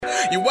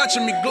You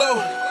watching me glow,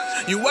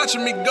 you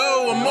watching me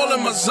go. I'm all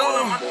in my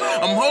zone,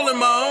 I'm holding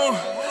my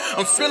own.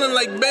 I'm feeling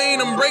like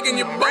Bane, I'm breaking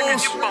your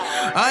bones.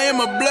 I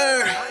am a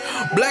blur,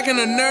 black and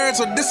a nerd,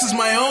 so this is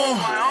my own.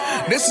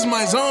 This is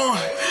my zone,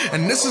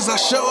 and this is our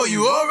show.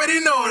 You already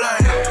know,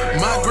 like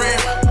my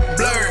gram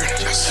blurred,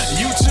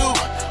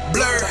 YouTube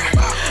blurred.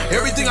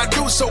 Everything I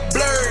do so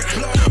blurred.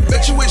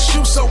 Bet you wish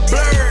you so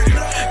blurred.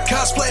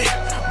 Cosplay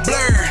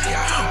blurred,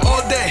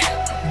 all day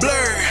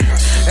blurred.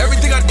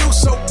 Everything I do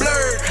so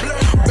blurred.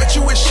 Bet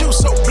you wish you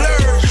so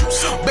blurred.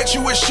 Bet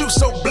you wish you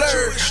so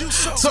blurred.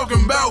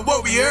 Talking about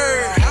what we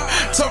heard,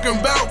 talking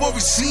about what we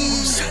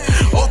seen,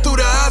 all through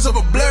the eyes of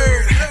a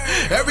blur.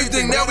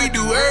 Everything that we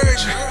do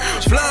urge,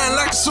 flying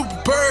like a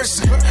super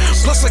person.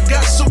 Plus I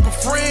got super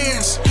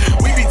friends,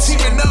 we be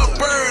teaming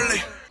up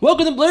early.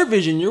 Welcome to Blur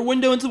Vision, your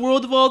window into the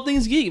world of all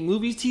things geek,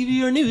 movies,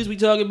 TV, or news. We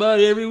talk about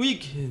it every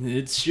week.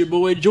 It's your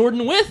boy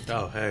Jordan with...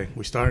 Oh, hey,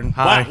 we starting?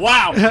 Hi.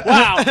 Wow.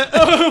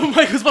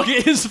 Michael's fucking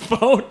in his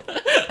phone.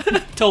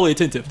 Totally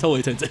attentive.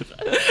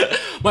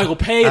 Michael,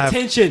 pay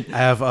attention. I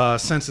have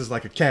senses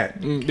like a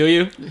cat. Do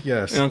you?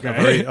 Yes.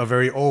 Okay. A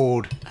very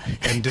old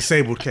and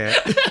disabled cat.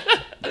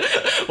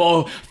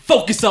 Well,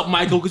 focus up,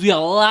 Michael, because we got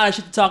a lot of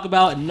shit to talk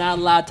about and not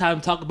a lot of time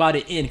to talk about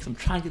it in, because I'm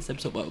trying to get this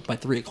episode up by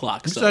 3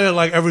 o'clock. You say it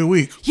like every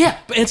week. Yeah,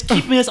 but it's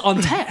keeping us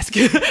on task.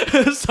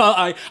 So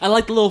I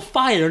like the little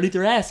fire underneath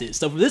their asses.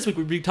 So for this week,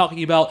 we'll be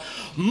talking about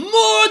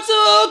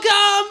Mortal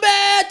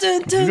Kombat.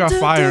 If you got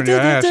fire in your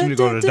ass, you need to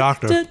go to the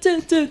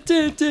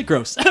doctor.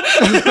 Gross.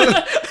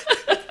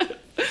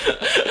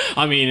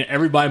 I mean,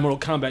 everybody in Mortal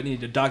Kombat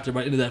needed a doctor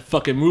by the end of that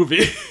fucking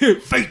movie.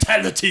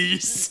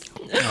 Fatalities.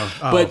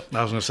 But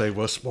I was going to say,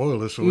 well,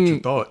 spoilers for what you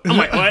thought. I'm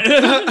like,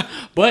 what?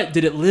 But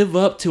did it live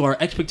up to our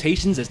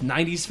expectations as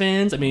 90s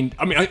fans?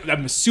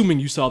 I'm assuming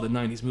you saw the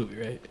 90s movie,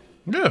 right?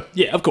 Yeah.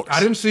 Yeah, of course. I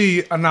didn't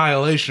see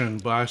Annihilation,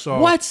 but I saw...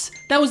 What?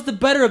 That was the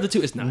better of the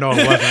two. It's not. No,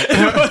 it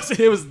wasn't.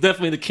 It was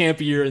definitely the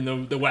campier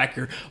and the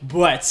whacker.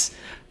 But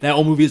that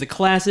old movie is a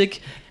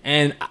classic.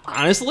 And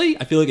honestly,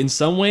 I feel like in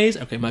some ways,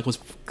 okay, Michael's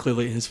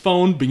clearly in his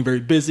phone, being very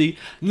busy,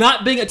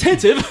 not being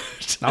attentive.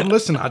 I'm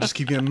listening. I just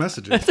keep getting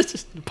messages. It's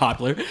just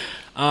popular.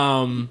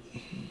 But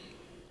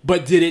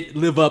did it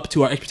live up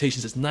to our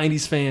expectations as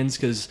 90s fans?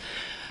 Because,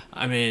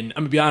 I mean,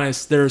 I'm going to be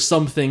honest, there are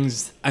some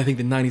things I think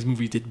the 90s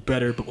movie did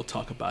better, but we'll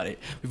talk about it.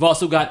 We've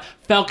also got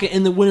Falcon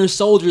and the Winter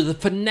Soldier, the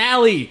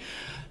finale,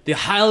 the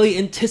highly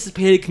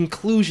anticipated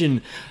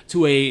conclusion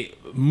to a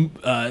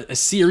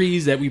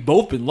series that we've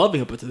both been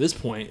loving up to this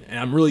point, and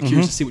I'm really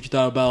curious to see what you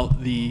thought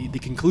about the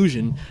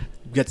conclusion.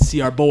 We got to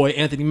see our boy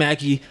Anthony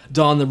Mackie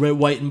don the red,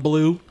 white, and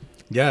blue.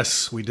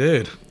 Yes, we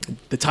did.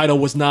 The title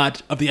was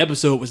not of the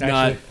episode was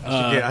Actually,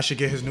 not. I should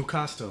get his new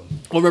costume.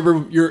 Well, remember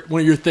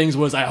one of your things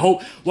was I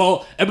hope.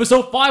 Well,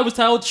 episode 5 was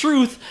titled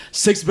Truth.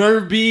 6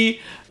 better be.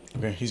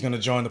 Okay, he's gonna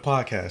join the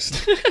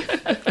podcast.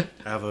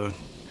 Have a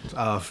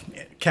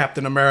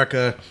Captain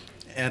America,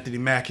 Anthony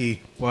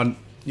Mackie. Well,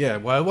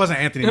 it wasn't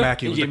Anthony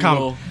Mackie. It was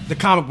the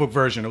comic book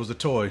version. It was the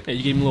toy. Yeah,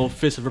 you gave him a little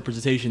fist of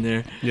representation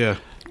there. Yeah.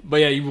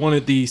 But yeah, you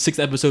wanted the 6th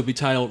episode to be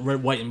titled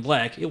Red, White, and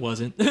Black. It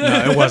wasn't. No,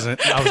 it wasn't.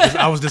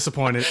 I was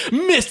disappointed.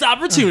 Missed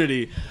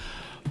opportunity.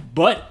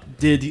 But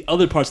did the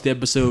other parts of the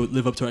episode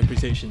live up to our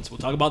expectations? We'll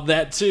talk about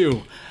that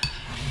too.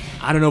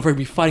 I don't know if we're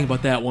going to be fighting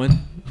about that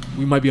one.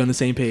 We might be on the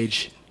same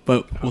page,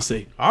 but we'll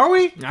see. Are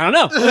we? I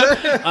don't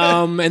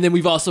know. And then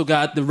we've also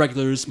got the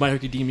regulars, My Hero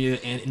Academia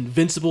and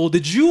Invincible.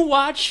 Did you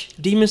watch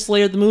Demon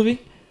Slayer, the movie?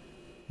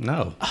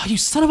 No. Oh, you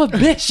son of a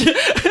bitch.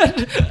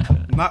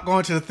 I'm not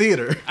going to the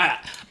theater.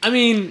 I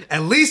mean...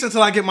 At least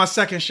until I get my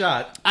second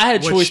shot. I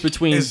had a choice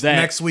between that...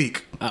 next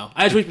week. Oh,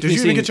 I had a choice between Did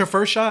you even get your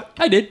first shot?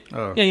 I did.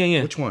 Oh.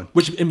 Yeah. Which one?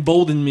 Which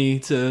emboldened me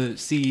to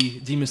see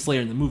Demon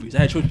Slayer in the movies. I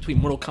had a choice between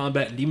Mortal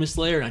Kombat and Demon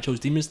Slayer, and I chose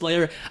Demon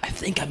Slayer. I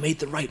think I made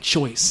the right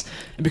choice.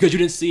 And because you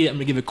didn't see it, I'm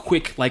going to give a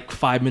quick,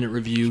 5-minute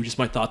review, just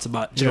my thoughts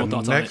about... General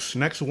thoughts on it.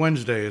 Next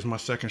Wednesday is my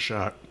second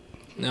shot.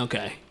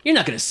 Okay. You're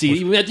not going to see it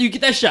even after you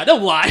get that shot.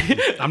 Don't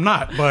lie. I'm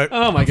not, but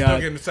oh my God. I'm still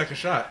getting the second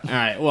shot. All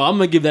right. Well, I'm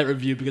going to give that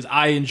review because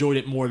I enjoyed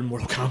it more than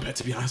Mortal Kombat,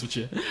 to be honest with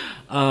you.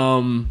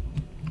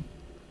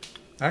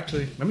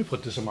 Actually, let me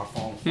put this in my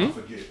phone before I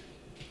forget.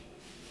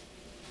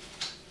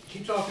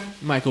 Keep talking.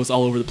 Michael's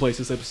all over the place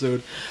this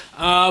episode.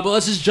 But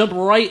let's just jump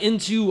right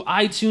into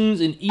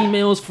iTunes and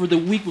emails for the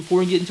week before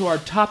we get into our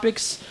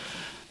topics.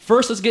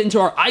 First, let's get into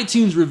our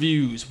iTunes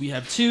reviews. We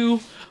have 2.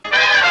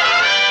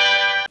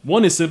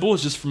 One is simple.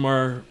 It's just from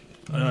our,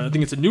 I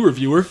think it's a new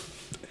reviewer,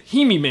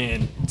 Hemi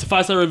Man. It's a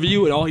 5-star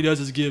review, and all he does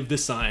is give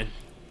this sign.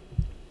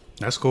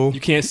 That's cool. You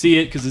can't see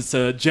it because it's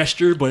a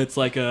gesture, but it's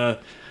like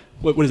a,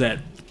 what is that?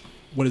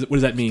 What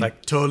does that mean?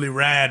 Like totally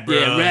rad, bro.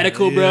 Yeah,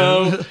 radical,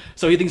 bro.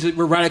 So he thinks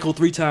we're radical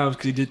 3 times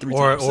because he did 3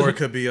 times. Or it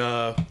could be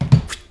No.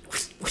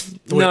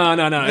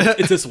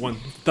 It's this one.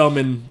 Thumb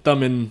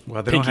and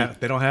well, they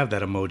pinky. don't have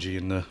that emoji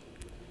in the.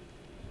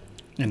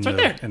 It's right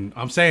there. And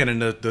I'm saying in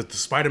the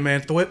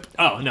Spider-Man thwip.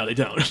 Oh, no, they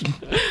don't.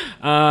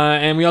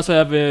 And we also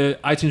have an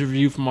iTunes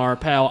review from our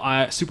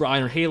pal Super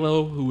Iron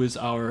Halo, who is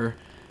our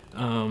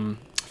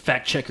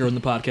fact checker on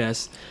the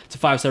podcast. It's a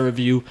 5-star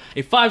review.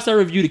 A 5-star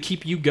review to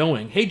keep you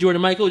going. Hey,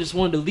 Jordan Michael, just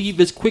wanted to leave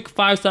this quick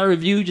 5-star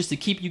review just to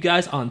keep you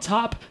guys on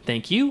top.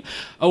 Thank you.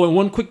 Oh, and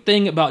one quick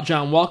thing about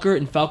John Walker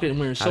and Falcon and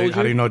Winter Soldier.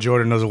 How do you know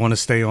Jordan doesn't want to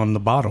stay on the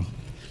bottom?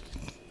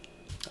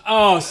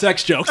 Oh,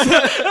 sex jokes.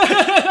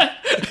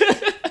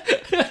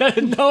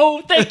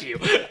 No, thank you.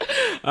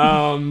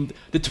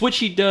 The twitch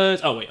he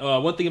does. Oh, wait.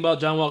 One thing about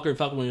John Walker and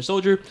Falcon Winter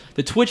Soldier.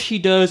 The twitch he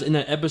does in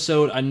that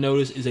episode, I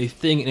noticed, is a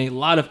thing in a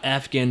lot of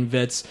Afghan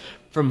vets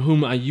from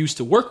whom I used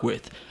to work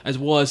with, as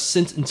well as a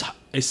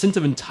sense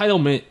of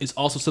entitlement is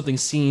also something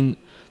seen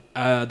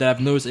that I've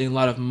noticed in a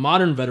lot of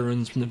modern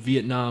veterans from the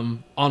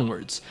Vietnam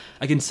onwards.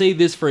 I can say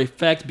this for a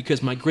fact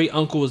because my great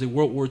uncle is a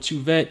World War II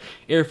vet,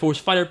 Air Force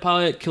fighter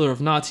pilot, killer of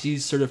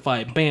Nazis,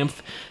 certified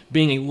BAMF.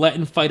 Being a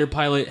Latin fighter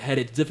pilot had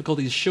its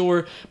difficulties,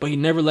 sure, but he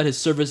never let his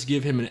service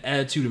give him an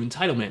attitude of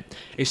entitlement.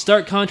 A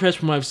stark contrast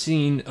from what I've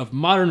seen of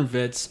modern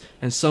vets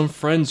and some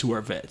friends who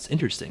are vets.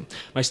 Interesting.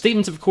 My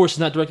statements, of course,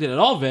 are not directed at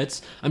all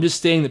vets. I'm just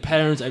stating the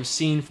patterns I've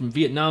seen from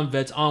Vietnam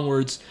vets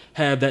onwards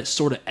have that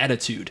sort of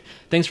attitude.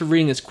 Thanks for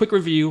reading this quick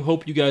review.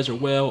 Hope you guys are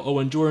well. Oh,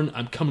 and Jordan,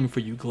 I'm coming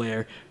for you,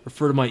 Glare.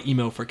 Refer to my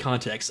email for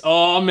context.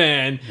 Oh,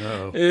 man.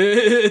 Uh-oh.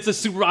 It's a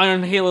Super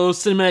Iron Halo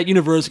cinematic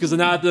universe because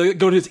now I have to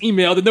go to his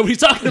email that nobody's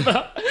talking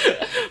about.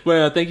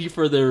 But thank you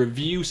for the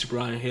review, Super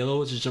Iron Halo.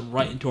 Let's just jump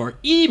right into our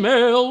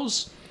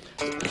emails.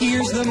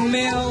 Here's the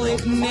mail,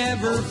 it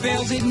never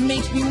fails. It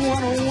makes me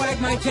want to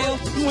wag my tail.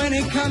 When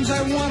it comes,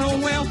 I want to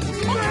wail.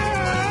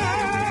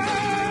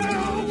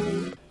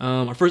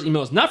 Our first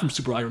email is not from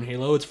Super Iron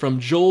Halo. It's from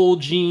Joel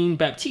Jean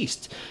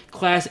Baptiste,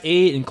 Class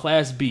A and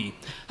Class B.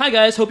 Hi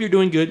guys, hope you're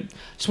doing good.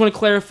 Just want to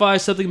clarify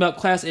something about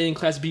Class A and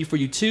Class B for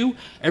you too.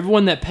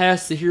 Everyone that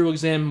passed the hero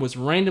exam was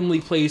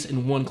randomly placed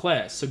in one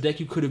class, so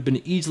Deku could have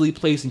been easily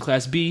placed in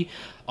Class B.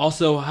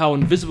 Also, how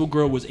Invisible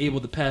Girl was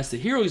able to pass the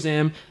hero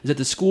exam is that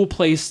the school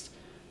placed...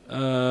 I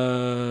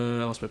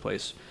lost my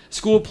place.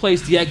 School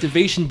placed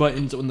deactivation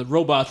buttons on the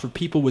robots for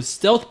people with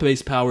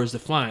stealth-based powers to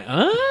fly.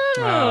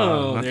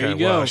 Oh, okay, there you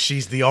go. Well,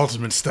 she's the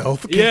ultimate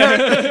stealth.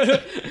 Yeah.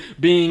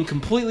 Being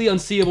completely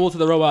unseeable to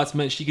the robots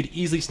meant she could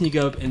easily sneak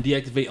up and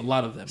deactivate a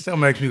lot of them. Still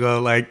makes me go,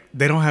 like,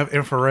 they don't have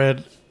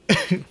infrared.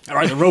 All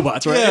right, the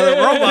robots, right? Yeah,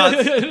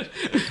 the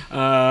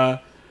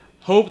robots.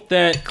 Hope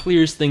that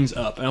clears things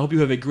up. And I hope you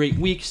have a great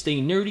week. Stay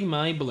nerdy,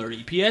 my blurry.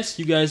 P.S.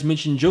 You guys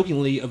mentioned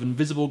jokingly of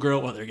Invisible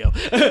Girl. Oh, there you go.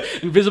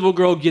 Invisible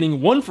Girl getting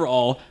One for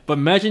All, but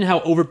imagine how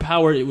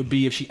overpowered it would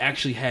be if she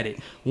actually had it.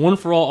 One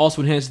for All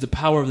also enhances the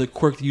power of the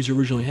quirk the user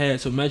originally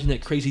had, so imagine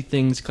that crazy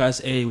things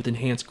Class A with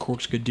enhanced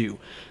quirks could do.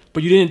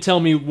 But you didn't tell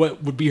me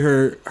what would be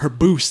her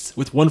boost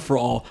with One for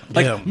All.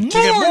 Like, yeah. To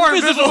get more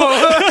invisible.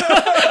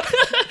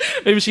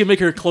 Maybe she can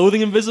make her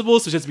clothing invisible,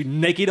 so she has to be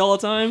naked all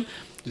the time.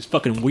 Just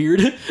fucking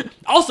weird.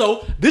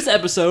 Also, this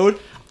episode,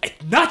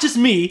 not just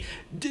me,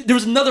 there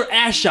was another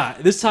ass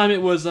shot. This time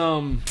it was,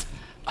 fuck.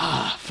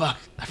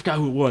 I forgot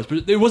who it was,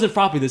 but it wasn't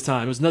Froppy this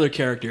time. It was another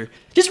character.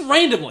 Just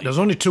randomly. There's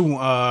only two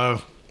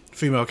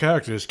female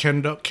characters,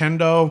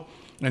 Kendo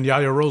and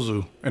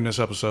Yaoyorozu in this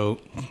episode.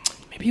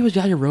 Maybe it was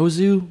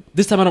Yaoyorozu.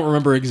 This time I don't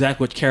remember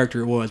exactly what character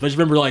it was, but I just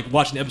remember like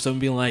watching the episode and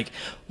being like,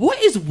 what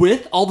is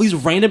with all these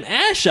random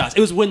ass shots? It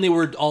was when they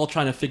were all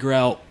trying to figure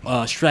out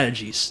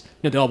strategies.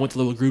 You know, they all went to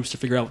little groups to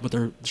figure out what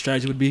their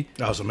strategy would be.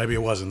 Oh, so maybe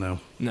it wasn't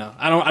them. No,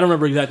 I don't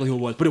remember exactly who it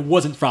was, but it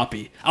wasn't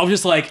Froppy. I was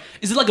just like,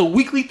 is it like a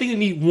weekly thing to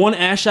need one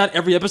ass shot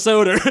every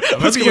episode, or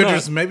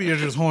maybe you're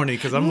just horny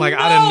because I'm like,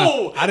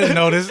 I didn't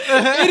notice.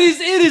 It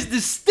is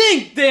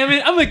distinct. Damn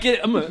it! I'm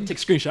gonna take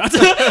screenshots.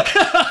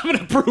 I'm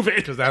gonna prove it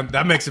because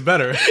that makes it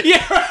better.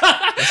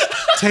 Yeah.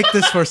 Take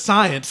this for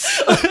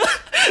science.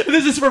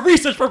 This is for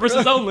research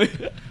purposes only.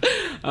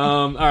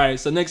 All right.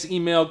 So next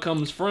email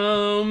comes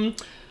from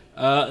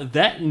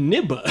that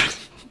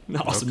Nibba.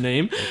 Awesome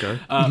name. Okay.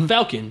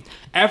 Falcon.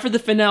 After the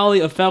finale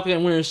of Falcon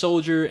and Winter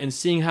Soldier and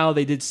seeing how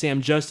they did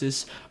Sam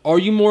justice, are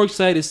you more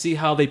excited to see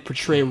how they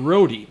portray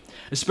Rhodey?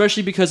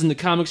 Especially because in the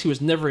comics he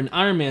was never an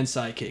Iron Man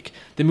sidekick.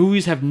 The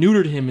movies have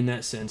neutered him in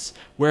that sense,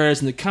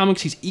 whereas in the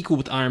comics he's equal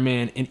with Iron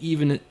Man and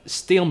even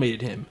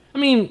stalemated him. I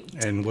mean...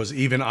 And was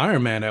even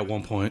Iron Man at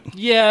one point.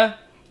 Yeah,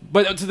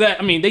 but to that,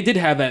 I mean, they did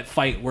have that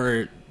fight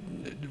where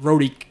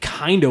Rhodey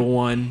kind of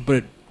won,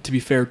 but to be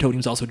fair, Tony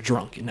was also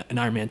drunk in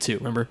Iron Man 2,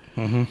 remember?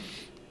 Mm-hmm.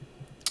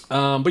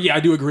 But yeah,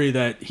 I do agree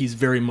that he's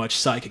very much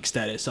psychic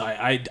status.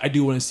 I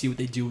do want to see what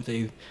they do with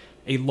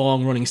a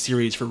long-running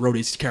series for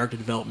Rhodey's character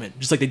development,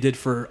 just like they did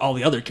for all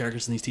the other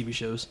characters in these TV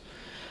shows.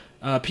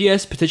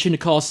 P.S. Petition to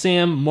call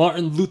Sam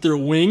Martin Luther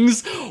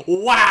Wings.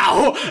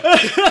 Wow!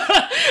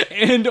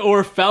 And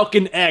or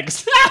Falcon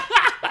X.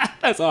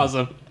 That's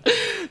awesome.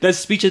 That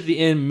speech at the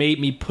end made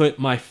me put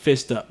my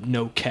fist up.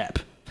 No cap.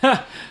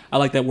 I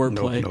like that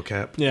wordplay. No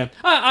cap. Yeah.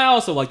 I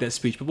also like that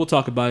speech, but we'll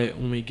talk about it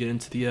when we get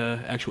into the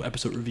actual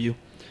episode review.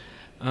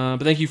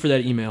 But thank you for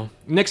that email.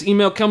 Next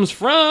email comes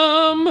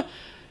from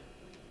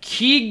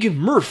Keeg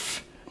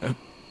Murph.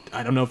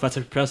 I don't know if that's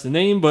how to pronounce the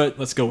name, but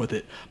let's go with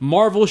it.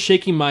 Marvel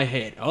shaking my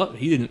head. Oh,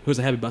 he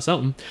wasn't happy about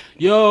something.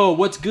 Yo,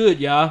 what's good,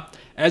 y'all?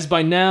 As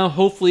by now,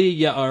 hopefully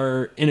you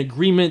are in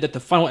agreement that the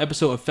final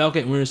episode of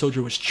Falcon and Winter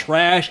Soldier was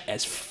trash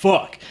as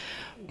fuck.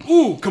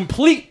 Ooh,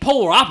 complete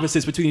polar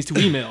opposites between these two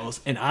emails.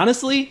 And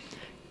honestly,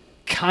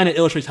 kind of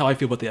illustrates how I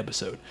feel about the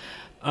episode.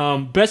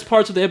 Best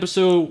parts of the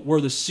episode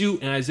were the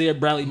suit and Isaiah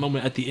Bradley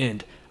moment at the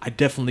end. I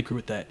definitely agree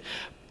with that.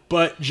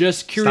 But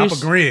just curious...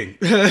 Stop agreeing.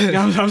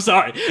 I'm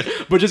sorry.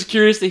 But just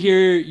curious to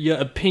hear your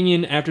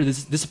opinion after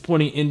this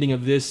disappointing ending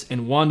of this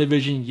and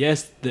WandaVision.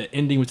 Yes, the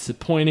ending was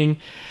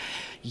disappointing.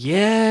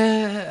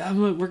 Yeah,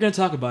 we're going to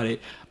talk about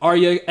it. Are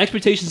your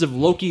expectations of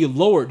Loki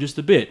lowered just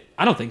a bit?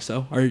 I don't think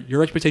so. Are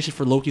your expectations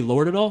for Loki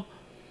lowered at all?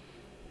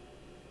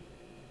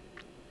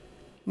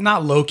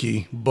 Not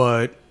Loki,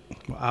 but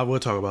I will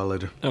talk about it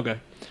later. Okay.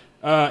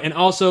 And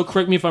also,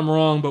 correct me if I'm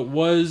wrong, but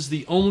was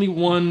the only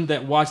one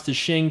that watched the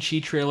Shang-Chi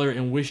trailer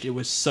and wished it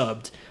was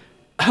subbed.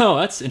 Oh,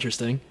 that's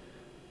interesting.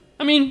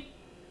 I mean,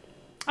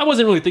 I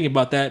wasn't really thinking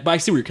about that, but I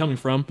see where you're coming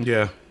from.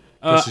 Yeah,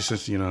 especially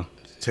since, it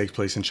takes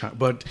place in China.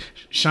 But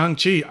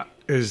Shang-Chi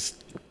is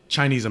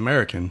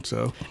Chinese-American,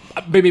 so...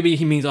 Maybe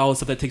he means all the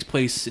stuff that takes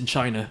place in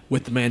China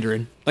with the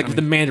Mandarin. If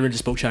the Mandarin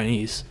just spoke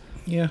Chinese.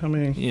 Yeah, I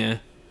mean... Yeah.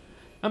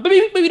 But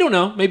maybe we don't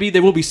know. Maybe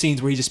there will be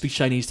scenes where he just speaks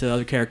Chinese to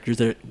other characters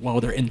while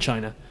they're in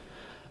China.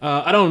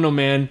 I don't know,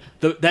 man.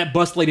 That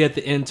bus lady at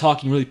the end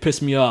talking really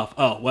pissed me off.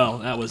 Oh, well,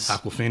 that was...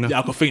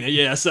 Aquafina,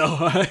 yeah.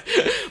 So,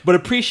 but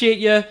appreciate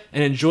you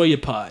and enjoy your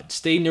pod.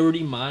 Stay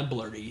nerdy, mind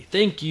blurry.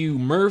 Thank you,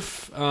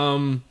 Murph.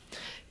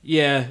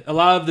 Yeah, a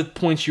lot of the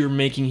points you're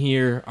making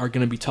here are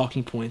going to be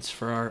talking points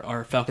for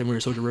our Falcon and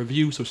Winter Soldier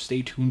review, so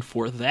stay tuned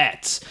for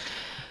that.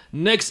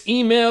 Next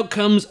email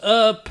comes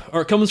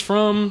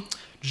from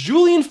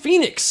Julian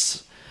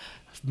Phoenix.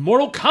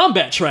 Mortal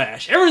Kombat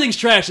trash. Everything's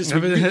trash this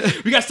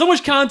week. We got so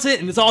much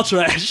content and it's all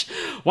trash.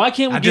 Why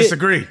can't we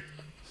disagree.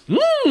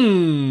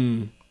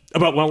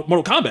 About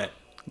Mortal Kombat.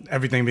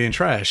 Everything being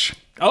trash.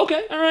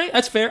 Okay, all right,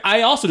 that's fair.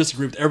 I also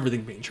disagree with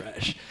everything being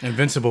trash.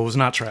 Invincible was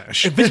not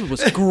trash. Invincible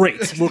was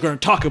great. We're going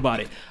to talk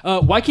about it.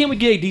 Why can't we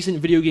get a decent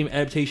video game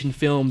adaptation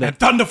film that... And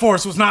Thunder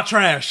Force was not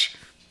trash.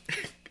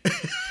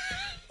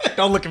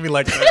 Don't look at me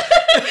like that.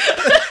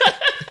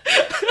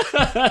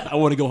 I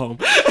want to go home.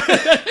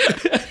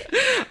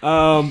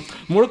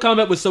 Mortal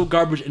Kombat was so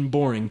garbage and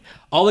boring.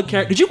 All the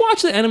characters. Did you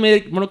watch the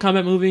animated Mortal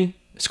Kombat movie,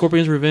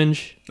 Scorpion's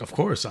Revenge? Of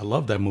course, I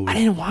love that movie. I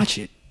didn't watch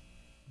it,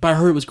 but I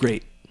heard it was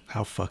great.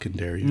 How fucking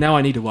dare you? Now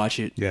I need to watch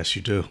it. Yes,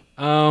 you do.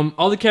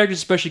 All the characters,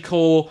 especially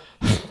Cole,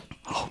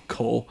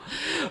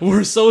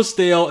 were so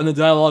stale and the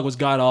dialogue was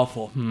god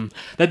awful.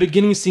 That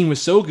beginning scene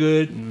was so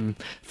good.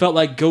 Felt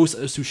like Ghost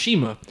of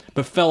Tsushima,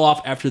 but fell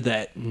off after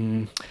that.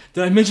 Did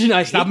I mention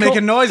I Stop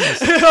making noises?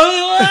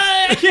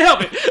 I can't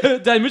help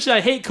it. Did I mention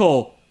I hate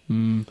Cole?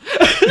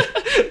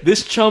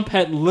 This chump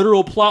had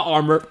literal plot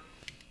armor.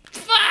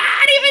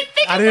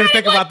 I didn't even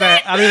think about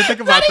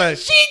that.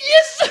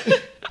 Genius.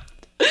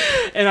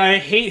 And I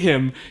hate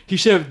him. He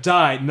should have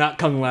died, not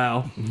Kung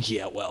Lao.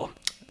 Yeah, well.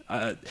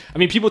 I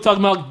mean, people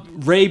talking about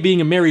Ray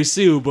being a Mary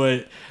Sue,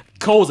 but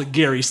Cole's a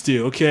Gary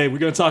Stu, okay? We're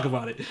going to talk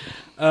about it.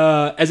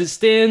 As it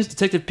stands,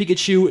 Detective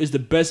Pikachu is the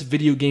best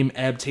video game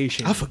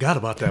adaptation. I forgot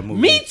about that movie.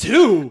 Me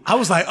too! I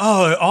was like,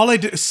 all they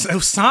did...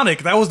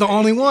 Sonic, that was the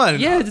only one.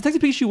 Yeah,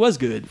 Detective Pikachu was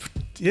good.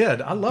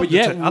 Yeah, I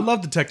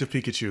love Detective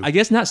Pikachu. I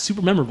guess not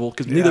super memorable,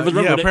 because neither of us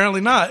remembered it.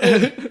 Apparently not.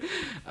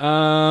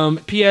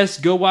 P.S.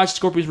 Go watch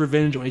Scorpion's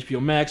Revenge on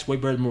HBO Max, way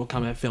better than Mortal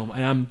Kombat film.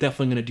 And I'm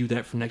definitely going to do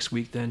that for next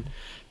week then,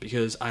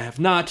 because I have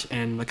not,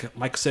 and like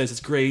Mike says,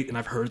 it's great, and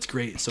I've heard it's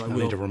great, so I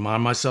will. I need to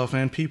remind myself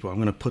and people. I'm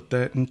going to put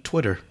that in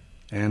Twitter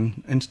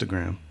and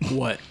Instagram.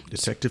 What?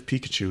 Detective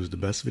Pikachu is the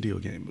best video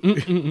game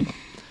movie.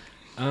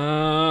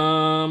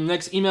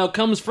 Next email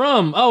comes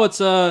from,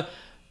 it's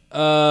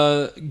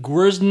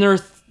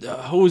Gwersner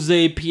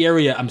Jose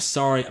Pieria. I'm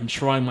sorry, I'm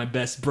trying my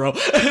best, bro.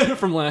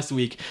 From last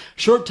week.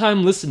 Short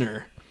time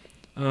listener.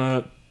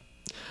 Que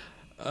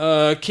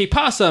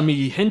pasa,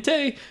 mi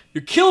gente?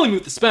 You're killing me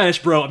with the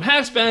Spanish, bro. I'm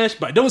half Spanish,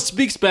 but I don't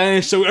speak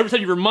Spanish, so every time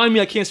you remind me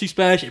I can't speak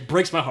Spanish, it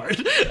breaks my heart.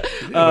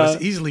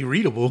 It's easily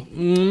readable.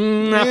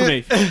 Not for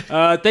me.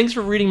 Thanks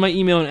for reading my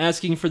email and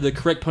asking for the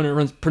correct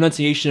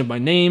pronunciation of my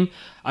name.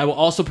 I will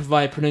also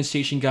provide a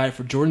pronunciation guide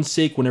for Jordan's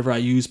sake whenever I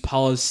use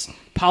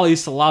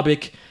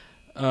polysyllabic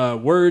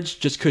words,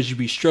 just because you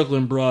be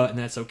struggling, bruh, and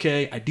that's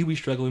okay. I do be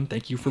struggling.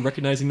 Thank you for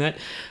recognizing that,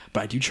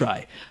 but I do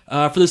try.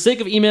 For the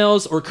sake of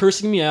emails or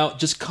cursing me out,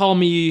 just call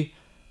me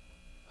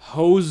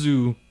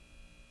Hozu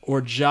or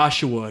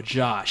Joshua,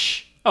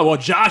 Josh. Oh, well,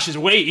 Josh is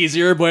way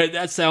easier, but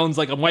that sounds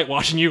like I'm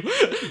whitewashing you.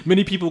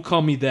 Many people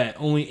call me that.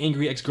 Only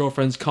angry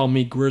ex-girlfriends call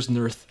me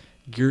Gearsnerth.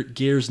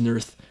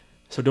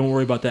 So don't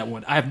worry about that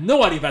one. I have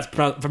no idea if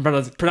I'm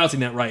pronouncing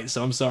that right,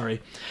 so I'm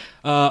sorry.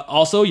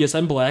 Also, yes,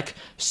 I'm black.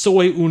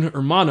 Soy un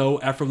hermano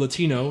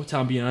Afro-Latino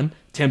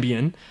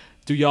también.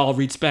 Do y'all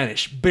read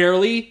Spanish?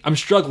 Barely. I'm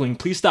struggling.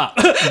 Please stop.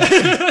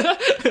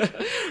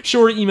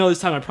 Short email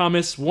this time, I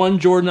promise. One,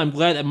 Jordan, I'm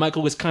glad that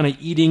Michael was kind of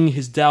eating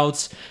his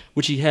doubts,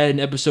 which he had in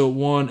episode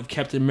 1 of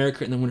Captain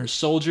America and the Winter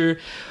Soldier.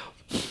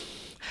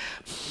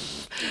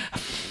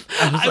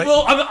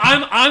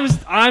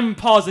 I'm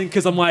pausing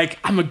because I'm like,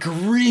 I'm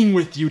agreeing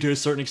with you to a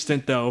certain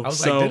extent, though. I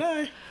was like, did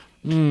I?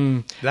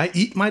 Did I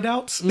eat my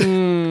doubts?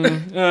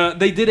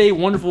 They did a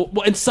wonderful...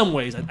 Well, in some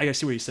ways, I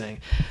see what he's saying.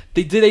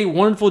 They did a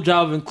wonderful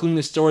job of including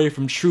the story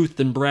from Truth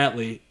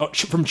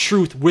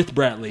with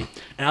Bradley.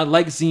 And I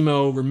like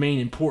Zemo remain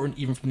important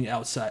even from the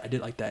outside. I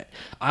did like that.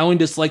 I only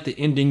dislike the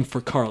ending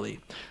for Carly.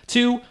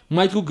 2,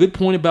 Michael, good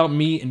point about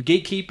me and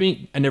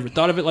gatekeeping. I never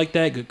thought of it like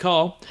that. Good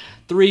call.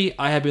 3,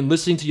 I have been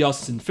listening to y'all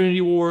since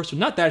Infinity War, so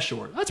not that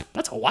short.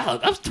 That's a while.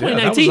 That was 2019.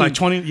 Yeah, that was like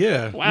 20...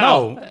 Yeah.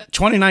 Wow. No,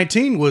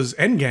 2019 was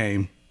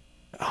Endgame.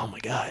 Oh my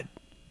God.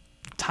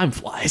 Time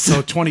flies.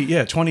 So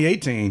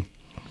 2018.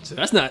 So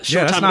that's not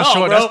short time not at all,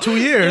 short. bro. That's 2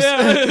 years.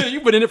 Yeah,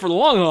 you've been in it for the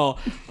long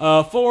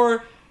haul.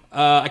 4,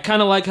 I kind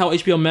of like how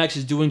HBO Max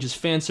is doing just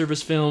fan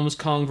service films.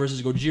 Kong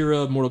vs.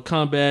 Gojira, Mortal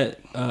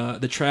Kombat,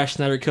 the trash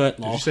Snyder Cut.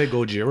 Did you say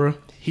Gojira?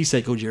 He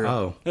said Gojira.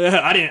 Oh.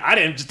 I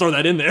didn't just throw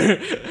that in there.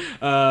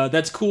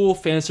 That's cool.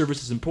 Fan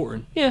service is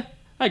important. Yeah,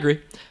 I agree.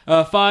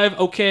 5,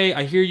 okay,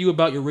 I hear you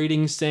about your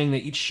ratings, saying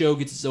that each show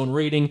gets its own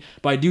rating,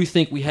 but I do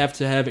think we have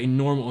to have a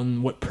norm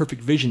on what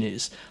perfect vision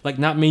is. Like,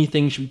 not many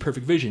things should be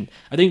perfect vision.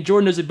 I think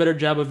Jordan does a better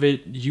job of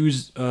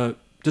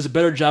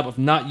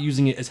not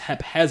using it as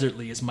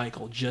haphazardly as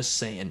Michael. Just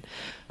saying.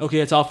 Okay,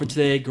 that's all for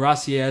today.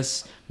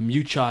 Gracias,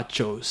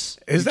 muchachos.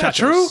 Is that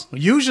true?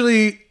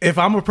 Usually, if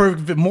I'm a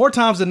perfect, more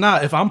times than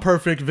not, if I'm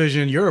perfect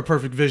vision, you're a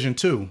perfect vision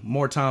too.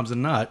 More times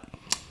than not.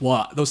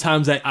 Well, those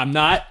times that I'm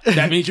not,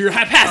 that means you're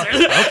haphazard.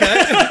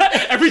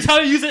 Okay. Every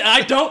time I use it,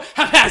 I don't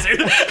haphazard.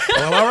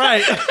 Well, all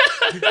right.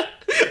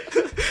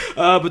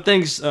 But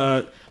thanks.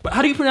 But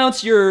how do you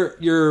pronounce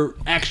your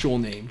actual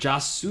name?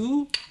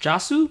 Jasu?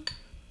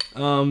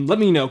 Let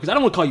me know, because I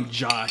don't want to call you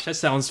Josh. That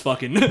sounds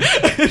fucking...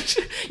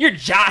 You're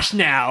Josh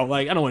now.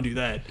 Like, I don't want to do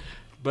that.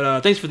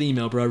 But thanks for the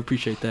email, bro. I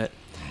appreciate that.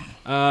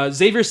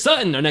 Xavier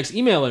Sutton, our next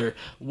emailer.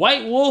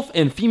 White Wolf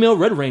and female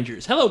Red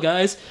Rangers. Hello,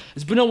 guys.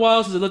 It's been a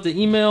while since I left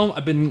the email.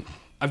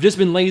 I've just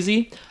been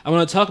lazy. I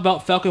want to talk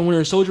about Falcon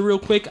Winter Soldier real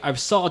quick. I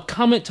saw a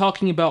comment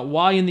talking about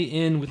why in the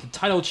end with the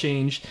title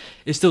change,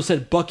 it still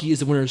said Bucky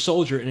is the Winter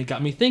Soldier, and it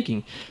got me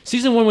thinking.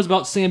 Season 1 was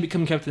about Sam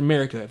becoming Captain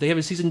America. If they have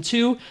a Season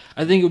 2,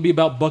 I think it would be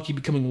about Bucky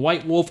becoming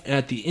White Wolf, and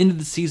at the end of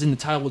the season, the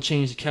title will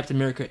change to Captain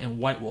America and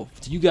White Wolf.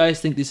 Do you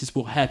guys think this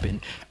will happen?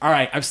 All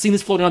right, I've seen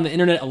this floating on the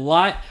internet a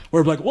lot,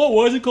 where we're like, whoa,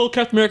 why is it called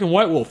Captain America and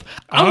White Wolf?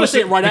 I'm going to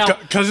say it right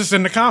out. Because it's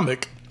in the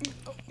comic.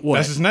 What?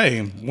 That's his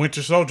name,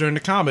 Winter Soldier in the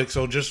comic.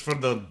 So just for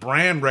the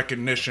brand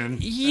recognition.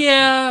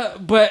 Yeah,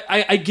 but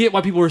I get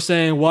why people are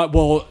saying what.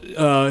 Well,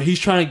 he's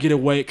trying to get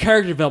away,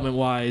 character development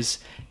wise.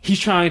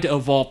 He's trying to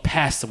evolve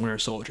past the Winter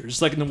Soldier,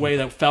 just like in the way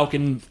that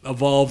Falcon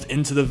evolved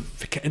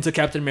into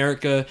Captain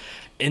America.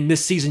 In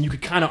this season, you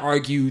could kind of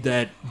argue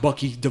that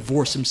Bucky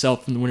divorced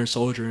himself from the Winter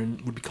Soldier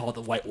and would be called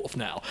the White Wolf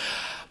now.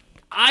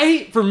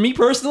 For me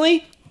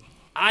personally,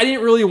 I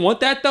didn't really want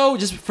that, though,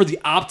 just for the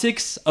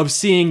optics of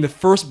seeing the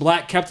first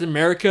black Captain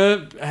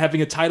America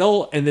having a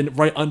title and then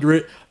right under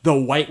it, the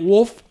White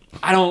Wolf.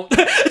 I don't...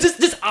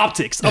 just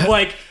optics. I'm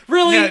like,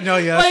 really? Yeah,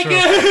 that's true.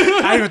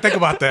 I didn't even think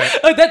about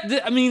that. Like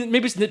that. I mean,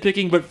 maybe it's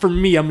nitpicking, but for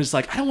me, I'm just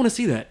like, I don't want to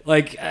see that.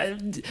 Like,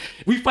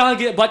 we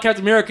finally get Black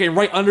Captain America, and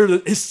right under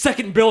his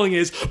second billing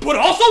is, but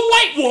also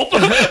White Wolf.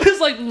 It's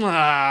like,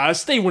 nah,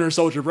 stay Winter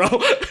Soldier, bro.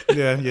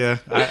 Yeah,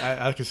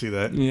 I can see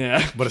that.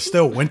 Yeah, but it's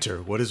still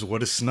winter. What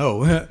is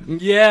snow?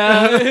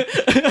 Yeah,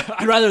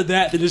 I'd rather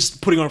that than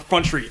just putting on a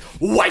front street,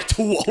 White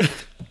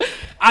Wolf.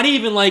 I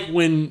didn't even like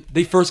when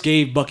they first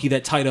gave Bucky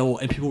that title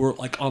and people were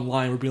like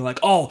online were being like,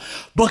 oh,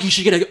 Bucky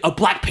should get a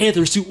Black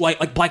Panther suit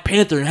like Black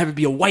Panther and have it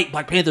be a white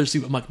Black Panther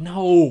suit. I'm like,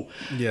 no.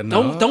 Yeah,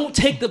 no. Don't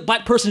take the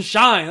black person's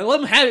shine.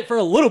 Let them have it for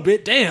a little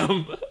bit,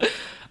 damn.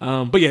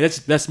 But yeah,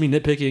 that's me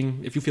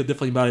nitpicking. If you feel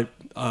differently about it,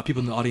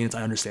 people in the audience,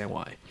 I understand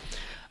why.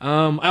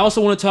 I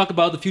also want to talk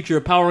about the future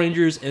of Power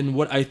Rangers and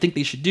what I think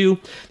they should do.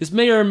 This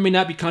may or may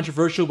not be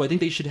controversial, but I think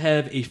they should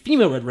have a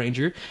female Red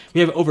Ranger. We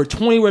have over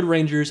 20 Red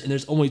Rangers, and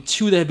there's only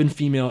 2 that have been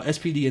female,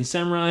 SPD and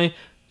Samurai.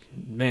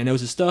 Man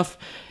knows his stuff.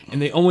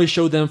 And they only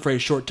showed them for a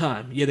short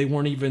time. Yeah, they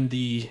weren't even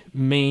the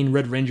main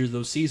Red Rangers of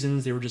those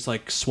seasons. They were just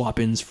like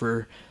swap-ins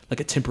for like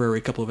a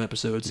temporary couple of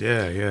episodes.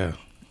 Yeah.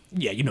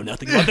 Yeah, you know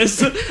nothing about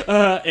this.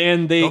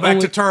 And they go back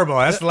to Turbo.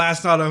 That's the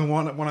last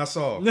one I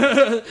saw.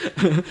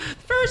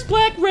 First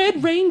Black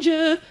Red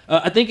Ranger.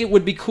 I think it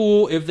would be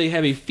cool if they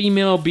have a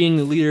female being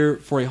the leader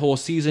for a whole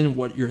season.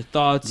 What are your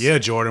thoughts? Yeah,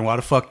 Jordan. Why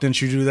the fuck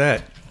didn't you do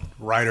that,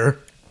 writer?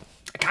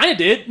 I kind of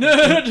did.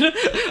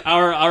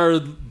 Our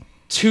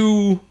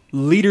 2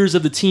 leaders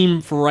of the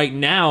team for right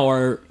now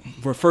are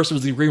first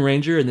was the Green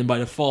Ranger, and then by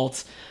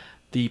default,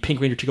 the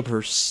Pink Ranger took up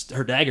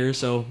her dagger,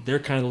 so they're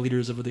kind of the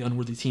leaders of the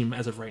Unworthy team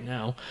as of right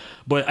now.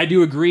 But I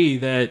do agree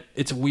that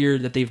it's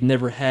weird that they've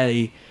never had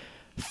a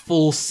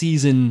full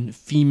season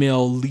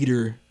female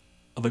leader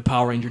of a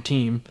Power Ranger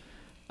team.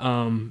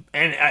 And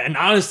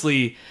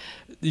honestly,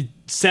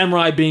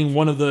 Samurai being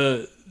one of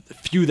the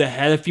few that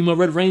had a female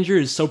Red Ranger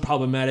is so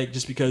problematic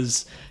just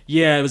because,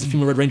 yeah, it was a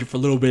female Red Ranger for a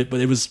little bit, but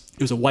it was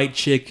a white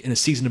chick in a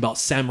season about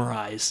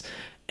samurais.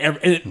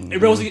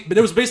 But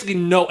there was basically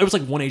no. It was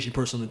like one Asian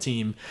person on the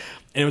team,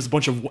 and it was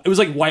it was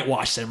like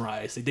whitewashed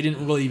samurais. They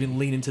didn't really even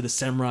lean into the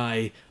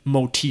samurai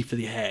motif that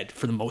they had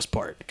for the most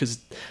part, because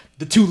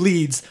the two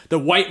leads, the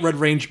white Red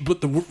Ranger,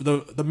 but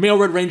the male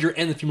Red Ranger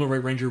and the female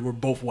Red Ranger were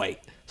both white.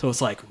 So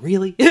it's like,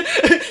 really?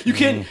 you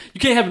can't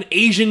have an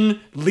Asian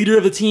leader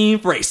of the team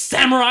for a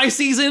samurai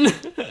season.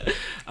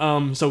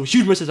 So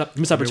huge missed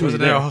opportunity. Wasn't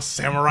there a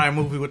samurai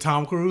movie with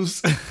Tom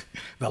Cruise?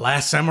 The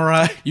Last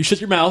Samurai? You shut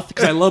your mouth,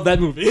 because I love that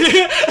movie.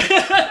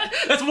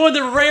 That's one of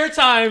the rare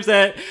times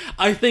that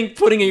I think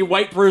putting a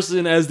white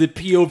person as the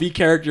POV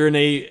character in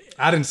a...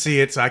 I didn't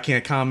see it, so I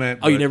can't comment.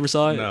 Oh, you never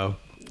saw it? No.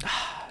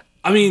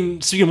 I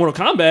mean, speaking of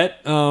Mortal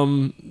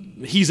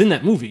Kombat, he's in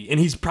that movie, and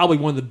he's probably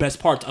one of the best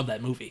parts of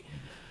that movie.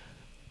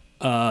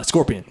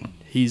 Scorpion.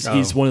 He's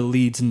one of the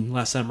leads in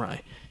Last Samurai.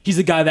 He's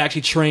the guy that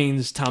actually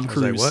trains Tom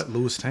Cruise. I was like, what?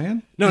 Louis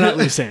Tan? No, not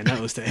Louis Tan. Not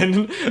Louis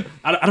Tan.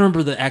 I don't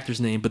remember the actor's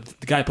name, but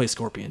the guy who plays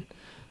Scorpion.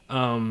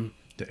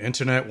 The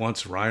internet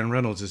wants Ryan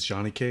Reynolds as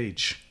Johnny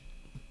Cage.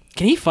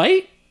 Can he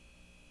fight?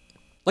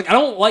 Like, I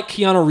don't like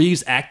Keanu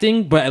Reeves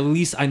acting, but at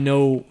least I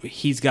know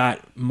he's got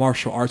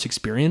martial arts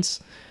experience.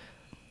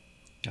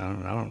 I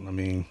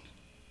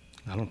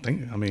don't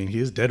think. I mean, he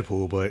is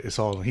Deadpool, but he's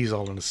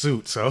all in a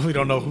suit, so we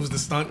don't know who's the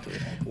stunt,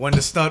 when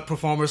the stunt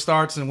performer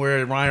starts and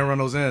where Ryan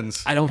Reynolds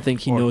ends. I don't think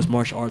he knows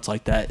martial arts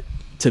like that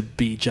to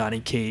be Johnny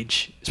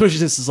Cage, especially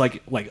since it's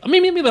like I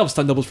mean, maybe I'll have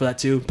stunt doubles for that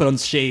too. Put on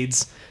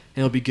shades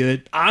and it'll be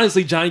good.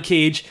 Honestly, Johnny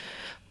Cage.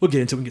 We'll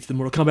get into it when we get to the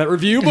Mortal Kombat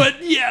review,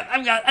 but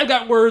yeah, I've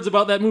got words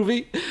about that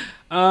movie.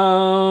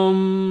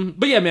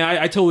 But yeah, man,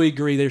 I totally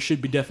agree. There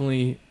should be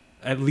definitely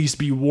at least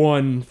be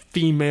one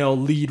female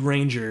lead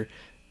ranger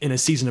in a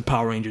season of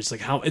Power Rangers.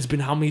 Like, it's been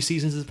how many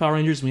seasons of Power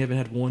Rangers and we haven't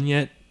had one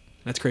yet?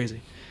 That's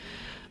crazy.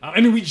 I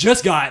mean, we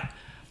just got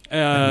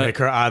make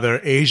her either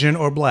Asian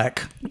or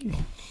black.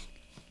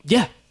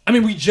 Yeah, I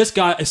mean, we just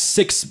got a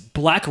 6th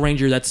Black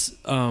Ranger. That's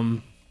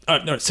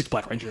 6th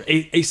Black Ranger,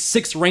 a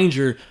 6th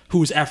Ranger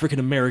who is African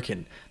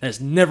American. That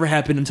has never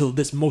happened until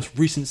this most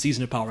recent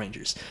season of Power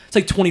Rangers. It's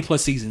like 20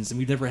 plus seasons, and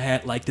we've never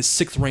had like the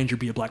 6th Ranger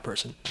be a black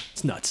person.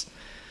 It's nuts.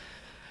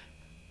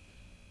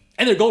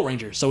 And they're Gold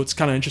Rangers, so it's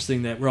kind of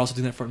interesting that we're also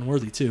doing that for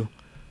Unworthy too.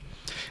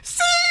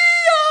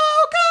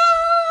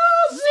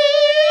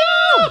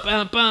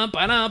 That's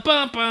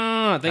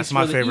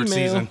my favorite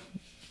season.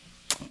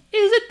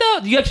 Is it though?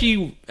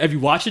 Have you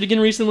watched it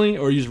again recently,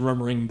 or are you just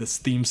remembering this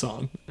theme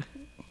song?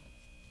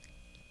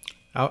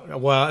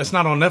 Well, it's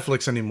not on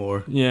Netflix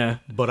anymore. Yeah,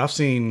 but I've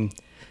seen.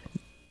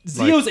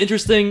 Zio's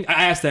interesting.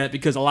 I asked that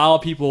because a lot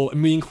of people,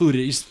 and me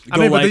included,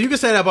 but you can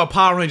say that about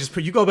Power Rangers.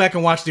 You go back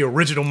and watch the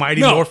original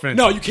Mighty Morphin.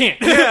 No, you can't.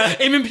 Yeah.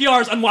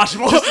 MMPR is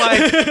unwatchable. Just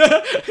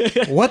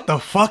like, what the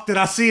fuck did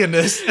I see in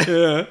this?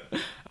 Yeah.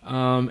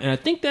 And I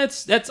think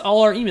that's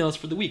all our emails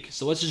for the week.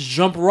 So let's just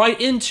jump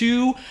right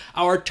into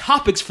our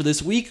topics for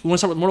this week. We want to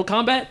start with Mortal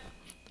Kombat?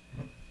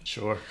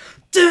 Sure.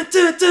 Mortal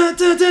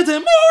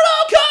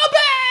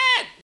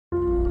Kombat!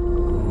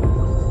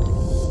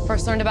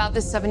 First learned about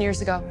this 7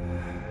 years ago.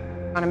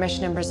 On a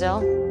mission in Brazil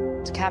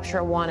to capture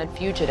a wanted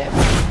fugitive.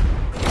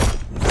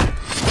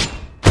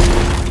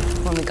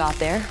 When we got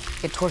there,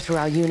 it tore through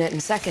our unit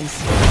in seconds.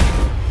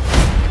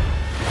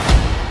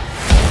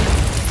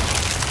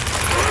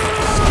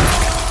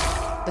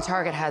 The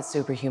target had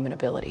superhuman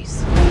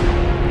abilities.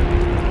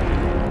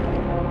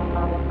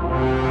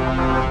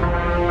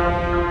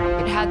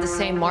 It had the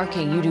same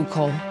marking you do,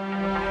 Cole.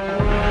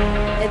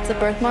 It's a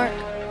birthmark.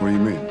 What do you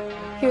mean?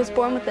 He was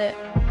born with it.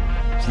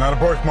 It's not a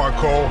birthmark,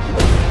 Cole.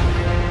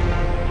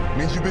 It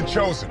means you've been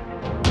chosen.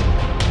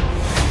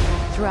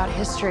 Throughout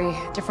history,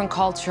 different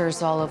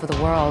cultures all over the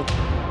world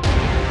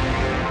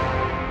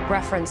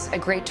reference a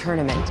great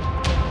tournament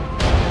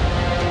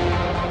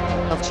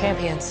of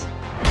champions.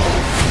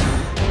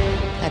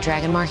 That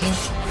dragon marking?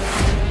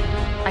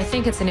 I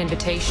think it's an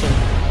invitation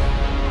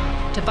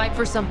to fight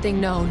for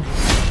something known.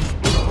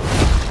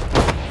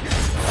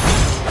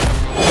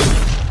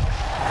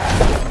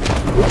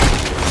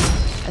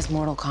 As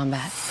Mortal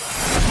Kombat.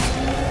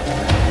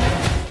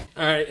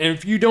 Alright, and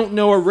if you don't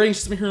know our rating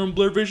system here on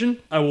Blurred Vision,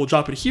 I will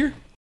drop it here.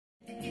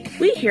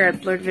 We here at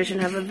Blurred Vision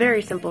have a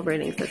very simple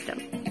rating system.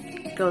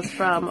 It goes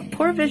from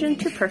poor vision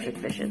to perfect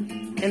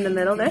vision. In the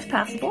middle, there's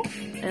passable,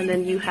 and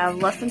then you have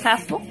less than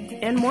passable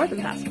and more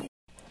than passable.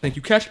 Thank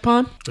you,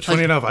 Cashpon. But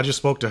funny enough, I just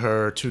spoke to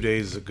her 2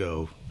 days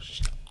ago.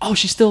 Oh,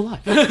 she's still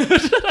alive.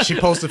 She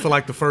posted for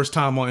like the first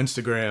time on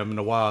Instagram in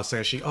a while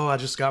saying I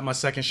just got my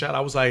second shot. I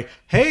was like,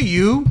 hey,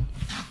 you.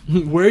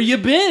 Where you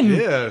been?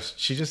 Yeah,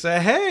 she just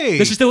said, hey.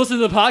 Does she still listen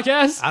to the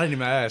podcast? I didn't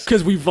even ask.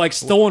 Because we've like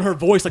stolen her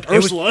voice like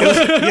Ursula.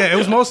 It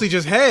was mostly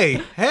just,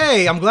 hey,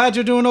 I'm glad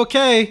you're doing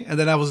okay. And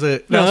then that was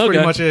it. That was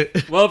pretty much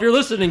it. Well, if you're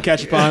listening,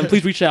 Catchupon,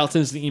 please reach out,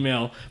 send us an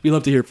email. We'd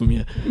love to hear from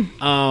you.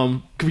 Because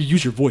we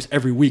use your voice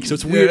every week, so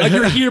it's weird. Like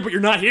you're here, but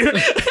you're not here.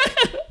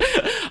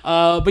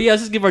 But yeah,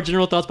 let's just give our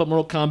general thoughts about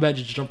Mortal Kombat.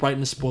 Just jump right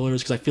into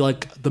spoilers because I feel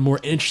like the more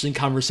interesting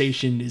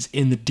conversation is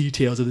in the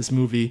details of this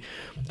movie.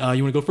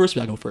 You want to go first?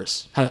 Or I go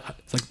first.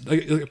 It's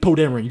like Poe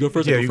Dameron. You go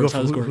first. Yeah, I go you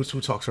first. go.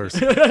 Who talks first?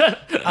 Since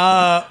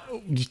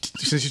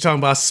you're talking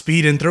about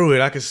speeding through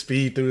it, I can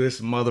speed through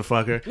this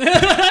motherfucker.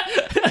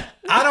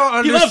 I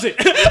don't He loves it.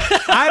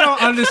 I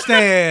don't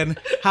understand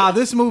how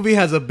this movie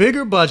has a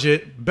bigger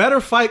budget, better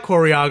fight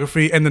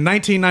choreography, and the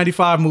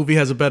 1995 movie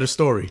has a better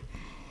story.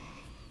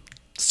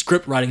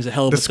 Script writing is a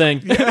hell of a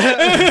thing.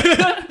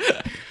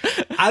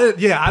 I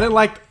didn't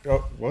like.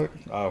 Oh, what?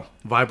 Oh,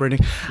 vibrating.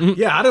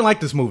 Yeah, I didn't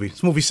like this movie.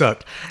 This movie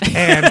sucked,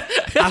 and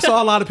I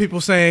saw a lot of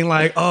people saying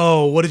like,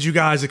 "Oh, what did you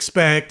guys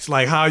expect?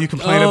 Like, how you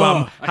complain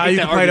about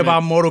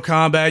Mortal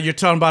Kombat? You're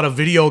talking about a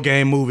video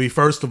game movie,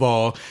 first of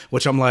all."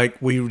 Which I'm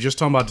like, we were just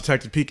talking about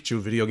Detective Pikachu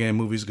video game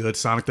movie's good.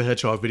 Sonic the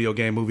Hedgehog video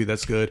game movie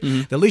that's good.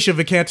 The Alicia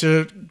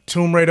Vikander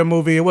Tomb Raider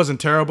movie, it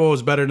wasn't terrible. It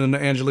was better than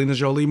the Angelina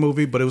Jolie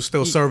movie, but it was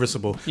still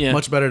serviceable. Yeah.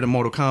 Much better than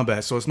Mortal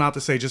Kombat. So it's not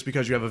to say just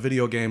because you have a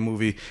video game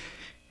movie,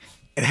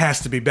 it has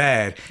to be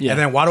bad. Yeah. And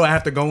then why do I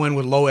have to go in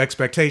with low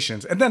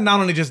expectations? And then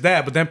not only just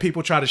that, but then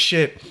people try to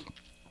shit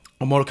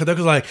on Mortal Kombat.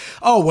 They're like,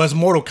 oh, well, it's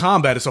Mortal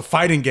Kombat. It's a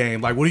fighting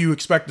game. Like, what do you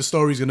expect the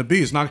story's going to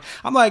be? It's not.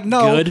 I'm like,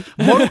 no.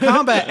 Mortal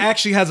Kombat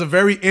actually has a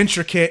very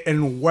intricate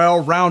and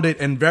well-rounded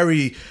and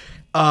very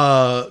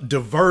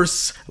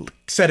diverse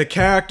set of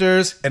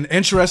characters, an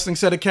interesting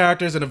set of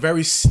characters, and a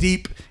very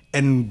steep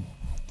and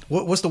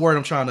what's the word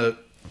I'm trying to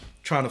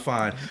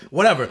find?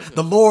 Whatever.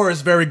 The lore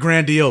is very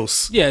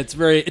grandiose. Yeah, it's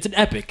an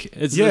epic.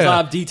 There's a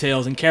lot of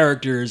details and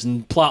characters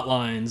and plot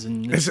lines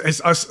and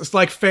it's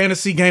like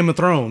fantasy Game of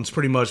Thrones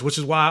pretty much, which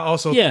is why I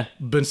also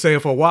been saying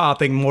for a while I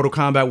think Mortal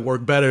Kombat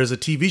worked better as a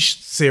TV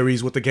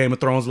series with the Game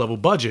of Thrones level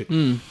budget.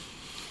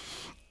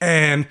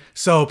 And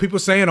so people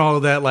saying all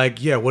of that,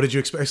 like, yeah, what did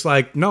you expect? It's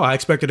like, no, I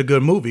expected a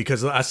good movie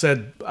because I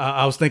said,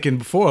 I was thinking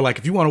before, like,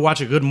 if you want to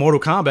watch a good Mortal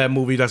Kombat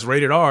movie that's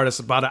rated R, that's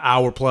about an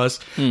hour plus,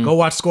 go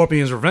watch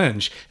Scorpion's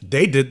Revenge.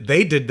 They did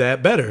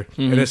that better.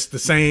 And it's the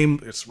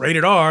same, it's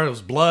rated R, it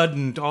was blood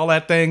and all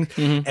that thing.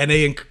 And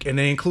they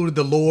included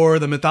the lore,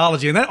 the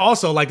mythology. And then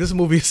also, like, this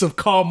movie is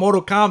called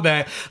Mortal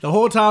Kombat. The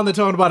whole time they're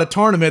talking about a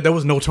tournament, there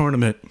was no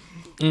tournament.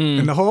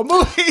 In the whole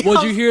movie.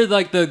 Well, did you hear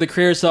like the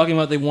creators talking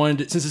about they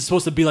wanted, since it's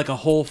supposed to be like a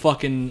whole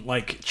fucking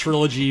like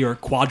trilogy or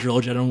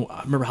quadrilogy, I don't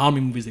remember how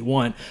many movies they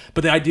want,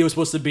 but the idea was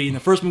supposed to be in the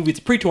first movie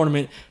it's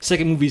pre-tournament,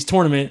 second movie is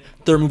tournament,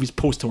 third movie is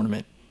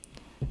post-tournament.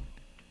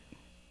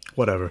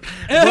 Whatever.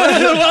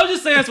 Well, I'm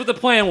just saying that's what the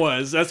plan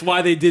was. That's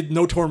why they did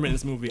no tournament in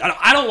this movie.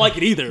 I don't like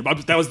it either,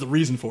 but that was the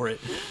reason for it.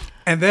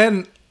 And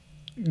then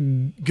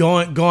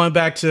going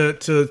back to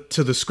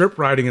the script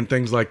writing and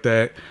things like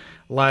that,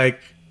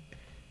 like,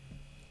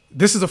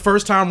 this is a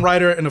first-time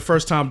writer and a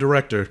first-time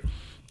director,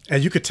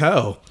 and you could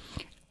tell.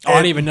 I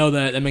didn't even know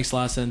that. That makes a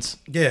lot of sense.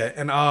 Yeah,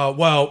 and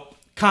well,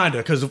 kinda,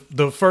 because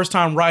the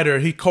first-time writer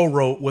he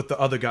co-wrote with the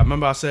other guy.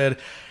 Remember, I said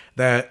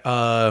that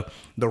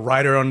the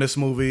writer on this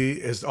movie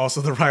is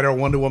also the writer of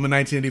Wonder Woman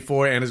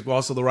 1984 and is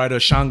also the writer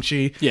of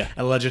Shang-Chi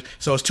and Legend.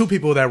 So it's two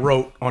people that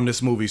wrote on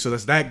this movie. So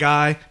that's that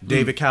guy,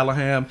 David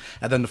Callahan,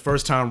 and then the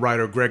first-time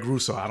writer, Greg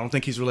Russo. I don't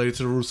think he's related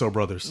to the Russo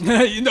brothers.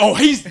 No,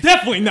 he's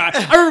definitely not.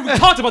 I remember we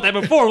talked about that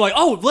before. Like,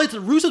 oh, related to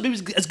the Russo, maybe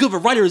he's as good of a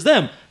writer as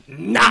them.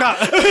 Nah.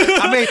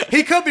 I mean,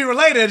 he could be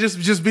related,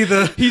 just be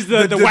the... He's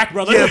the whack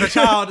brother. Yeah, the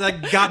child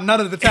that got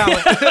none of the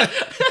talent.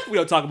 We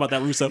don't talk about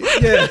that Russo.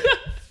 Yeah.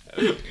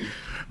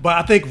 But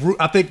I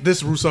think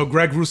this Russo,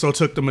 Greg Russo,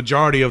 took the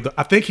majority of the.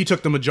 I think he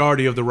took the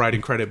majority of the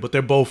writing credit. But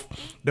they're both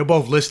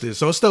listed,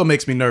 so it still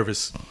makes me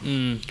nervous.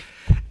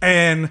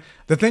 And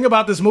the thing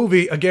about this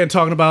movie, again,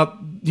 talking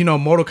about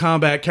Mortal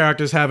Kombat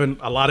characters having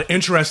a lot of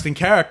interesting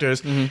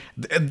characters,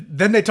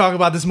 then they talk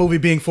about this movie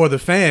being for the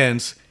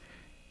fans.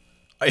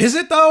 Is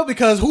it though?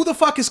 Because who the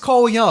fuck is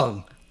Cole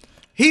Young?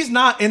 He's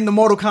not in the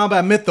Mortal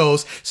Kombat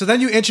mythos. So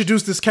then you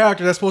introduce this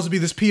character that's supposed to be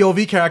this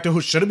POV character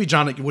which should have been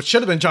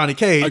Johnny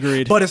Cage.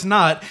 Agreed. But it's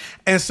not.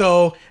 And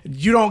so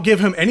you don't give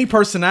him any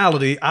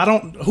personality.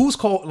 Who's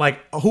Cole?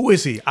 Like, who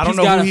is he? I don't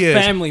know who he is. He's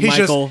got a family,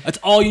 Michael. That's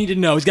all you need to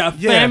know. He's got a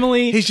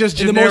family. He's just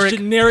generic. The most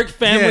generic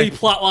family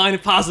plot line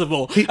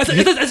possible. That's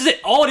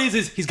it. All it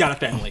is he's got a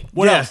family.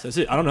 What else? That's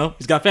it. I don't know.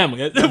 He's got a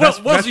family. That's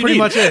pretty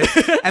much it.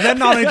 And then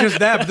not only just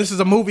that, but this is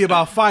a movie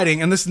about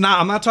fighting. And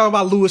I'm not talking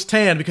about Louis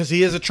Tan because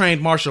he is a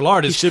trained martial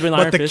artist. He should have been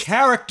Iron Fist. But the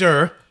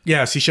character,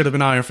 yes, he should have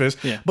been Iron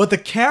Fist. Yeah. But the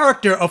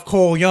character of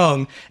Cole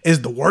Young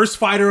is the worst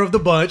fighter of the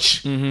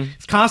bunch.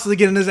 He's constantly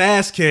getting his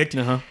ass kicked.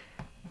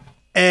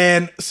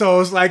 And so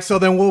it's like, so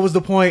then what was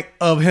the point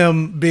of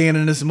him being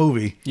in this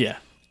movie? Yeah.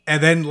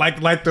 And then like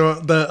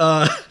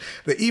the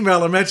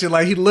emailer mentioned,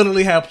 like, he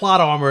literally had plot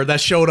armor that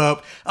showed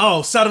up.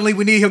 Oh, suddenly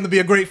we need him to be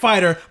a great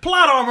fighter.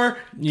 Plot armor.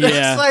 Yeah.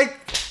 It's like,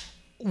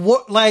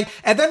 what? Like,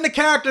 and then the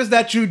characters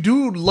that you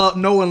do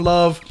know and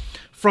love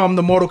from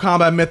the Mortal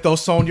Kombat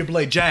mythos, Sonya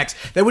Blade, Jax,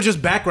 they were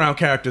just background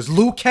characters.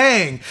 Liu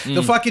Kang,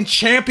 the fucking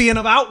champion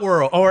of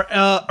Outworld or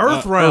Earthrealm.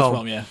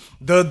 Earthrealm, yeah.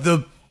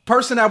 The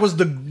person that was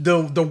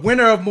the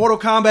winner of Mortal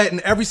Kombat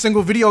in every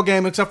single video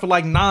game except for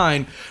like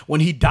 9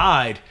 when he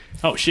died.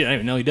 Oh shit! I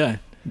didn't even know he died.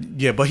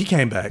 Yeah, but he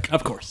came back.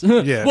 Of course.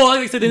 Yeah. Well, like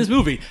I said in this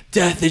movie,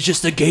 death is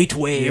just a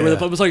gateway. Yeah. Where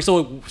the, it was like, so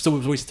it was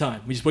a waste of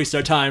time. We just wasted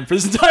our time for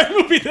this entire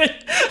movie then.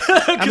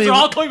 Because they're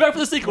all coming back for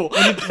the sequel.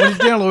 When you're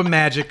dealing with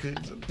magic,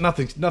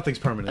 nothing's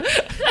permanent.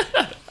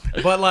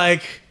 But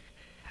like,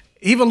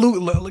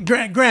 even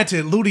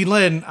granted, Ludi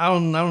Lin, I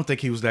don't think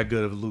he was that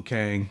good of Liu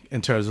Kang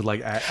in terms of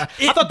like. I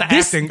thought the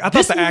acting. I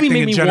thought the acting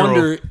in general.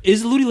 Wonder,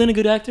 is Ludi Lin a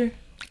good actor?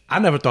 I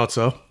never thought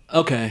so.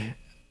 Okay.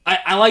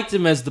 I liked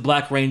him as the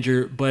Black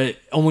Ranger, but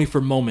only for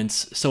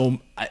moments. So,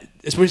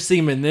 especially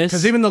seeing him in this.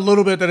 Because even the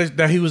little bit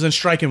that he was in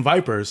Striking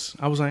Vipers,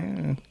 I was like,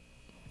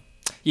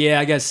 Yeah,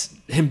 I guess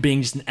him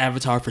being just an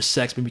avatar for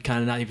sex made me kind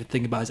of not even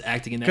thinking about his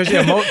acting in that.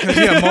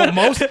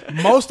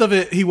 Because most of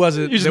it he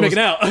wasn't. He was just making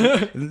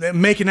out.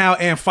 Making out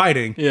and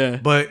fighting. Yeah.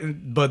 But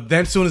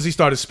then as soon as he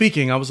started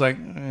speaking, I was like,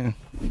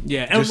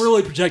 Yeah, and I'm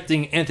really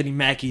projecting Anthony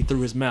Mackie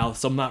through his mouth,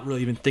 so I'm not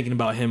really even thinking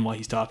about him while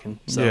he's talking.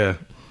 So. Yeah.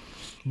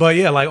 But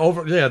yeah, like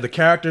the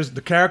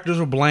characters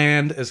were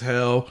bland as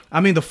hell.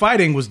 I mean, the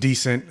fighting was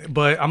decent,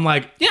 but I'm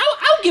like, yeah,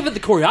 I'll give it the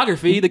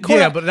choreography.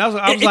 Yeah, but that was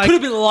I was it like, could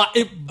have been a lot.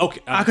 Okay,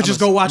 I could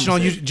just go watch it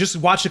on YouTube. Just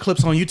watch the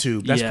clips on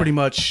YouTube. That's pretty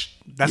much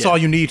all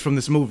you need from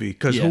this movie.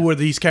 Because who were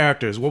these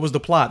characters? What was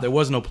the plot? There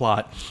was no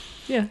plot.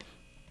 Yeah.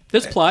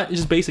 This plot is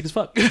just basic as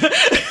fuck.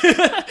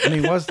 I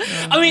mean, it was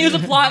And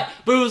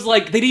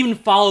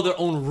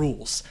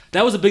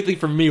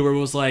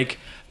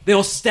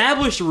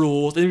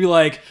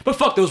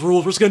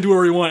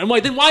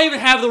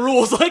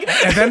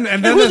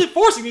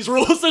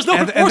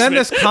then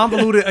this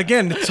convoluted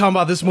again, talking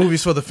about this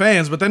movie's for the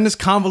fans, but then this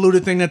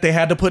convoluted thing that they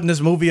had to put in this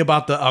movie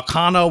about the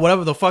Arcana,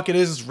 whatever the fuck it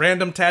is, this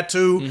random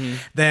tattoo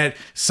that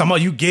some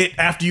of you get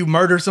after you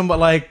murder somebody.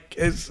 Like,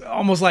 it's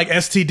almost like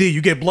STD.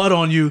 You get blood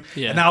on you,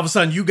 and now all of a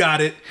sudden you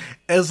got it.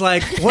 It's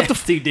like, what the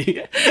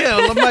STD? Yeah,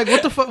 I'm like,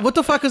 what the fuck? What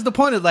the fuck is the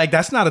point of like?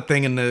 That's not a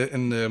thing in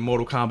the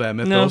Mortal Kombat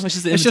mythos. No, it's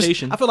just an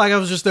invitation. I feel like it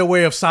was just their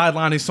way of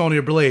sidelining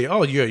Sonya Blade.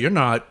 Oh yeah,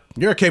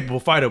 you're a capable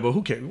fighter, but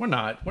who cares? We're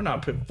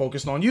not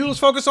focused on you. Let's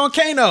focus on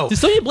Kano. Did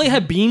Sonya Blade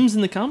have beams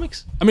in the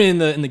comics? I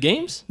mean, in the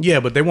games? Yeah,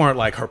 but they weren't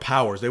like her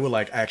powers. They were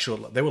like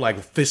they were like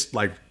fist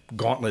like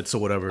gauntlets or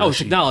whatever. Oh,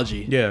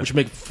 technology. Yeah, which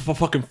would make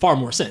fucking far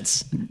more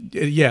sense.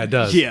 Yeah, it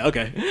does. Yeah,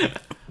 okay.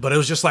 But it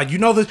was just like, you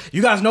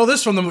guys know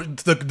this from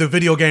the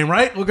video game,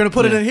 right? We're gonna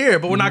put it in here,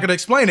 but we're not gonna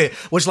explain it.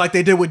 Which, like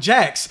they did with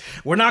Jax,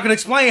 we're not gonna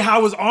explain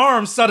how his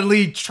arm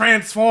suddenly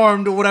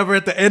transformed or whatever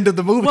at the end of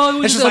the movie.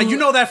 Well, it's just like, you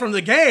know that from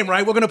the game,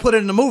 right? We're gonna put it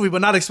in the movie, but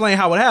not explain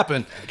how it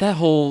happened. That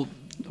whole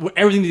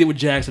everything they did with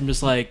Jax, I'm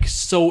just like,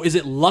 so is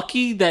it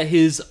lucky that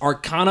his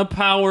Arcana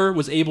power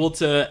was able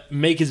to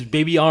make his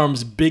baby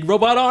arms big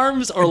robot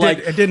arms, or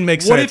it didn't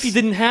make sense? What if he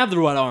didn't have the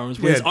robot arms?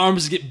 Where his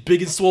arms get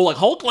big and swole like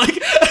Hulk? Like,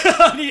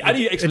 I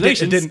need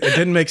explanations. It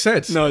didn't make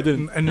sense. No, it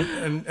didn't.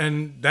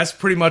 And that's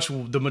pretty much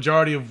the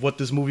majority of what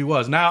this movie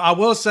was. Now, I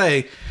will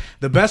say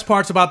the best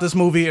parts about this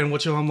movie, and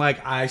which I'm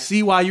like, I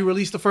see why you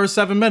released the first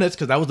 7 minutes,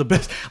 because that was the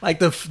best. Like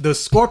the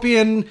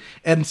Scorpion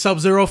and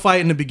Sub-Zero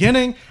fight in the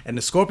beginning, and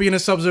the Scorpion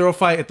and Sub-Zero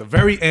fight at the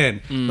very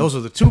end. Those are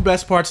the two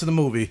best parts of the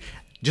movie.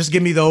 Just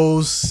give me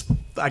those,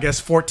 I guess,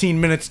 14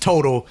 minutes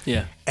total.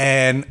 Yeah.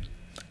 And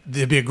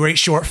it'd be a great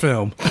short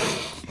film.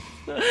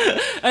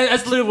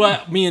 That's literally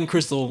what me and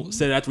Crystal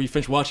said after we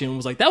finished watching it.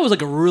 Was like, that was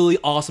like a really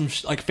awesome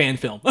fan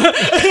film.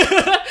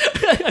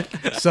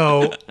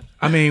 So,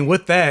 I mean,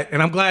 with that,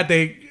 and I'm glad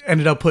they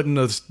ended up putting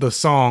the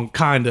song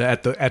kinda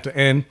at the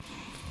end.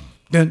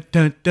 Dun,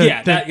 dun, dun,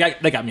 yeah,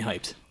 that got me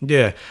hyped.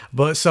 Yeah,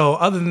 but so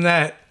other than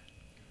that,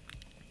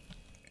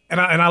 and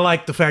I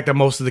like the fact that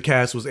most of the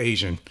cast was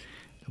Asian,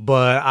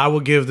 but I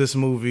would give this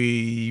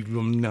movie.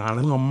 I'm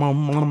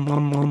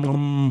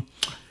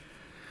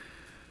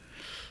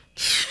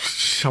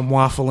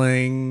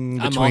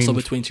waffling. I'm also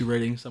between two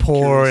ratings. I'm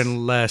poor curious.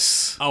 and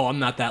less. Oh, I'm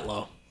not that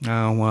low.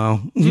 Oh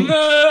well.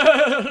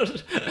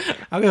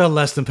 I'll give it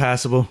less than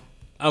passable.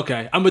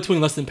 Okay, I'm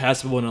between less than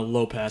passable and a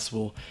low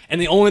passable.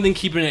 And the only thing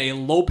keeping it a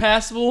low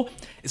passable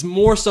is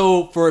more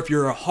so for if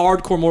you're a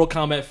hardcore Mortal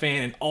Kombat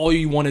fan and all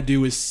you want to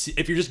do is,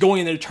 if you're just going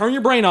in there to turn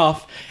your brain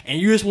off and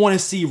you just want to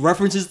see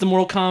references to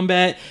Mortal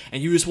Kombat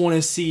and you just want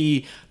to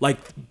see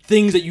like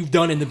things that you've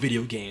done in the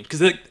video game.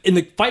 Because in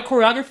the fight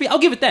choreography, I'll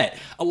give it that.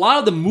 A lot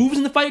of the moves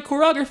in the fight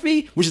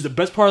choreography, which is the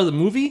best part of the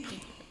movie,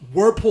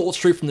 were pulled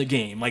straight from the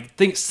game. Like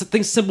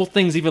simple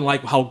things, even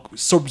like how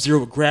Sub-Zero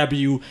would grab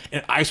you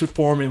and ice would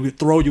form and would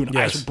throw you and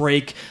ice would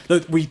break.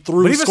 We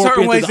threw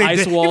Scorpion through the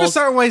ice walls. Even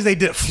certain ways they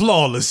did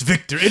flawless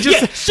victory. It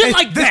just, shit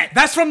like that.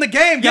 That's from the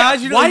game,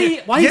 guys. Yeah, why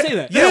do you say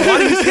that? Yeah,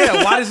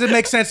 why does it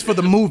make sense for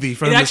the movie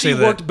for them to say that? It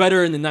actually worked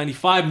better in the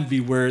 95 movie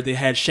where they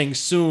had Shang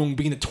Tsung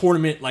being the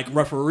tournament like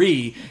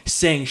referee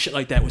saying shit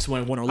like that was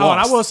when won or lost. Oh, and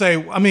I will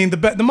say, I mean,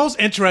 the most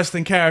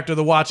interesting character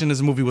to watch in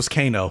this movie was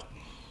Kano.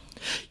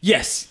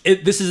 Yes,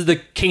 this is the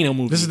Kano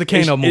movie. This is the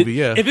Kano movie,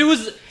 yeah. If it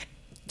was,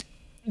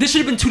 this should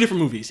have been two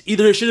different movies.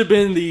 Either it should have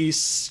been the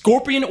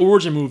Scorpion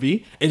origin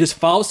movie and just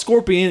follow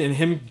Scorpion and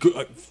him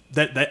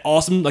that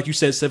awesome, like you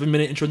said,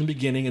 7-minute intro in the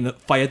beginning and the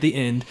fight at the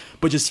end,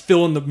 but just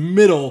fill in the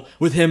middle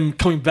with him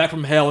coming back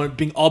from hell and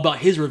being all about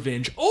his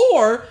revenge,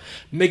 or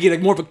make it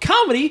like more of a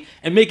comedy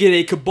and make it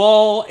a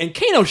Cabal and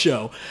Kano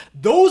show.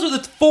 Those are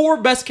the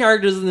 4 best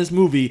characters in this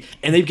movie,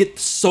 and they get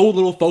so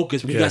little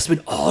focus when you guys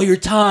spend all your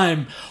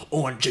time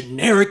on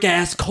generic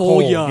ass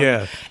Cole Young.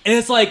 Yeah. And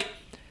it's like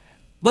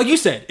you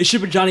said, it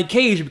should be Johnny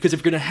Cage, because if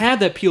you're going to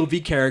have that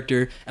POV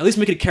character, at least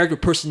make it a character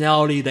with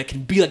personality that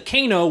can be like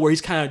Kano, where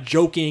he's kind of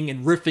joking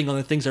and riffing on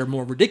the things that are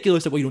more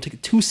ridiculous, that way you don't take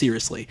it too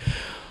seriously.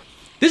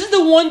 This is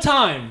the one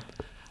time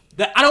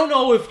that I don't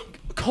know if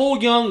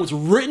Cole Young was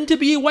written to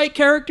be a white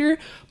character,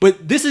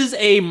 but this is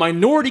a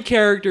minority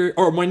character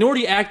or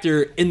minority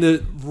actor in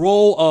the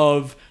role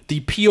of the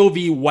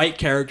POV white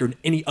character in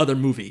any other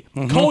movie.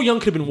 Cole Young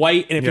could have been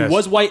white, and if he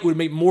was white, it would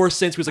make more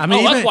sense. He was like,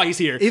 that's why he's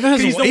here. He's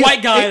the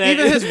white guy.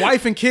 Even his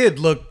wife and kid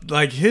looked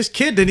like his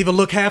kid didn't even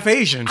look half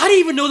Asian. I didn't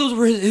even know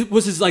those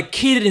was his like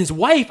kid and his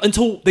wife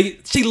until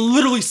she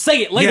literally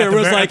say it later.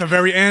 At the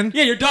very end.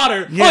 Yeah, your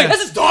daughter. Yeah. Oh,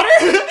 that's his daughter.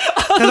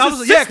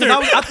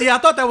 I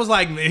thought that was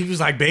like he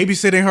was like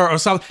babysitting her or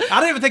something. I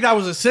didn't even think that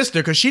was his sister,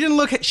 because she didn't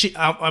look.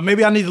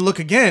 Maybe I need to look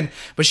again,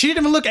 but she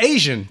didn't even look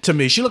Asian to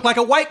me. She looked like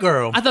a white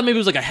girl. I thought maybe it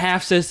was like a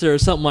half sister or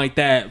something like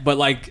that. But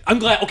like, I'm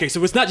glad. Okay,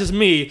 so it's not just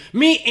me.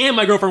 Me and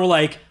my girlfriend were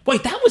like,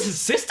 wait, that was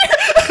his sister?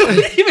 We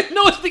didn't even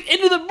know it's the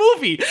end of the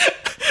movie.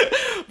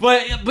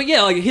 But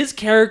yeah, like his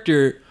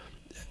character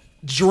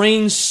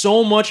drains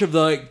so much of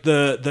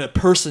the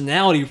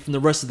personality from the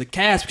rest of the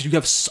cast, because you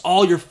have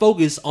all your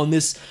focus on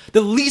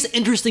the least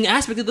interesting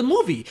aspect of the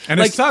movie. And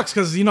it sucks,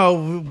 because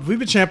we've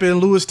been championing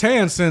Louis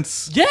Tan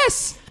since.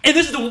 Yes. And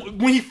this is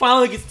when he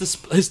finally gets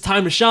his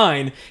time to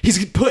shine,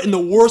 he's put in the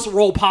worst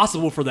role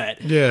possible for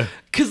that. Yeah.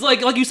 Because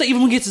like you said,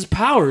 even when he gets his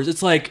powers,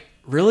 it's like,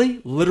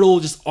 really? Literal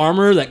just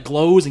armor that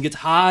glows and gets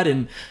hot?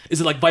 And is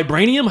it like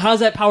vibranium? How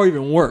does that power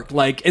even work?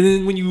 Like, and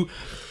then when you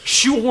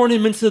shoehorn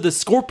him into the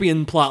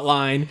Scorpion plot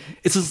line,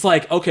 it's just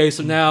like, okay,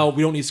 so now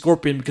we don't need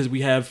Scorpion because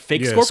we have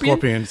fake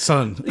Scorpion,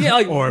 son,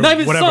 like or not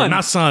even whatever, son,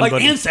 not son, like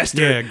but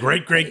ancestor, yeah,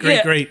 great,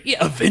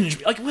 yeah, avenge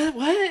me, like what,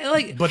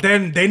 like. But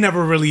then they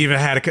never really even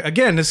had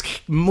again. This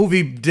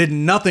movie did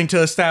nothing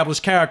to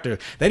establish character.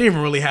 They didn't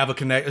even really have a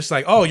connect. It's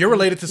like, oh, you're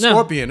related to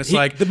Scorpion. It's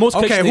like, the most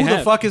okay, who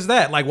the fuck is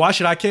that? Like, why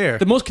should I care?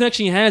 The most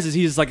connection he has is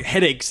he's like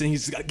headaches and he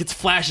gets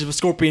flashes of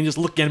Scorpion just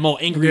looking at him all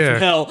angry from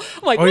hell.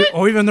 I'm like,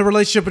 or even the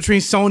relationship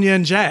between Sonya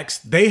and Jax.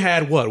 They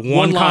had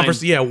one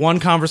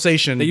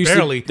conversation. They used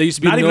barely. They used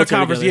to be not even a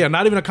conversation. Yeah,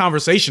 not even a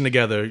conversation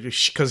together,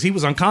 because he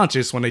was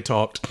unconscious when they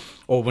talked,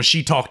 or when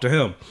she talked to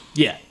him.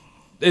 Yeah,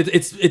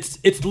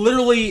 it's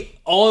literally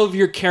all of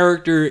your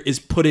character is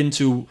put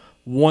into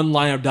one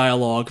line of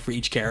dialogue for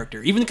each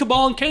character. Even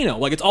Cabal and Kano,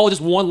 like it's all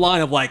just one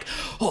line of like,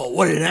 oh,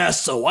 what an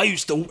asshole!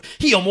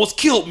 He almost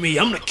killed me.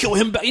 I'm gonna kill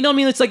him back. You know what I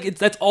mean? It's like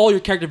that's all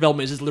your character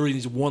development is just literally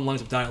these one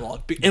lines of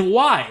dialogue. And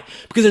why?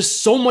 Because there's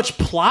so much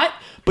plot,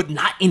 but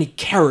not any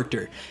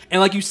character.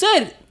 And like you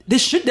said,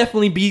 this should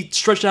definitely be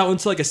stretched out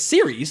into like a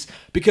series,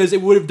 because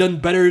it would have done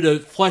better to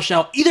flesh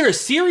out either a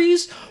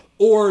series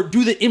or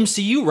do the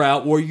MCU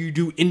route where you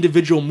do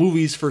individual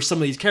movies for some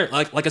of these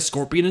characters, like a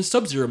Scorpion and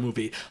Sub-Zero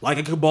movie, like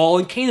a Cabal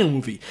and Kano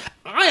movie.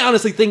 I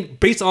honestly think,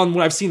 based on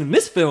what I've seen in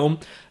this film,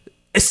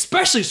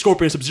 especially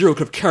Scorpion and Sub-Zero could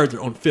have carried their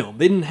own film.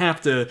 They didn't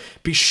have to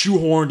be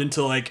shoehorned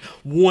into like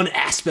one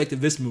aspect of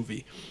this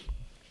movie.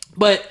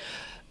 But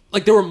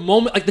like there were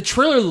moments, like the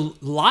trailer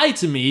lied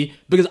to me,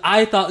 because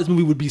I thought this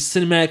movie would be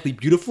cinematically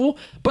beautiful,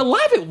 but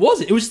live it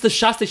wasn't. It was just the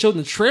shots they showed in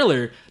the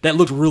trailer that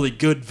looked really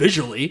good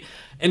visually.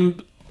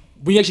 And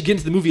when you actually get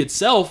into the movie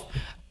itself,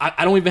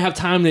 I don't even have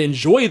time to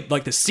enjoy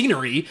like the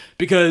scenery,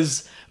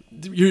 because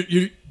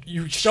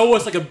you show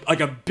us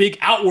like a big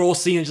outworld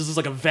scene and just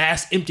like a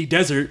vast empty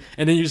desert,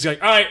 and then you're just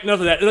like, all right, enough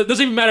of that. It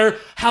doesn't even matter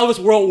how this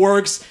world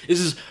works.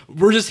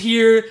 We're just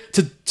here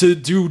to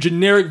do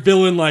generic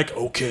villain, like,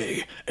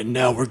 okay, and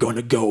now we're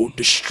gonna go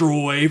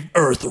destroy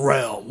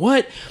Earthrealm.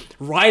 What?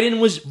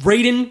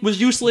 Raiden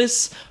was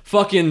useless.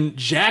 Fucking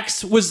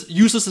Jax was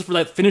useless for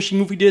that finishing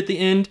move he did at the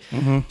end.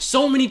 Mm-hmm.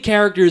 So many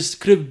characters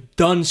could have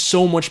done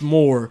so much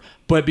more,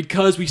 but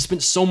because we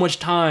spent so much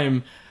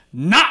time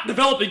not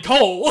developing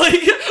Cole,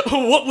 like,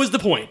 what was the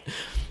point?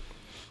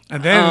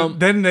 And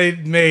then they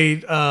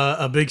made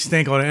a big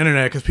stink on the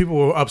internet because people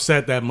were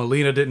upset that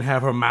Mileena didn't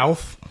have her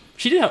mouth.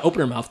 She did open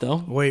her mouth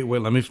though. Wait,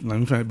 let me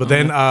finish. But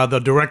then the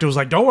director was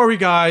like, "Don't worry,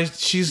 guys.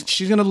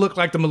 She's gonna look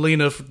like the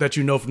Mileena that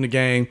you know from the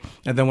game."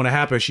 And then when it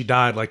happened, she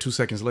died like 2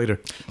 seconds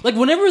later. Like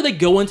whenever they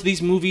go into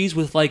these movies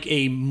with like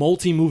a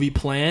multi-movie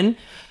plan,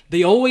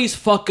 they always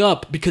fuck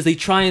up because they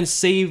try and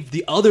save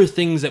the other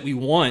things that we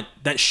want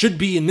that should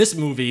be in this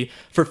movie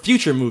for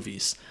future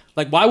movies.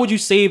 Like, why would you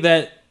save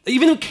that?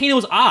 Even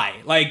Kano's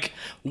eye. Like,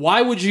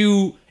 why would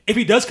you if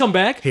he does come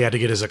back, he had to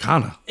get his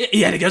Arcana.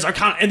 He had to get his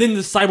Arcana, and then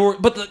the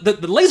cyborg. But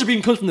the laser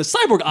beam comes from the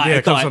cyborg eye. Yeah,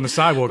 it comes from the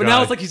cyborg eye. But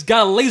now it's like he's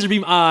got a laser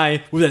beam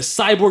eye with a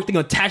cyborg thing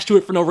attached to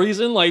it for no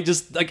reason.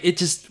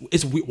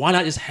 It's why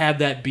not just have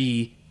that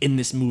be in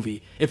this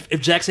movie? If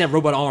Jackson had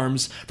robot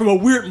arms from a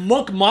weird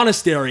monk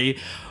monastery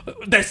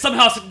that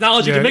somehow has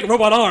technology to make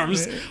robot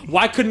arms,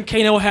 why couldn't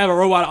Kano have a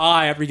robot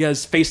eye after he got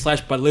his face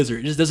slashed by a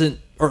lizard? It just doesn't,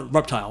 or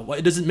reptile.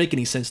 It doesn't make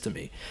any sense to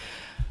me.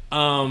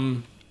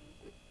 And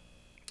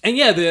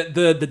yeah,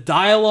 the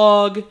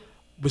dialogue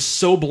was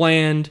so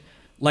bland.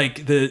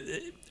 Like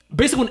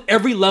basically on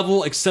every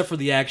level except for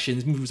the action,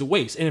 this movie was a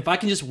waste. And if I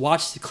can just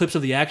watch the clips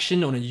of the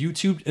action on a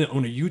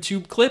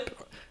YouTube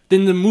clip,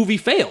 then the movie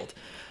failed.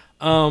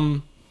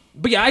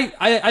 But yeah,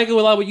 I go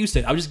a lot with what you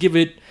said. I'll just give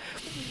it.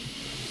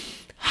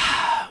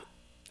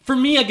 For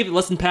me, I give it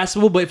less than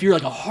passable. But if you're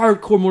like a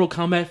hardcore Mortal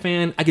Kombat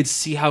fan, I could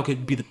see how it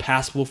could be the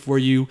passable for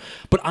you.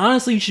 But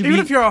honestly, you should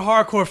if you're a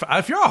hardcore fan,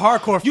 I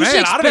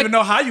don't even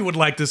know how you would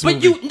like this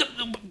movie.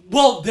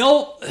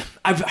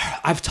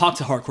 I've talked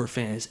to hardcore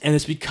fans, and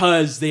it's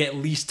because they at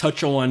least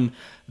touch on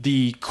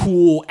the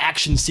cool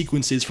action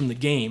sequences from the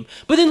game.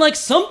 But then, like,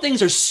 some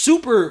things are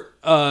super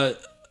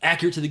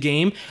accurate to the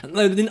game, and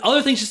then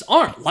other things just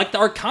aren't. Like the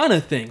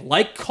Arcana thing,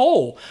 like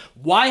Cole.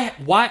 Why?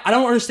 I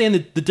don't understand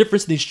the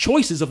difference in these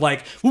choices of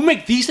like, we'll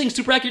make these things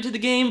super accurate to the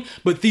game,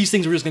 but these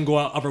things we're just gonna go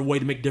out of our way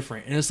to make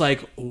different. And it's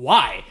like,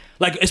 why?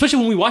 Like, especially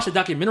when we watch the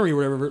documentary or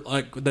whatever,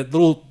 like that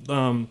little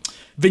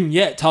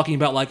vignette talking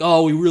about like,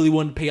 oh, we really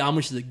want to pay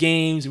homage to the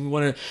games, and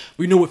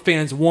we know what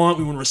fans want,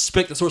 we want to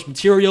respect the source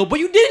material, but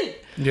you didn't.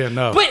 Yeah,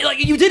 no. But like,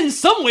 you did in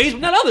some ways, but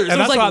not others. And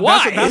that's like,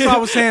 why? That's why I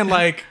was saying,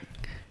 like,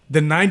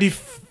 the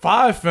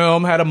 95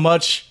 film had a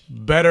much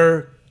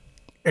better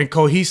and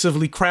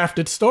cohesively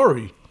crafted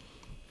story.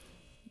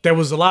 There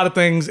was a lot of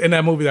things in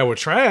that movie that were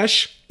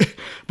trash,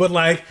 but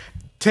like,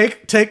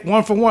 take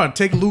one for one.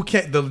 Take the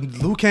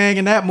Liu Kang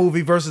in that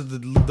movie versus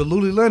the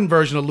Lu Lin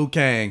version of Liu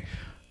Kang.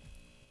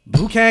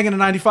 Liu Kang in the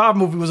 95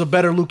 movie was a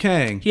better Liu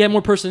Kang. He had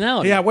more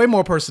personality. He had way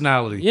more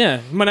personality.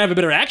 Yeah. He might have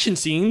better action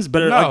scenes,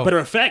 better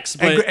effects.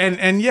 But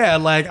and yeah,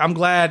 like, I'm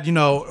glad,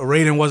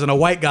 Raiden wasn't a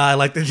white guy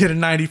like they did in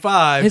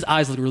 95. His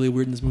eyes look really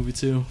weird in this movie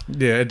too.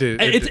 Yeah, it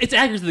did. It's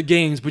accurate to the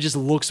games, but it just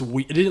looks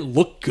weird. It didn't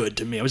look good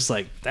to me. I was just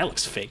like, that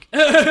looks fake.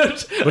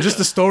 But just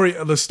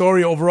the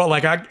story overall,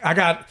 like, I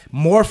got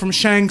more from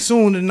Shang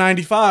Tsung in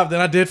 95 than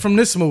I did from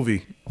this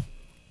movie.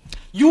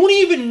 You don't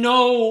even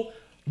know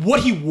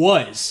what he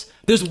was.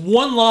 There's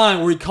one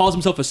line where he calls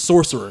himself a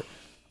sorcerer.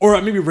 Or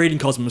maybe Raiden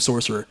calls him a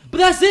sorcerer. But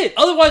that's it.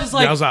 Otherwise, it's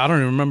like... Yeah, I don't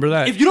even remember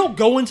that. If you don't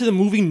go into the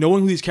movie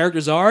knowing who these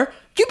characters are,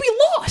 you'd be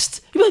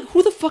lost. You'd be like,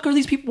 who the fuck are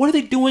these people? What are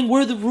they doing?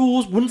 What are the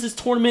rules? When is this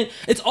tournament?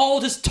 It's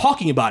all just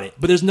talking about it.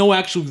 But there's no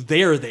actual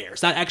there.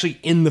 It's not actually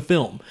in the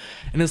film.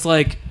 And it's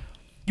like,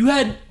 you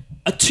had...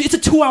 It's a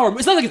 2-hour...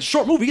 It's not like it's a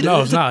short movie either.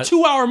 No, it's not. A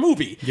 2-hour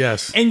movie.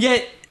 Yes. And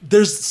yet...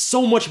 There's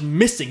so much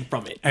missing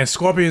from it. And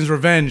Scorpion's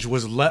Revenge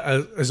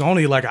is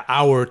only like an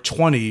hour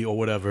 20 or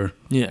whatever.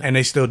 Yeah. And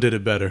they still did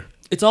it better.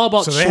 It's all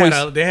about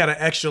choice. They had an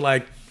extra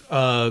like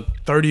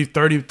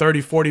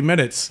 30, 40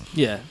 minutes.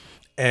 Yeah.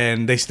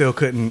 And they still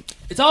couldn't.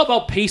 It's all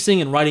about pacing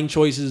and writing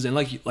choices. And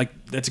like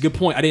that's a good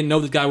point. I didn't know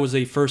this guy was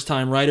a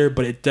first-time writer,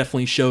 but it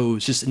definitely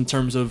shows just in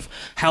terms of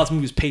how this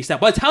movie was paced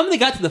out. By the time they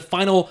got to the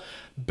final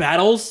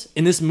battles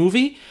in this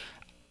movie,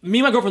 me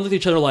and my girlfriend looked at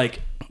each other like,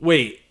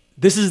 wait,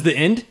 this is the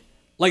end?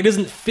 Like, it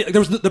doesn't fit.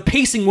 The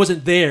pacing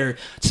wasn't there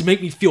to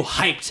make me feel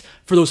hyped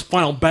for those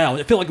final battles.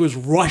 It felt like it was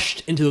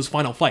rushed into those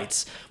final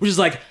fights, which is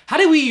like, how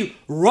did we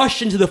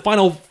rush into the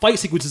final fight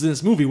sequences in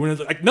this movie when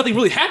like nothing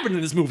really happened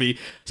in this movie?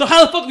 So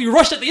how the fuck did we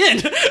rush at the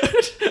end?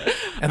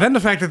 And then the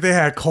fact that they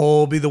had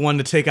Cole be the one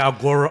to take out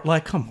Goro,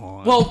 like, come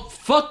on. Well,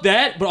 fuck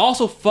that, but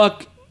also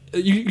fuck.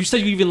 You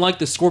said you even liked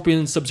the Scorpion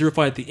and Sub-Zero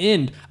fight at the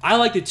end. I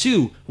liked it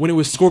too when it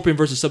was Scorpion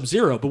versus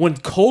Sub-Zero. But when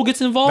Cole gets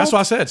involved... That's what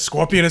I said.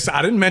 Scorpion is...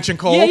 I didn't mention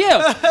Cole.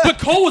 Yeah. But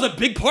Cole was a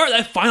big part of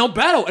that final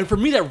battle. And for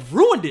me, that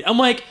ruined it. I'm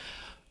like,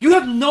 you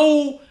have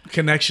no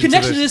connection to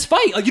this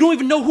fight. Like, you don't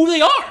even know who they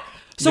are.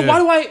 So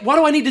why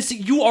do I need to see...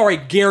 You are a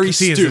Gary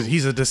Stu.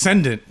 He's a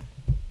descendant.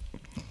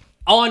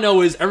 All I know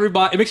is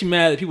everybody... It makes me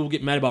mad that people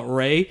get mad about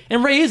Ray.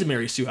 And Ray is a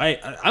Mary Sue.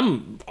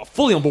 I'm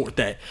fully on board with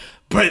that.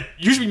 But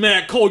you should be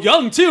mad at Cole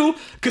Young, too,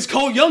 because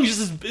Cole Young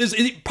is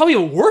probably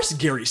a worse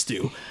Gary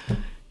Stu.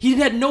 He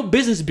had no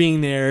business being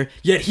there,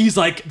 yet he's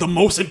like the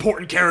most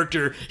important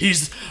character.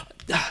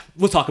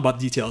 We'll talk about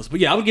the details.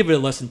 But yeah, I would give it a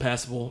less than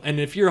passable. And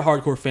if you're a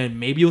hardcore fan,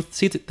 maybe you'll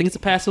think it's a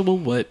passable,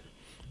 but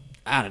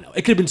I don't know.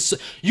 It could have been...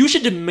 You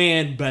should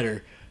demand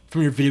better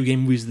from your video game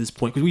movies at this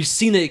point, because we've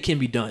seen that it can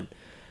be done.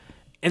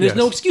 And there's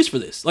no excuse for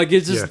this. Like,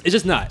 it's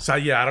just not. So,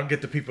 yeah, I don't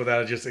get the people that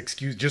are just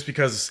excuse just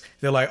because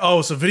they're like, oh,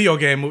 it's a video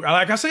game movie.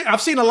 Like I say,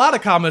 I've seen a lot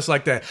of comments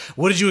like that.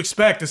 What did you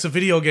expect? It's a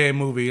video game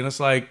movie. And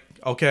it's like,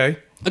 okay.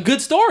 A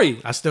good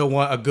story. I still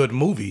want a good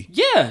movie.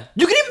 Yeah.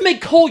 You can even even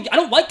make Cole. I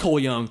don't like Cole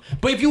Young,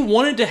 but if you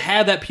wanted to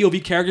have that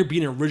POV character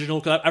be an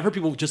original, cause I've heard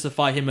people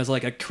justify him as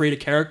like a creative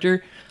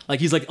character. Like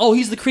he's like, oh,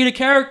 he's the creative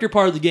character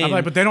part of the game. I'm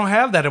like, but they don't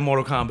have that in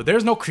Mortal Kombat.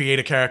 There's no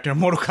creative character in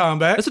Mortal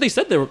Kombat. That's what they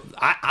said there.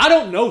 I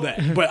don't know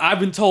that, but I've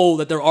been told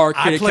that there are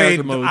creative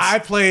character modes. I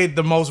played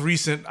the most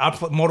recent.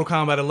 Mortal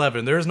Kombat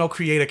 11. There is no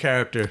creative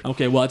character.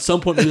 Okay, well at some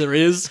point maybe there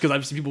is, because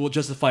I've seen people will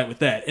justify it with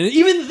that, and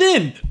even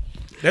then,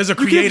 there's a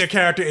creative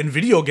character in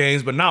video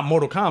games, but not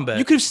Mortal Kombat.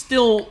 You could have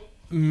still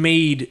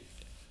made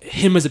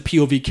him as a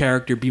POV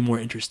character be more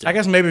interesting. I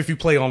guess maybe if you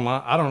play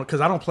online, I don't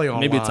play online.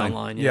 Maybe it's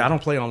online. Yeah, I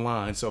don't play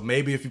online, so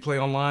maybe if you play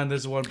online,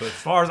 there's one. But as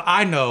far as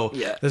I know,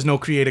 there's no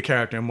creative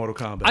character in Mortal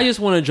Kombat. I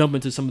just want to jump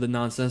into some of the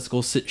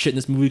nonsensical shit in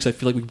this movie because I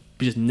feel like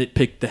we just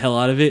nitpick the hell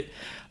out of it.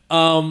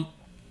 I'll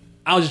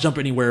just jump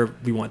anywhere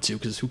we want to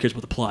because who cares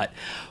about the plot?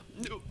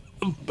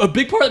 A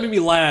big part that made me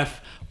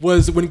laugh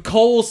was when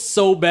Cole's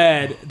so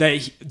bad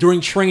that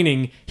during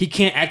training he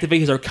can't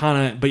activate his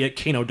Arcana, but yet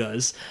Kano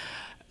does.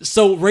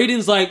 So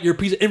Raiden's like, you're a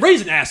piece of, and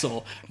Raiden's an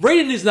asshole.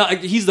 Raiden is not,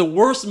 he's the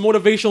worst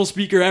motivational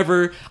speaker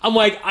ever. I'm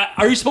like,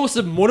 are you supposed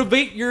to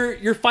motivate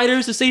your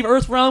fighters to save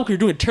Earthrealm? Because you're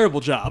doing a terrible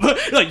job.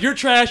 Like, you're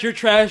trash,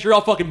 you're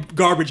all fucking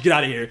garbage, get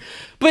out of here.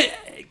 But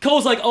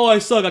Cole's like, oh, I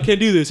suck, I can't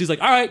do this. He's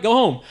like, all right, go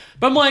home.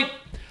 But I'm like,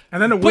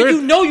 and then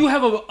you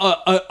have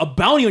a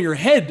bounty on your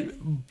head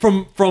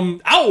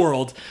from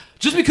Outworld.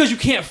 Just because you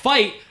can't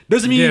fight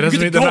doesn't mean you get to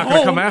go they're not home.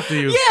 Gonna come after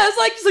you. Yeah, it's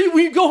like, so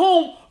when you go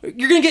home,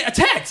 you're gonna get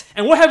attacked.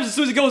 And what happens as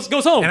soon as he goes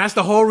home? And that's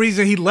the whole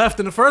reason he left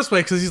in the first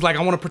place, because he's like,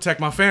 I want to protect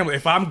my family.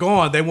 If I'm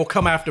gone, they will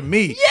come after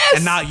me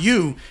and not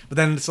you. But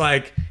then it's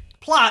like,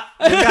 plot.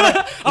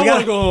 I want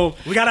to go home.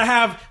 We gotta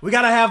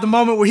have the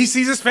moment where he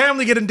sees his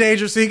family get in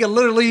danger, so he can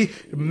literally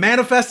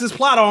manifest his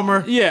plot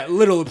armor. Yeah,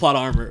 literally plot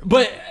armor.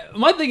 But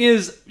my thing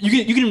is,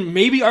 you can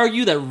maybe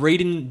argue that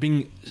Raiden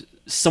being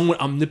somewhat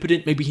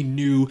omnipotent, maybe he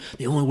knew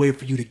the only way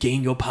for you to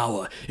gain your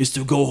power is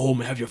to go home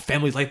and have your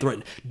family's life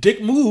threatened.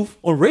 Dick move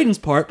on Raiden's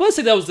part, but let's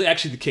say that was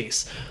actually the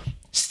case.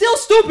 Still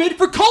stupid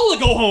for Cole to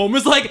go home.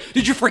 It's like,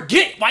 did you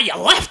forget why you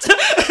left?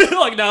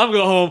 Like, nah, I'm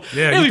going home.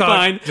 Yeah, it'll be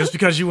fine. Just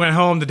because you went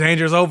home, the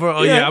danger's over.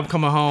 Oh yeah, I'm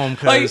coming home.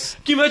 Like,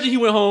 can you imagine he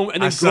went home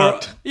and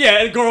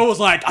then Goro was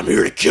like, I'm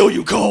here to kill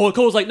you, Cole. And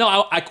Cole was like,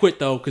 no, I quit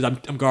though because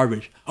I'm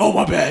garbage. Oh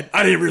my bad,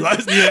 I didn't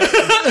realize.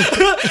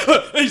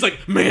 And he's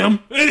like, ma'am.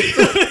 And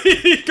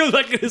he goes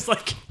back in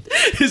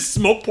his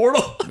smoke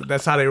portal.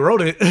 That's how they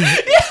wrote it. Yeah,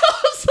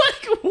 I was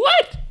like,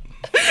 what?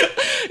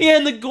 Yeah,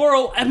 and the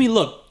Goro. I mean,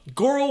 look.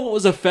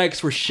 Goro's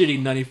effects were shitty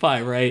in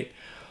 95, right?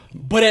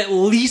 But at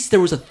least there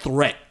was a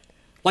threat.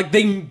 Like,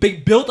 they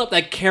built up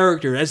that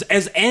character as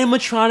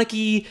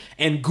animatronic-y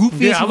and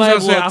goofy as I was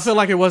gonna say, I feel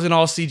like it wasn't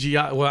all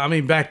CGI. Well, I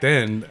mean, back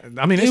then,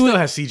 they still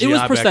had CGI. It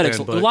was prosthetics.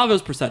 Back then, a lot of it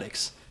was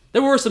prosthetics.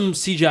 There were some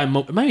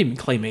CGI. It might even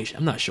claymation.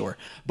 I'm not sure.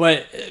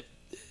 But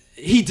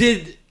he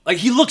did, like,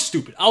 he looked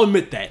stupid. I'll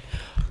admit that.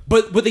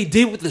 But what they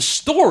did with the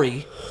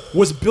story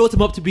was built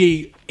him up to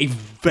be a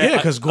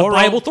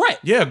viable threat.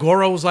 Yeah,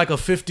 Goro was like a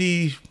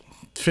 50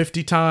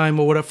 time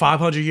or whatever,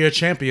 500-year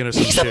champion or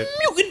some shit. He's a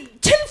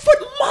mutant 10-foot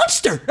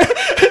monster.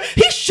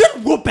 He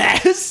should whoop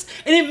ass.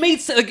 And it made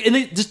sense. Like, and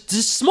just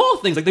small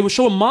things. Like, they would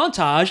show a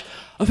montage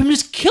of him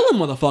just killing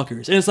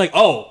motherfuckers. And it's like,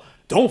 oh,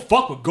 don't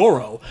fuck with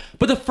Goro.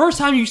 But the first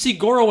time you see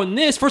Goro in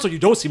this, first of all, you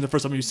don't see him the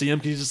first time you see him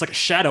because he's just like a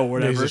shadow or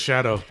whatever. Yeah, he's a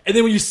shadow. And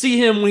then when you see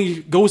him when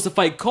he goes to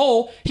fight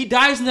Cole, he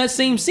dies in that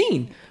same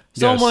scene.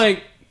 So I'm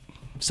like,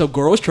 so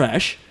Goro's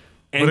trash.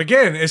 But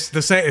again, it's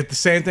the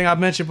same thing I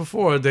mentioned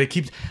before. They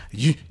keep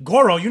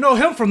Goro. You know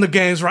him from the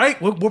games,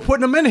 right? We're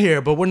putting him in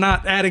here, but we're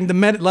not adding the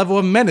level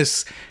of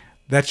menace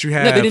that you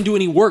have. Yeah, they didn't do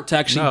any work to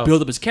actually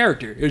build up his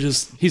character. It was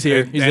just he's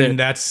here. He's there. And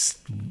that's,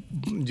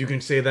 you can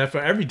say that for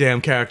every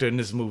damn character in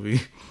this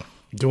movie,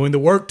 doing the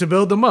work to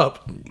build them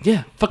up.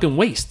 Yeah, fucking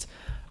waste.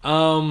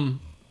 Let's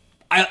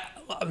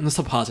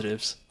talk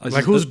positives.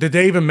 Did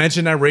they even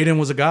mention that Raiden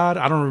was a god?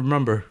 I don't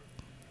remember.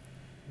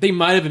 They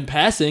might have been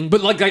passing,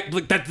 but like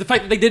that, the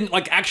fact that they didn't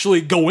like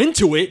actually go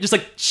into it, just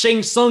like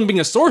Shang Tsung being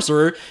a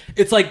sorcerer,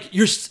 it's like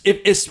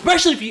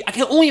especially if I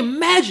can only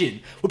imagine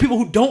with people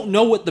who don't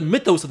know what the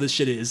mythos of this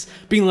shit is,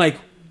 being like,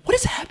 what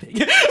is happening?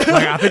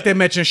 Like, I think they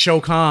mentioned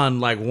Shao Kahn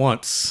like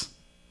once.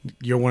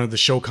 You're one of the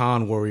Shao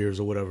Kahn warriors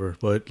or whatever,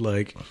 but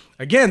like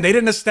again, they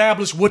didn't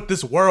establish what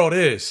this world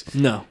is.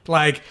 No,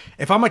 like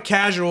if I'm a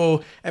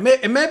casual, and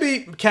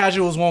maybe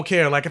casuals won't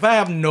care. Like if I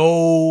have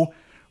no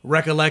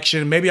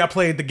recollection, maybe I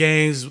played the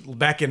games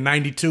back in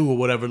 92 or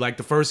whatever, like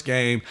the first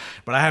game,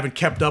 but I haven't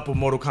kept up with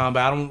Mortal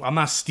Kombat. I'm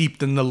not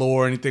steeped in the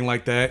lore or anything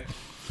like that.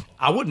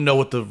 I wouldn't know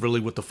what the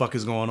fuck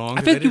is going on.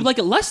 I think you'd like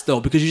it less though,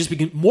 because you just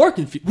become more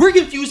confused. We're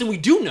confused and we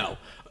do know.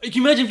 Can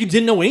you imagine if you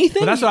didn't know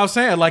anything? But that's what I was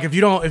saying. Like if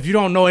you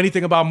don't know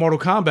anything about Mortal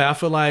Kombat, I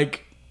feel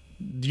like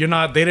they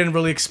didn't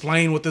really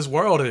explain what this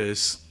world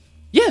is.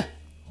 Yeah.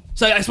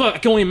 So I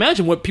can only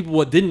imagine what people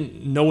that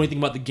didn't know anything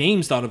about the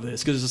games thought of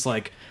this, because it's just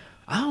like,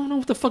 I don't know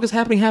what the fuck is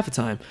happening half the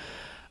time.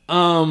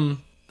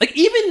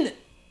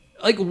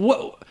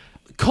 What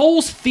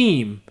Cole's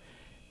theme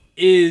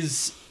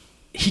is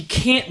he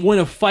can't win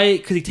a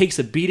fight because he takes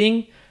a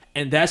beating,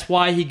 and that's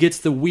why he gets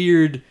the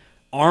weird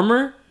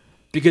armor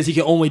because he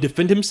can only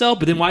defend himself.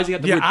 But then why does he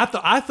got the weird?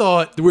 I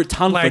thought the weird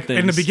tongue like things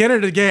in the beginning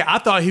of the game. I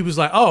thought he was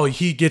like, oh,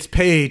 he gets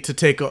paid to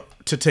take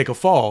a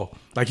fall,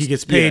 like he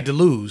gets paid to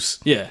lose.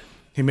 Yeah.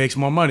 He makes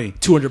more money.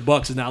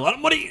 $200 is not a lot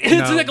of money.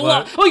 It's like a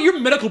lot. Oh, your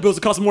medical bills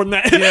cost more than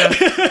that.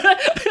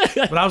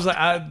 Yeah. But I was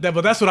like, but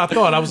that's what I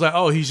thought. I was like,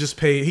 oh, he's just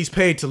paid. He's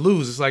paid to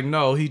lose. It's like,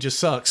 no, he just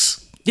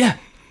sucks. Yeah.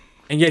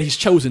 And yet he's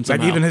chosen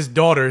somehow. Like even his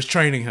daughter is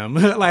training him.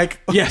 Like,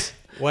 yes.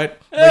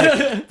 What?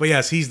 But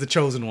yes, he's the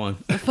chosen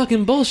one. That's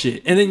fucking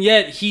bullshit. And then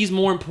yet he's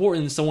more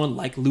important than someone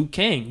like Liu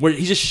Kang, where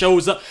he just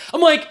shows up. I'm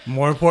like,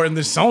 more important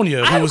than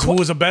Sonya,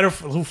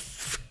 who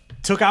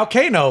took out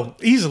Kano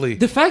easily.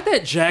 The fact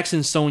that Jax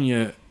and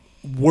Sonya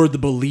were the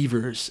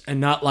believers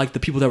and not like the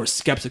people that were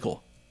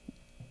skeptical.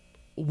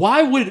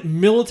 Why would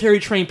military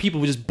trained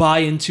people just buy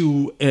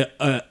into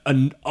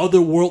an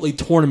otherworldly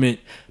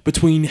tournament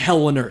between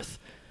hell and earth?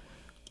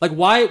 Like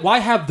why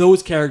have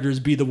those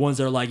characters be the ones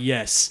that are like,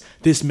 yes,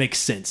 this makes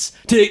sense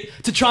to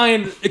try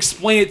and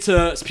explain it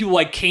to people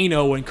like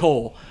Kano and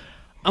Cole?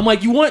 I'm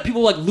like, you want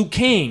people like Liu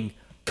Kang,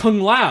 Kung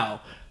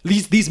Lao,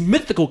 these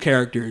mythical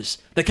characters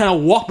that kind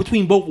of walk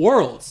between both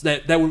worlds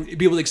that would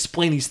be able to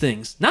explain these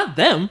things, not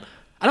them.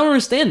 I don't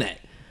understand that.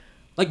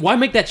 Like, why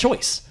make that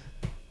choice?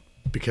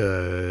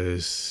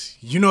 Because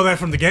you know that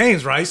from the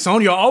games, right?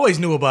 Sonya always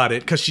knew about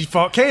it because she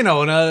fought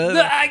Kano.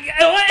 But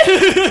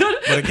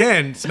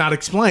again, it's not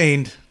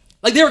explained.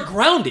 Like, they were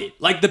grounded.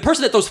 Like, the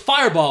person that throws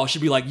fireballs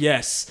should be like,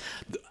 yes,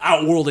 the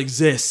Outworld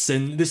exists,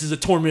 and this is a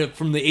tournament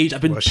from the age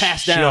I've been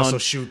passed down. She also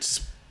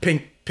shoots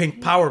pink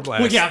power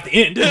blast. Well, yeah, at the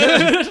end.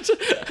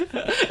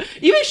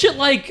 Even shit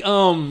like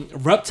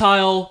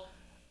Reptile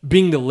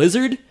being the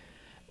lizard.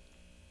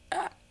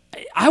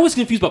 I was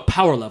confused about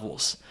power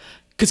levels.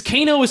 Because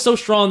Kano is so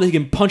strong that he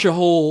can punch a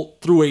hole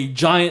through a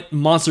giant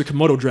monster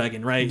Komodo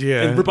dragon, right?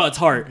 Yeah. And rip out its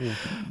heart. Yeah.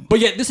 But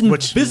yet this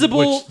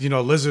invisible... Which,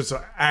 lizards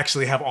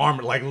actually have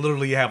armor, like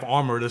literally have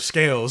armor, the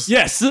scales.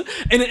 Yes. And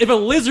if a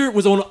lizard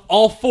was on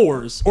all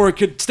fours, or it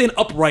could stand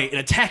upright and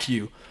attack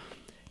you,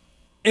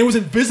 and it was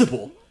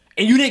invisible,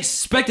 and you didn't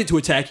expect it to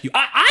attack you.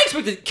 I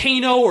expected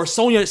Kano or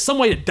Sonya some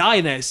way to die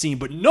in that scene,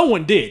 but no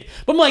one did.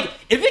 But I'm like,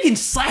 if it can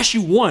slash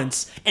you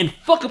once and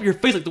fuck up your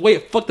face like the way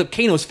it fucked up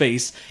Kano's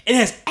face, and it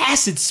has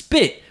acid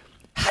spit,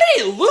 how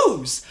did it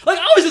lose? Like,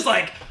 I was just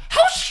like,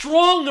 how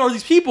strong are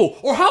these people?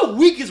 Or how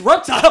weak is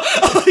Reptile?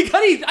 Like,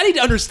 I need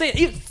to understand.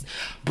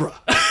 Bruh.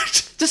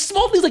 Just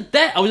small things like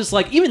that. I was just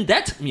like, even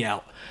that took me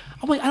out.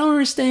 I'm like, I don't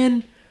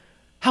understand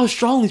how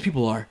strong these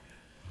people are.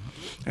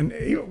 And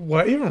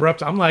even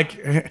Reptile, I'm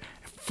like...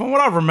 From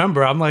what I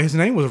remember, I'm like, his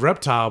name was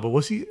Reptile, but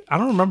was he? I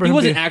don't remember. He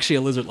wasn't actually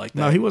a lizard like that.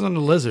 No, he wasn't a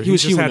lizard. He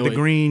just humanoid. Had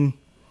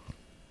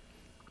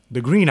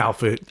the green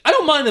outfit. I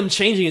don't mind them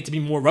changing it to be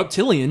more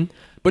reptilian,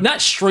 but not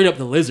straight up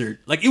the lizard.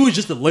 Like, it was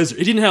just a lizard.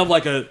 It didn't have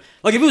like if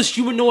it was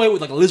humanoid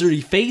with like a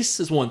lizardy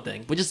face is one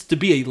thing, but just to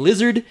be a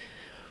lizard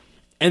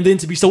and then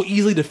to be so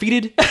easily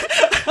defeated,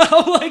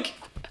 I'm like.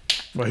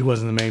 Well, he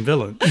wasn't the main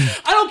villain.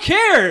 I don't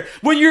care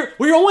when you're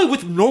only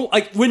with no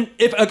like when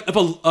if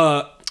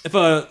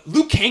a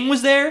Liu Kang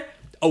was there.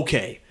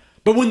 Okay.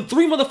 But when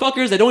 3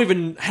 motherfuckers that don't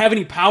even have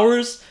any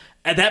powers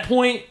at that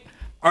point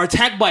are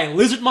attacked by a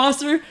lizard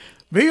monster.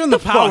 But even the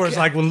powers,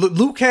 like when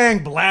Liu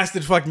Kang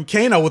blasted fucking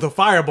Kano with a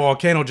fireball,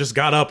 Kano just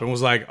got up and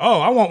was like,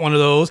 oh, I want one of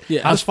those.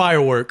 Yeah, how's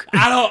firework?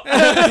 I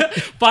don't.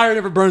 Fire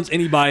never burns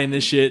anybody in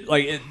this shit.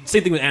 Like,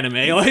 same thing with anime.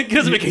 Like, it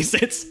doesn't make any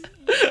sense.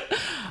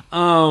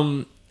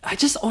 I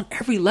just, on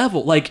every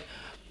level, like,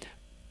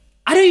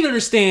 I don't even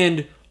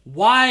understand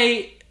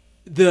why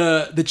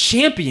the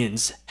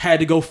champions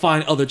had to go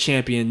find other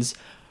champions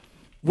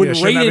when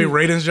shouldn't that be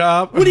Raiden's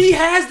job? When he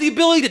has the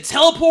ability to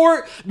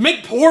teleport,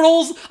 make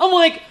portals. I'm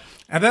like,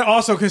 and then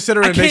also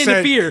considering I can't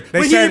interfere,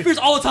 but he interferes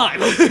all the time.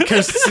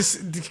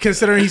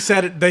 Considering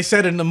they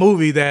said in the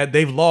movie that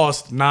they've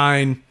lost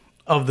 9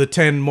 of the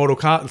 10 Mortal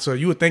Kombat, so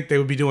you would think they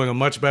would be doing a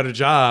much better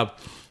job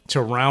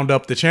to round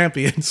up the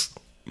champions.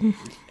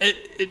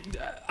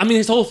 I mean,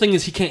 his whole thing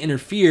is he can't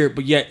interfere,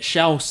 but yet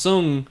Shang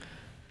Tsung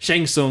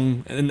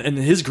and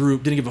his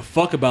group didn't give a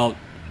fuck about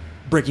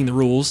breaking the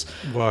rules.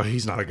 Well,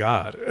 he's not a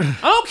god.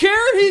 I don't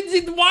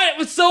care.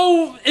 Why?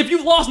 So if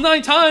you've lost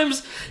 9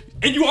 times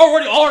and you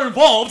already are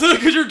involved,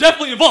 because you're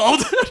definitely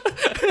involved,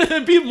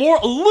 and be a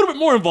little bit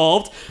more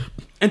involved,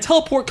 and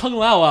teleport Kung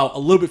Lao out a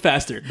little bit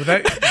faster.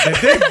 But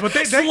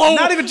they slow,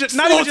 not even just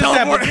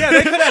that. But yeah,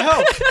 they could have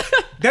helped.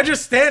 They're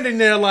just standing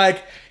there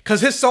like. Because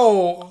his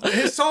soul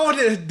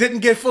didn't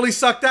get fully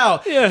sucked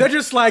out. Yeah. They're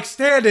just like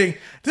standing.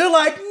 They're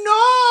like, no,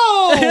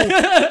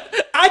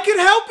 I can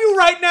help you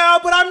right now,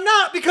 but I'm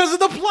not because of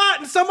the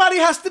plot and somebody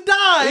has to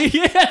die.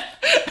 Yeah.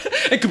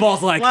 And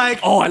Cabal's like,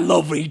 oh, I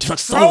love when you touch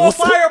souls.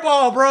 Throw a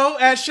fireball, bro,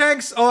 at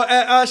Shang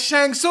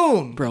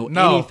Tsung. Bro,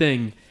 no.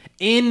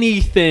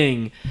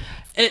 Anything.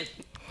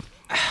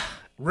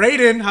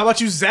 Raiden, how about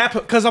you zap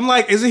him? Because I'm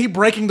like, isn't he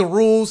breaking the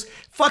rules?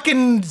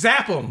 Fucking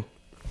zap him.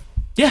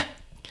 Yeah.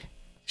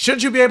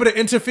 Shouldn't you be able to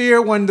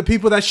interfere when the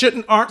people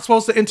that aren't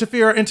supposed to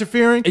interfere are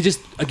interfering? It just,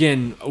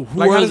 again,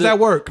 how does that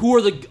work? Who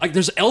are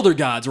there's elder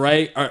gods,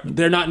 right?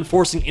 They're not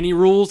enforcing any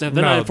rules, and if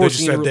they're not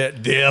enforcing they just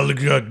said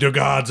that the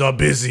gods are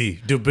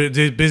busy. They're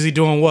busy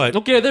doing what?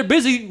 Okay, they're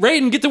busy.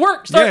 Raiden, get to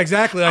work. Yeah,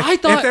 exactly.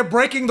 Like, if they're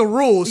breaking the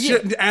rules,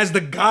 as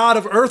the god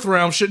of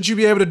Earthrealm, shouldn't you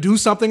be able to do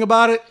something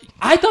about it?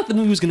 I thought the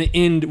movie was going to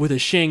end with a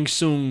Shang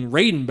Tsung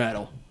Raiden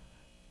battle.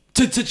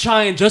 To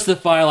try and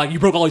justify, like, you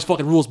broke all these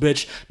fucking rules,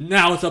 bitch.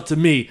 Now it's up to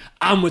me.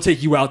 I'm going to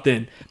take you out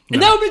then.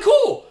 And that would be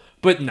cool.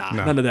 But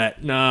none of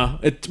that.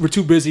 We're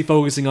too busy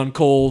focusing on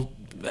Cole.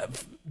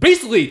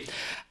 Basically,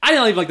 I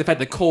didn't even like the fact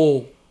that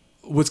Cole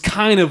was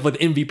kind of like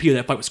the MVP of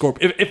that fight with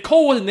Scorpion. If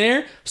Cole wasn't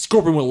there,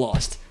 Scorpion would have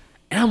lost.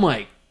 And I'm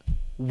like,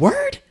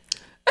 word?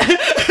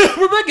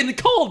 We're making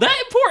Cole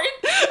that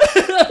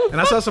important?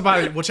 And I saw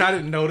somebody, which I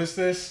didn't notice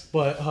this,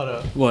 but hold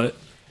up.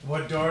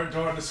 What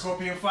During the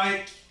Scorpion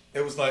fight,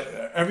 it was like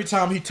every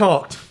time he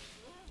talked,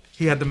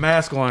 he had the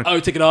mask on. Oh,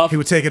 he took it off? He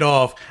would take it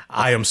off.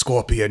 I am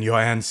Scorpion, your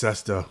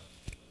ancestor.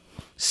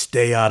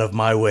 Stay out of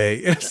my way.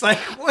 It's like,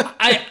 what?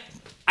 I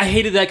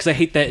hated that because I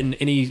hate that in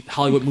any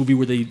Hollywood movie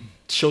where they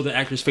show the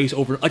actor's face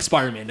over, like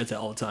Spider-Man does that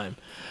all the time.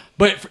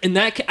 But in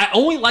that, I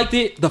only liked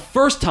it the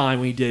first time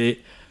when he did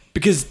it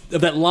because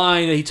of that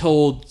line that he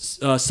told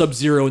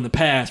Sub-Zero in the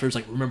past where it's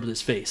like, remember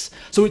this face.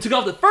 So we took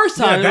off the first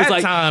time and it was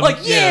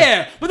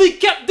like, but they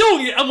kept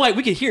doing it. I'm like,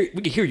 we can hear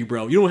you,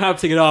 bro. You don't have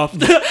to take it off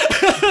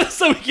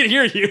so we can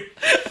hear you.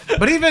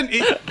 But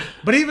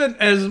even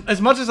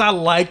as much as I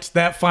liked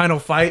that final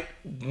fight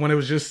when it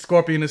was just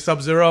Scorpion and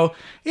Sub-Zero,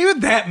 even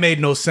that made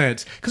no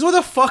sense. Because where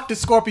the fuck did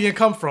Scorpion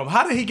come from?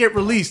 How did he get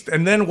released?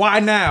 And then why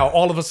now,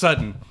 all of a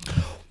sudden?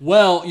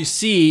 Well, you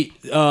see,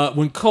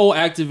 when Cole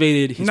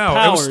activated his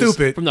powers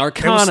from the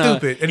Arcana, it was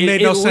stupid. It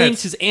made no sense. It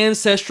linked his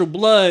ancestral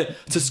blood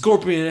to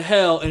Scorpion in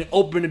Hell and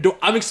opened the door.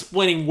 I'm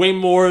explaining way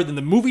more than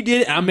the movie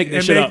did, and I'm making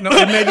this shit up. It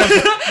made no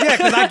sense. Yeah,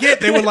 because I get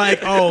they were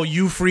like, oh,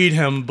 you freed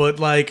him, but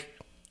like,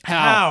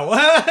 how?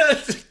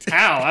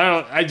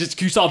 How?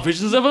 You saw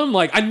visions of him?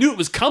 Like, I knew it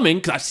was coming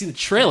because I've seen the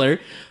trailer.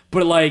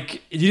 But,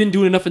 like, you didn't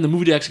do enough in the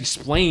movie to actually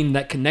explain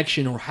that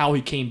connection or how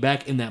he came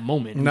back in that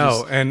moment.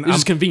 And it's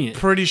just convenient.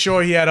 Pretty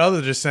sure he had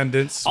other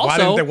descendants.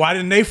 Also, why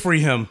didn't they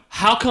free him?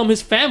 How come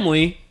his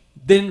family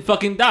didn't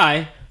fucking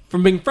die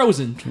from being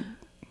frozen?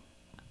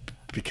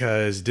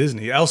 Because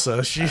Disney,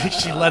 Elsa, she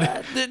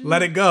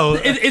let it go.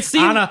 It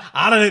seemed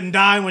Anna didn't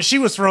die when she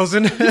was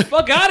frozen.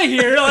 Fuck out of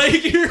here!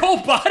 Like, your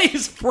whole body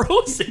is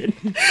frozen.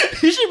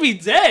 You should be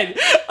dead.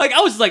 Like, I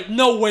was like,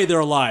 no way they're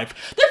alive.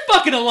 They're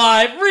fucking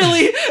alive,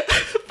 really?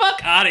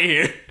 Fuck out of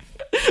here.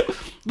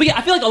 But yeah,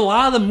 I feel like a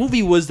lot of the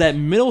movie was that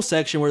middle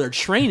section where they're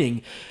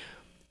training.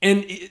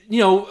 And,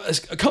 you know,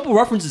 a couple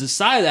references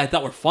aside that I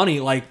thought were funny,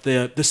 like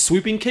the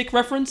sweeping kick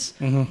reference.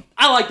 Mm-hmm.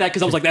 I like that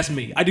because I was like, that's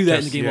me. I do that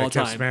in the game all the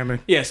time. Spamming.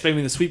 Yeah,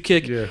 spamming the sweep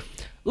kick. Yeah.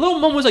 Little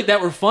moments like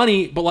that were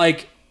funny, but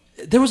like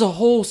there was a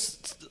whole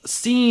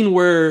scene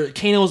where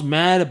Kano's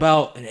mad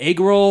about an egg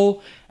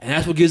roll, and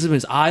that's what gives him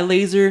his eye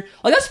laser.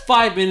 Like, that's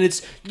 5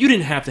 minutes you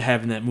didn't have to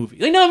have in that movie.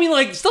 Like, you know what I mean?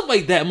 Like, stuff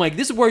like that. I'm like,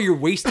 this is where you're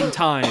wasting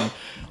time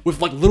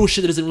with like little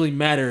shit that doesn't really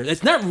matter.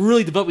 It's not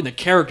really developing the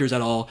characters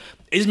at all.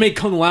 It just made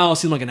Kung Lao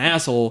seem like an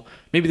asshole.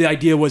 Maybe the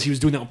idea was he was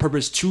doing that on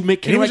purpose to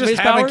make Kano just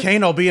having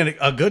Kano being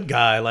a good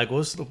guy. Like, what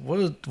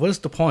is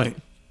the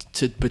point?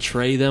 To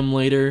betray them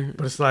later.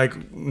 But it's like,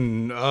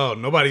 oh,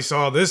 nobody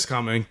saw this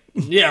coming.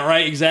 Yeah,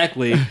 right,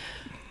 exactly.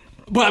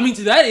 But I mean,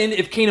 to that end,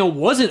 if Kano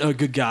wasn't a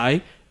good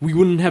guy, we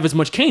wouldn't have as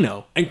much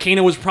Kano. And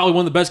Kano was probably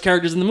one of the best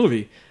characters in the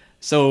movie.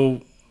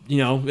 So, you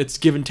know, it's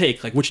give and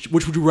take. Like, which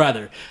would you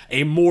rather?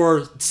 A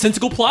more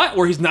sensible plot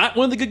where he's not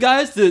one of the good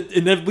guys to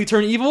inevitably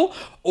turn evil,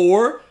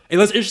 or a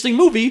less interesting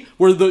movie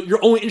where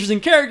your only interesting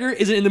character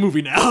isn't in the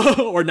movie now,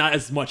 or not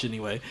as much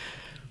anyway.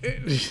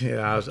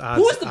 Yeah,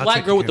 who was the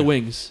black girl with the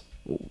wings?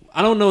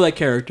 I don't know that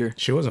character.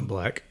 She wasn't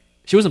black.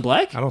 She wasn't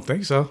black? I don't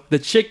think so. The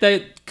chick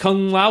that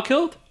Kung Lao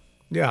killed?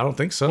 Yeah, I don't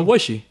think so. What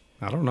was she?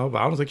 I don't know,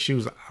 but I don't think she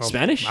was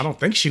Spanish. I don't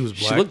think she was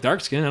black. She looked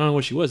dark skinned. I don't know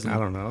what she was. I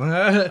don't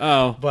know.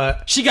 Oh,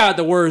 but she got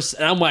the worst,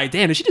 and I'm like,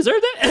 damn, did she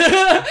deserve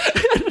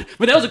that?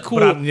 But that was a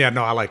cool. I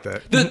like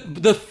that.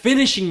 The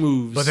finishing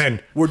moves,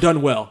 were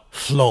done well.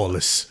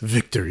 Flawless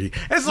victory.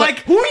 It's like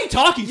who are you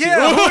talking to?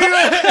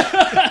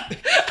 Yeah.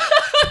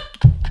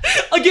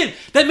 Again,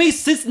 that made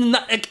sense.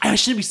 I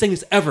shouldn't be saying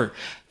this ever.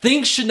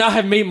 Things should not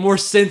have made more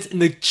sense in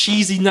the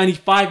cheesy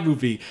 95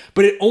 movie,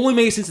 but it only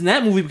made sense in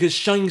that movie because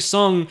Shang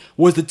Tsung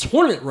was the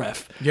tournament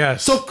ref.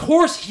 Yes. So of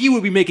course he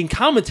would be making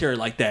commentary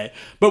like that.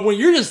 But when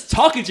you're just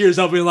talking to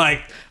yourself being like,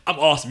 I'm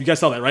awesome. You guys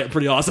saw that, right? I'm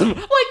pretty awesome.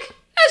 Like,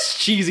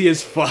 that's cheesy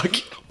as fuck.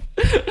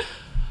 I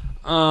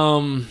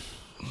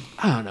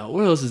don't know.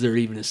 What else is there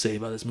even to say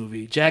about this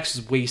movie? Jax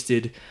is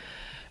wasted.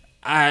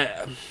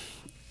 I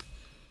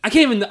don't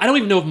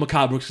even know if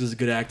Macabre Brooks is a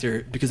good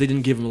actor because they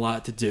didn't give him a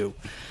lot to do.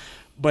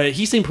 But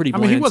he seemed pretty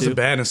bland, he wasn't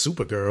bad in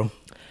Supergirl.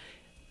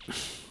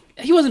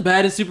 He wasn't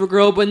bad in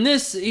Supergirl, but in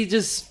this, it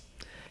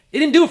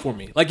didn't do it for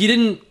me. Like, he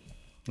didn't...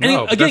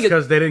 No, that's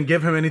because they didn't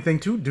give him anything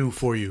to do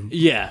for you.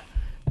 Yeah.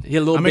 He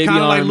had a little baby kind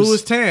of arms. like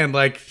Louis Tan.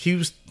 Like, he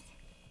was...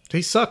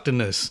 He sucked in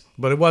this,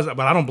 but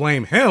I don't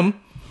blame him.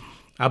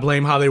 I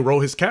blame how they wrote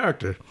his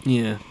character.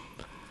 Yeah.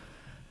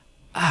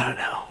 I don't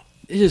know.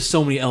 There's just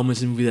so many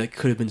elements in the movie that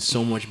could have been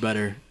so much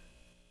better.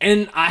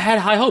 And I had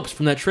high hopes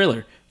from that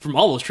trailer, from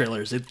all those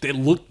trailers. They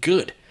looked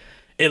good.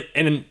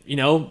 And you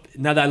know,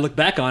 now that I look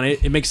back on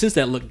it, it makes sense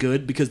that it looked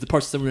good because the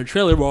parts that were in the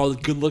trailer were all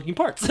the good-looking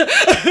parts.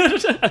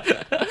 Yes.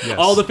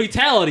 All the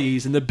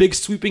fatalities and the big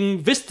sweeping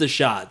vista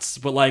shots.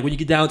 But like when you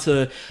get down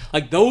to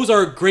like those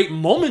are great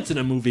moments in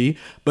a movie,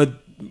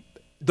 but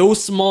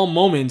those small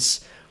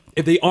moments,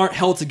 if they aren't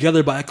held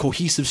together by a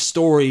cohesive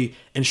story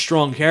and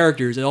strong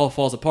characters, it all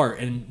falls apart.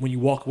 And when you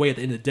walk away at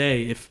the end of the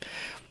day,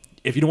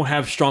 if you don't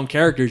have strong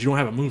characters, you don't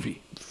have a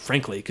movie,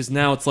 frankly. Because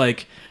now it's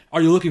like,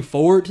 are you looking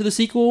forward to the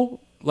sequel?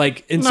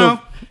 Like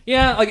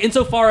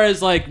insofar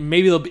as like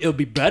maybe it'll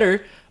be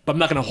better, but I'm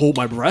not gonna hold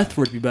my breath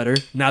for it to be better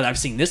now that I've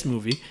seen this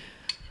movie.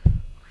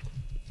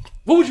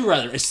 What would you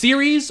rather, a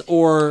series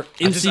or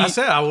MCU? I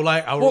said I would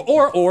like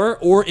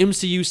or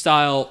MCU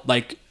style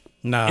like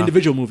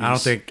individual movies.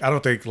 I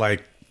don't think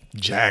like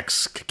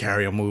Jax could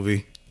carry a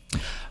movie.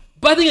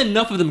 But I think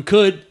enough of them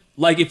could.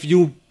 Like if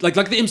you like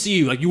the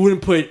MCU, like you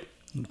wouldn't put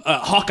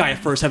Hawkeye at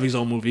first having his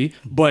own movie,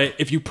 but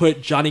if you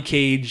put Johnny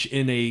Cage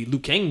in a Liu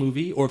Kang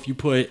movie, or if you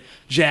put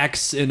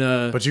Jax in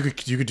a... But you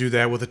could do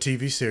that with a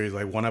TV series.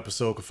 Like one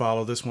episode could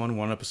follow this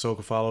one episode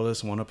could follow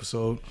this, one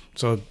episode.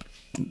 So...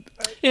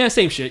 Yeah,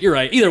 same shit. You're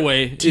right. Either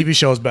way. TV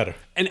show is better.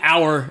 An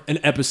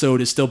episode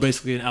is still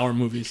basically an hour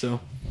movie, so...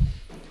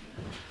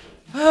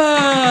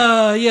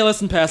 yeah, less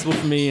than passable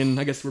for me, and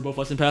I guess we're both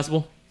less than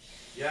passable.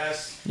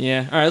 Yes.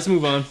 Yeah. All right, let's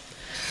move on.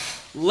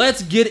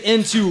 Let's get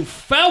into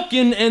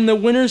Falcon and the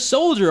Winter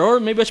Soldier, or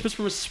maybe I should put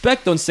some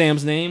respect on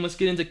Sam's name. Let's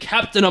get into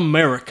Captain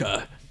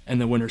America and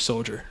the Winter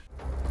Soldier.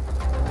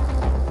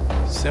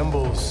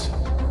 Symbols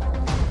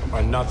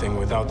are nothing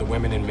without the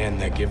women and men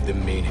that give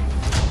them meaning.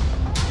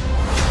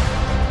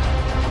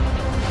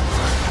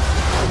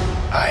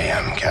 I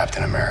am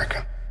Captain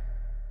America.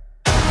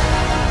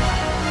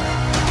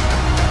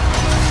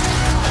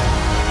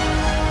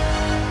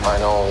 I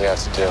know what we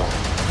have to do.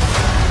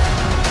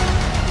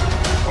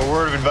 A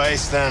word of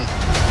advice, then.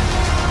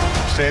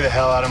 Stay the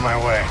hell out of my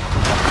way.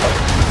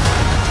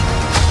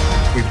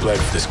 We bled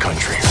for this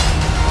country.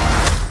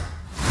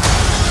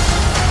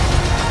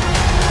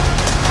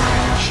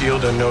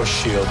 Shield or no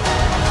shield,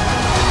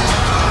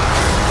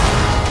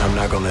 I'm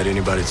not gonna let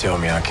anybody tell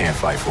me I can't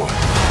fight for it.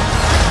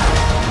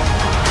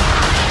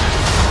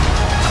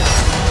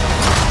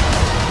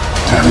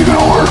 That ain't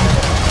gonna work.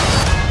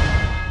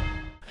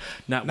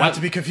 Not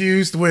to be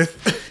confused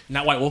with...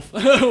 Not White Wolf. I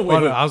was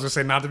going to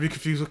say not to be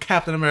confused with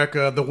Captain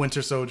America, the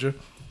Winter Soldier.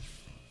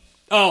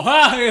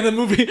 Oh, in the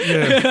movie.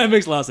 Yeah. That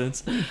makes a lot of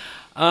sense.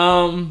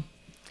 I'm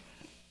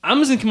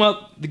just going to come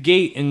out the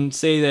gate and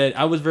say that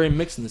I was very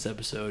mixed in this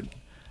episode.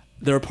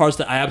 There are parts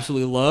that I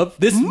absolutely love.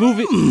 This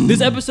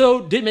this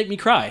episode did make me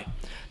cry.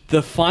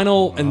 The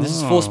final, and this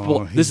is full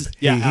spoil. This is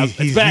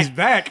he's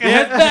back.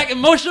 Yeah, it's back.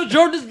 Emotional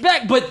Jordan is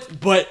back,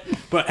 but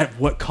at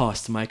what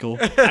cost, Michael?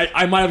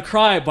 I might have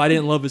cried, but I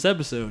didn't love this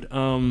episode.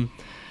 And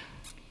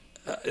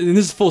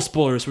this is full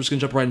spoilers, so we're just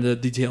gonna jump right into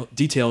the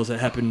details that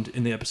happened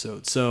in the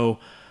episode. So,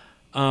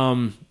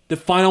 the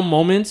final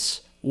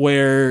moments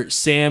where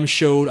Sam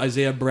showed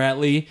Isaiah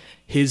Bradley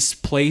his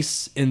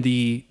place in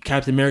the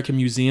Captain America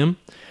Museum,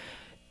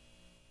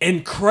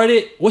 and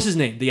credit, what's his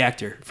name? The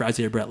actor for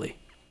Isaiah Bradley.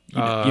 You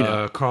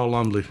know. Carl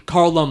Lumbly.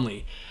 Carl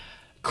Lumbly.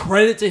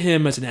 Credit to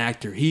him as an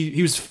actor. He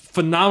was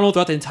phenomenal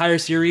throughout the entire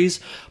series,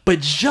 but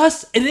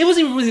and it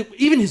wasn't really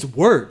even his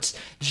words.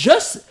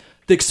 Just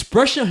the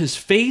expression on his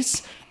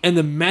face and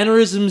the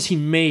mannerisms he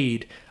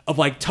made of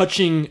like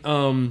touching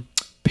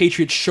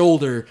Patriot's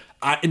shoulder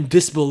in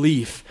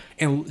disbelief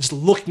and just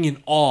looking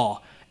in awe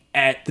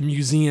at the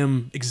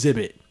museum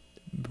exhibit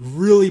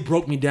really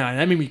broke me down. And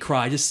that made me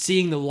cry, just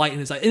seeing the light in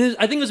his eye. And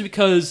I think it was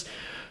because,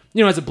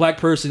 you know, as a black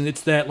person,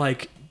 it's that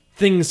like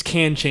things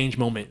can change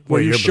moment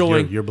where you're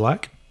showing you're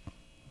black.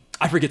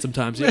 I forget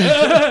sometimes.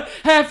 Yeah.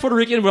 Half Puerto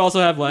Rican, but also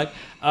half black.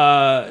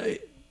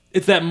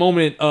 It's that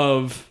moment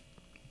of,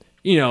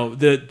 you know,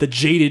 the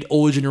jaded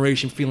older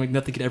generation feeling like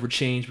nothing could ever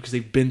change because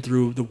they've been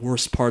through the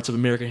worst parts of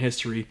American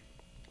history,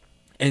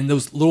 and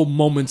those little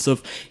moments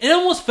of it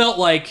almost felt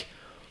like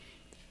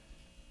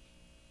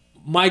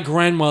my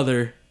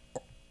grandmother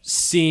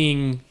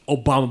seeing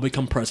Obama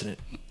become president.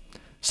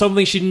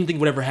 Something she didn't think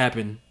would ever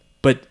happen,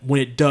 but when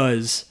it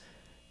does,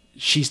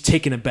 she's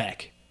taken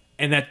aback.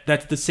 And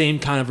that's the same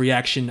kind of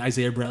reaction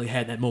Isaiah Bradley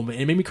had in that moment.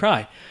 And it made me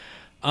cry.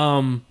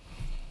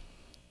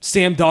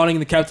 Sam donning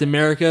the Captain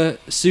America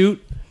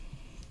suit,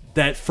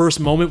 that first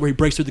moment where he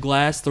breaks through the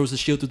glass, throws the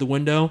shield through the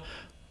window,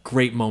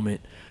 great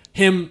moment.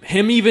 Him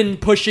even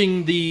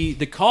pushing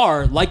the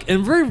car, like,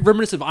 and very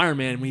reminiscent of Iron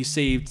Man when he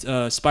saved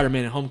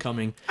Spider-Man at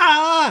Homecoming.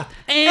 I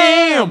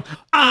am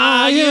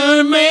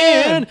Iron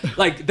Man!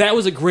 Like, that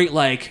was a great,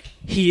 like,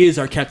 he is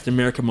our Captain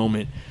America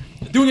moment.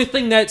 Doing a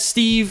thing that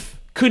Steve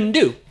couldn't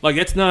do. Like,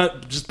 that's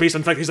not just based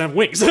on the fact that he doesn't have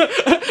wings.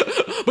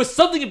 But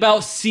something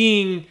about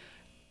seeing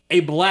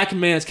a black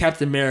man as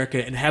Captain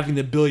America and having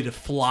the ability to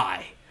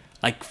fly.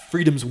 like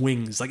freedom's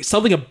wings. Like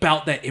something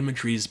about that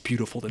imagery is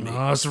beautiful to me.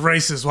 Oh, it's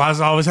racist. Why does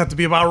it always have to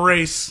be about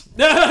race?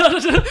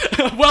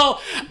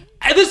 Well,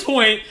 at this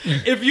point,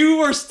 if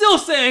you are still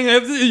saying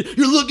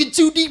you're looking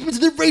too deep into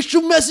the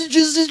racial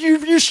messages,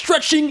 you're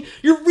stretching,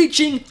 you're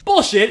reaching,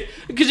 bullshit.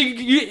 Because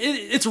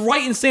it's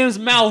right in Sam's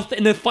mouth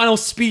in the final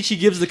speech he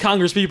gives the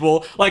Congress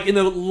people, like in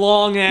the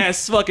long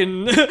ass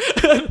fucking,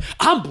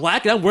 I'm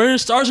black and I'm wearing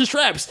stars and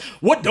stripes.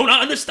 What don't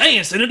I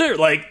understand, Senator?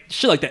 Like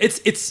shit like that.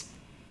 It's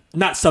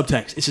not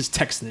subtext. It's just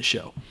text in the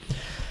show.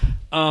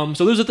 So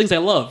those are things I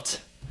loved.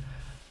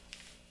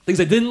 Things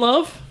I didn't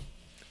love.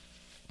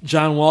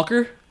 John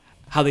Walker.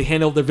 How they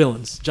handled their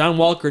villains, John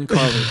Walker and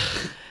Carly.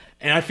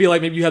 And I feel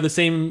like maybe you have the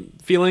same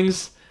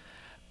feelings.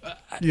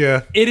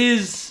 Yeah. It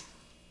is,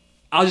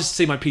 I'll just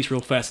say my piece real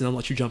fast and I'll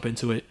let you jump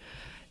into it.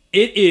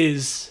 It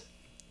is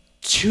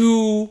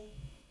too,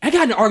 I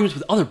got into arguments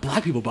with other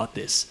black people about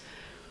this,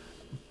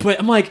 but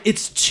I'm like,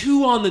 it's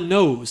too on the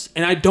nose.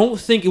 And I don't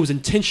think it was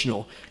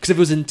intentional. Because if it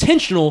was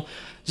intentional,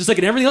 just like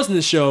in everything else in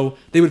the show,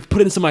 they would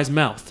put it in somebody's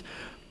mouth.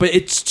 But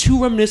it's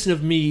too reminiscent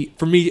of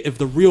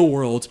the real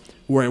world,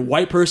 where a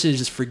white person is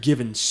just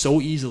forgiven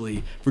so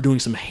easily for doing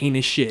some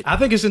heinous shit. I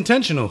think it's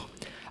intentional.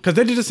 Because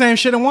they did the same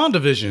shit in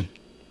WandaVision.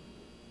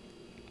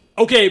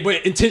 Okay,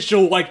 but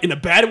intentional, like, in a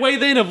bad way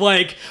then? Of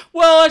like,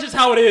 well, that's just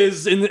how it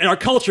is in our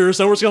culture,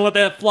 so we're just going to let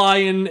that fly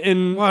in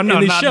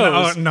these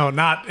shows. No,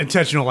 not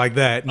intentional like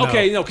that. No.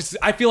 Okay, no, because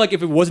I feel like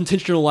if it was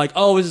intentional, like,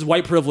 oh, this is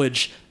white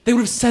privilege, they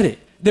would have said it.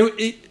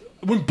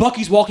 When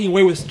Bucky's walking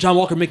away with John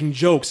Walker making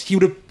jokes, they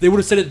would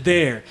have said it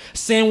there.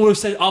 Sam would have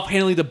said it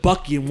offhandedly to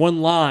Bucky in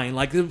one line.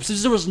 Like, there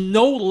was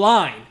no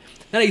line,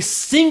 not a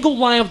single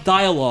line of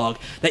dialogue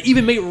that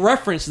even made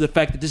reference to the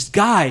fact that this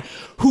guy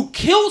who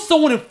killed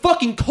someone in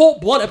fucking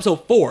cold blood,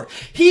 episode 4,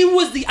 he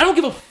was I don't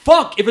give a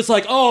fuck if it's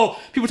like, oh,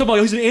 people talking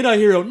about he's an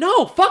anti-hero.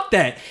 No, fuck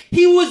that.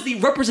 He was the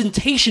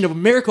representation of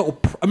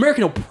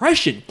American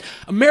oppression,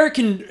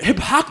 American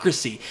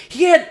hypocrisy.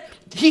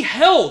 He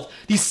held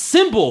the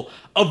symbol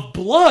of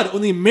blood on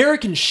the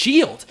American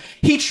shield.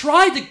 He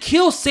tried to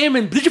kill Sam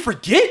and... Did you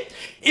forget?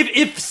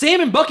 If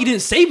Sam and Bucky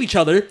didn't save each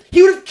other,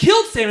 he would have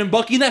killed Sam and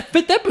Bucky in that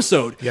 5th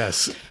episode.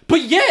 Yes.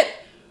 But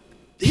yet,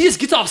 he just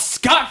gets off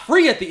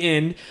scot-free at the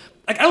end.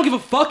 Like, I don't give a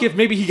fuck if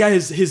maybe he got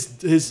his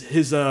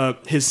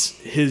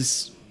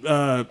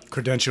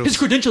credentials. His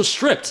credentials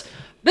stripped.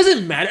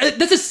 Doesn't matter.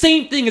 That's the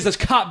same thing as a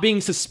cop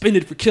being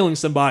suspended for killing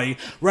somebody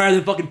rather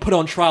than fucking put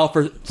on trial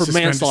for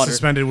manslaughter.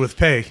 Suspended with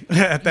pay.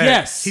 At that.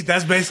 Yes.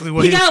 That's basically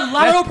what he got a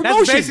lateral promotion.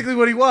 That's basically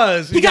what he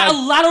was. He got a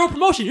lateral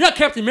promotion. You're not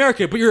Captain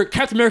America, but you're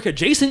Captain America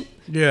adjacent.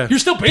 Yeah. You're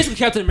still basically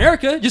Captain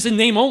America, just in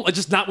name only,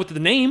 just not with the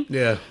name.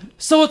 Yeah.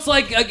 So it's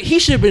like he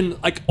should have been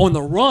like on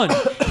the run.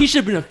 He should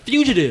have been a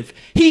fugitive.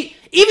 He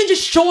even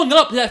just showing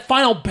up to that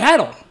final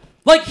battle.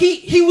 Like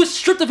he was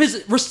stripped of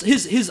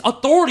his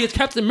authority as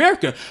Captain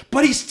America,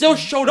 but he still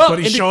showed up. But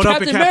he showed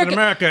up in Captain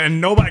America, and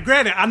nobody.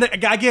 Granted,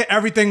 I get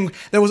everything.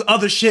 There was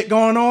other shit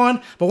going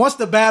on, but once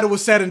the battle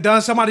was said and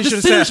done, somebody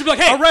should have said, like,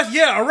 "Hey,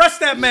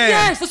 arrest that man."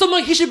 Yes, that's something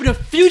like he should have been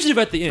a fugitive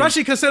at the end.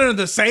 Especially considering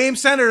the same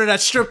senator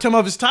that stripped him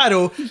of his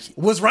title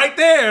was right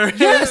there.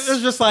 Yes, it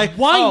was just like,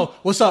 oh,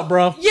 what's up,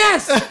 bro?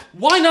 Yes,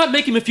 why not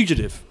make him a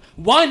fugitive?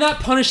 Why not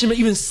punish him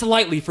even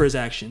slightly for his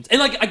actions? And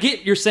like, I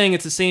get you're saying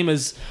it's the same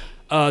as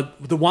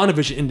the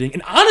WandaVision ending.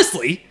 And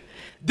honestly,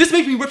 this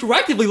makes me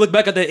retroactively look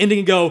back at that ending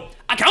and go,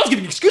 I was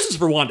giving excuses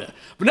for Wanda.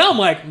 But now I'm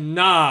like,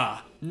 nah.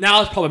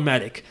 Now it's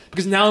problematic.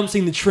 Because now I'm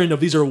seeing the trend of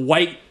these are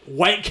white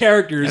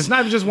characters. It's not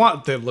even just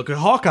Wanda. Look at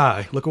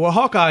Hawkeye. Look at what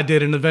Hawkeye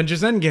did in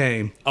Avengers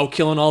Endgame. Oh,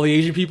 killing all the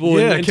Asian people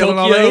in killing Tokyo.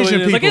 All the Asian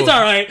people. Like, it's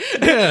all right.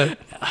 Yeah.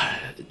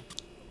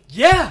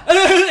 Yeah.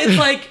 It's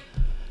like...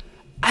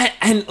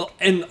 And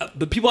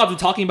the people I've been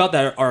talking about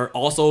that are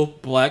also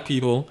black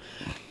people,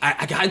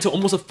 I got into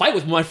almost a fight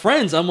with my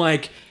friends. I'm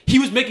like, he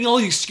was making all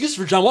these excuses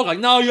for John Walker. Like,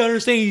 no, you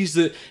understand he's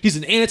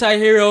an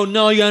anti-hero.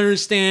 No, you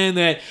understand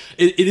that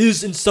it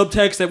is in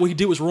subtext that what he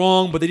did was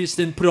wrong, but they just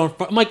didn't put it on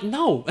front. I'm like,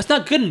 no, that's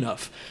not good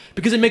enough.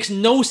 Because it makes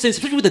no sense,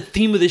 especially with the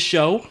theme of this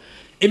show,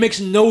 it makes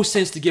no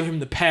sense to give him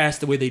the pass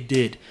the way they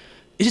did.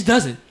 It just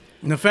doesn't.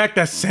 And the fact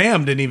that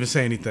Sam didn't even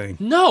say anything.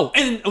 No.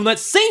 And on that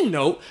same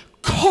note,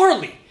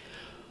 Carly.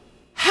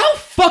 How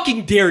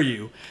fucking dare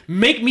you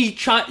you're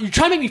trying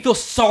to make me feel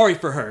sorry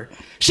for her.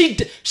 She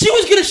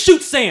was gonna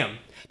shoot Sam.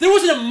 There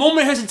wasn't a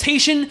moment of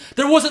hesitation.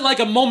 There wasn't like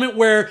a moment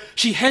where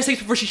she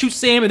hesitates before she shoots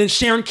Sam and then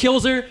Sharon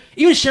kills her.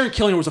 Even Sharon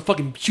killing her was a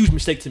fucking huge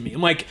mistake to me.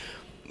 I'm like,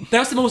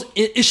 that's the most...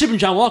 It should have been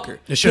John Walker.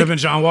 It should have been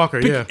John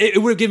Walker, yeah.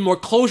 It would have given more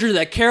closure to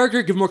that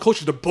character, given more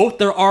closure to both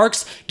their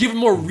arcs, given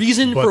more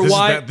reason for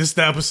why... This is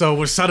the episode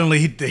where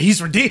suddenly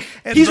he's redeemed.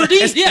 He's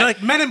redeemed, yeah.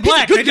 Like Men in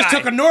Black, they just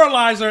took a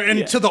neuralizer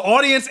into the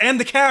audience and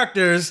the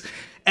characters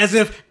as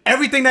if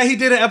everything that he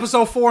did in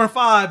episode 4 and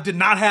 5 did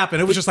not happen.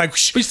 It was just like,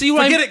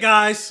 forget it,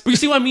 guys. But you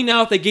see what I mean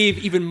now? If they gave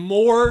even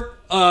more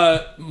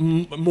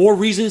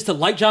reasons to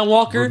like John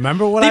Walker,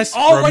 Remember what I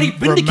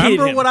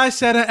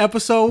said in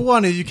episode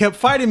 1 and you kept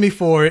fighting me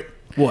for it?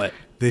 What?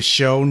 this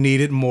show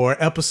needed more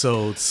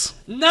episodes.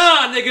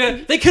 Nah,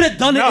 nigga. They could have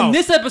done it in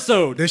this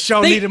episode. This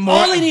show needed more.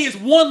 All they need is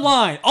one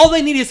line. All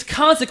they need is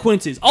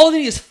consequences. All they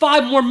need is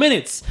 5 more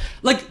minutes.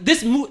 Like,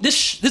 this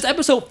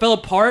episode fell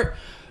apart,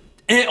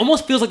 and it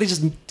almost feels like they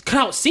just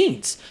cut out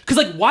scenes. Because,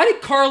 like, why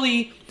did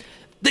Carly...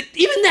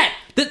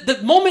 The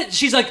moment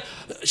she's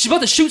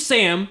about to shoot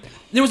Sam,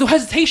 there was no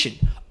hesitation.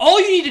 All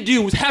you need to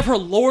do was have her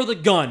lower the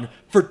gun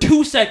for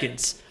 2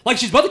 seconds. Like,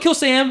 she's about to kill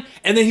Sam,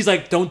 and then he's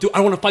like, I don't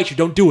want to fight you,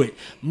 don't do it.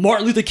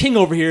 Martin Luther King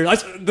over here.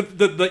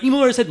 The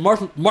emailer said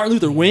Martin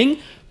Luther Wing.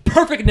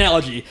 Perfect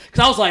analogy. Because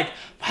I was like,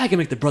 why can I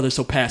make the brother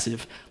so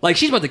passive? Like,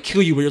 she's about to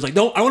kill you, but you're like,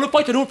 no, I want to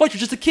fight you, I don't want to fight you,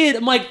 you're just a kid.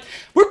 I'm like,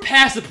 we're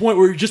past the point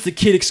where you're just a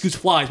kid excuse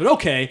flies, but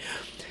okay.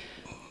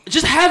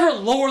 Just have her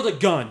lower the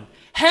gun.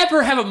 Have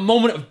her have a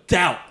moment of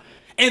doubt.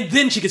 And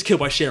then she gets killed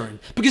by Sharon.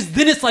 Because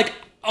then it's like,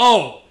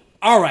 oh,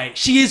 all right,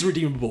 she is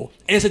redeemable.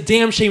 And it's a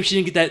damn shame she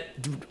didn't get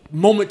that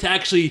moment to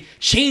actually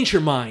change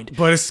her mind.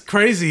 But it's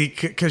crazy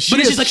because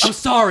she's like, I'm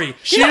sorry.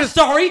 You're not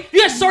sorry.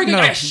 You're not sorry. You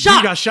got shot.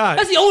 You got shot.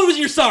 That's the only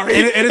reason you're sorry.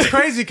 And it's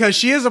crazy because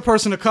she is a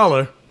person of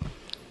color,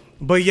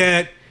 but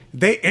yet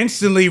they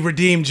instantly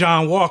redeemed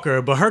John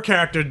Walker, but her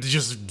character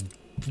just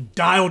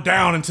dialed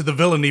down into the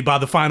villainy by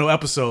the final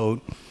episode.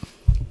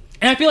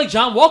 And I feel like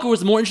John Walker was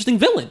the more interesting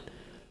villain.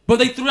 But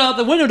they threw it out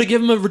the window to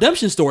give him a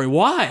redemption story.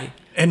 Why?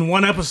 In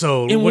one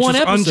episode. Which was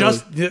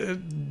unjust,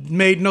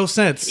 made no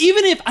sense.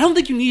 Even if, I don't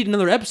think you need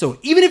another episode.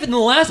 Even if in the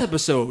last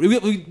episode,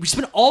 we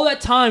spent all that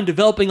time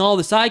developing all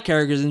the side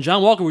characters, and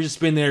John Walker was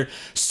just been there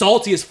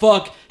salty as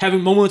fuck,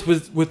 having moments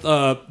with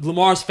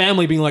Lamar's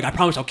family being like, I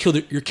promise I'll kill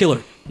your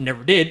killer.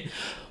 Never did.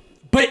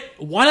 But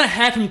why not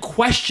have him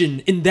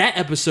question in that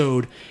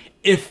episode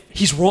if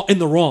he's wrong in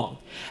the wrong?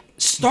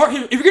 Start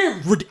him. If you're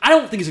gonna, I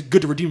don't think it's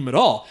good to redeem him at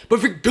all. But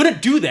if you're gonna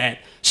do that,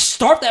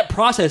 start that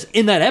process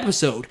in that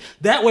episode.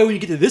 That way, when you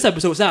get to this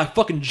episode, it's not a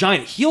fucking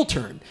giant heel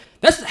turn.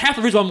 That's half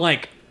the reason why I'm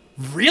like,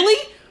 really?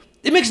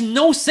 It makes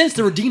no sense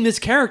to redeem this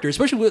character,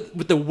 especially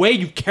with the way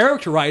you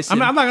characterize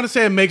him. I'm not gonna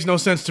say it makes no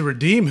sense to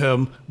redeem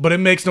him, but it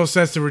makes no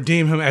sense to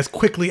redeem him as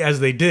quickly as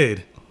they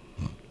did.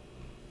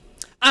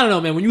 I don't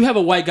know, man. When you have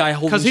a white guy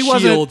holding a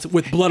shield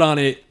with blood on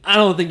it, I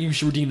don't think you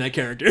should redeem that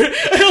character.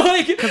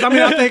 Because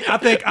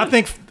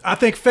I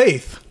think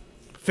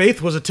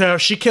Faith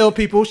was she killed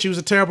people. She was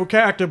a terrible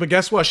character, but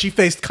guess what? She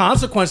faced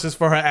consequences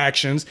for her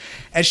actions,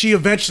 and she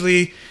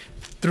eventually,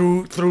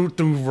 through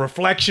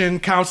reflection,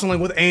 counseling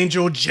with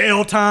Angel,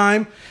 jail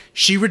time,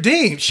 she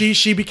redeemed.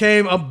 She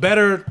became a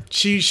better.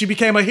 She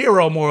became a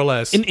hero, more or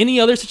less. In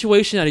any other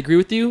situation, I'd agree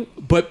with you,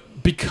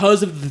 but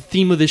because of the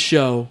theme of this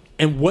show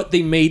and what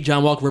they made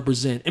John Walker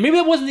represent. And maybe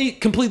that wasn't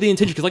completely the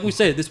intention, because like we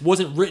said, this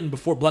wasn't written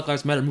before Black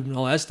Lives Matter movement and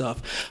all that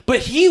stuff. But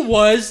he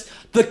was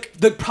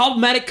the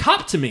problematic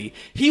cop to me.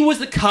 He was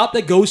the cop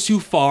that goes too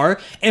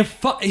far, and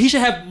he should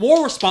have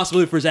more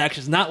responsibility for his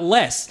actions, not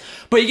less.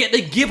 But yet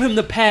they give him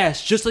the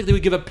pass, just like they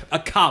would give a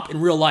cop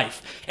in real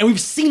life. And we've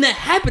seen that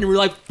happen in real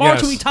life far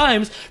too many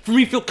times for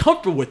me to feel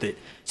comfortable with it.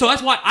 So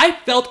that's why I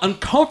felt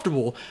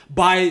uncomfortable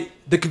by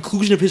the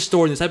conclusion of his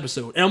story in this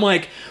episode. And I'm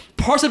like,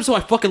 parts of the episode I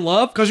fucking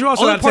love. Because you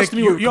also got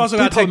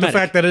to take the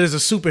fact that it is a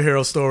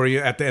superhero story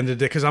at the end of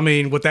the day. Because, I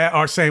mean, with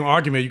that same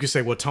argument, you could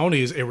say, well,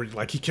 Tony is,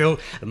 like, he killed,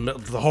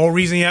 the whole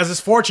reason he has his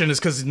fortune is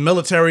because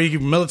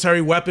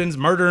military weapons,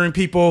 murdering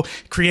people,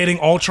 creating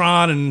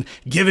Ultron, and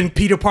giving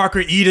Peter Parker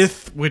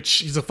Edith, which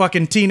he's a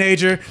fucking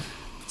teenager.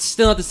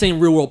 Still not the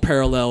same real world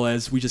parallel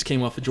as we just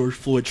came off the George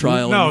Floyd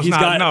trial. No, it's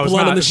not. No, it's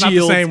not. It's not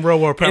the same real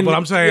world parallel. But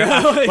I'm saying,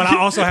 but I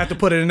also have to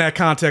put it in that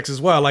context as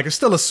well. Like, it's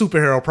still a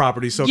superhero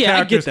property, so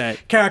I get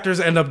that. Characters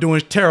end up doing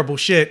terrible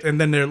shit, and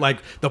then they're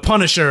like the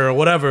Punisher or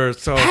whatever.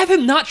 So have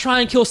him not try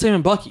and kill Sam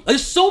and Bucky.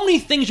 There's so many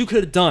things you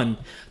could have done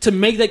to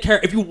make that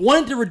character. If you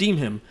wanted to redeem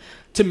him,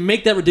 to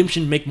make that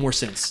redemption make more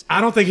sense.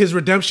 I don't think his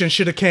redemption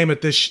should have came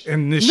at this show.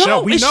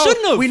 No, it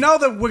shouldn't have. We know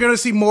that we're gonna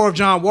see more of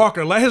John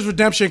Walker. Let his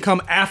redemption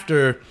come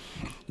after.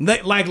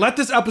 Let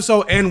this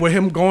episode end with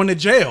him going to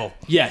jail.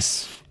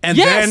 Yes. And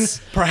then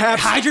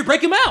perhaps Hydra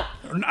break him out.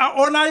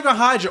 Or not even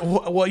Hydra.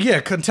 Well, yeah,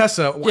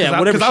 Contessa. Yeah,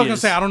 whatever. Because I was gonna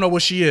say I don't know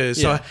what she is.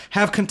 Yeah. So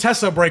have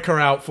Contessa break him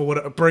out.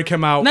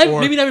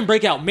 Maybe not even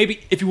break out.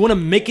 Maybe if you want to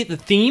make it the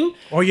theme.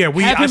 Oh yeah,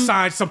 I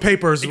signed some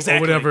papers or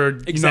whatever.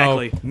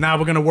 Exactly. Now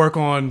we're gonna work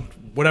on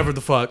whatever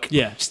the fuck.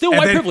 Yeah, still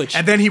white privilege.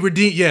 And then he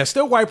redeemed. Yeah,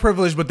 still white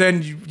privilege. But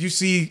then you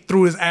see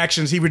through his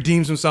actions, he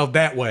redeems himself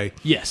that way.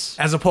 Yes.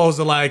 As opposed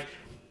to like,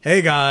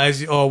 hey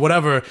guys, or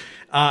whatever.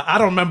 I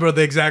don't remember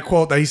the exact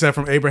quote that he said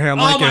from Abraham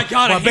Lincoln. Oh my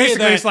God, but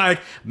basically it's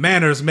like,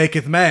 manners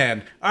maketh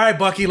man. All right,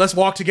 Bucky, let's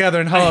walk together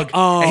and hug.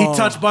 And he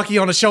touched Bucky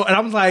on the shoulder. And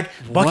I'm like,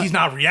 Bucky's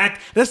not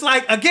reacting. It's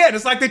like, again,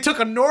 it's like they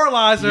took a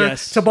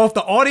neuralizer to both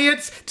the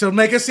audience to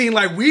make it seem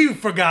like we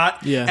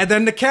forgot. Yeah. And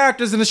then the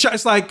characters in the show,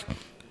 it's like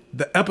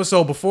the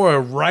episode before,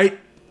 right?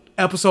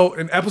 In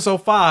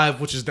episode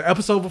 5, which is the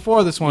episode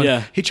before this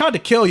one, he tried to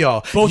kill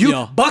y'all. Both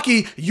y'all.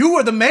 Bucky, you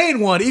were the main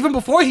one. Even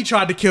before he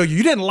tried to kill you,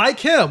 you didn't like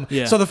him.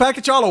 Yeah. So the fact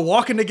that y'all are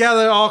walking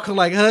together, all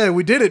like, hey,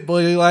 we did it,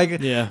 boy. Like,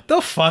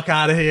 the fuck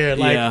out of here.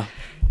 Like,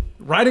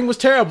 Writing was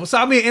terrible. So,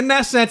 I mean, in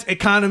that sense, it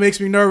kind of makes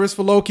me nervous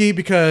for Loki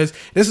because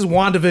this is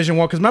WandaVision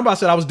 1. Because remember I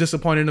said I was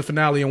disappointed in the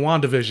finale in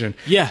WandaVision.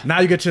 Yeah. Now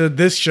you get to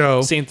this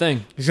show. Same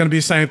thing. It's going to be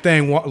the same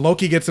thing.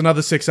 Loki gets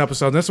another 6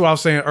 episodes. That's what I was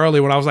saying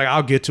earlier when I was like,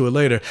 I'll get to it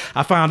later.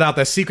 I found out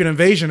that Secret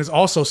Invasion is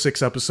also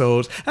 6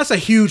 episodes. That's a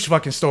huge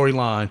fucking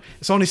storyline.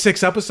 It's only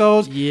 6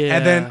 episodes. Yeah.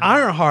 And then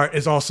Ironheart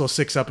is also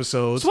 6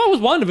 episodes. So why was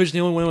WandaVision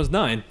the only one that was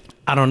 9?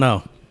 I don't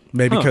know.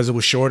 Maybe because it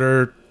was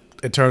shorter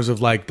in terms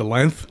of like the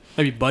length.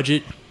 Maybe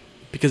budget.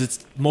 Because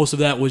it's most of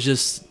that was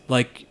just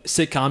like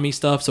sitcom-y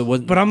stuff, so it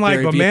wasn't. But I'm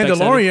like, but VFX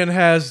Mandalorian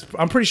has.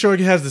 I'm pretty sure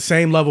it has the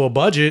same level of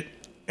budget,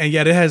 and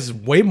yet it has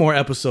way more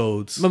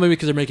episodes. Well, maybe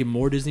because they're making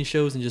more Disney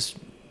shows and just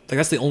like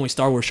that's the only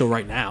Star Wars show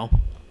right now.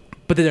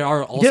 But they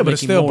are also but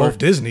it's still more. both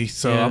Disney.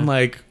 So I'm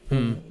like,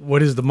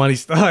 what is the money?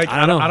 Like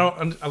I don't know. I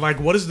don't like.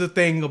 What is the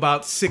thing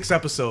about 6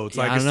 episodes?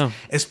 Yeah, Like I don't know.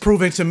 It's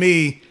proving to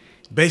me.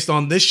 Based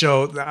on this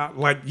show,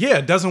 like, yeah,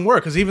 it doesn't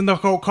work. Because even the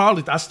whole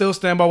Carly, I still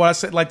stand by what I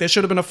said. Like, there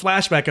should have been a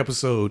flashback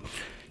episode.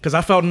 Because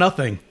I felt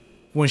nothing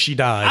when she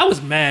died. I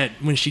was mad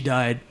when she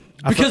died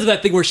because of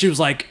that thing where she was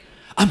like,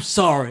 "I'm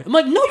sorry." I'm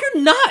like, "No,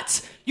 you're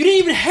not. You didn't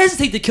even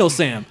hesitate to kill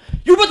Sam.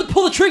 You were about to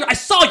pull the trigger. I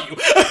saw you."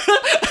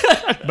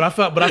 But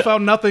I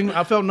felt nothing.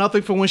 I felt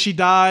nothing from when she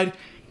died.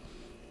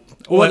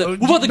 What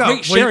about the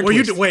great Sharon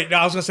twist? Wait,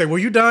 I was gonna say, were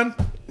you done?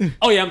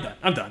 Oh yeah,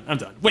 I'm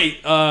done.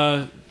 Wait,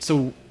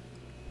 so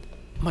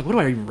I'm like, what do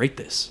I even rate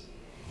this?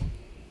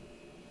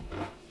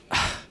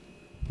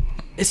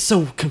 It's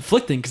so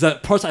conflicting because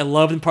that parts I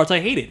loved and parts I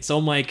hated. So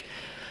I'm like,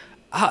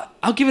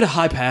 I'll give it a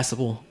high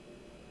passable.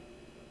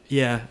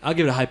 Yeah, I'll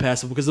give it a high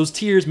passable because those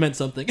tears meant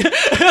something.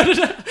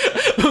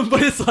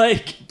 But it's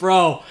like,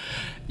 bro,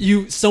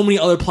 so many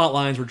other plot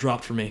lines were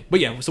dropped for me. But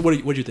yeah, so what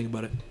do you think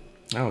about it?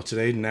 Oh,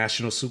 today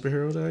National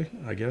Superhero Day,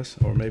 I guess,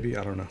 or maybe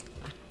I don't know.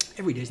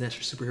 Every day's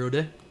National Superhero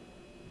Day.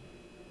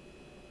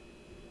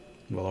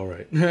 Well, all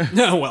right.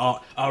 No,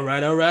 well, all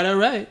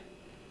right.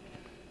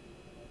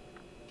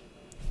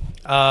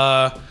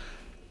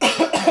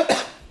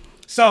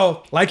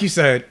 So, like you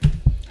said,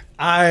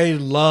 I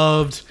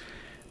loved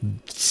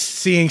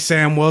seeing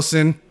Sam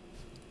Wilson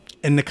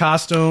in the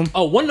costume.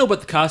 Oh, want to know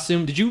about the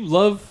costume? Did you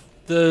love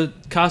the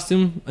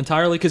costume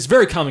entirely? Because it's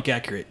very comic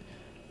accurate.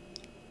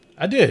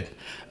 I did.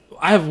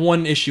 I have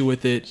one issue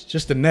with it.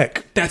 Just the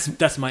neck.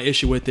 That's my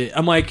issue with it.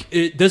 I'm like,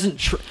 it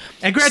doesn't.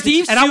 And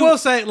I will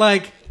say,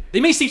 like, they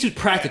made Steve suit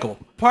practical.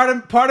 Part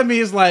of me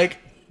is like,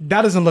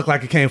 that doesn't look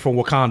like it came from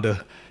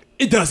Wakanda.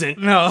 It doesn't.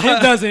 No, it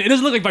doesn't. It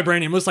doesn't look like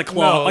vibranium. It looks like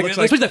cloth. No, like,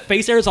 especially the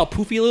face area is all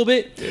poofy a little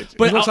bit.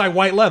 But it looks like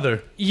white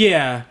leather.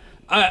 Yeah.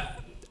 I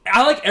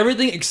like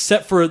everything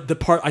except for the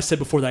part I said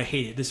before that I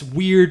hated. This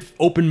weird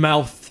open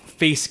mouth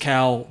face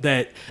cowl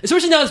that,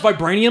 especially now it's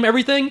vibranium,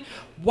 everything.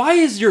 Why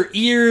is your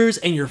ears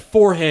and your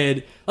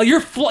forehead like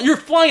you're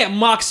flying at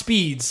Mach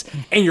speeds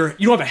and you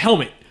don't have a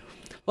helmet?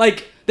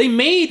 Like they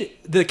made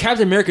the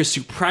Captain America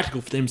suit practical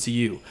for the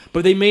MCU,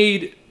 but they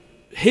made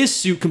his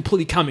suit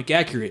completely comic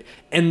accurate,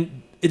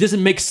 and it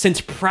doesn't make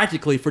sense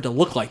practically for it to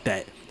look like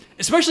that.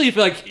 Especially if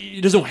like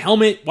there's no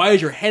helmet. Why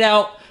is your head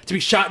out to be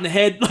shot in the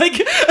head? Like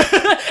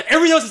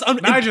everything else is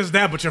not just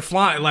that, but you're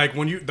flying. Like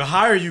the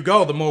higher you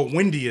go, the more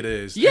windy it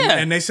is. Yeah,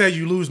 and they say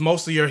you lose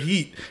most of your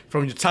heat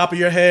from the top of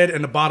your head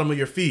and the bottom of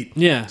your feet.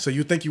 Yeah, so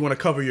you think you want to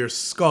cover your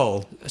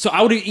skull. So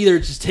I would have either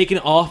just taken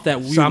off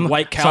that weird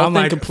white cowl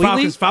thing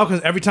completely.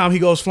 Falcons, every time he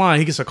goes flying,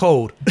 he gets a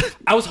cold.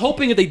 I was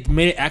hoping if they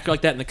made it act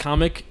like that in the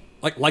comic.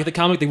 Like the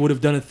comic, they would have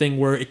done a thing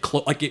where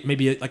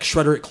maybe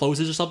Shredder it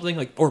closes or something,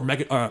 like or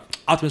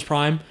Optimus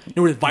Prime,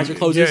 where the visor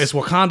closes. Yeah, it's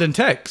Wakandan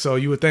tech, so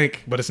you would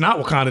think, but it's not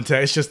Wakandan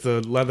tech. It's just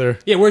the leather.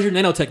 Yeah, where's your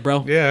nanotech,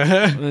 bro?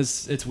 Yeah,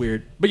 it's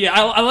weird, but yeah,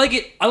 I like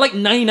it. I like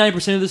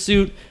 99% of the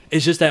suit.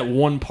 It's just that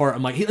one part.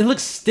 I'm like, it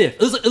looks stiff.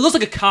 It looks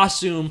like a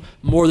costume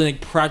more than a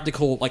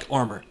practical like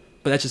armor.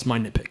 But that's just my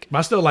nitpick. But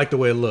I still like the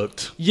way it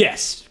looked.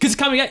 Yes, because it's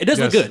comic. It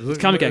does look good. It's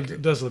comic accurate.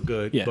 It does look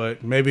good. Yeah.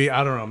 But maybe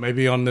I don't know.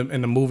 Maybe in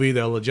the movie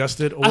they'll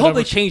adjust it. Or I hope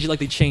they change it like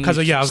they changed. Because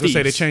I was gonna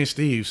say they Steve's. changed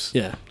Steve's.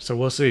 Yeah. So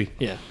we'll see.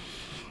 Yeah.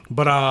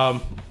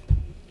 But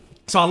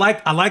so I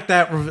like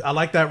that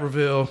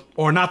reveal,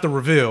 or not the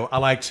reveal. I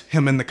liked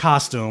him in the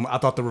costume. I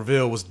thought the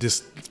reveal was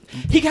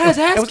he got his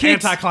ass kicked. It was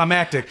kicked.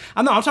 anticlimactic.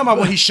 I know. I'm talking about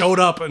when he showed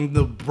up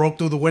and broke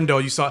through the window.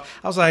 You saw.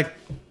 I was like,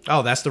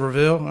 oh, that's the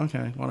reveal.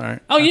 Okay, well, all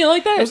right. Oh, you didn't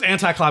like that? It was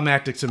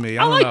anticlimactic to me.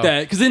 I like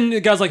that because then the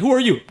guy's like, "Who are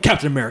you,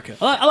 Captain America?"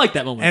 I like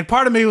that moment. And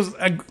part of me was,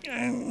 I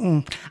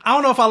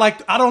don't know if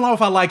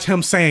I liked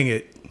him saying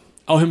it.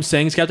 Oh, him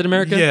saying he's Captain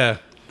America? Yeah,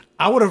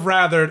 I would have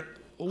rathered.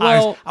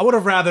 Well, I would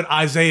have rathered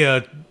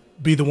Isaiah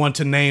be the one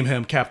to name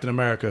him Captain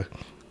America,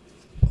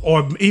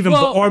 or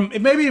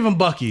maybe even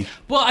Bucky.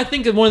 Well, I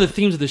think that one of the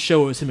themes of the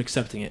show is him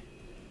accepting it.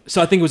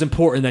 So I think it was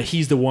important that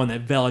he's the one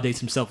that validates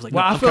himself. Like,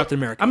 I'm Captain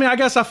America. I mean, I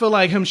guess I feel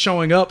like him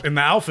showing up in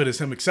the outfit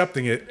is him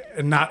accepting it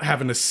and not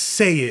having to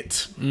say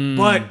it.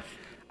 But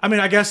I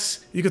mean, I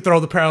guess you could throw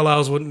the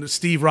parallels with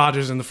Steve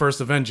Rogers in the first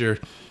Avenger,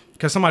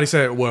 because somebody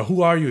said, "Well,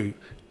 who are you?"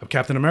 of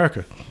Captain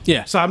America.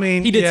 Yeah. So I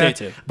mean, he did say it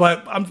too.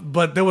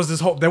 But there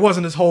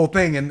wasn't this whole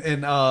thing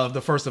in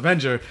the first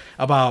Avenger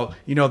about,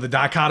 you know, the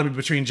dichotomy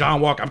between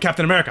John Walker, I'm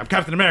Captain America, I'm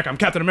Captain America, I'm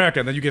Captain America,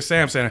 and then you get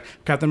Sam saying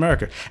Captain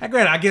America. And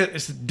granted, I get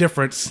it's a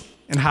difference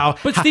in how.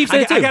 But Steve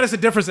said it too. I get it's a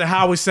difference in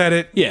how we said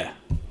it. Yeah.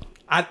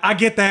 I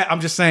get that. I'm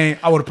just saying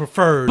I would have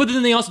preferred. But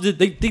then they also did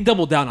they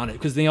doubled down on it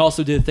because they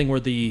also did a thing where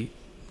the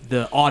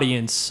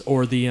audience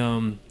or the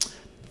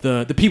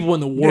people in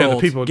the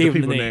world gave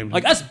him the name.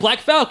 Like, that's Black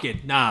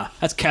Falcon. Nah,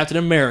 that's Captain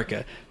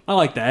America. I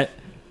like that.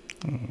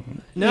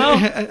 No,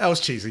 that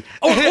was cheesy.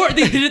 Or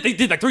they did it. They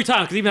did like 3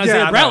 times because even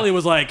Isaiah Bradley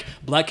was like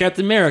Black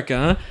Captain America.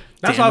 Huh?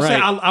 That's what I'm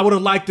saying. I would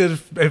have liked it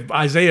if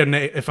Isaiah,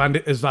 if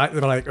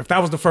that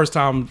was the first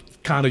time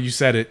kind of you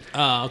said it.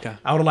 Oh, okay.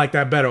 I would have liked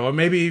that better, or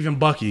maybe even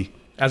Bucky,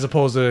 as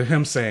opposed to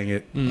him saying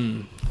it.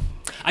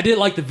 I did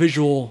like the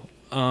visual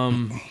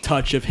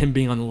touch of him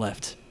being on the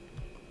left.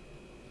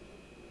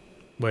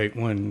 Wait,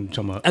 when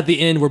talking about at the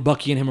end where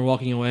Bucky and him are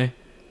walking away?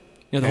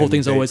 You know, the whole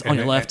thing's always on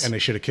your left, and they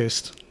should have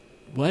kissed.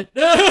 What?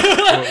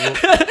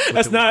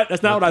 That's not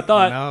what I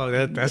thought.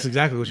 No, that's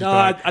exactly what you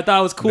thought. I thought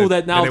it was cool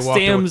that now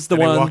Sam's the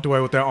one. They walked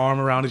away with their arm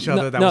around each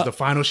other. That was the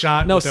final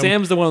shot. No,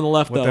 Sam's the one on the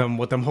left though.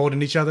 With them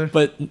holding each other.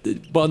 But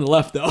on the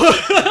left though.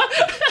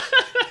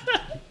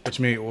 What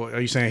you mean?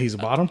 Are you saying he's a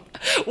bottom?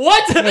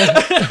 What?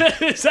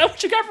 Is that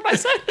what you got from my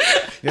set?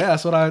 Yeah,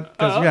 that's what I.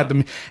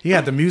 Because you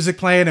had the music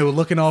playing. They were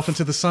looking off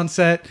into the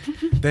sunset.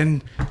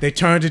 Then they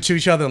turned to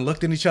each other and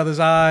looked in each other's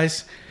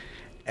eyes,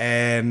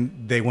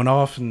 and they went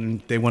off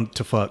and they went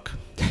to fuck.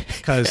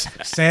 Because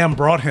Sam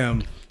brought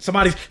him.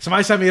 Somebody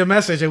sent me a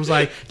message. It was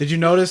like, "Did you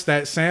notice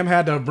that Sam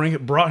had to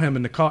brought him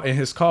in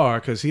his car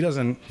because he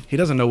doesn't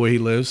know where he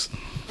lives."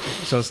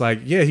 So it's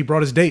like, yeah, he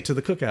brought his date to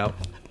the cookout.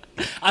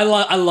 I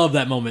love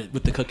that moment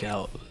with the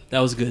cookout. That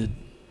was good.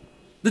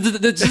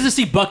 Just to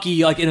see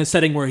Bucky like in a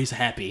setting where he's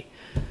happy.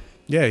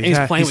 Yeah, he's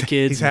playing with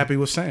kids. He's happy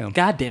with Sam.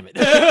 God damn it.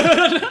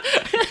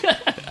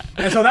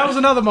 And so that was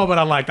another moment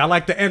I liked. I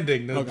liked the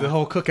ending, the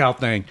whole cookout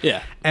thing.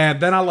 Yeah.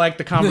 And then I liked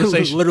the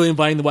conversation. Literally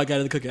inviting the white guy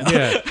to the cookout.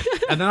 Yeah.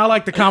 And then I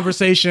liked the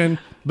conversation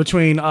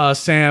between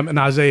Sam and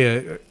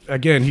Isaiah.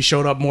 Again, he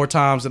showed up more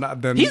times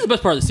than he's the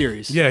best part of the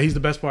series. Yeah, he's the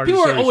best part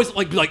People of the series. People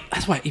are always like,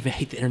 that's why I even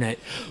hate the internet.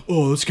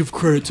 Oh, let's give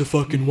credit to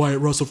fucking Wyatt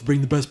Russell for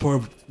being the best part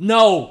of it.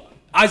 No.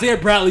 Isaiah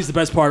Bradley's the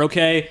best part,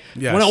 okay?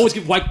 Yes. When I always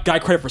give white guy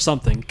credit for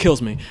something, it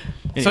kills me.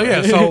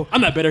 Anyway. So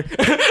I'm not bitter.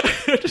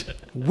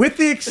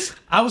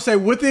 I would say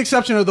with the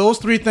exception of those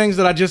 3 things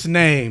that I just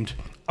named,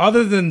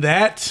 other than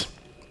that,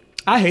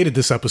 I hated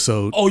this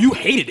episode. Oh, you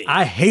hated it?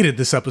 I hated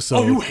this episode.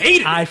 Oh, you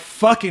hated it? I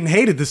fucking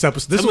hated this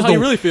episode. This was how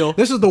you really feel.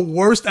 This is the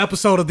worst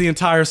episode of the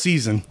entire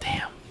season.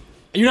 Damn.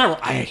 You're not.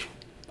 I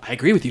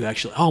agree with you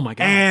actually. Oh my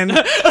god. And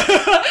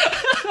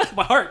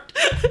my heart.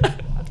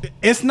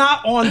 It's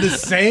not on the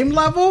same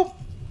level,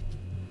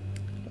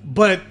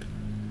 but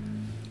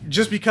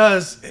just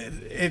because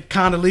it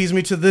kind of leads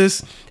me to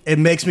this, it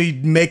makes me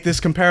make this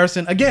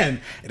comparison.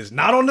 Again, it is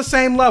not on the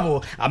same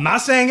level. I'm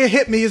not saying it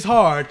hit me as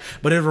hard,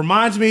 but it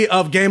reminds me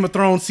of Game of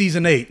Thrones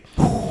season 8,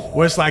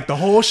 where it's like the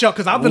whole show,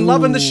 because I've been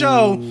loving the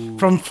show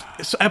from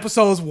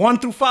episodes 1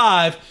 through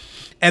 5,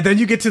 and then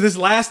you get to this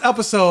last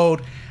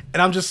episode,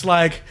 and I'm just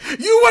like,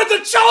 you were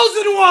the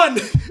chosen one!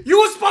 You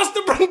were supposed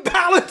to bring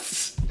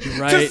balance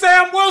to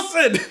Sam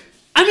Wilson!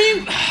 I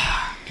mean,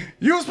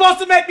 you were supposed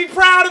to make me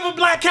proud of a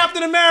Black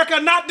Captain America,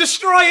 not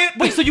destroy it.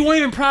 Wait, so you weren't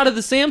even proud of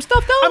the Sam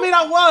stuff, though? I mean,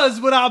 I was,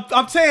 but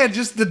I'm saying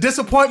just the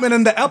disappointment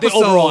in the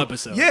episode. The overall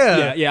episode.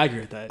 Yeah, I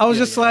agree with that. I was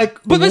just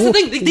like, but that's the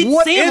thing. They did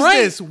what Sam is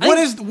right.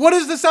 this? What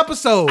is this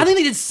episode? I think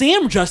they did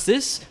Sam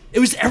justice. It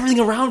was everything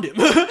around him.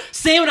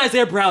 Sam and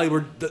Isaiah Bradley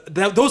were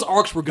those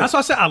arcs were good. That's why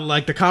I said I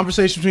like the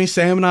conversation between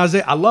Sam and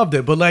Isaiah. I loved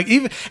it, but like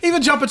even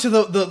jumping to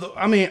the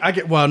I mean, I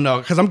get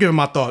because I'm giving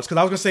my thoughts because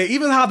I was gonna say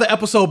even how the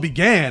episode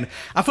began,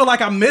 I feel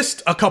like I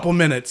missed a couple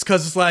minutes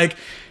because it's like.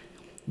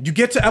 You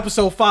get to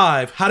episode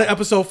 5. How did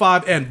episode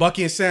 5 end?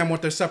 Bucky and Sam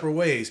went their separate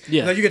ways.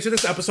 Yeah. And then you get to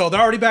this episode. They're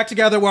already back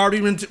together. We're already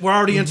into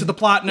the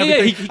plot and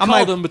everything. Yeah, he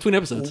called them between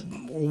episodes.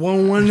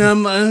 When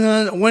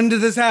did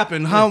this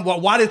happen? Huh?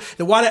 Why did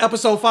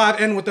episode 5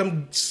 end with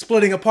them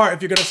splitting apart?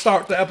 If you're gonna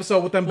start the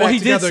episode with them back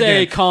together again. Well,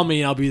 he did say, "Call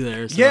me, and I'll be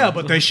there." So. Yeah,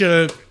 but they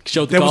should have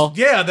showed the call.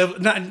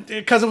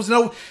 Because it was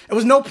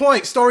no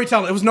point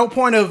storytelling. It was no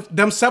point of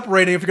them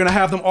separating if you're gonna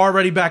have them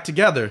already back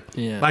together.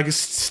 Yeah, like it's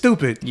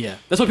stupid. Yeah,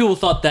 that's why people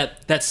thought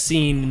that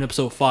scene in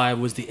episode 5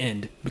 was the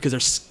end because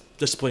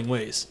they're splitting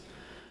ways.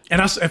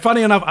 And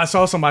funny enough, I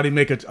saw somebody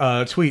make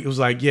a tweet. It was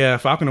like, "Yeah,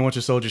 Falcon and Winter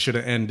Soldier should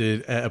have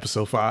ended at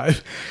episode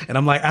 5." And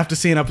I'm like, after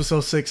seeing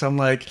episode 6, I'm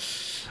like,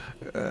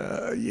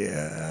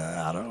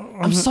 yeah, I don't.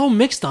 I'm so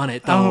mixed on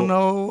it though. I don't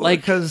know,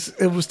 like because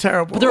it was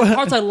terrible. But there were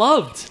parts I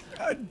loved.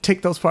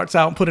 Take those parts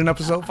out and put in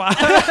episode 5.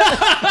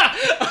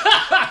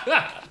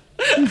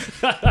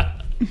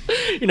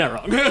 You're not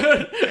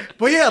wrong.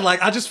 But yeah,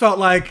 like I just felt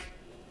like.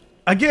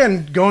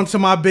 Again, going to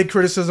my big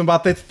criticism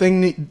about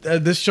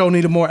this show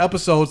needed more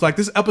episodes. Like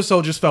this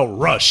episode just felt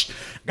rushed.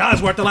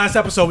 Guys, we're at the last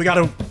episode. We got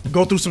to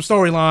go through some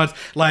storylines.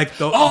 Like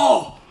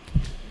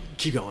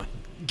keep going.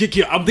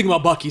 I'm thinking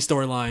about Bucky's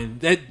storyline.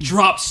 That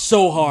dropped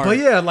so hard. But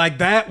yeah, like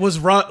that was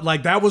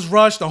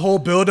rushed. The whole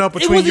build up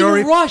between it wasn't Yuri.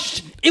 Even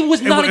rushed. It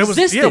was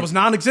non-existent. It was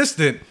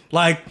non-existent.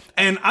 Like,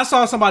 and I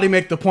saw somebody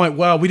make the point.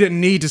 Well, we didn't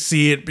need to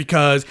see it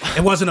because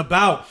it wasn't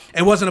about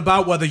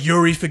whether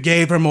Yuri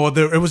forgave him or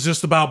it was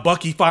just about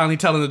Bucky finally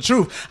telling the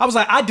truth. I was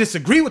like, I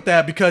disagree with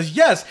that because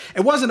yes,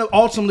 it wasn't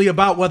ultimately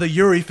about whether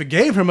Yuri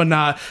forgave him or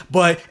not,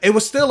 but it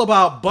was still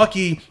about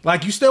Bucky.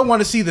 Like, you still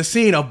want to see the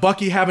scene of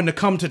Bucky having to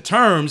come to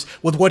terms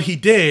with what he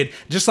did,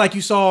 just like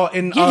you saw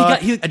in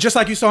just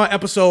like you saw in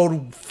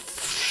episode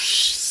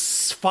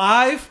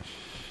 5.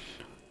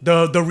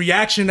 The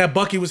reaction that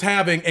Bucky was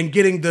having and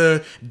getting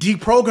the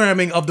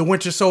deprogramming of the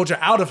Winter Soldier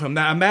out of him.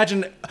 Now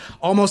imagine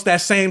almost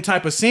that same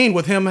type of scene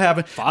with him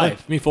having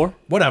 5. Me 4.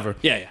 Whatever.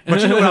 Yeah.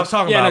 But you know what I was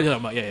talking about. Yeah,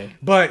 about. Yeah.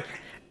 But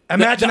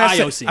imagine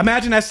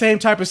imagine that same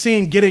type of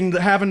scene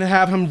having to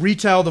have him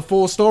retell the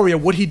full story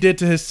of what he did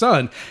to his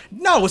son.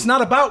 No, it's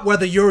not about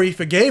whether Yuri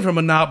forgave him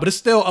or not, but it's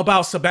still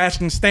about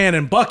Sebastian Stan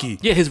and Bucky.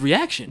 Yeah, his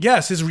reaction.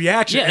 Yes, his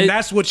reaction, and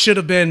that's what should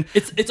have been.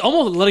 It's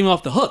almost letting him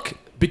off the hook.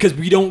 Because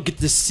we don't get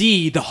to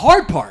see the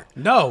hard part.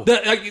 No.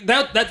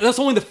 That's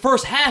only the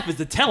first half is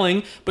the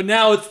telling, but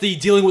now it's the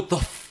dealing with the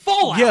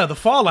fallout. Yeah, the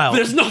fallout.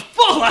 There's no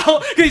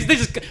fallout. Because they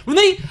just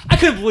I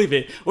couldn't believe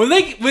it. When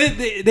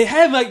they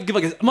had him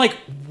I'm like,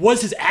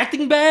 was his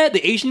acting bad?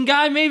 The Asian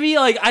guy maybe?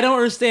 Like, I don't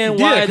understand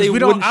why they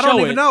wouldn't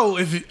show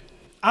it.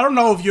 I don't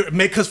know if you're,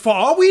 because for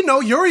all we know,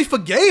 Yuri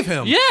forgave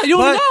him. Yeah, you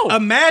don't know.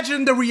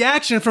 Imagine the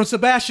reaction from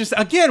Sebastian.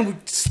 Again,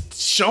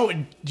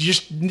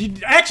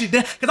 actually,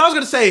 because I was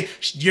gonna say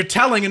you're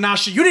telling, and now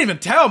you didn't even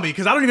tell me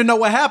because I don't even know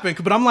what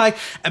happened. But I'm like,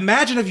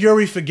 imagine if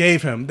Yuri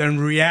forgave him, then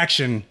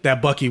reaction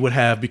that Bucky would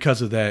have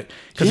because of that,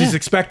 because he's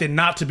expected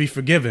not to be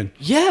forgiven.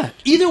 Yeah,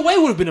 either way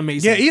would have been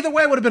amazing. Yeah, either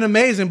way would have been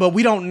amazing, but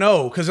we don't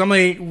know because I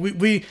mean,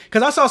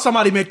 because I saw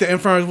somebody make the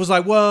inference was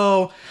like,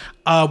 well.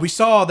 We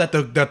saw that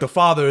the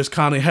father is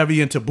kind of heavy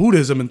into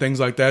Buddhism and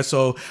things like that,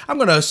 so I'm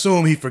gonna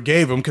assume he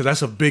forgave him because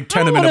that's a big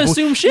tenet of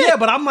assume shit. Yeah,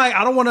 but I'm like,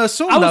 I don't want to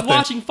assume nothing. I was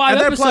watching 5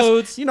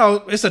 episodes.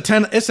 Plus,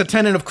 it's a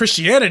tenet of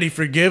Christianity.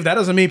 Forgive. That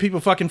doesn't mean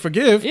people fucking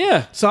forgive.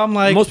 Yeah. So I'm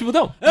like, most people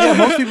don't. Yeah,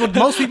 most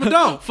people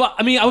don't.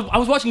 I mean, I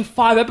was watching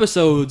 5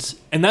 episodes,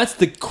 and that's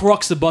the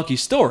crux of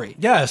Bucky's story.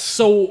 Yes.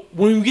 So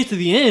when we get to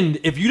the end,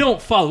 if you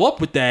don't follow up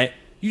with that,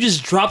 you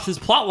just drop this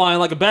plot line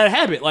like a bad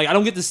habit. Like, I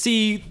don't get to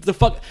see the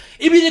fuck.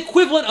 It'd be the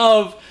equivalent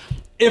of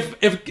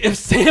if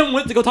Sam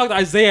went to go talk to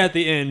Isaiah at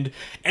the end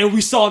and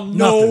we saw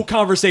no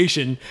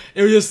conversation.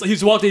 It was just, he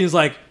just walked in and he's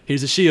like,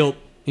 here's the shield.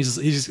 He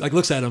just like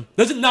looks at him,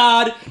 doesn't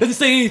nod, doesn't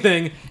say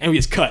anything, and we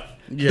just cut.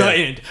 The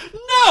end.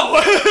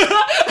 No.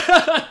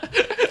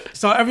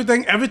 So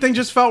everything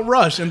just felt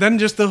rushed, and then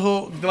just the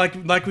whole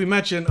like we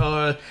mentioned,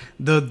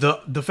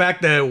 the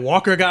fact that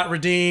Walker got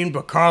redeemed,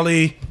 but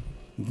Carly,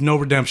 no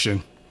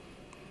redemption.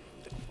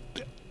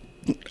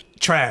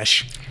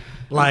 Trash.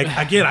 Like,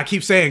 again, I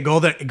keep saying, go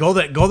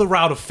the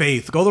route of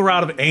faith, go the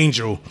route of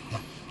Angel.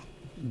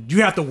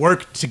 You have to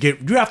work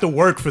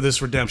for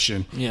this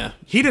redemption. Yeah.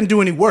 He didn't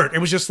do any work. It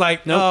was just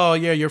like, oh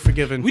yeah, you're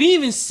forgiven. We didn't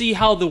even see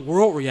how the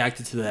world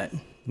reacted to that.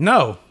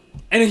 No.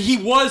 And he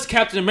was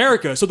Captain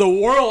America, so the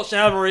world should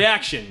have a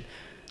reaction.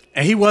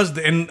 And he was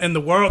in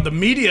the world, the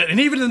media, and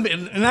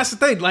and that's the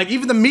thing. Like,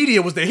 even the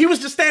media was there. He was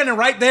just standing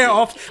right there,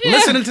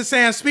 listening to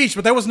Sam's speech.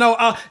 But there was no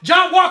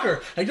John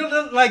Walker.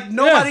 Like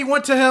nobody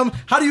went to him.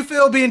 How do you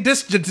feel being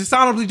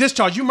dishonorably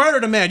discharged? You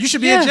murdered a man. You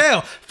should be in jail.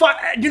 Fuck,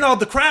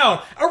 the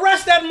crowd.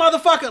 Arrest that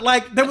motherfucker.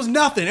 Like, there was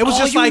nothing. It was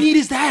just all like, you need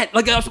is that.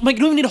 Like, you don't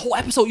even need a whole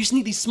episode. You just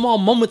need these small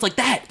moments like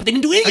that. But they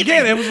didn't do anything.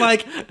 Again, it was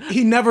like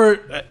he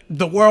never.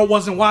 The world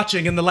wasn't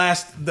watching in the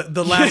last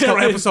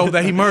episode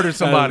that he murdered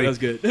somebody. That was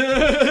good.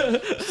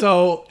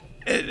 So,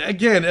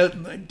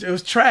 it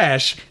was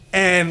trash.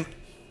 And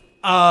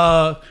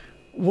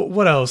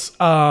what else?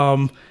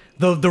 The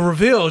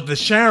reveal, the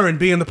Sharon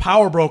being the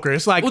power broker.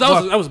 It's like,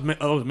 that was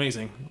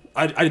amazing.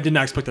 I did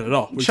not expect that at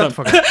all. Shut the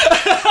fuck up.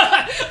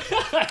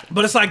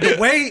 But it's like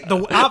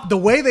the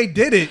way they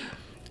did it.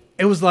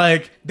 It was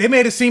like they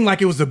made it seem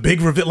like it was a big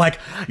reveal. Like,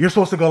 you're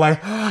supposed to go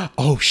like,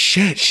 oh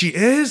shit, she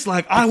is.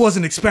 Like, I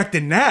wasn't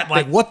expecting that.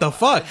 Like, what the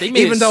fuck? They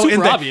made it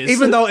super obvious.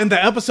 Even though in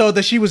the episode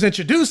that she was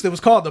introduced, it was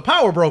called the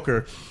Power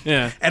Broker.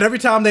 Yeah. And every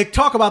time they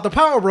talk about the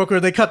Power Broker,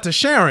 they cut to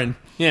Sharon.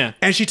 Yeah.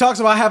 And she talks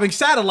about having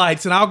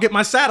satellites, and I'll get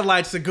my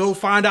satellites to go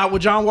find out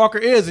what John Walker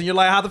is. And you're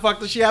like, how the fuck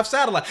does she have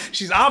satellites?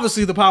 She's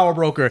obviously the Power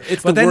Broker.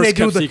 It's the worst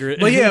kept secret.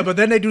 But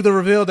then they do the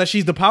reveal that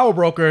she's the Power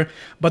Broker.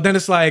 But then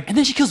it's like, and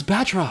then she kills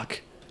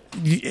Batroc.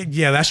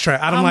 Yeah, that's true.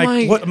 I'm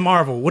like, what,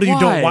 Marvel? What are you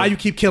doing? Why you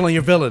keep killing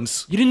your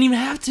villains? You didn't even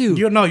have to.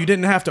 You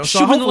didn't have to. So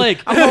shoot him in the leg.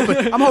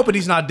 I'm hoping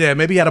he's not dead.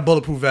 Maybe he had a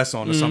bulletproof vest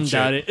on or some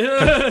shit.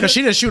 Because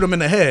she didn't shoot him in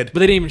the head. But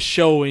they didn't even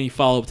show any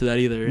follow up to that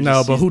either.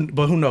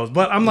 But who knows?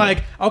 But I'm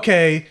like,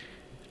 okay,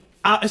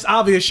 it's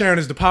obvious Sharon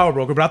is the Power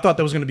Broker. But I thought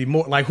there was going to be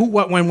more. Like, who,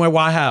 what, when, where,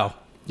 why, how?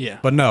 Yeah.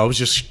 But no, it was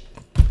just,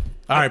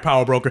 all right,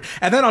 Power Broker.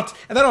 And then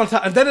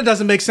it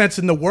doesn't make sense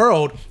in the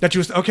world that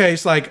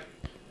it's like,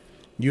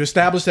 you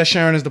established that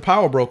Sharon is the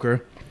Power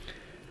Broker.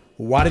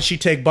 why did she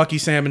take Bucky,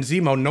 Sam, and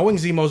Zemo? Knowing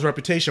Zemo's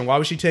reputation, why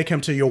would she take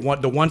him to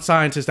the one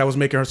scientist that was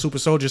making her super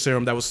soldier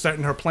serum, that was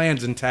setting her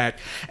plans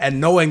intact,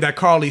 and knowing that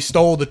Carly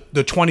stole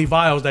the 20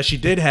 vials that she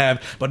did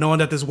have, but knowing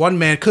that this one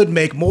man could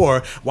make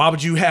more, why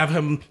would you have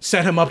him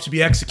set him up to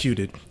be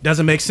executed?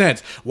 Doesn't make sense.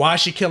 Why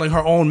is she killing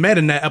her own men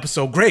in that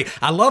episode? Great.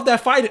 I love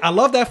that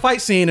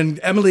fight scene, and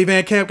Emily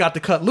Van Camp got to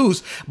cut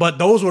loose, but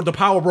those were the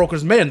power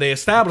broker's men. They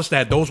established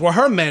that. Those were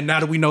her men. Now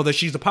that we know that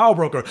she's the power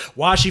broker,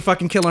 why is she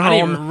fucking killing her own? I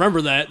didn't even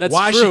remember that. That's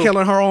why true. is she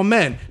killing her own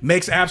men?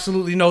 Makes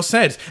absolutely no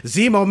sense.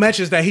 Zemo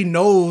mentions that he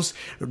knows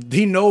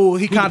he kind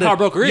of the power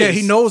broker is.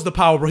 He knows the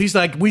power broker. He's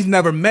like, we've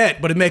never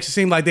met, but it makes it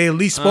seem like they at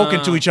least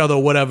spoken to each other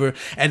or whatever.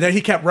 And then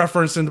he kept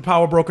referencing the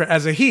power broker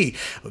as a he.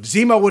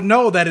 Zemo would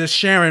know that it's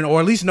Sharon,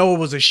 or at least know it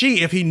was a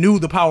she, if he knew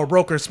the power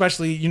broker,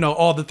 especially,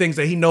 all the things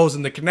that he knows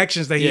and the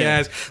connections that he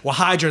has with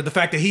Hydra, the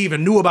fact that he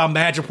even knew about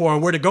Madripoor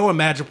and where to go in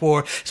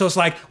Madripoor. So it's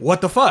like,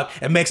 what the fuck?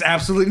 It makes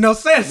absolutely no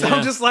sense.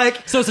 I'm just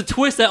like, so it's a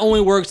twist that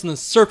only works on the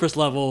surface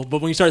level,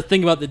 but when you start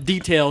thinking about the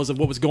details of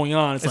what was going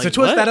on, it's like, a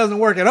twist that doesn't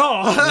work at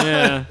all.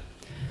 Yeah.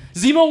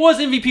 Zemo was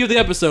MVP of the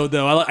episode,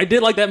 though. I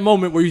did like that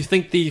moment where you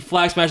think the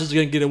Flag Smashers are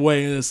going to get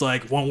away, and it's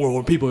like one world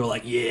where people are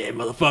like, yeah,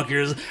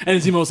 motherfuckers.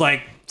 And Zemo's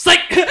like, psych!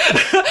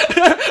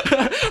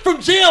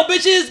 From jail,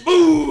 bitches!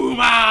 Boom!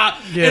 Ah!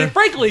 Yeah. And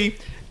frankly,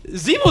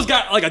 Zemo's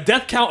got like a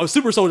death count of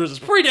super soldiers. It's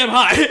pretty damn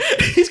high.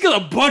 He's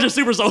killed a bunch of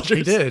super soldiers.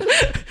 He did.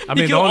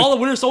 He killed all the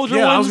Winter Soldier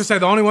ones. Yeah, I was going to say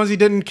the only ones he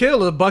didn't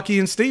kill are Bucky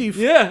and Steve.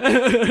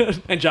 Yeah.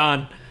 And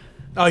John.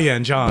 Oh, yeah,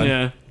 and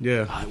John.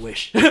 Yeah. I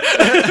wish.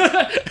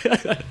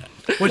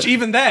 Which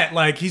even that,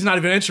 like, he's not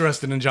even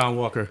interested in John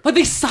Walker. Like,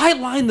 they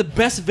sidelined the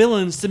best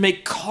villains to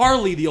make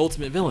Carly the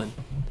ultimate villain.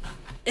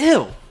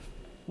 Ew.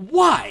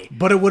 Why?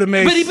 But it would have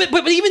made...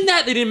 But even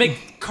that, they didn't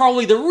make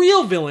Carly the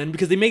real villain,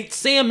 because they made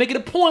Sam make it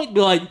a point.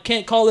 Be like, you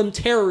can't call them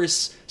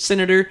terrorists,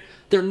 Senator.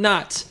 They're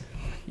not.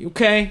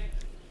 Okay?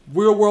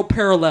 Real world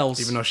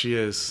parallels. Even though she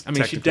is. I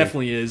mean, she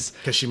definitely is.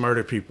 Because she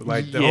murdered people.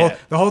 Like, the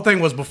whole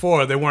thing was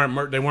before, they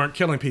weren't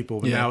killing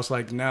people. But now it's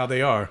like, now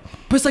they are.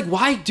 But it's like,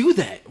 why do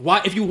that?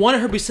 Why, if you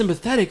wanted her to be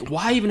sympathetic,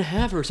 why even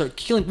have her start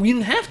killing? We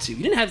didn't have to.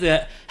 You didn't have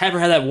to have her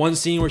have that one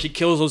scene where she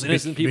kills those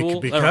innocent people.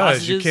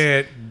 Because you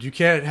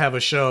can't have a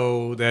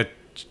show that,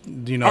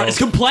 it's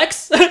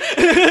complex. not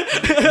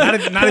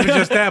even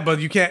just that, but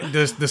you can't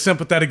the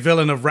sympathetic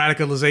villain of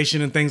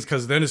radicalization and things,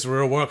 because then it's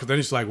real world. Because then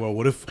it's like, well,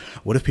 what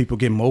if people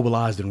get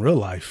mobilized in real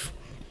life?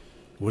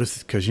 What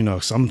if, because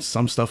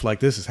some stuff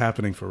like this is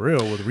happening for real,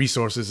 with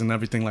resources and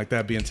everything like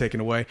that being taken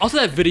away. Also,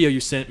 that video you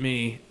sent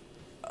me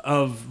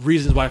of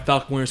reasons why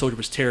Falcon Winter Soldier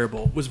was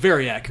terrible was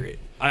very accurate.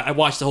 I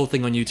watched the whole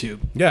thing on YouTube.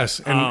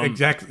 Yes, and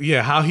exactly,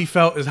 yeah, how he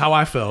felt is how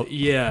I felt.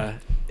 Yeah.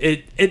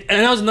 And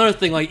that was another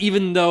thing. Like,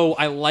 even though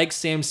I like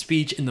Sam's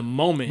speech in the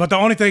moment, but the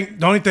only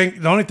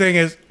thing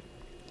is,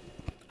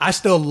 I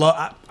still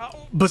love.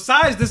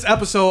 Besides this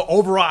episode,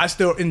 overall, I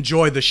still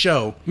enjoy the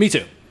show. Me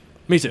too.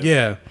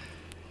 Yeah.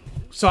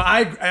 So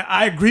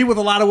I agree with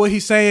a lot of what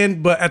he's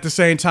saying, but at the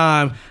same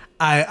time,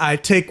 I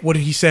take what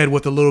he said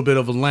with a little bit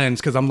of a lens,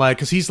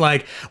 because he's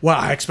like, well,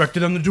 I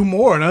expected him to do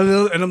more, and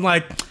I'm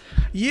like,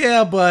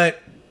 yeah,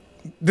 but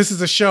this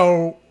is a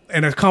show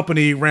and a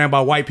company ran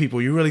by white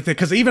people. You really think?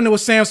 Because even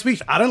with Sam's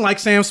speech, I didn't like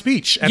Sam's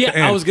speech at the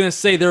end. I was gonna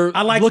say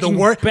I like the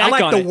word. I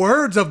like the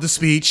words of the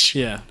speech.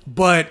 Yeah,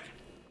 but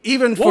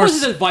even what was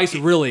his advice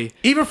really?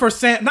 Even for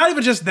Sam, not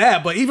even just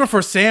that, but even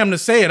for Sam to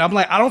say it, I'm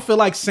like, I don't feel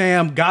like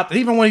Sam got.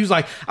 Even when he was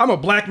like, "I'm a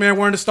black man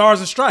wearing the stars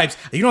and stripes,"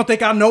 you don't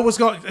think I know what's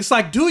going? It's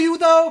like, do you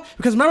though?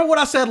 Because remember what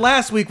I said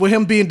last week with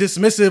him being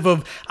dismissive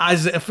of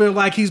Isaiah. I feel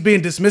like he's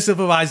being dismissive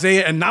of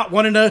Isaiah and not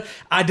wanting to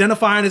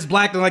identify him as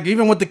black. Like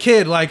even with the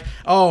kid, like,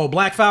 oh,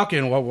 Black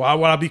Falcon. Well, why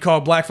would I be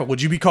called Black Falcon?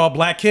 Would you be called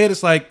Black Kid?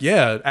 It's like,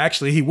 yeah,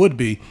 actually, he would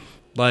be.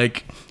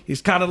 Like,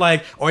 he's kind of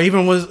like, or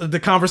even was the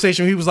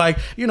conversation, he was like,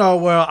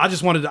 well,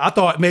 I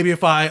thought maybe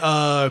if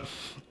I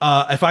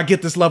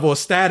get this level of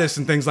status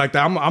and things like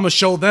that, I'm gonna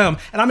show them.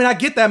 And I mean, I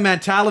get that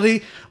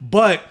mentality,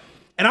 but,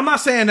 and I'm not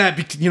saying that,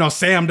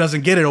 Sam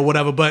doesn't get it or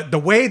whatever, but the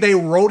way they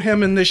wrote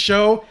him in this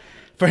show,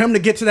 for him to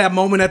get to that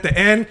moment at the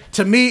end,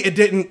 to me, it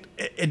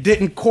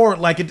didn't court,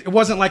 like it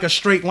wasn't like a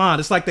straight line.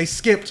 It's like they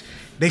skipped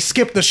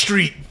the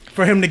street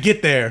for him to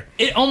get there.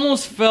 It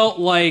almost felt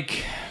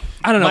like,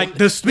 I don't know. Like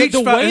the speech,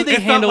 felt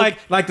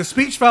like the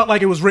speech felt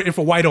like it was written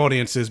for white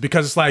audiences,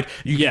 because it's like,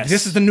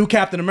 this is the new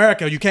Captain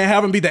America. You can't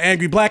have him be the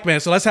angry black man,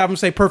 so let's have him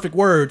say perfect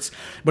words.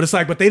 But it's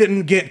like, but they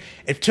didn't get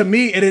it. To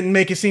me, it didn't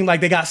make it seem like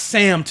they got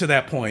Sam to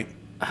that point.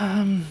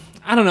 I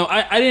don't know.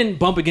 I didn't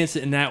bump against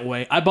it in that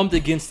way. I bumped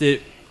against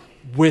it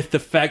with the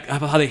fact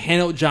of how they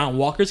handled John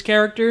Walker's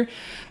character.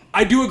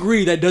 I do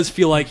agree that it does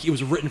feel like it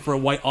was written for a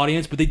white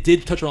audience, but they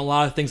did touch on a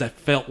lot of things I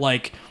felt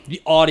like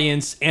the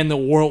audience and the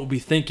world will be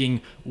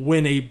thinking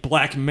when a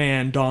black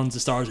man dons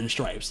the stars and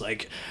stripes.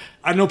 Like,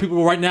 I know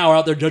people right now are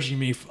out there judging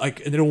me,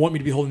 like, and they don't want me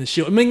to be holding the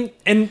shield. I mean,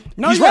 and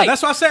he's right.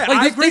 That's what I said. Like,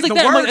 I agree. Like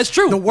that, that's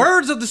true. The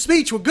words of the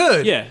speech were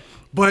good. Yeah.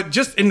 But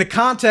just in the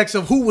context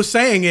of who was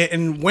saying it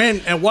and when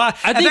and why.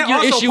 I think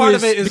your issue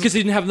is because he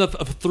didn't have enough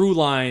of a through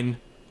line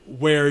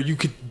where you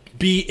could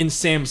be in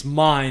Sam's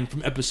mind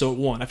from episode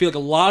 1. I feel like a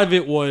lot of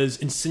it was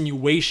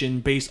insinuation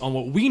based on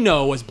what we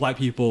know as black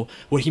people,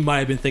 what he might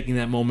have been thinking in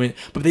that moment,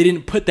 but they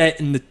didn't put that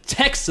in the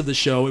text of the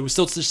show. It was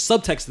still just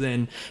subtext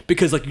then,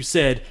 because like you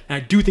said, and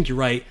I do think you're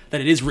right,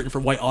 that it is written for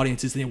white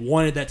audiences, and they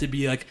wanted that to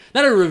be like,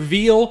 not a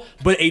reveal,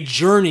 but a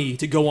journey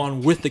to go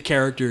on with the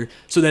character,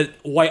 so that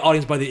white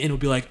audience by the end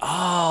would be like,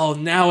 oh,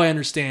 now I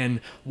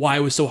understand why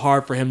it was so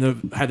hard for him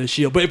to have the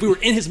shield. But if we were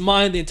in his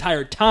mind the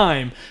entire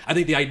time, I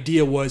think the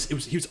idea was,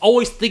 he was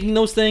always thinking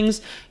those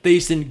things. They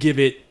just didn't give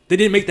it. They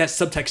didn't make that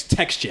subtext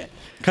text yet.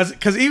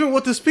 Because even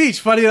with the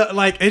speech, funny,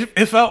 like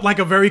it felt like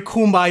a very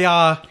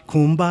kumbaya,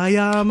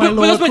 my lord.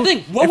 But that's my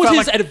thing. What was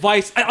his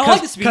advice? I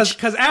like the speech.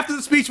 Because after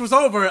the speech was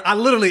over, I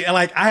literally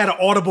I had an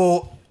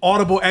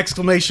audible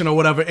exclamation or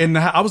whatever, and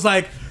I was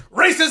like,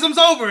 racism's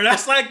over.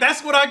 That's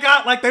what I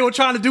got. Like they were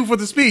trying to do for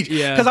the speech.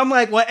 Yeah. Because I'm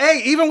like, well,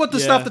 hey, even with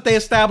the stuff that they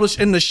established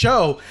in the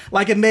show,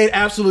 like it made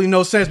absolutely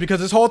no sense, because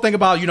this whole thing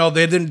about,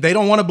 they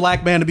don't want a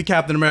black man to be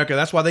Captain America.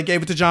 That's why they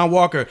gave it to John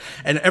Walker,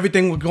 and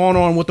everything was going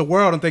on with the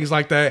world and things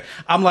like that.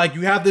 I'm like,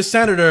 you have this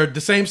senator,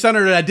 the same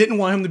senator that didn't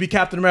want him to be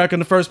Captain America in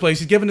the first place.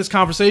 He's giving this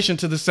conversation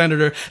to the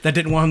senator that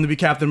didn't want him to be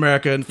Captain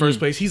America in the first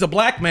place. He's a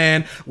black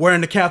man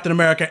wearing the Captain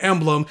America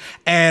emblem,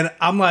 and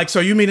I'm like,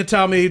 so you mean to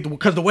tell me,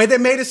 because the way they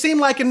made it seem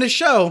like in the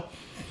show,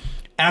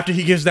 after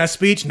he gives that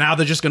speech, now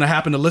they're just going to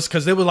happen to list,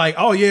 because they were like,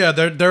 oh yeah,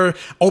 they're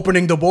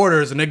opening the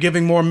borders and they're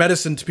giving more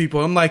medicine to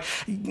people. I'm like,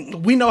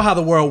 we know how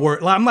the world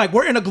works. I'm like,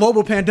 we're in a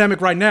global pandemic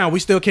right now.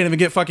 We still can't even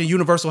get fucking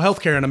universal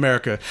health care in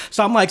America.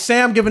 So I'm like,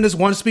 Sam giving this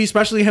one speech,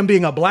 especially him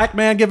being a black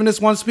man giving this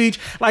one speech,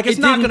 like it's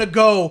not going to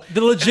go.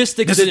 The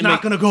logistics this is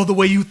not going to go the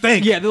way you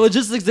think. Yeah, the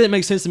logistics didn't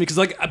make sense to me, because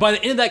like by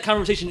the end of that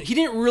conversation, he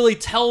didn't really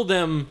tell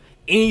them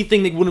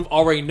anything they wouldn't have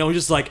already known.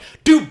 Just like,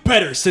 do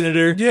better,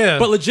 Senator. Yeah.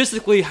 But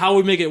logistically, how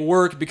we make it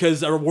work,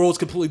 because our world's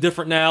completely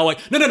different now. Like,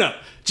 no,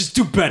 just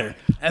do better.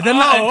 And then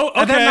not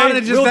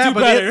only just that,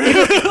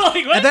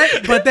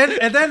 but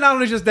then not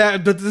only just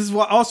that, but this is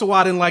also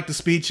why I didn't like the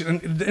speech, and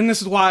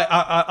this is why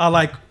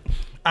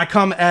I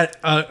come at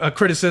a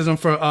criticism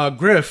for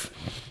Griff,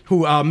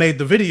 who made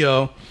the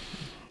video.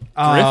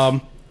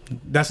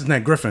 That's his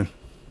name, Griffin.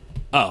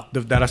 Oh,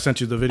 that I sent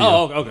you the video.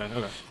 Oh, okay.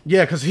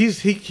 Yeah, because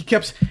he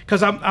kept,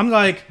 because I'm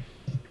like,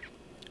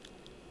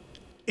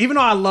 even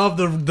though I love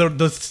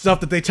the stuff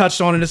that they touched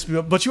on in this,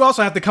 but you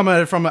also have to come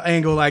at it from an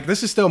angle like,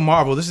 this is still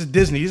Marvel, this is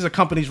Disney, these are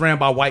companies ran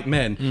by white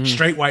men,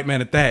 straight white men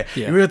at that.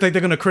 Yeah. You really think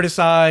they're going to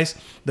criticize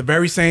the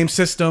very same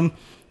system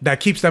that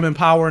keeps them in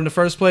power in the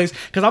first place?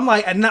 Because I'm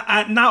like, at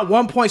not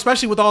one point,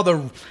 especially with all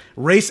the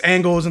race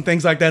angles and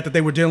things like that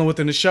they were dealing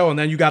with in the show, and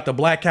then you got the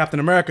black Captain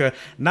America,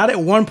 not at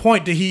one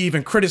point did he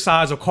even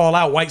criticize or call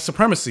out white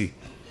supremacy.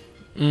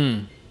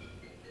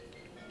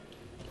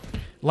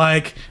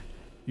 Like,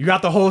 you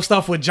got the whole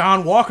stuff with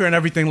John Walker and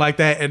everything like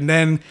that, and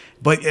then,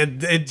 but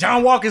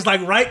John Walker's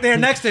like right there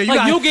next to you.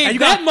 Like, you gave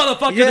that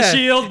motherfucker the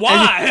shield.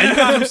 Why? And you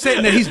got him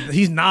sitting there.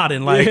 He's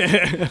nodding like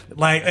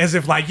as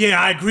if like, yeah,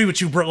 I agree with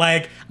you, bro.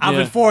 Like, I've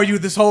been for you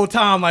this whole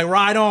time. Like,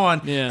 right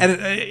on. Yeah.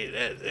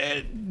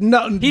 And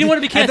no, he didn't want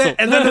to be canceled.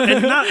 And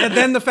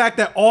then the fact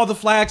that all the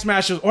Flag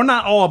Smashers, or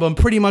not all of them,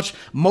 pretty much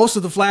most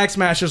of the Flag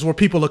Smashers were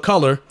people of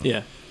color.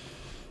 Yeah.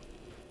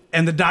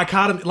 And the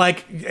dichotomy,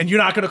 like, and you're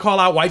not going to call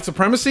out white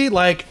supremacy,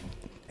 like.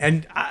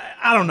 And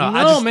I don't know.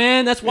 No,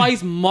 man, that's why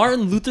he's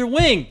Martin Luther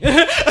Wing.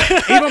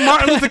 Even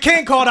Martin Luther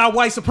King called out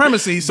white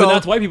supremacy. So but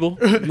that's white people.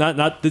 Not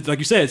like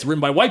you said, it's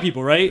written by white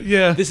people, right?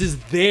 Yeah. This is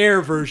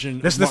their version.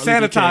 This is the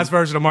sanitized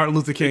version of Martin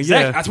Luther King.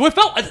 Exactly. Yeah. That's what it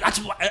felt. That's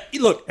what,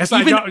 look. It's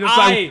like, I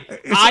felt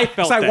it's like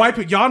that. White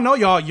people. Y'all know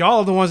y'all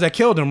are the ones that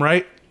killed him,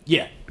 right?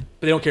 Yeah,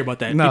 but they don't care about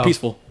that. No. Be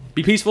peaceful.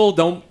 Be peaceful.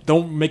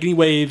 Don't make any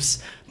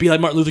waves. Be like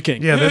Martin Luther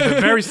King. Yeah,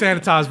 the very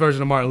sanitized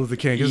version of Martin Luther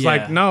King. It's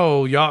like,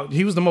 no, y'all.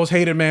 He was the most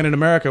hated man in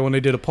America when they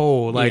did a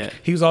poll. Like,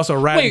 he was also a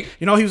radical.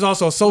 He was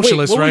also a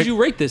socialist, what right? What would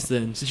you rate this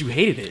then, since you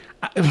hated it?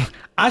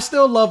 I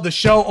still love the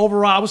show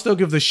overall. I would still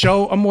give the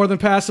show a more than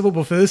passable,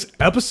 but for this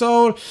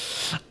episode,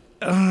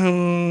 I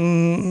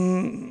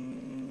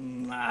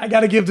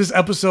gotta give this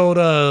episode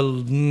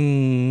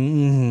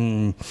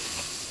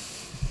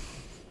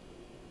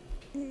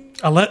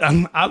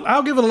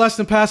I'll give it a less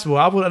than passable.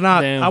 I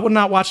would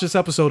not watch this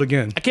episode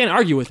again. I can't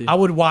argue with you. I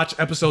would watch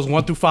episodes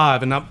 1 through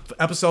 5, and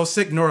episode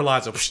 6,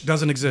 Neuralizer,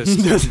 doesn't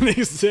exist. Doesn't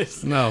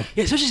exist. No.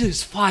 Yeah, especially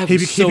since 5 he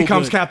was so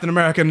becomes good. Captain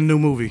America in the new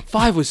movie.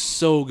 5 was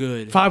so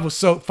good. 5 was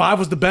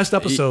the best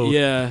episode.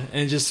 Yeah,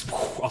 and just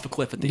off a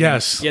cliff at the end.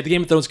 Yes. Yeah, the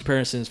Game of Thrones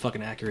comparison is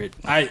fucking accurate.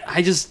 I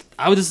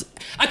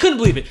couldn't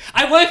believe it.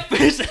 When I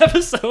finished the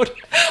episode,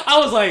 I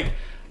was like,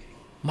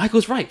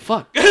 Michael's right.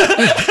 Fuck.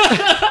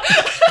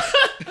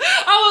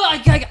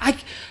 I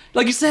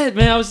like you said,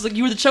 man. I was like,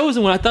 you were the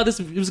chosen one. I thought this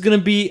was gonna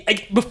be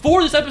like,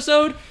 before this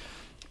episode.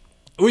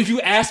 If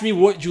you asked me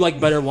what you like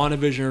better,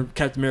 WandaVision or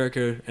Captain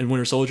America and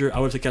Winter Soldier, I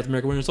would say Captain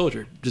America, Winter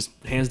Soldier, just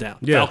hands down.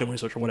 Yeah. Falcon, Winter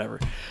Soldier, whatever.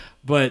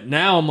 But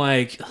now I'm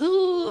like, I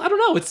don't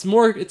know. It's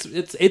more.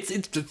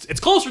 It's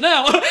closer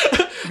now.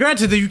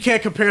 Granted, that you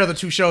can't compare the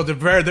two shows. They're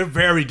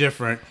very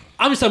different.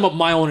 I'm just talking about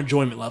my own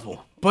enjoyment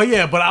level. But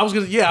I was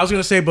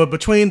gonna say, but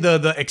between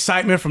the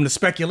excitement from the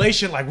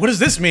speculation, like, what does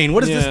this mean?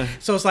 What is this?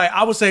 So it's like,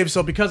 I would say,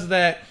 so because of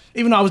that,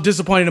 even though I was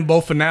disappointed in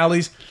both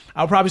finales,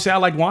 I would probably say I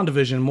like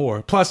WandaVision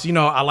more. Plus,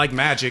 I like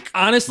magic.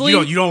 Honestly,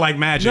 you don't like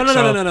magic.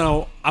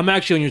 No. I'm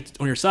actually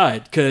on your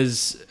side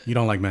because you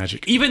don't like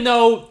magic. Even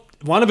though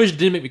WandaVision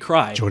didn't make me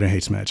cry. Jordan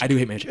hates magic. I do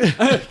hate magic.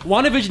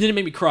 WandaVision didn't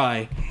make me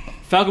cry.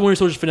 Falcon Winter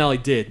Soldier's finale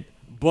did,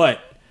 but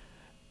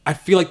I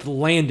feel like the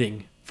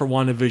landing for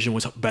WandaVision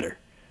was better.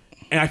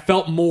 And I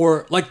felt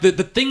more like the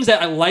things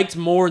that I liked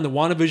more in the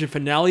WandaVision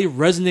finale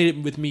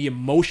resonated with me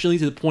emotionally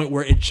to the point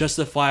where it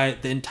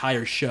justified the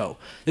entire show.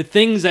 The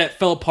things that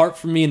fell apart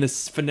for me in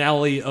this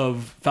finale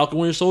of Falcon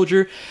Winter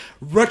Soldier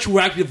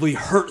retroactively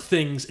hurt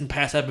things in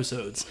past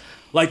episodes,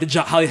 like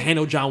how they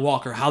handled John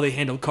Walker, how they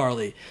handled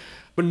Carly.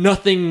 But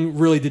nothing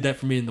really did that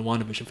for me in the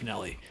WandaVision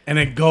finale. And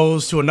it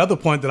goes to another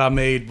point that I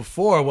made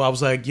before where I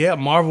was like, yeah,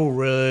 Marvel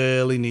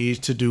really needs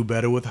to do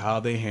better with how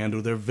they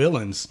handle their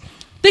villains.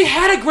 They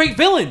had a great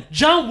villain.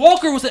 John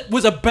Walker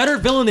was a better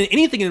villain than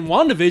anything in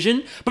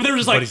WandaVision, but they were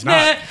just like,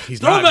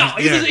 throw him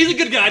out. He's a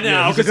good guy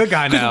now. Yeah, he's a good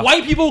guy now. Because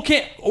white people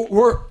can't.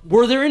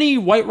 Were there any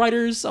white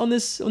writers on the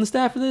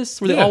staff of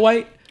this? Were they all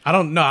white? I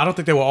don't know. I don't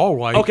think they were all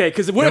white. Okay,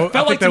 because what it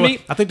felt like to me...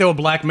 I think they were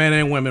black men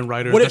and women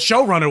writers. The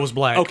showrunner was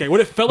black. Okay, what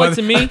it felt like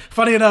to me...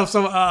 Funny enough,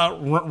 so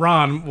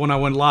Ron, when I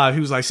went live,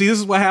 he was like, see, this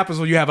is what happens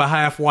when you have a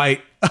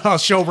half-white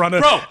showrunner.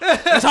 Bro,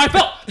 that's how I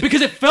felt. Because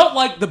it felt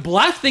like the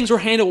black things were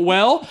handled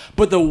well,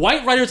 but the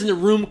white writers in the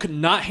room could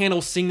not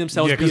handle seeing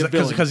themselves be a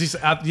villain. Because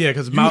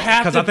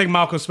I think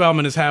Malcolm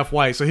Spellman is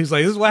half-white, so he's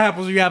like, this is what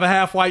happens when you have a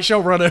half-white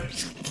showrunner.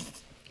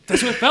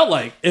 That's what it felt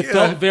like. It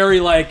felt very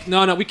like,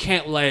 no, we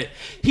can't let...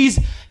 He's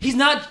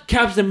not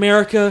Captain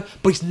America,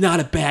 but he's not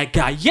a bad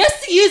guy.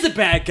 Yes, he is a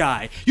bad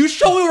guy. You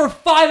show me over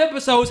 5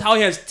 episodes how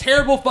he has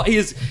terrible...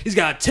 He's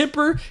got a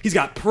temper. He's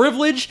got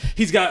privilege.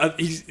 He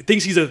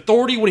thinks he's an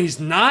authority when he's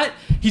not.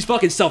 He's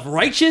fucking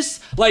self-righteous.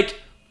 Like,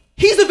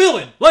 he's the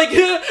villain. Like,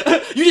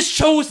 you just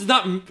chose to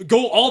not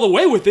go all the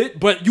way with it,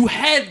 but you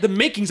had the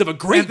makings of a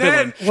great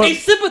villain. A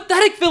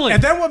sympathetic villain.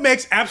 And then what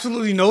makes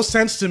absolutely no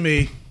sense to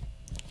me...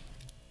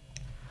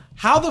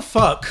 How the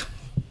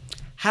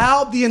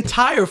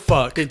entire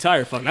fuck,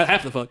 not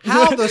half the fuck.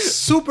 How the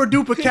super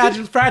duper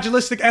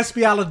fragilistic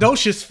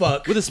espialidocious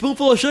fuck. With a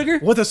spoonful of sugar?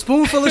 With a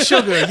spoonful of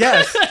sugar,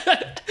 yes.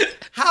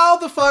 How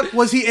the fuck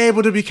was he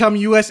able to become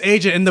U.S.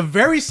 agent in the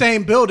very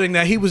same building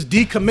that he was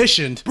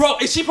decommissioned? Bro,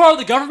 is she part of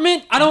the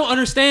government? I don't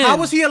understand. How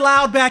was he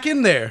allowed back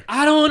in there?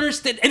 I don't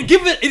understand. And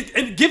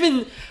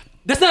given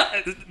that's not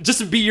just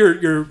to be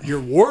your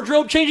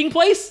wardrobe changing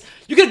place.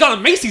 You could have gone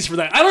to Macy's for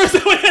that. I don't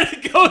understand why you had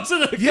to go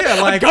to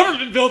the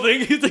government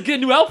building to get a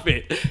new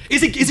outfit.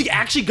 Is he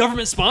actually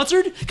government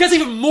sponsored? That's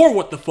even more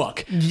what the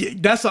fuck.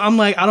 Yeah, I'm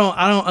like, I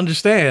don't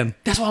understand.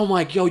 That's why I'm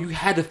like, yo, you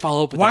had to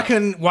follow up with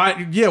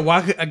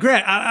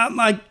Grant, I'm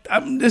like,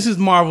 this is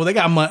Marvel. They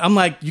got money. I'm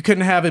like, you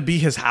couldn't have it be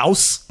his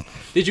house?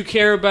 Did you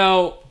care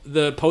about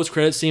the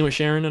post-credit scene with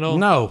Sharon at all?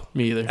 No.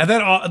 Me either. And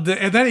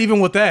then even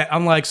with that,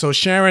 I'm like, so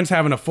Sharon's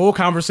having a full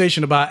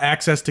conversation about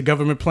access to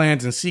government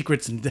plans and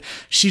secrets, and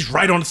she's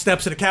right on the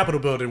steps of the Capitol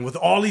building with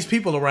all these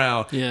people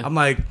around. Yeah. I'm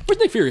like, where's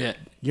Nick Fury at?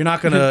 You're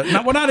not gonna...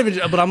 not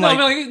even... But I'm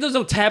there's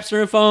no taps on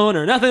her phone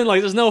or nothing.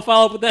 Like, there's no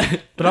follow-up with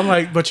that. But I'm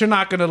like, but you're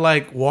not gonna,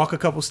 like, walk a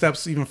couple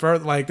steps even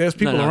further. Like, there's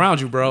people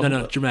around you, bro.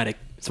 No, dramatic.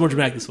 It's more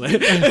dramatic this way.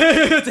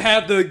 To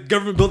have the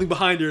government building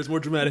behind her is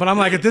more dramatic. But I'm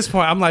like, at this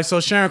point, I'm like, so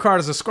Sharon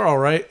Carter's a Skrull,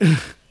 right?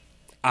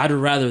 I'd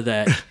rather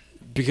that.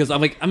 Because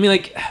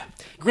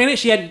granted,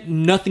 she had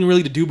nothing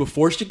really to do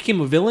before she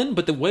became a villain,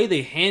 but the way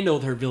they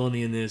handled her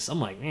villainy in this, I'm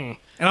like, eh.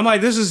 And I'm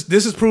like, this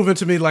is proven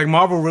to me like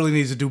Marvel really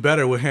needs to do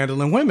better with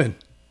handling women.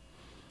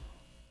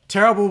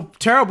 Terrible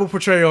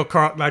portrayal.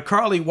 Like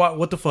Carly,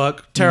 what the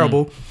fuck?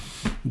 Terrible.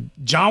 Mm-hmm.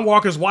 John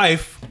Walker's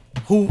wife,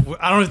 who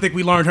I don't even think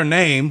we learned her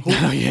name.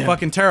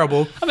 Fucking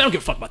terrible. I mean, I don't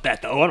give a fuck about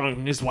that though. I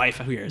don't. His wife,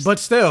 who cares? But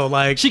still,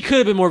 like, she could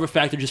have been more of a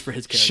factor just for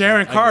his character.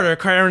 Sharon Carter,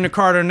 carrying the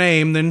Carter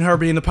name, then her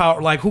being the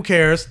power. Like, who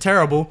cares?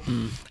 Terrible.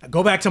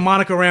 Go back to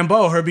Monica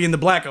Rambeau, her being the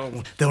black.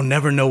 Oh, they'll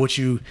never know what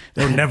you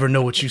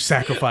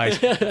sacrificed.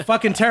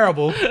 Fucking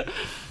terrible.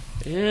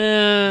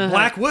 Yeah.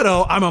 Black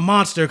Widow, I'm a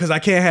monster because I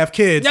can't have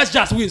kids. That's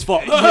Joss Whedon's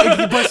fault.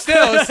 But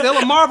still, it's still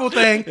a Marvel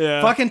thing.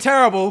 Yeah. Fucking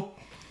terrible.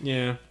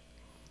 Yeah.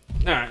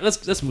 All right,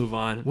 let's move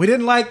on. We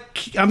didn't like,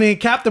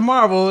 Captain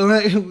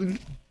Marvel.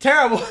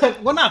 Terrible.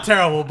 Well, not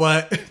terrible,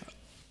 but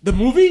the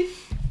movie,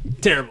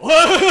 terrible.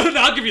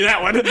 I'll give you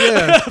that one.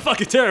 Yeah.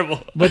 Fucking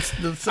terrible. But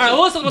all right,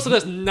 well, let's talk about something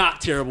that's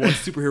not terrible and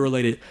superhero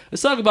related.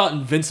 Let's talk about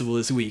Invincible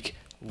this week.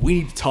 We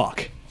need to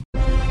talk.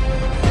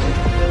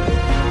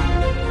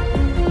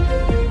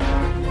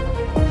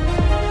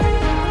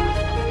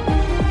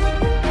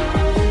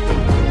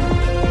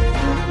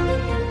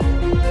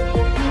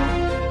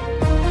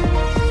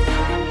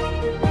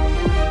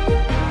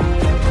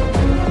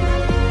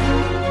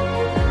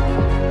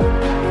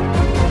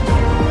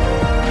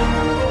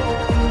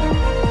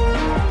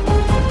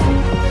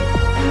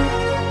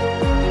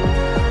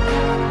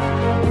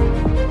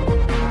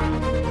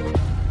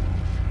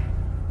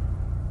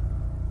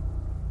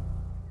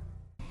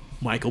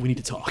 Michael, we need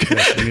to talk.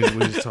 Yes, we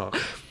need to talk.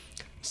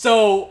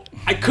 So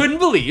I couldn't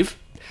believe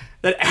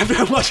that after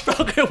I watched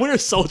Falcon and Winter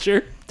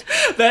Soldier,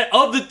 that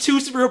of the 2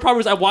 superhero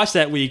properties I watched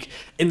that week,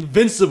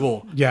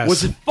 Invincible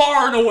was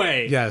far and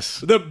away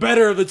the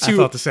better of the 2. I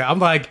felt the same. I'm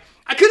like,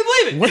 I couldn't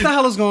believe it. What the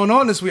hell is going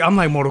on this week? I'm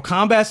like, Mortal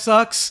Kombat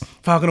sucks.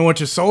 Falcon and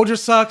Winter Soldier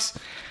sucks.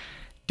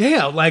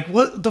 Damn, like,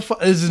 what the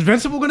fuck? Is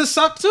Invincible gonna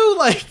suck too?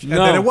 Like, no.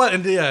 And then it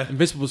wasn't. Yeah.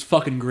 Invincible was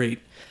fucking great.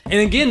 And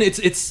again,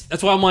 it's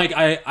that's why I'm like,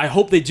 I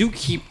hope they do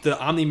keep the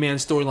Omni-Man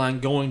storyline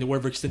going to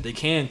whatever extent they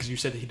can, because you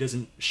said that he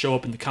doesn't show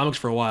up in the comics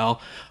for a while.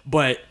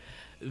 But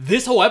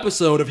this whole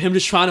episode of him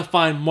just trying to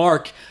find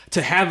Mark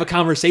to have a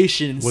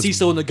conversation, and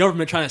Cecil and the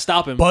government trying to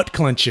stop him. Butt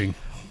clenching.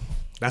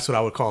 That's what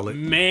I would call it.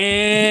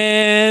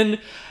 Man,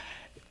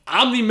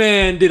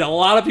 Omni-Man did a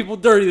lot of people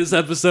dirty this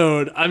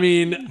episode. I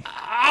mean, and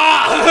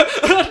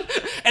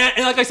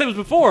like I said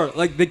before,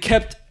 like they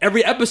kept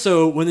every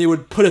episode when they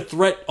would put a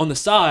threat on the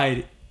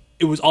side,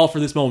 it was all for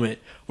this moment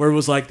where it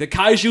was like the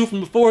kaiju from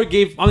before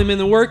gave Omni-Man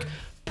the work,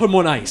 put him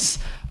on ice.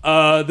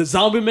 The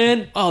zombie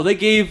man, they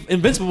gave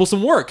Invincible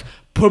some work,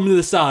 put him to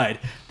the side.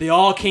 They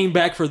all came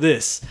back for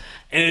this,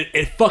 and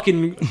it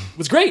fucking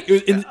was great.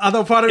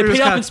 Although part of it paid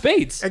off in in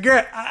spades.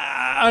 Again,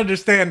 I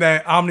understand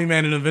that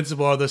Omni-Man and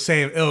Invincible are the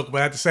same ilk,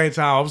 but at the same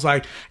time, I was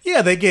like,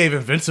 yeah, they gave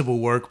Invincible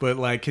work, but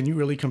like, can you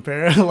really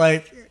compare?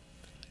 Like,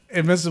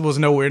 Invincible's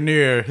nowhere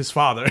near his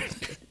father.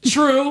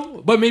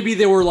 True, but maybe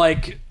they were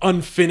like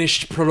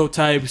unfinished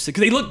prototypes because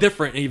they look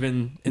different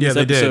even in this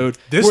episode.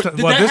 Did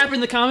that happen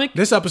in the comic?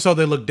 This episode,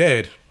 they look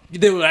dead.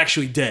 They were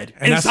actually dead,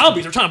 and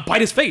zombies are trying to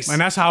bite his face.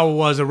 And that's how it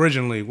was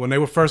originally when they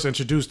were first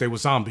introduced. They were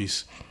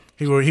zombies.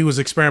 He was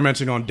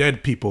experimenting on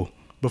dead people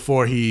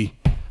before he.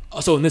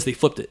 So in this, they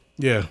flipped it.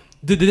 Yeah.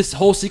 Did this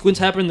whole sequence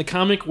happen in the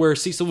comic where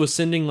Cecil was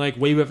sending like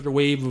wave after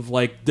wave of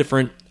like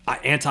different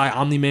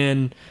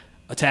anti-Omni-Man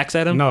attacks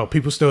at him? No,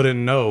 people still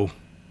didn't know.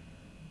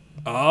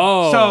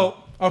 Oh.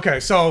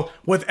 So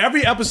with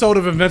every episode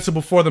of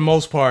Invincible, for the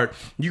most part,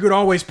 you could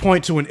always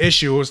point to an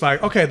issue. It was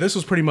like, okay, this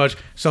was pretty much.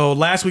 So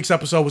last week's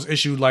episode was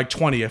issue like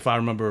 20, if I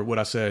remember what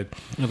I said.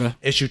 Okay.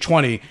 Issue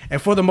 20.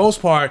 And for the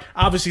most part,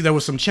 obviously there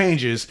were some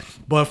changes,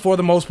 but for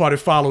the most part, it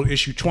followed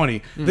issue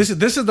 20. This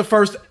is the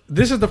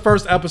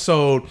first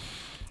episode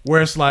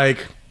where it's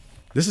like,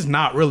 this is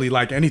not really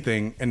like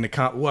anything in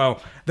the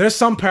well, there's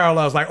some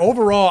parallels. Like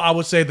overall, I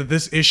would say that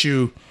this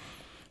issue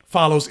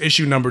follows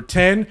issue number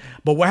 10,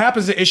 but what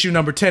happens in issue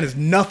number 10 is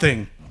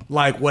nothing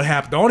like what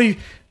happened. The only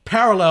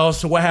parallels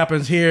to what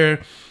happens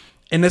here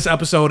in this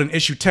episode in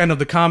issue 10 of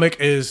the comic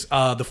is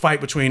the fight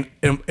between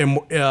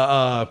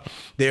the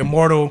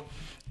Immortal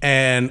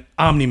and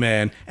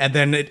Omni-Man, and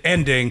then it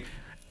ending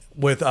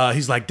with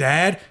he's like,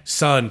 Dad,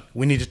 son,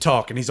 we need to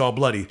talk, and he's all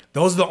bloody.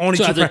 Those are the only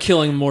two. They're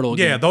killing Immortal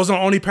again. Yeah, those are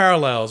the only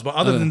parallels. But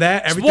other than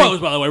that, everything.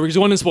 Spoilers, by the way. We're just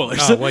going in spoilers.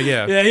 Oh well,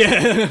 yeah,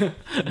 yeah.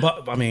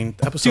 But I mean,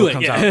 the episode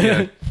comes out.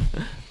 Yeah.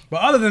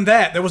 But other than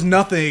that, there was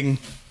nothing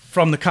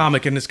from the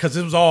comic in this because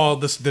it was all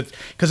this.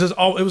 Because it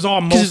was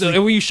all mostly.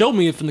 When you showed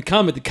me it from the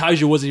comic, the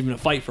kaiju wasn't even a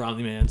fight for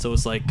Omni-Man. So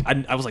it's like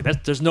I was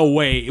like, there's no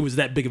way it was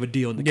that big of a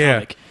deal in the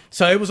comic.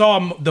 So it was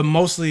all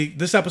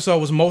this episode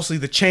was mostly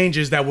the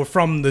changes that were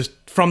from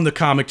the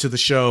comic to the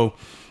show.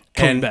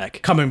 Coming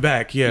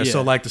back. Yeah.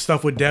 So like the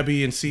stuff with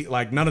Debbie and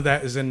like none of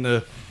that is in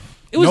the.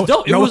 It was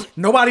dope.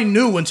 Nobody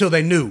knew until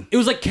they knew. It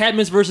was like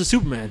Cadmus versus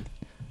Superman,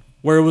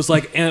 where it was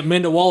like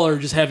Amanda Waller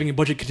just having a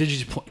bunch of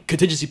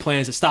contingency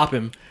plans to stop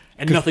him,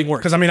 and nothing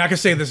worked. Because I mean, I can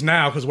say this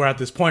now because we're at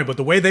this point, but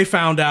the way they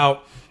found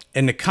out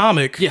in the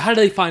comic, how did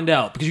they find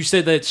out? Because you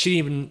said that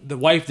the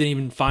wife didn't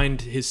even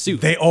find his suit.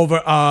 They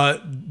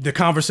the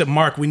conversation,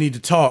 Mark, we need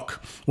to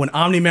talk. When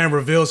Omni-Man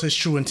reveals his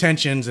true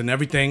intentions and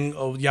everything,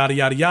 yada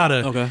yada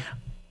yada. Okay.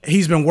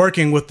 He's been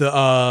working with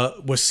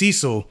with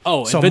Cecil.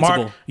 Oh, so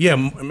Invincible.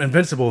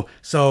 Invincible.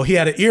 So he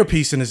had an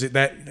earpiece in his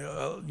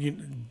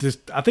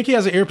I think he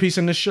has an earpiece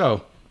in this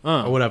show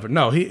or whatever.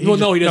 No, he doesn't.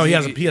 No, he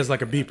has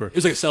like a beeper. It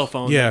was like a cell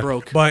phone that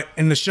broke. But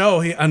in the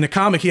show, in the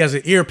comic, he has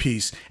an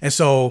earpiece, and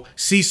so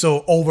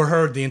Cecil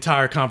overheard the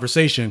entire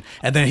conversation,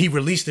 and then he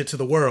released it to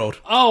the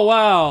world. Oh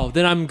wow!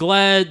 Then I'm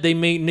glad they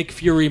made Nick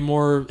Fury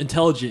more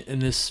intelligent in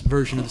this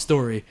version of the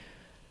story,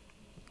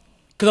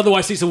 because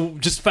otherwise Cecil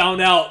just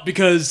found out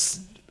because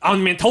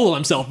Omni-Man told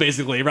himself,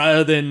 basically,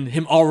 rather than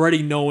him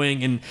already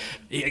knowing, and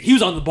he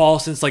was on the ball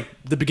since like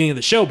the beginning of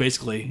the show,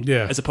 basically.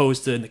 Yeah. As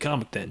opposed to in the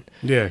comic, then.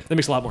 Yeah. That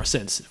makes a lot more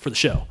sense for the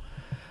show.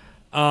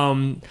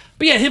 But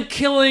yeah, him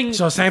killing.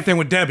 So same thing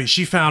with Debbie.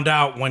 She found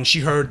out when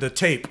she heard the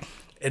tape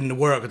in the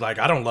world, like,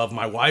 I don't love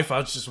my wife.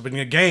 I've just been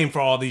in a game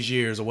for all these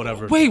years or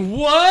whatever. Wait,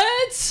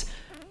 what?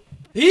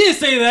 He didn't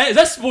say that. Is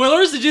that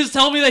spoilers? Did you just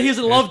tell me that he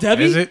doesn't love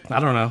Debbie? Is it? I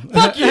don't know.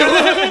 Fuck you.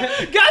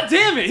 God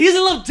damn it. He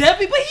doesn't love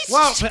Debbie, but he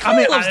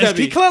clearly loves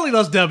Debbie. He clearly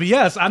loves Debbie,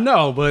 yes, I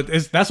know, but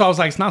that's why I was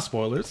like, it's not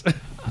spoilers.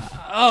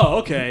 Oh,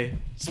 okay.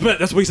 But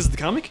that's what he says in the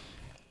comic?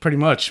 Pretty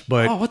much,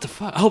 but... Oh, what the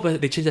fuck? I hope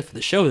they change that for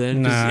the show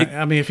then. Nah,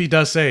 I mean, if he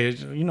does say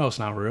it, it's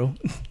not real.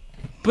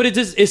 But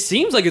it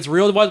seems like it's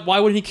real. Why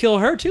wouldn't he kill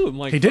her, too? I'm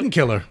like, he didn't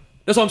kill her.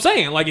 That's what I'm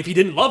saying. Like, if he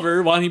didn't love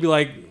her, why didn't he be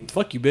like,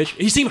 fuck you, bitch?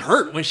 He seemed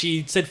hurt when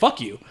she said fuck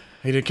you.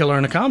 He didn't kill her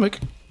in the comic.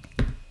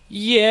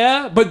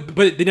 Yeah, but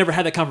they never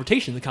had that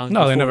confrontation in the comic.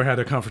 No, before. they never had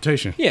that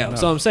confrontation. Yeah, no.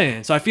 that's what I'm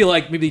saying. So I feel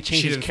like maybe they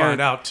changed his character. She didn't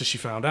find out till she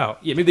found out.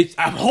 Yeah,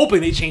 I'm hoping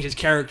they change his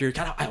character.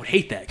 I would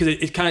hate that because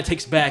it kind of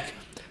takes back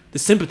the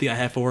sympathy I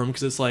have for him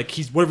because it's like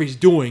whatever he's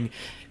doing,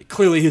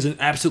 clearly he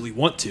doesn't absolutely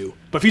want to.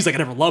 But if he's like, I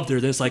never loved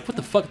her, then it's like, what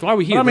the fuck? Why are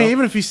we here? But I mean, bro?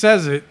 even if he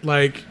says it,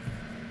 like,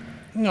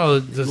 you know,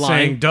 the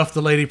Lying. saying "doth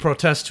the lady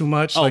protest too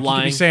much"? Oh, like, lying.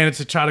 he could be saying it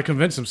to try to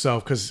convince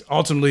himself because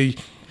ultimately,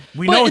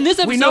 we But know in this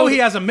episode, we know he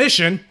has a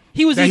mission.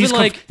 He was that even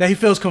like that he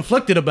feels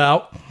conflicted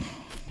about.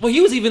 Well,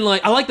 he was even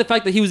like, I like the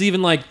fact that he was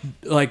even like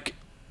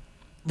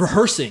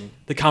rehearsing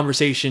the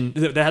conversation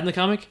that had in the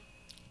comic.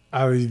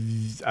 I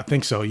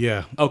think so.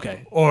 Yeah.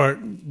 Okay. Or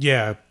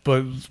yeah,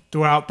 but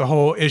throughout the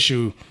whole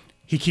issue,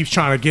 he keeps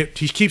trying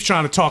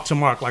to talk to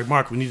Mark. Like,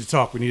 Mark, we need to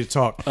talk.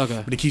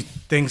 Okay. But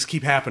things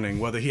keep happening.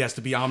 Whether he has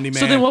to be Omni-Man.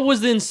 So then, what was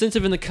the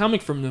incentive in the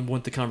comic for him to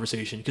want the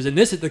conversation? Because in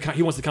this,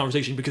 he wants the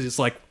conversation because it's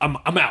like, I'm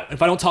out.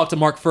 If I don't talk to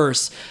Mark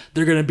first,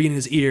 they're gonna be in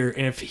his ear,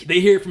 and if they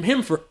hear it from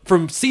him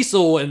from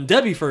Cecil and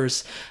Debbie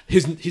first,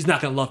 he's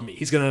not gonna love me.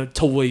 He's gonna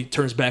totally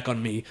turn his back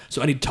on me.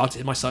 So I need to talk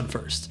to my son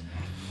first.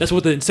 That's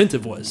what the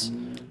incentive was.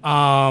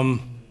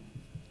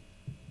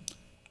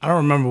 I don't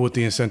remember what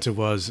the incentive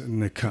was in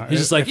the comic. He's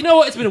just like, you know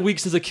what? It's been a week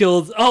since I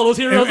killed all those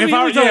heroes. If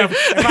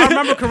I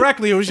remember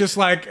correctly, it was just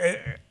like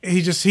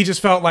he just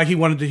felt like he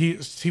wanted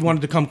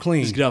to come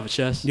clean. Just get off his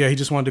chest. Yeah, he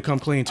just wanted to come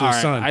clean to his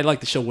son. I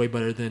like the show way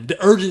better than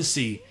the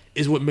urgency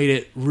is what made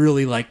it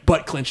really like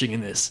butt clenching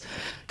in this.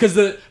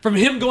 Because from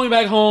him going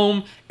back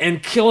home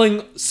and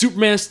killing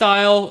Superman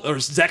style or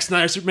Zack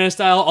Snyder Superman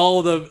style,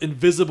 all the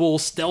invisible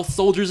stealth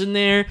soldiers in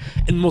there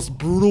in the most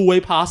brutal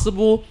way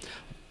possible,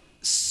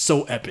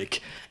 so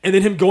epic. And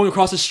then him going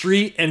across the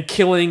street and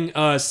killing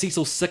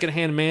Cecil's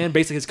second-hand man,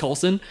 basically his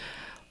Coulson.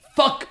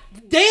 Fuck,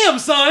 damn,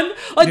 son!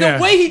 Like, the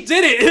way he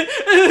did it,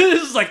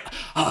 it was like,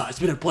 it's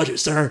been a pleasure,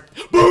 sir.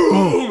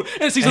 Boom!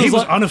 And Cecil he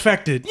was like,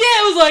 unaffected. Yeah,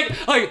 it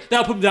was like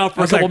that'll put him down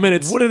for a couple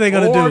minutes. What are they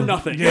gonna do?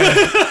 Nothing. Yeah.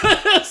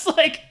 It's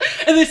like,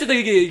 and they said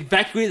they could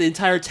evacuate the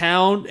entire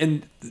town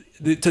and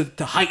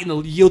to heighten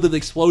the yield of the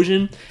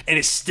explosion, and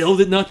it still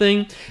did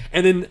nothing.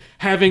 And then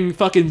having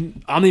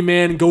fucking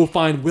Omni-Man go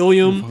find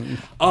William.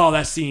 Oh,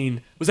 that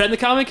scene. Was that in the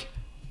comic?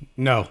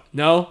 No.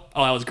 Oh,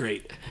 that was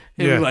great.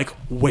 And Yeah. we're like,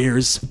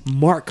 where's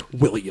Mark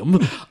William?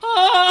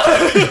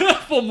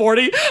 Full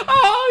Morty. He went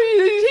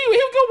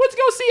to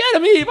go see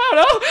Adam Eve. I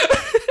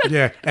don't know.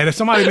 Yeah, and if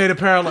somebody made a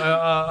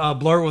parallel,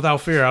 Blur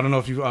Without Fear, I don't know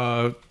if you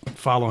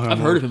follow him. I've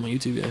heard of him on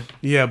YouTube, yeah.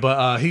 Yeah,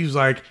 but he was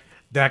like,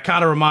 that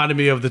kind of reminded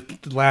me of the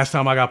last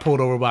time I got pulled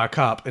over by a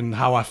cop and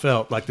how I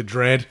felt, like the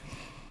dread.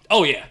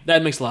 Oh yeah,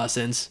 that makes a lot of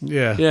sense.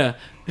 Yeah. Yeah.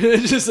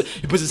 Just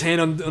he puts his hand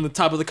on the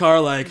top of the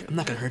car like, I'm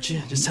not gonna hurt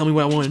you. Just tell me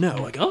what I want to know.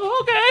 Like, oh,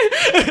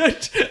 okay.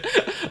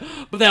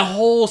 But that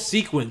whole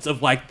sequence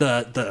of like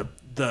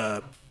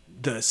the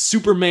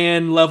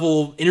Superman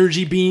level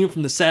energy beam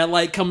from the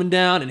satellite coming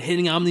down and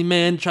hitting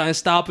Omni-Man trying to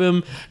stop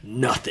him,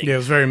 nothing. Yeah, it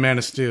was very Man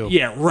of Steel.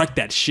 Yeah, wreck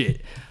that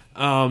shit.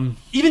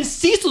 Even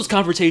Cecil's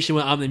confrontation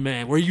with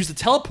Omni-Man, where he used the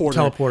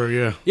teleporter.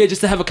 Yeah. Yeah, just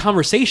to have a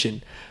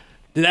conversation.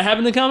 Did that happen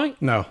in the comic?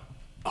 No.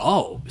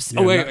 Oh,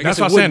 Yeah, wait, that's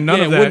what I'm saying. None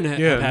of that. It wouldn't have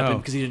Yeah, happened no.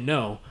 because he didn't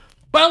know.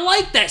 But I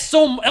like that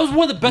so. That was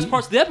one of the best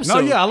parts of the episode. No,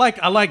 yeah, I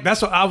like.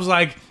 That's what I was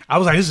like.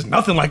 This is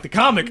nothing like the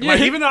comic. Yeah.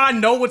 Like, even though I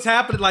know what's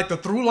happening, like the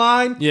through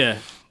line. Yeah.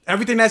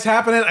 Everything that's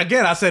happening.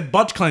 Again, I said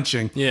butt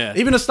clenching. Yeah.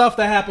 Even the stuff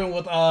that happened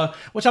with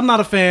which I'm not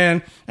a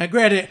fan. And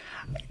granted,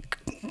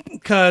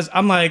 because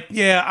I'm like,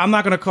 yeah, I'm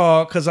not gonna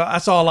call because I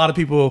saw a lot of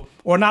people.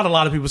 Or not a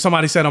lot of people.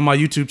 Somebody said on my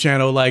YouTube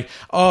channel, like,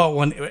 oh,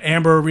 when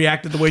Amber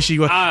reacted the way she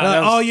was,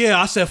 oh yeah,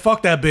 I said,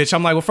 fuck that bitch.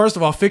 I'm like, well, first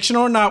of all, fiction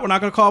or not, we're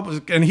not gonna call.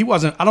 And he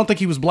wasn't. I don't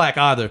think he was black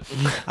either.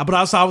 But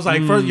I was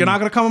like, first, you're not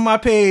gonna come on my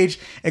page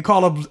and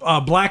call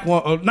a black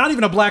woman, not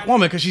even a black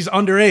woman, because she's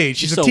underage.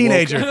 She's a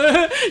teenager.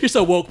 You're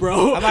so woke,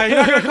 bro. I'm like,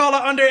 you're not gonna call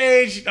her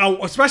underage,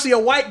 especially a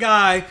white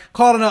guy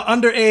calling her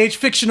underage,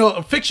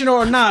 fictional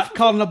or not,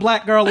 calling a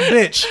black girl a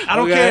bitch. I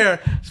don't care.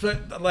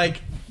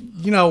 Like.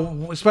 You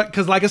know,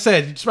 because like I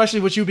said, especially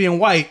with you being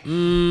white.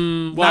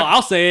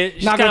 I'll say it.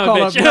 She's not kind gonna of a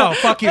call bitch. her. No,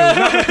 fuck you.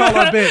 Not gonna call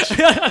her a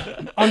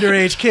bitch.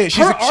 Underage kid.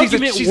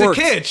 She's a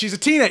kid. She's a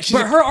teenager.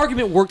 But her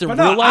argument worked in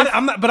real life.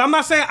 I'm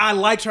not saying I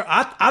liked her.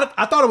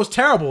 I thought it was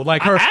terrible.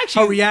 Like her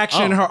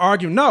reaction, her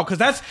argument. No, because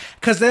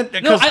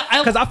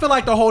I feel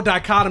like the whole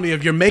dichotomy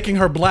of you're making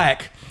her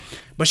black,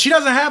 but she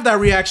doesn't have that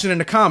reaction in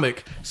the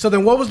comic. So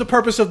then, what was the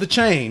purpose of the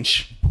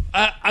change?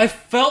 I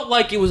felt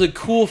like it was a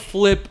cool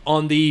flip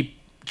on the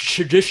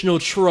traditional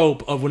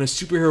trope of when a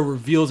superhero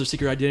reveals their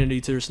secret identity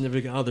to their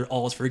significant other,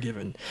 all is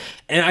forgiven.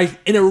 And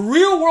in a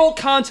real world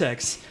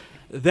context,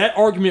 that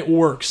argument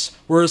works.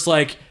 Where it's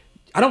like,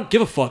 I don't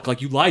give a fuck.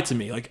 Like, you lied to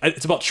me. Like,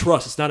 it's about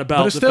trust. It's not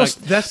about it's still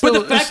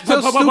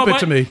stupid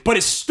to me. But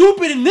it's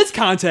stupid in this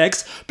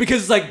context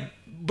because it's like,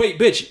 wait,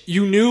 bitch,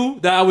 you knew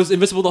that I was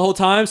invincible the whole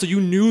time, so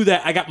you knew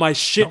that I got my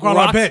shit Don't call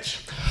her a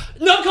bitch.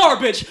 No, call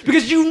her bitch,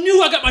 because you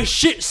knew I got my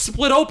shit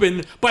split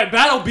open by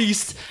Battle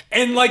Beast,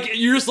 and like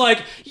you're just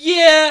like,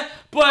 yeah,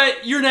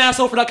 but you're an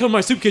asshole for not coming to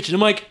my soup kitchen.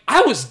 I'm like,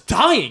 I was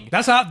dying.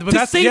 That's how. But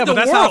that's how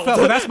I felt.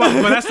 But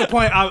that's the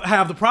point I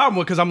have the problem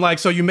with, because I'm like,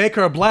 so you make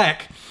her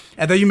black,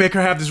 and then you make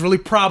her have this really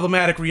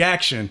problematic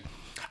reaction.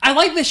 I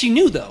like that she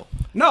knew though.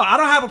 No, I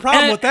don't have a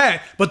problem with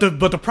that. But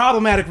the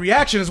problematic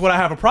reaction is what I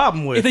have a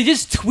problem with. If they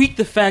just tweak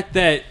the fact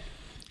that.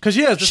 Because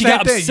it's the same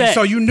thing.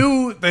 So you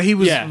knew that he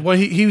was when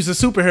he was a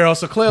superhero.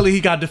 So clearly he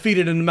got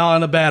defeated in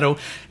the battle.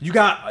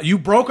 You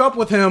broke up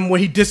with him when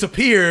he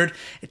disappeared.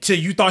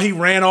 You thought he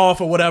ran off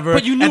or whatever.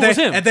 But you knew it was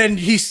him. And then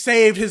he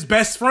saved his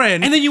best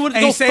friend. And then you went to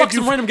go fuck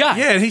some random guy.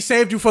 Yeah, and he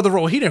saved you for the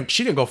role. She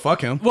didn't go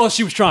fuck him. Well,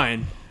 she was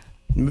trying.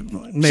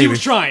 Maybe. She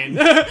was trying.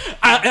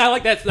 I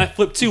like that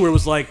flip too, where it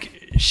was like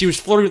she was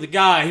flirting with the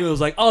guy. He was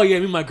like, "Oh yeah,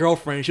 me and my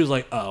girlfriend." And she was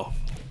like, "Oh."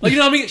 Like, you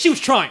know what I mean? She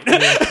was trying.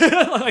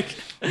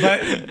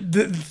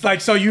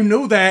 So you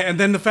knew that, and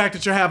then the fact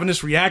that you're having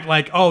this react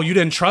like, oh, you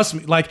didn't trust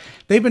me. Like,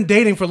 they've been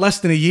dating for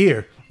less than a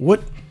year.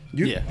 What?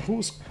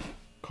 Who's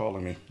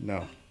calling me?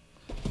 No.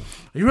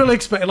 You really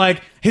expect,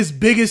 like, his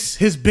biggest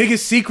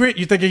secret,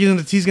 you think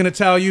he's going to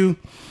tell you?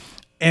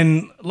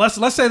 And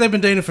let's say they've been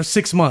dating for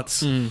 6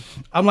 months.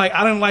 I'm like,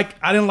 I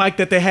didn't like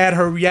that they had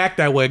her react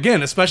that way.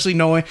 Again, especially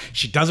knowing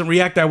she doesn't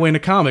react that way in the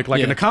comic.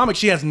 Like in the comic,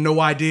 she has no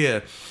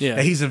idea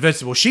that he's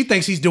invincible. She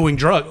thinks he's doing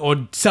drug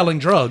or selling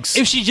drugs.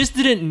 If she just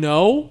didn't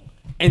know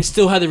and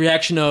still had the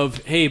reaction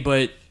of, hey,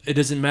 but it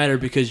doesn't matter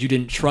because you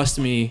didn't trust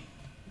me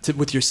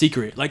with your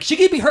secret. Like, she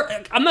could be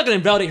hurt. I'm not going to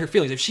invalidate her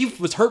feelings. If she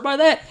was hurt by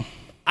that,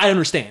 I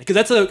understand. Because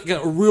that's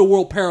a real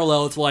world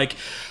parallel. It's like,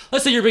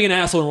 let's say you're being an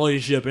asshole in a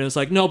relationship, and it's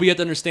like, no, but you have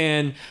to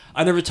understand,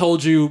 I never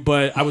told you,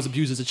 but I was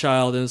abused as a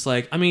child. And it's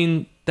like, I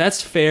mean, that's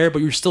fair,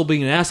 but you're still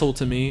being an asshole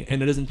to me,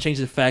 and it doesn't change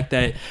the fact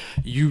that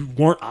you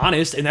weren't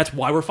honest, and that's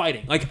why we're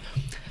fighting. Like,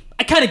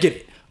 I kind of get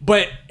it.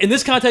 But in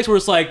this context where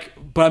it's like,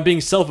 but I'm being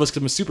selfless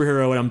because I'm a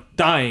superhero and I'm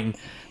dying,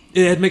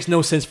 it makes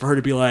no sense for her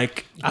to be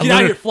like, get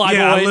out of your fly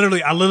boy.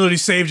 I literally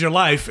saved your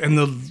life in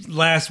the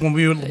last, when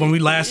we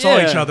last saw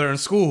each other in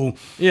school.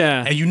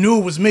 Yeah. And you knew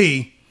it was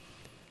me.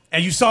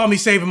 And you saw me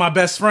saving my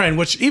best friend,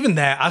 which even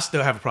that, I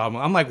still have a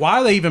problem. I'm like, why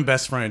are they even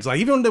best friends? Like,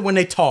 even when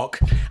they talk,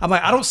 I'm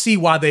like, I don't see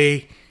why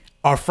they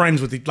are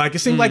friends with you. Like, it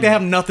seems like they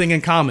have nothing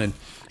in common.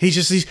 He's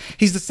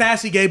the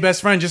sassy gay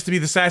best friend just to be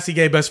the sassy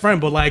gay best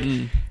friend. But, like,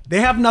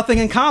 they have nothing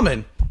in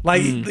common.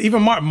 Like,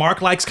 even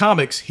Mark likes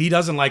comics. He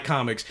doesn't like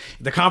comics.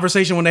 The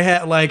conversation when they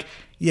had, like,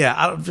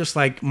 I'm just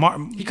like, Mark.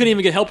 He couldn't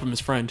even get help from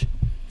his friend.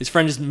 His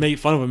friend just made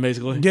fun of him,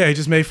 basically. Yeah, he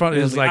just made fun of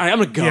him. He was like, I'm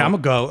going to go. Yeah,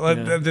 I'm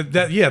going to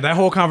go. That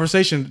whole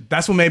conversation,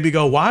 that's what made me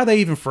go, why are they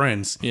even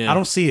friends? Yeah. I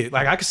don't see it.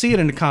 Like, I can see it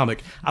in the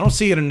comic. I don't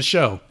see it in the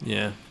show.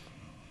 Yeah.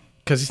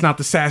 Because he's not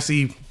the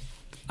sassy.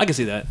 I can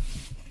see that.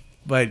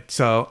 But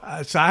so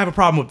I have a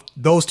problem with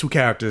those two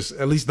characters,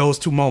 at least those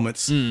two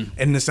moments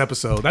in this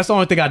episode. That's the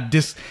only thing I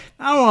don't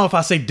know if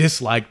I say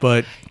dislike,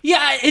 but.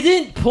 Yeah, it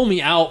didn't pull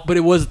me out, but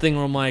it was a thing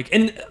where I'm like,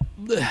 and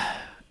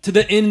to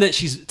the end that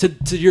she's,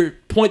 to your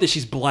point that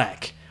she's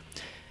black,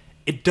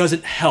 it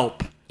doesn't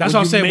help. That's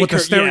what I'm saying with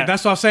the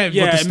That's what I'm saying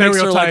with the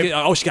stereotype. Like,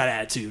 oh, she got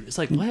attitude. It's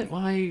like, what?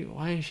 Why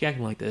is she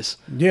acting like this?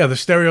 Yeah, the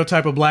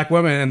stereotype of black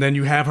women, and then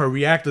you have her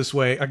react this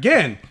way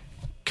again.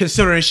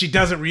 Considering she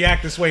doesn't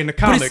react this way in the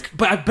comic.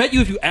 But I bet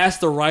you if you asked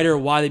the writer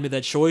why they made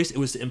that choice, it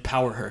was to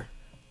empower her.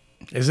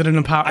 Is it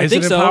empowering? I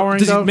think so. Empowering,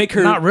 Does it make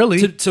her not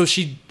really? So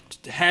she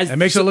has. It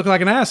makes her look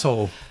like an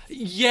asshole.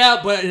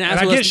 Yeah, but an asshole.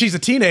 And I get she's a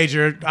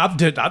teenager. I've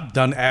done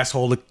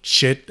assholic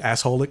shit.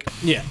 Assholic.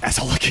 Yeah,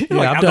 assholic. Yeah,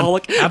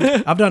 like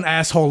I've done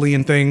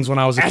assholeian things when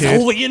I was a kid.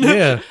 Assholeian.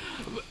 Yeah.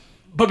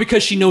 But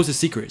because she knows the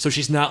secret, so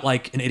she's not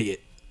like an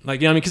idiot. Like,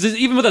 you know what I mean? Because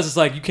even with us, it's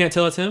like, you can't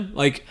tell it's him.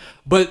 Like,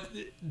 but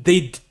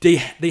they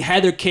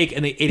had their cake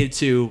and they ate it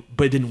too,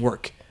 but it didn't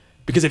work.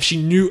 Because if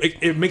she knew,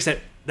 it makes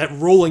that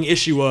rolling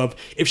issue of,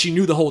 if she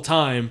knew the whole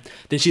time,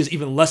 then she has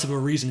even less of a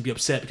reason to be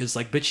upset, because it's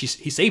like, bitch,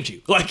 he saved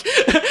you. Like,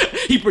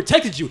 he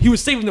protected you. He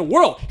was saving the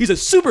world. He's a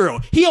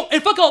superhero.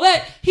 And fuck all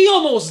that, he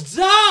almost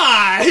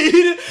died.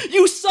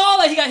 You saw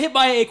that he got hit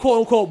by a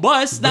quote-unquote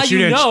bus. But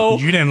now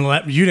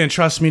you didn't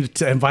trust me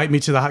to invite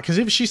me to the hospital. Because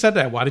if she said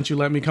that, why didn't you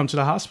let me come to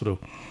the hospital?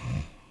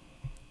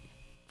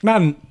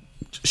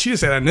 She didn't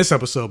say that in this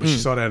episode, but she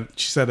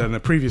said that in a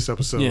previous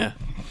episode. Yeah,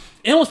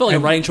 it almost felt like a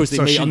writing choice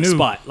they made on the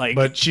spot. Like,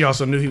 but she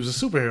also knew he was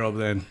a superhero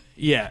then.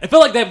 Yeah, it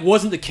felt like that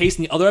wasn't the case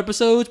in the other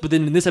episodes, but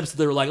then in this episode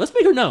they were like, let's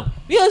make her know.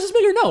 Yeah, let's just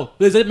make her know.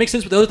 Does that make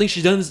sense with the other things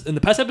she's done in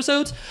the past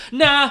episodes?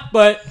 Nah,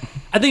 but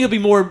I think it'll be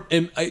more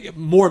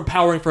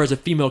empowering for her as a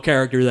female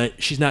character,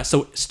 that she's not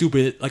so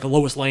stupid like a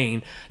Lois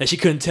Lane that she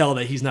couldn't tell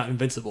that he's not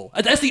invincible.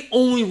 That's the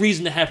only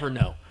reason to have her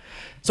know.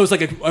 So it's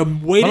like a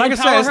way to like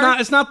empower I said, her.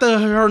 It's not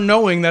her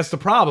knowing that's the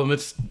problem.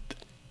 It's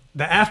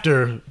the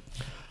after.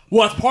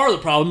 Well, that's part of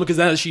the problem, because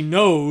now that she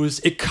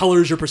knows, it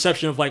colors your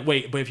perception of like,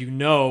 wait, but if you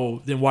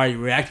know, then why are you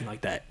reacting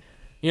like that?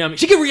 You know what I mean?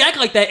 She could react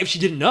like that if she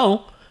didn't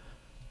know.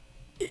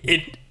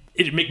 It'd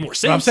make more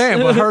sense. What I'm saying,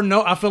 but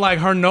I feel like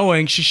her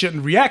knowing, she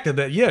shouldn't react to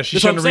that. Yeah, she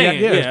shouldn't react.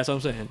 Yeah, that's what I'm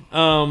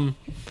saying.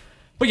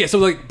 But yeah, so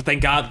like,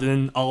 thank God,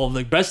 then all of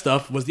the best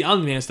stuff was the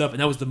Omni-Man stuff,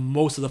 and that was the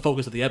most of the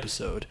focus of the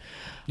episode.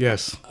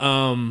 Yes.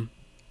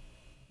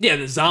 Yeah,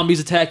 the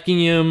zombies attacking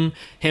him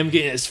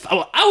getting his...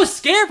 I was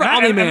scared for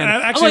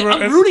Omni-Man.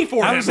 I'm rooting for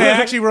him. I would say,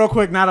 actually, real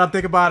quick, now that I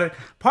think about it,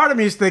 part of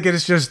me is thinking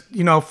it's just,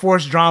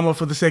 forced drama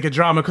for the sake of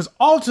drama, because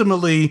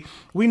ultimately,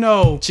 we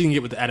know... She can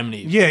get with Adam and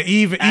Eve. Yeah,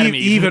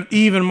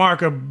 Eve and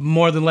Mark are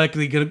more than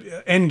likely going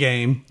to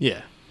endgame.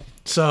 Yeah.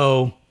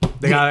 So,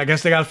 I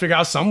guess they got to figure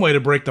out some way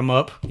to break them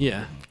up.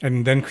 Yeah.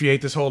 And then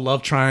create this whole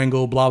love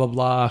triangle, blah, blah,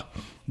 blah,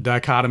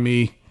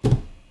 dichotomy.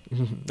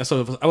 That's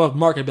what I love.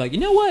 Mark, I'd be like, you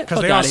know what?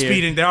 Because they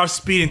are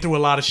speeding through a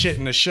lot of shit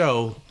in the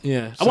show.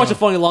 Yeah, I watched a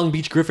funny Long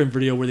Beach Griffin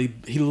video where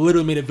he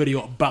literally made a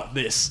video about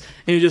this,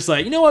 and he's just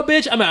like, you know what,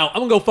 bitch, I'm out.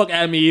 I'm gonna go fuck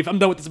Adam and Eve. I'm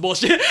done with this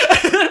bullshit.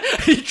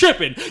 You're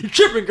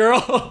tripping,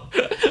 girl.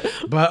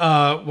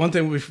 But one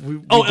thing we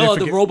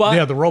the robot.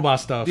 Yeah, the robot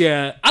stuff.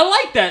 Yeah, I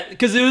like that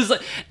because it was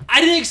like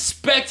I didn't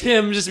expect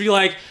him just to be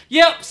like,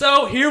 yep.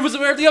 So here was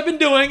everything I've been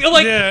doing. I'm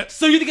like,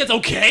 so you think that's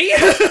okay?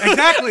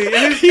 Exactly.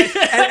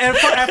 And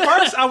at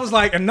first I was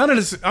like, and none of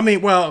this. I mean,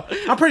 well,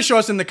 I'm pretty sure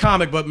it's in the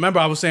comic, but remember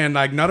I was saying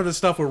like none of the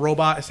stuff with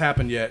robot has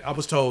happened yet. I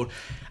was told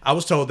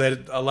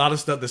that a lot of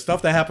stuff, the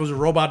stuff that happens with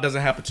robot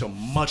doesn't happen till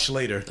much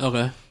later.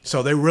 Okay.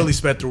 So they really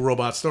sped through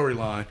robot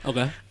storyline.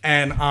 Okay.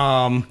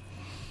 And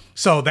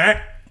so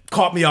that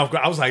caught me off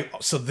guard. I was like,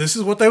 so this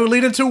is what they were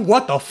leading to?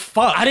 What the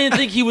fuck? I didn't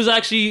think he was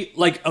actually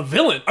like a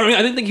villain. I mean,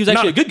 I didn't think he was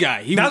actually a good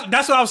guy.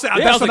 That's what I was saying.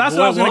 Yeah, that's what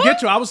I was going to get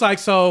to. I was like,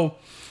 so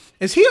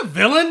is he a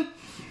villain?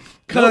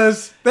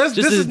 Because this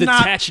is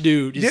detached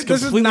dude. He's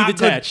completely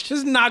detached. This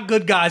is not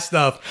good guy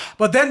stuff.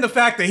 But then the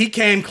fact that he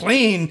came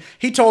clean,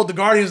 he told the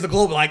Guardians of the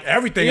Globe like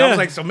everything. Yeah. I was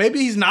like, so maybe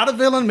he's not a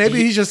villain. Maybe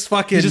he's just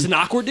fucking. He's just an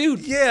awkward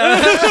dude.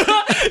 Yeah,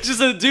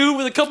 just a dude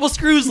with a couple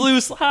screws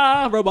loose.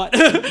 Ha, robot.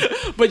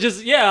 But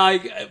just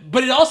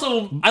but it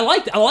also I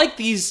like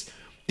these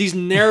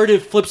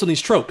narrative flips on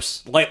these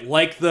tropes,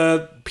 like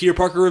the Peter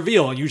Parker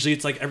reveal. And usually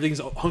it's like everything's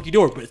hunky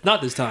dory, but it's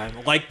not this time.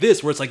 Like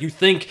this, where it's like you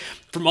think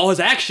from all his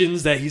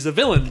actions that he's a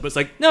villain, but it's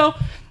like no,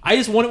 I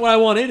just wanted what I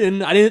wanted,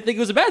 and I didn't think it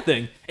was a bad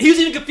thing. And he was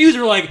even confused.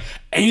 We're like,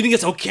 and you think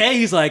it's okay?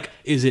 He's like,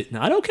 is it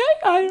not okay?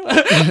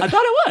 I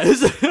thought it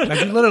was. Like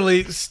he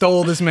literally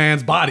stole this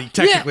man's body.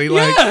 Technically,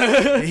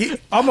 he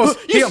almost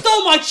you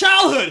stole my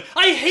childhood.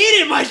 I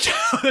hated my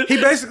childhood. He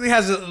basically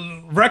has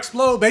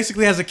Rexplode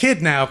basically has a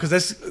kid now because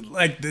that's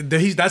like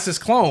that's his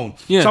clone.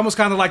 Yeah. It's almost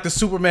kind of like the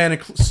Superman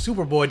and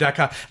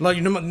Superboy.com. Like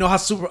you know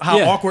how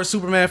awkward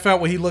Superman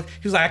felt when he was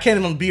like, I can't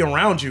even be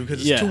around you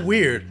because it's too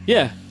weird.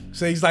 Yeah.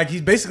 So he's like, he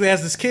basically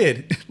has this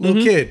kid,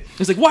 little kid.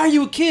 He's like, why are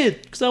you a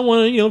kid? Because I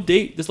want to,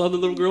 date this other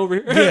little girl over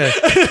here. Yeah.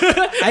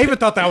 I even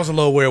thought that was a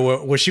little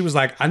weird where she was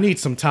like, I need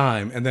some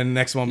time. And then the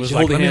next moment was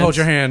like, let me hold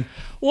your hand.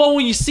 Well,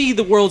 when you see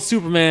the world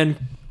Superman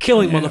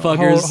killing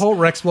motherfuckers. Hold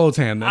Rexplode's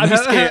hand then. I'd be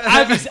scared.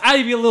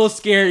 I'd be a little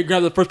scared to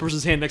grab the first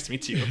person's hand next to me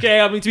too. Okay?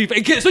 I mean,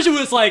 especially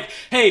when it's like,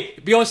 hey,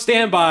 be on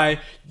standby.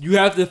 You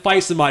have to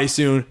fight somebody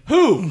soon.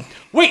 Who?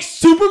 Wait,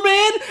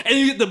 Superman? And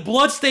you get the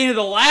blood stain of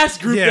the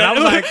last group. Yeah, I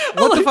was like,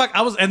 what the fuck?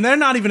 And they're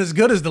not even as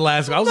good as the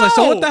last group. I was like,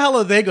 so what the hell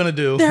are they gonna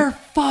do? They're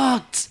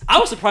fucked. I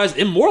was surprised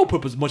Immortal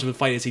put up as much of a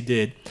fight as he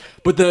did.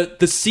 But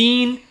the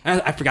scene,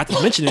 I forgot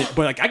to mention it,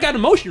 but like I got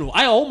emotional.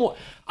 I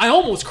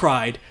almost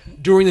cried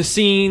during the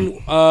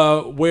scene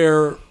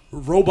where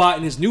Robot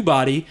in his new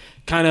body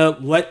kind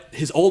of let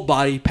his old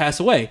body pass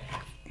away.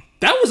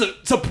 That was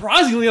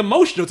surprisingly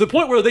emotional to the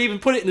point where they even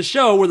put it in the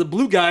show where the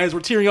blue guys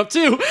were tearing up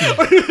too.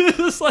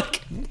 It's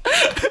like,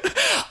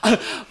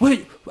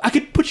 wait, I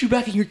could put you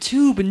back in your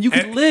tube and you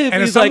could live.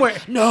 And he's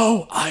like,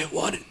 no, I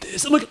wanted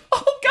this. I'm like,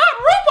 oh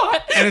God,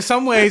 Robot. And in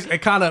some ways,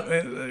 it kind of,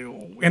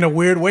 in a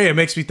weird way, it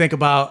makes me think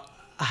about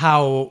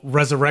how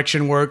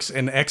Resurrection works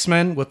in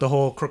X-Men with the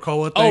whole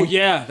Krakoa thing. Oh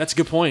yeah, that's a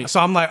good point. So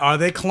I'm like, are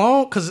they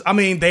cloned? Because I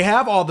mean, they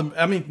have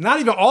not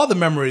even all the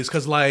memories.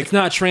 Because like, it's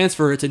not a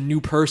transfer; it's a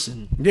new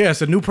person. Yeah,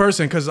 it's a new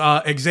person. Because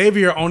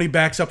Xavier only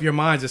backs up your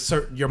mind at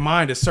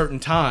certain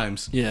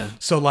times. Yeah.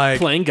 So like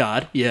playing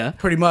God. Yeah.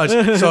 Pretty much.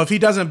 So if he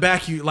doesn't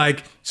back you,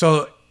 like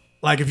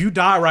if you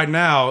die right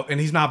now and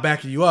he's not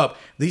backing you up,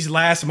 these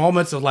last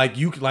moments of like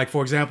you, like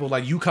for example,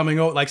 like you coming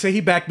over, like say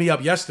he backed me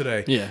up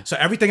yesterday. Yeah. So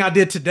everything I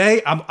did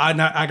today,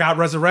 I got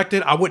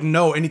resurrected. I wouldn't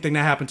know anything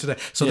that happened today.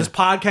 So this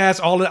podcast,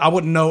 I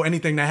wouldn't know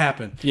anything that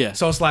happened. Yeah.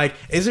 So it's like,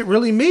 is it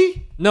really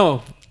me?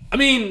 No. I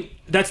mean,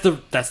 that's the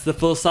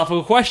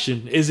philosophical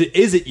question. Is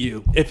it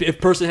you? If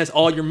person has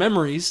all your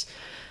memories.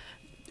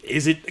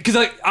 Is it because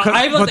I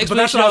have the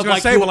explanation of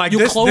like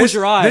you close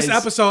your eyes. This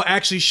episode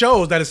actually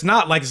shows that it's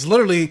not like it's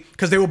literally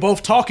because they were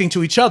both talking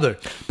to each other.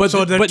 But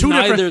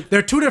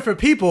they're two different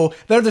people.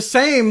 They're the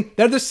same.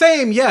 They're the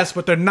same. Yes,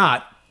 but they're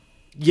not.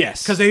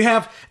 Yes, because they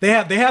have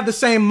the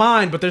same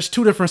mind, but there's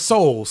two different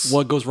souls.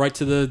 Well, it goes right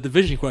to the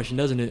vision question,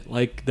 doesn't it?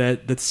 Like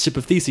that ship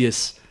of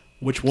Theseus.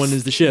 Which one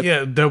is the ship?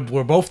 Yeah,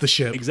 we're both the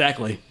ship.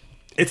 Exactly.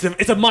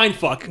 It's a mind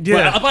fuck.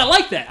 Yeah, but I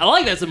like that. I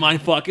like that it's a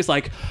mind fuck. It's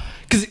like.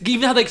 Because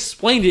even how they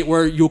explained it,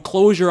 where you'll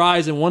close your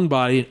eyes in one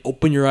body and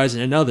open your eyes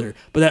in another.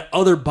 But that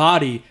other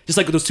body, just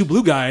like with those two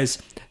blue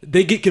guys,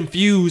 they get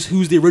confused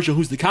who's the original,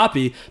 who's the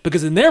copy.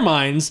 Because in their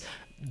minds,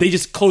 they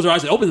just close their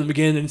eyes and open them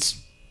again. And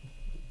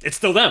it's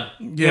still them.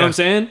 You know what I'm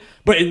saying?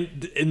 But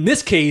in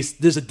this case,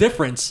 there's a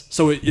difference,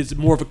 so it's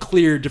more of a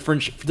clear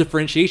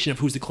differentiation of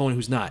who's the clone and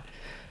who's not.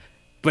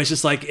 But it's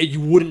just like,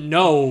 you wouldn't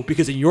know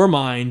because in your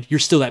mind, you're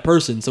still that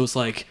person. So it's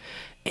like,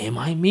 am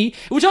I me?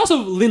 Which also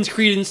lends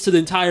credence to the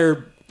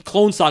entire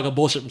clone saga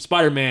bullshit from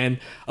Spider-Man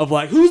of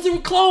like, who's the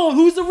clone?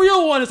 Who's the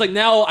real one? It's like,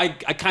 now I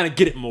kind of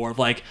get it more of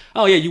like,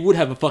 oh yeah, you would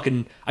have a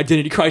fucking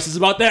identity crisis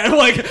about that. I'm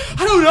like,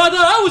 I don't know, I thought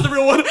I was the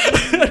real one.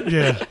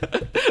 Yeah.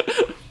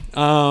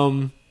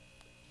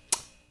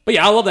 But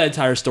yeah, I love that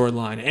entire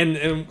storyline.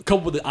 And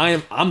coupled with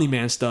the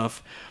Omni-Man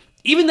stuff,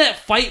 even that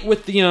fight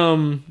with the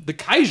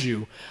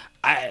kaiju,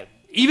 I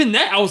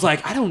was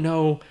like, I don't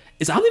know,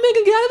 is Omni-Man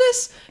gonna get out of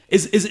this?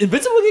 Is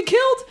Invincible gonna get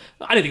killed?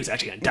 I didn't think he was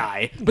actually gonna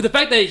die. But the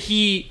fact that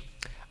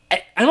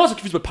I'm also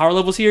confused about power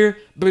levels here,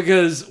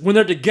 because when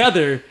they're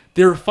together,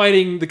 they're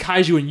fighting the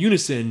kaiju in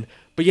unison,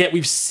 but yet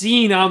we've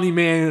seen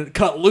Omni-Man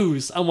cut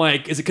loose. I'm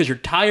like, is it because you're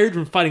tired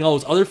from fighting all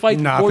those other fights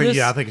before this?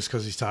 I think it's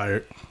because he's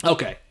tired.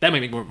 Okay, that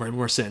might make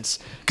more sense.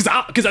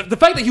 Because the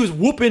fact that he was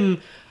whooping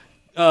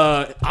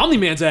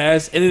Omni-Man's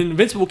ass, and then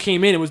Invincible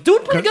came in and was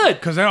doing pretty good.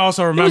 Because I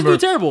also remember... He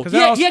was doing terrible.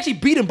 He actually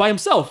beat him by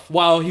himself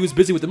while he was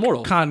busy with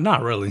Immortal.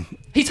 Not really.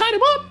 He tied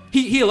him up.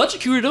 He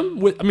electrocuted him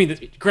with... I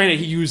mean, granted,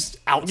 he used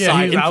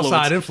outside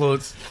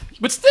influence.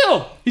 But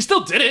still, he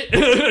still did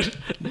it.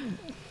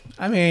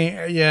 I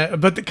mean, yeah,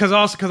 but because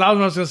I was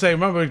going to say,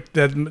 remember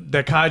that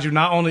Kaiju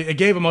not only... It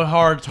gave him a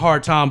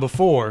hard time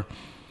before...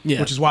 Yeah.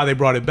 Which is why they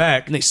brought it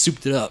back, and they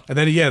souped it up. And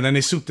then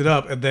they souped it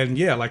up, and then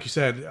like you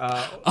said,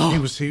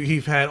 he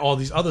had all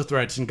these other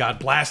threats and got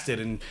blasted,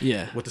 and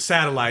with the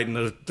satellite and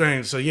the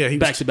thing. So he was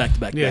back to back.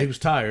 Yeah, he was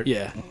tired.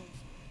 Yeah,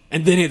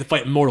 and then he had to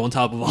fight Immortal on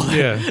top of all that.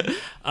 Yeah.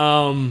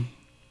 What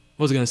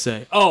was I gonna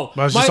say? Oh,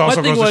 but it just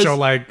also goes to show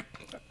like.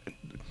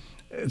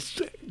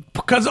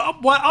 Because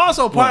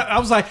I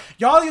was like,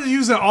 y'all are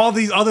using all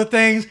these other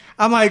things.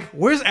 I'm like,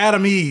 where's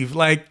Adam Eve?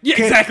 Like,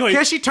 exactly.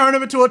 Can she turn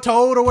him into a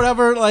toad or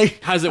whatever?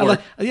 Like, how does it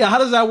work? Like, how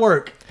does that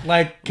work?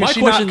 Like, can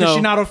she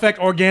not affect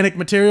organic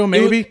material?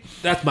 Maybe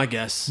that's my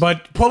guess.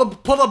 But pull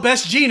a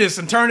Best Genius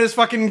and turn his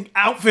fucking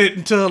outfit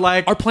into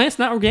like. Are plants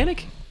not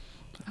organic?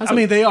 I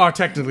mean, they are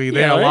technically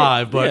they're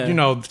alive, but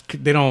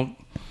they don't.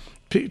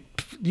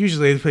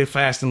 Usually they play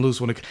fast and loose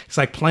when it's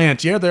like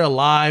plants. Yeah, they're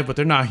alive, but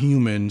they're not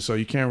human, so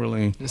you can't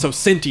really. So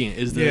sentient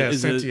is the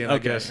sentient. I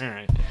guess. All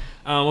right.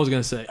 What was I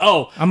gonna say?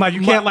 Oh, I'm like, you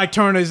can't like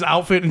turn his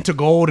outfit into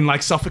gold and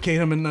like suffocate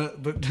him in the.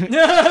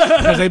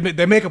 Because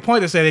they make a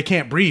point to say they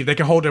can't breathe. They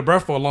can hold their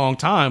breath for a long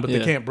time, but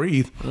they can't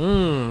breathe.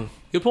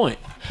 Good point.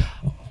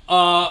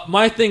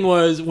 My thing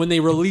was when they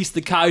released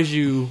the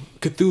Kaiju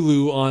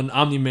Cthulhu on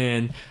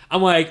Omni-Man.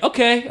 I'm like,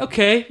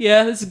 okay,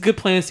 yeah, this is a good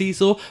plan,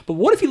 Cecil. But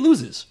what if he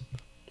loses?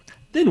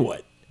 Then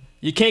what?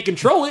 You can't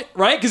control it,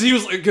 right? Because he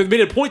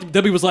made a point.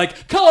 Debbie was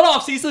like, "Call it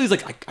off, Cecil." He's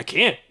like, "I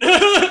can't."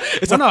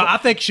 I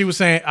think he was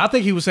saying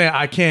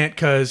I can't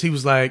because he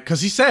was like,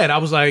 because he said I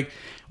was like,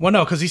 well,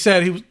 no, because he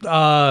said he was.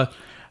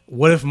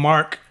 What if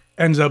Mark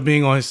ends up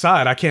being on his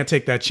side? I can't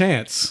take that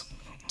chance.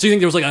 So you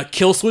think there was like a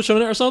kill switch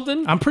on it or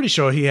something? I'm pretty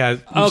sure he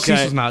has. Okay.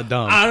 Cecil's not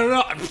dumb. I don't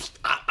know.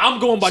 I'm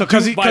going by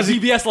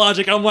BBS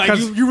logic. I'm like,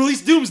 you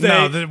released Doomsday.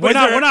 No, we're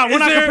not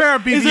comparing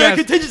BBS. Is there a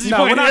contingency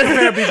point? We're not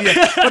comparing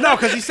BBS. But no,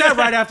 because he said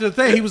right after the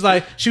thing, she was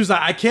like,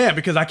 I can't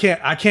because I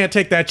can't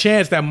take that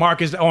chance that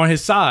Mark is on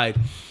his side.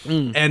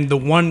 And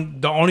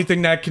the only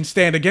thing that can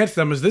stand against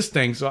them is this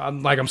thing. So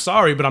I'm like, I'm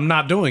sorry, but I'm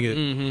not doing it.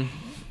 Mm-hmm.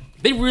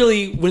 They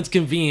really, when it's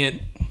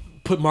convenient,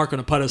 put Mark on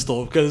a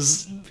pedestal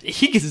because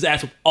he gets his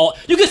ass with all.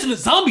 You get some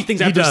zombie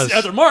things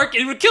after Mark,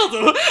 and it would have killed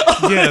him.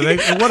 Yeah, they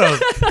would have.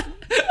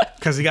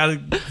 Because he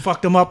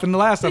fucked him up in the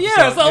last episode.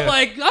 Yeah, so I'm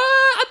like,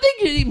 I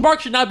think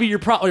Mark should not be your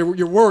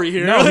worry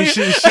here. No, he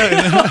shouldn't.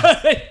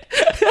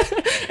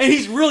 And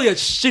he's really a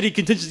shitty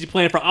contingency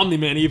plan for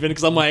Omni-Man, even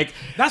because I'm like,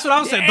 that's what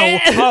I'm saying.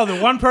 Though, the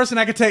one person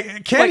I could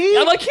take, Kenny.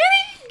 I'm like, Kenny,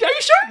 are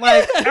you sure?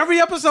 Like every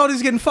episode,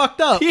 he's getting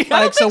fucked up.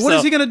 Yeah, so what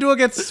is he gonna do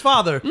against his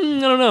father? I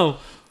don't know.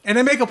 And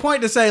they make a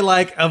point to say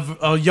like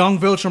a young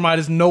Viltrumite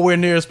is nowhere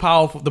near as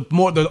powerful.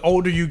 The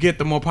older you get,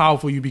 the more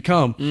powerful you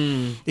become.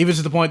 Even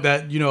to the point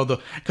that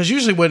because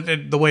usually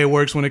the way it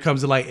works when it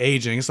comes to like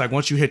aging, it's like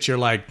once you hit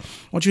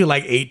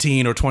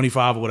 18 or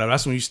 25 or whatever,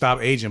 that's when you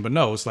stop aging. But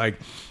no, it's like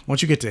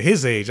once you get to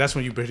his age, that's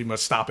when you pretty much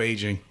stop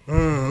aging.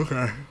 Oh,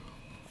 okay.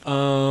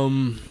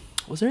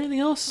 Was there anything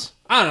else?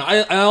 I don't know.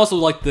 I also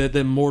like the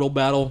Immortal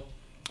battle.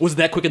 Was it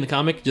that quick in the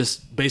comic?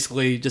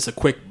 Basically a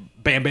quick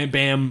bam, bam,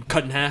 bam,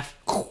 cut in half.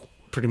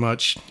 Pretty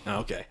much.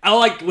 Okay. I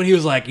like when he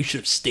was like, "You should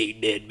have stayed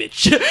dead,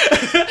 bitch."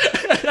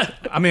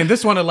 I mean,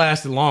 this one it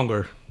lasted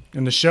longer.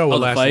 In the show, it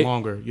lasted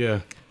longer. Yeah.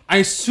 I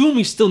assume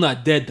he's still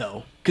not dead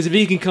though, because if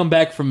he can come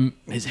back from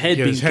his head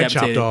being decapitated,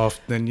 chopped off,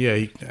 then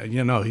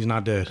he's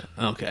not dead.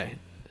 Okay.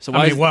 So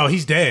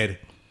he's dead.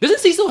 Doesn't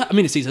Cecil?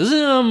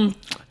 Cecil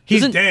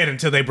he's dead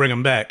until they bring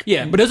him back.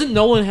 Yeah, but doesn't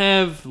Nolan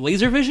have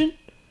laser vision?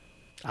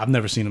 I've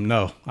never seen him.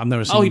 No, I've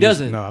never seen. He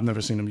doesn't. No, I've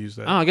never seen him use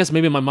that. Oh, I guess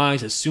maybe in my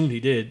mind I assumed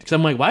he did because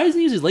I'm like, why doesn't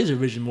he use his laser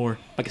vision more?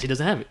 I guess he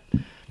doesn't have it.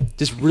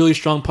 Just really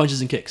strong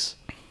punches and kicks.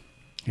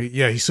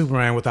 Yeah, he's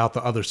Superman without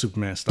the other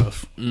Superman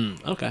stuff.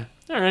 Okay,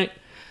 all right.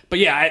 But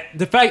yeah,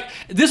 the fact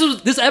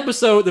this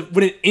episode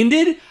when it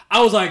ended,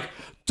 I was like,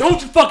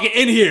 "Don't you fucking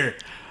end here.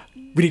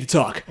 We need to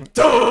talk."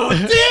 Oh,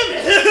 damn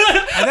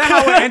it! And then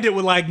how it ended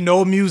with like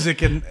no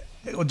music and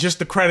just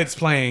the credits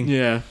playing.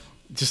 Yeah,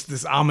 just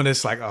this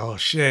ominous like, oh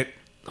shit.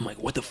 I'm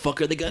like, what the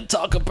fuck are they gonna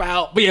talk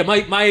about? But yeah,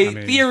 my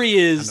theory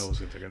is,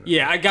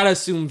 I gotta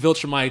assume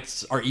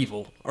Viltrumites are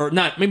evil, or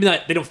not. Maybe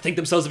not. They don't think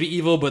themselves to be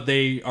evil, but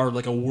they are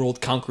like a world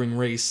conquering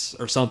race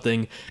or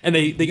something, and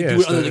they do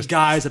it under the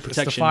guise of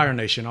protection. It's the Fire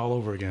Nation all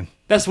over again.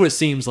 That's what it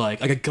seems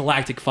like a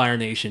galactic Fire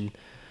Nation.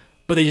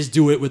 But they just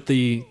do it with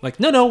the like,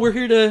 no, we're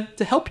here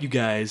to help you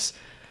guys.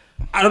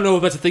 I don't know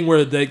if that's a thing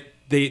where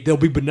they'll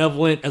be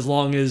benevolent as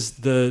long as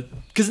because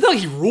it's not like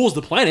he rules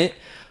the planet.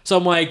 So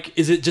I'm like,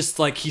 is it just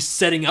like he's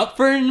setting up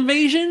for an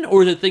invasion,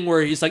 or is it a thing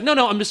where he's like,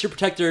 no, I'm just your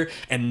protector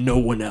and no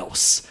one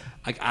else?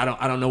 Like I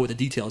don't know what the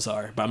details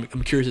are, but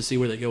I'm curious to see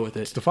where they go with it.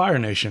 It's the Fire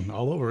Nation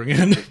all over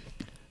again.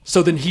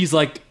 So then he's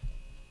like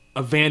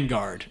a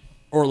vanguard,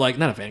 or like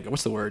not a vanguard.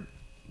 What's the word?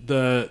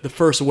 The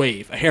first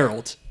wave, a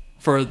herald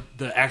for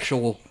the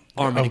actual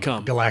army to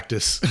come.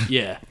 Galactus.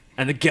 Yeah,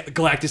 and the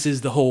Galactus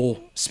is the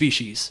whole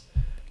species,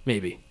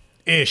 maybe.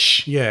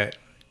 Ish, yeah.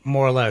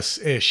 More or less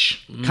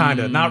ish, kind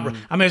of. Not.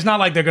 I mean, it's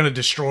not like they're gonna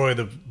destroy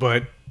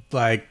but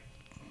like,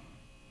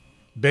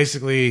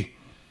 basically.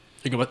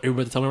 Are you about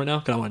to tell me right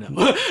now? Cause I want to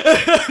know.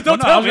 Don't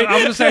tell me. I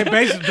was gonna say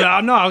basically.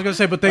 No, I was gonna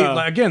say, but they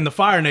like, again the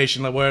Fire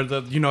Nation, like where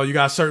you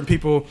got certain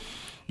people.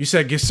 You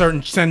said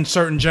send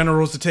certain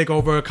generals to take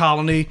over a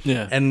colony,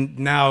 and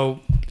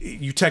now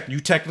you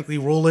technically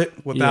rule it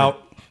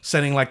without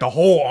sending like the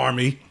whole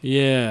army.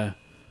 Yeah.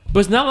 But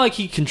it's not like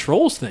he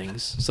controls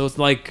things. So it's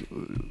like,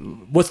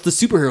 what's the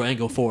superhero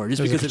angle for? Just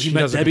because he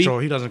met Debbie?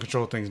 He doesn't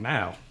control things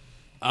now.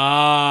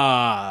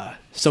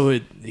 So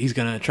he's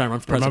going to try and run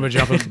for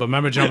president.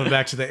 Remember jumping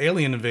back to the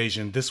alien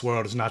invasion. This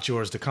world is not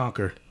yours to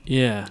conquer.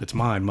 Yeah. It's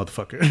mine,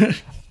 motherfucker. I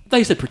thought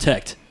you said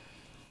protect.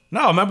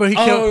 No, remember he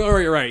killed... Oh,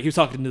 you're right. He was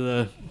talking to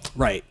the...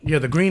 Right. Yeah,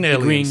 the green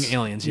aliens. The green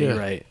aliens, yeah, you're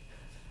right.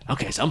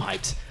 Okay, so I'm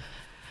hyped.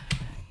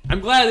 I'm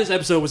glad this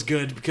episode was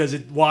good because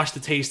it washed the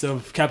taste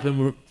of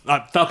Falcon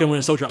and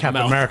Winter Soldier out my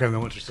mouth. Captain America and the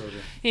Winter Soldier.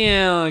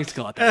 Yeah, it's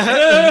got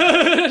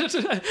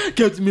that.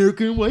 Captain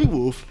America and White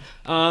Wolf.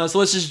 So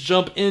let's just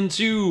jump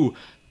into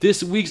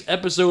this week's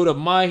episode of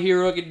My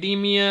Hero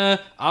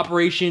Academia,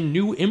 Operation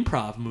New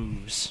Improv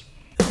Moves.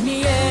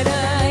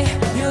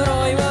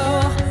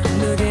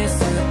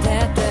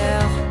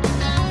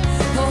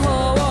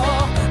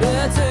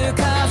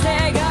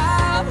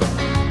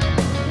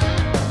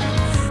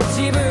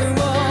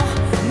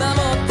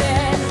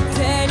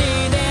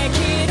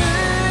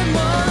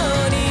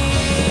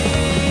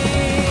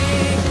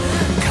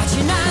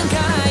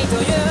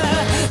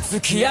突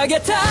き上げ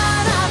たナン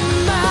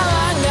バーワ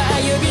ンが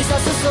指さ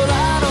す空の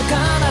彼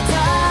方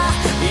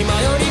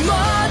今よりも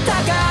高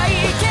い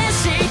景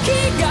色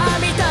が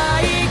見た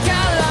いか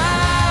ら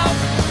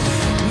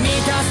満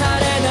たさ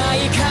れない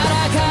カラ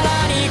カラ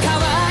に乾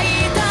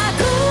いた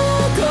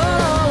心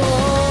を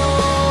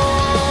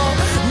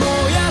燃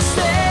やして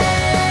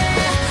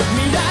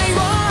未来を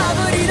あ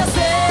ぶり出せ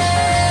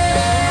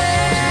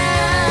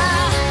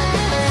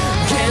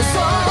幻想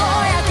を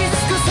焼き尽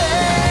くせ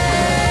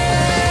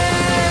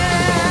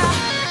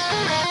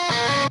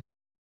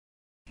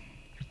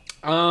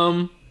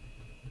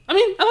I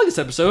mean, I like this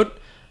episode.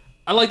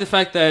 I like the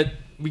fact that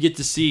we get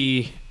to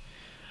see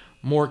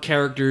more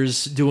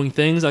characters doing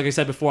things. Like I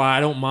said before,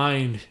 I don't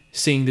mind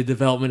seeing the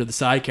development of the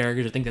side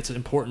characters. I think that's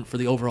important for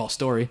the overall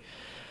story.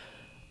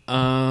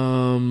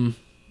 I'm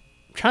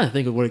trying to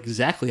think of what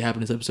exactly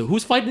happened in this episode.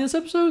 Who's fighting in this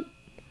episode?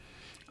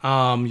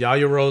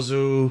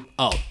 Yaoyorozu.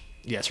 Oh,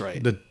 yes,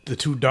 right. The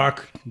two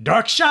Dark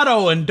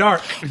Shadow and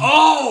Dark.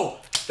 Oh!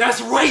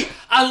 That's right.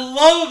 I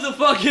love the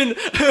fucking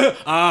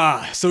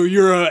so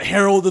you're a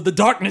herald of the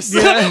darkness, or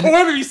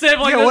whatever you said.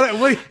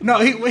 Like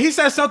he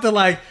said something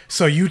like,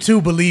 "So you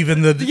too believe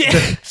in the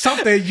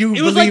something you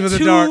believe in the dark." It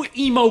was like two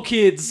emo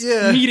kids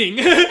meeting,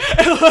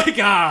 and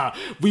like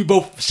we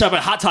both shop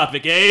at Hot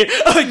Topic, eh?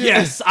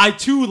 Yes, I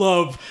too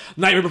love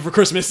Nightmare Before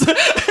Christmas. But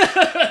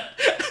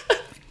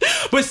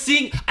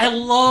I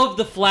love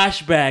the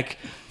flashback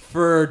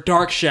for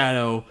Dark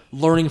Shadow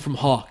learning from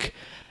Hawk.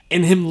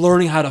 And him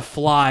learning how to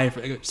fly.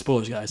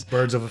 Spoilers, guys.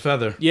 Birds of a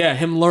feather. Yeah,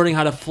 him learning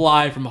how to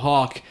fly from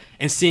Hawk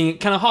and seeing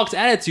kind of Hawk's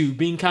attitude,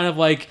 being kind of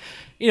like,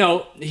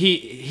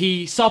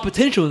 he saw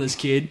potential in this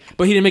kid,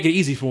 but he didn't make it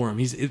easy for him.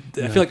 I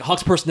feel like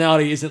Hawk's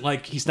personality isn't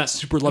like he's not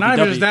super lovey-dovey.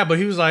 Not just that, but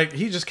he was like,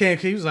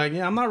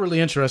 yeah, I'm not really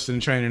interested in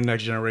training the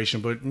next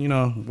generation, but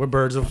we're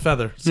birds of a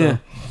feather. So. Yeah.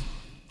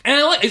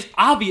 And it's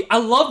obvious. I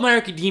love My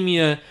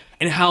Academia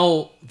and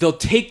how they'll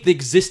take the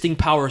existing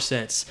power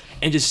sets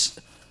and just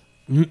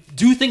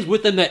do things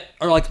with them that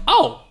are like,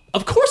 oh,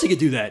 of course he could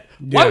do that.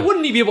 Why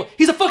wouldn't he be able?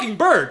 He's a fucking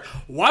bird.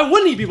 Why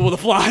wouldn't he be able to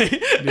fly?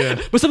 Yeah.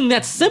 But something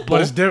that's simple.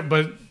 But it's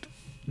but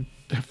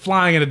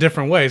flying in a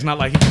different way. It's not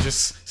like he can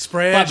just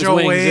spread your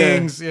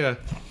wings. Yeah.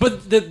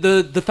 But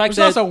the fact it's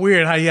also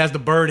weird how he has the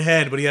bird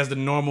head, but he has the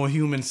normal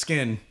human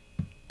skin.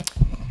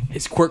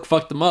 his quirk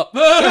fucked him up.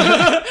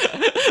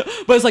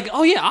 But it's like,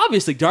 oh yeah,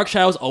 obviously Dark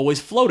Shadow's always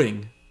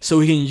floating. So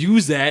he can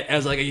use that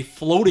as like a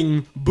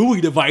floating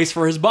buoy device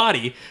for his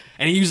body.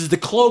 And he uses the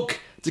cloak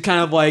to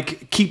kind of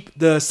like keep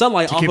the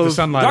sunlight off of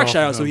Dark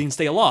Shadow so he can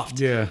stay aloft.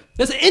 Yeah.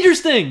 That's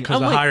interesting.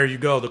 Because the higher you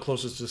go, the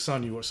closer to the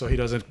sun you are, so he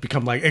doesn't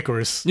become like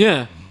Icarus.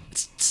 Yeah.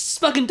 It's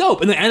fucking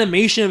dope. And the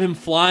animation of him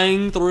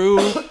flying through,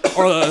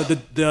 or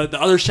the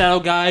other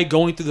shadow guy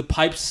going through the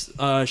pipes,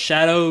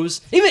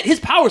 shadows. Even his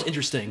power is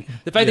interesting.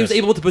 The fact that he was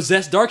able to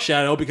possess Dark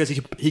Shadow because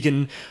he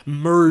can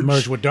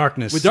merge with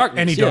darkness. With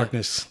darkness. Any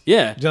darkness.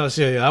 Yeah. Yeah,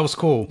 that was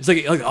cool. It's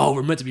like, oh,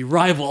 we're meant to be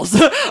rivals.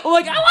 I'm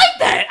like, I like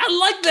that. I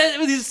like that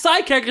with these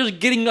side characters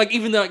getting like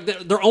even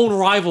their own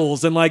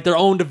rivals and like their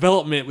own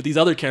development with these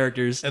other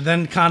characters. And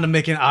then kind of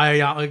making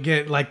Aoyama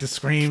get like the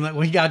scream like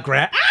when he got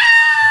grabbed.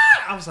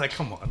 I was like,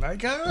 come on,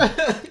 like,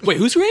 wait,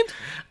 who screamed?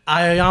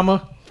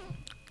 Aoyama.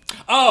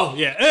 Oh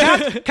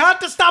yeah,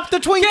 can't stop the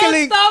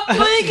twinkling. Can't stop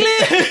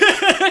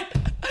twinkling.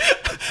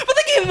 But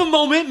they gave him a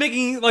moment,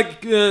 making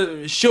like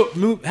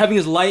having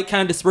his light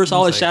kind of disperse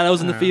all his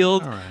shadows in the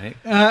field. All right,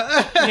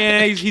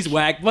 yeah, he's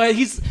whack, but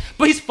he's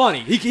funny.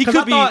 He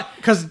could be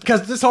because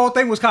this whole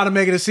thing was kind of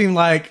making it seem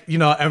like we're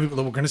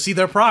going to see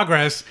their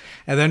progress,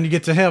 and then you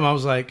get to him. I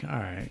was like, all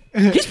right,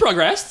 he's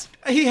progressed.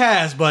 He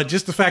has, but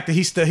just the fact that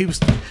he was.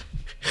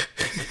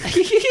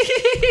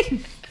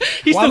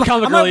 He's still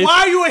comic relief. Like,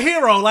 why are you a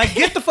hero? Like,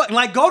 get the fuck.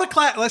 Like, go to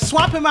class. Let's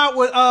swap him out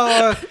with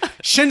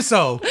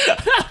Shinso.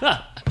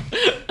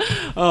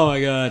 Oh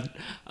my god.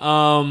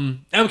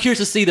 I'm curious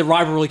to see the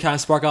rivalry kind of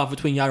spark off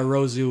between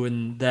Yadorozu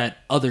and that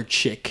other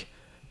chick.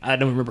 I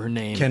don't remember her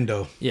name.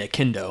 Kendo. Yeah,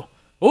 Kendo.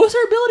 What was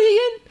her ability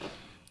again?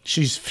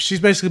 She's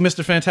basically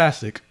Mr.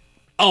 Fantastic.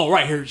 Oh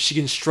right, she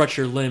can stretch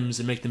her limbs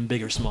and make them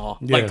big or small.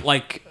 Yeah.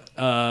 Like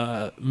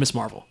Miss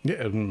Marvel.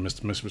 Yeah, Miss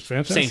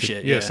Fantastic. Same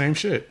shit. Yeah, same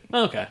shit.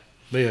 Okay.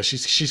 But yeah,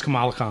 she's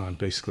Kamala Khan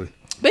basically.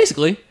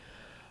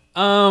 I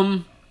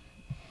don't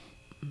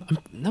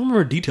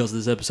remember details of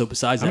this episode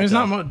besides that. It's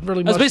not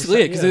really much. That's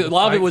basically it, because a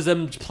lot of it was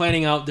them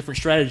planning out different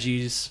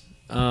strategies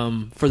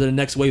for the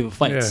next wave of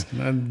fights.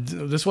 Yeah, and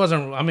this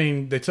wasn't. I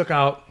mean, they took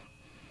out.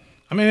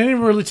 I mean, they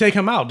didn't really take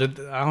him out.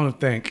 I don't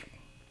think.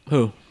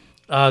 Who?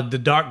 The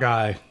dark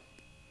guy.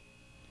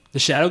 The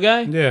shadow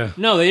guy? Yeah.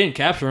 No, they didn't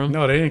capture him.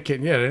 No, they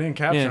didn't. Yeah, they didn't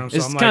capture him. So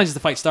it's kind of just the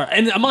fight start,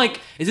 and I'm like,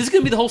 is this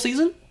going to be the whole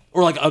season,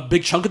 or like a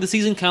big chunk of the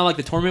season, kind of like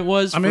the tournament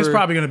was? I mean, it's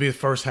probably going to be the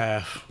first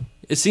half.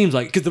 It seems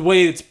like, because the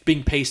way it's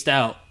being paced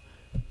out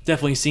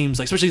definitely seems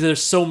like, especially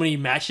there's so many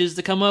matches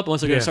to come up, unless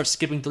they're going to start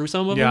skipping through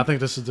some of them. Yeah, I think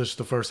this is just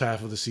the first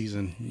half of the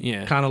season.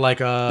 Yeah. Kind of like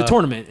the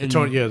tournament. The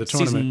tournament.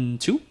 Season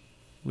 2? Was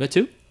that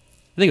 2? I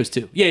think it was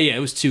 2. Yeah, it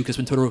was 2, because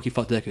when Todoroki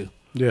fought Deku.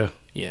 Yeah.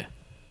 Yeah.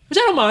 Which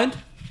I don't mind.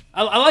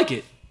 I like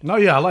it. No,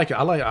 yeah, I like it.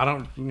 I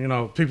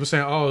don't, people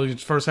saying, oh, the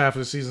first half of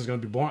the season is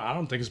going to be boring. I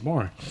don't think it's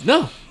boring.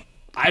 No.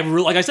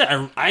 Like I said,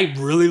 I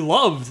really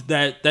loved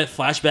that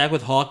flashback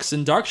with Hawks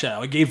and Dark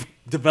Shadow. It gave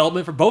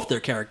development for both their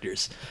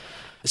characters.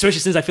 Especially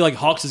since I feel like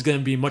Hawks is going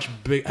to be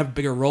have a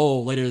bigger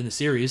role later in the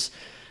series,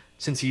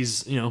 since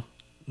he's,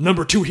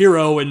 number 2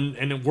 hero and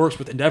it works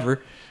with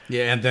Endeavor.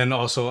 Yeah, and then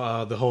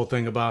also the whole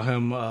thing about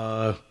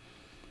him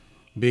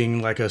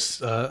being like a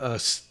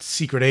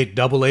secret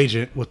double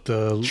agent with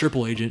the...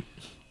 Triple agent.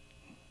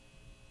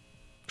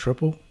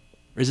 Triple?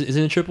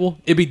 Isn't it triple?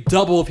 It'd be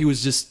double if he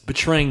was just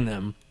betraying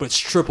them, but it's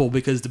triple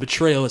because the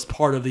betrayal is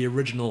part of the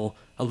original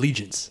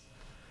allegiance.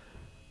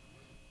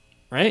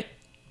 Right?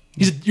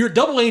 You're a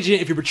double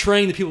agent if you're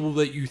betraying the people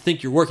that you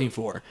think you're working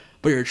for,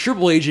 but you're a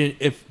triple agent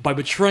if by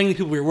betraying the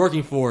people you're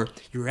working for,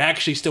 you're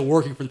actually still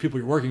working for the people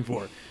you're working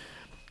for.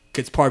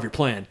 It's part of your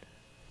plan.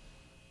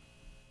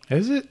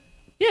 Is it?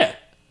 Yeah.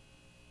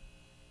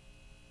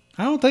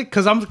 I don't think,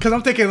 because I'm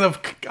thinking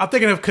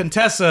of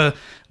Contessa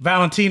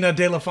Valentina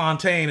De La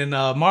Fontaine in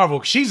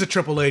Marvel. She's a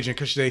triple agent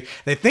because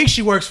they think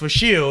she works for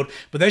S.H.I.E.L.D.,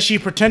 but then she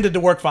pretended to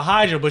work for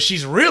Hydra, but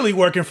she's really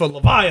working for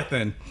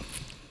Leviathan.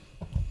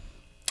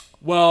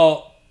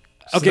 Well,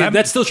 okay,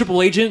 that's still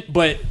triple agent,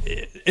 but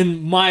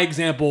in my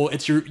example,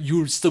 it's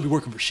you would still be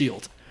working for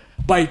S.H.I.E.L.D.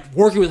 By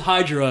working with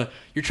Hydra,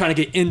 you're trying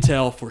to get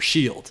intel for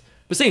S.H.I.E.L.D.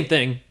 But same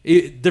thing.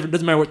 It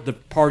doesn't matter what the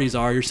parties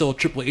are. You're still a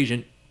triple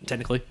agent,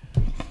 technically.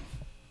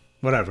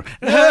 Whatever.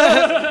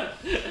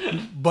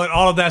 But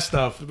all of that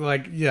stuff,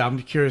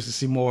 I'm curious to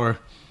see more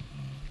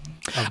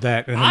of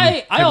that. And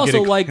I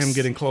also like him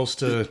getting close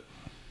to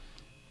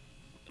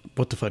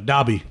what the fuck,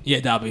 Dabi.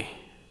 Yeah, Dabi.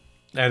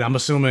 And I'm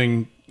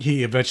assuming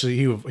he eventually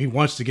he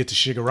wants to get to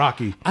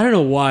Shigaraki. I don't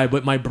know why,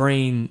 but my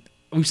brain,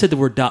 we've said the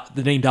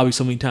name Dabi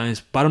so many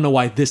times, but I don't know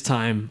why this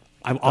time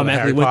I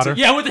automatically went to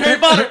with Harry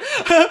Potter.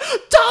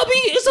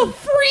 Dabi is a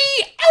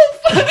free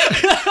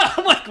elf.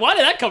 I'm like, why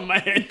did that come in my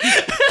head?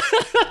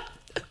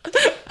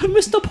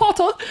 Mr.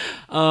 Potter.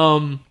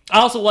 I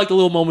also liked a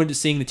little moment of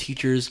seeing the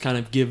teachers kind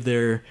of give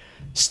their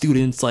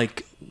students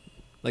like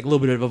a little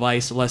bit of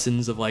advice,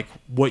 lessons of like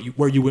where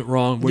you went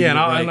wrong. And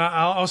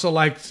I also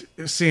liked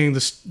seeing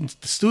the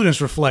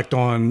students reflect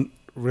on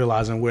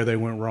realizing where they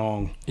went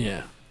wrong.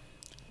 Yeah.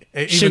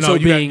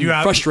 Shinso being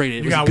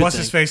frustrated. You got what's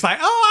his face like,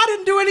 oh, I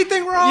didn't do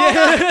anything wrong.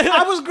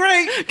 I was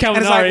great. And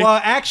it's like, well,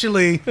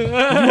 actually,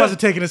 you wasn't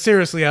taking it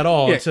seriously at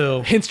all.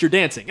 Until hence you're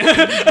dancing.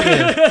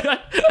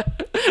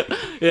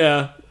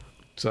 Yeah.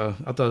 So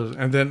I thought,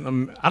 and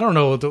then I don't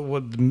know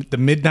the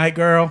Midnight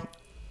Girl.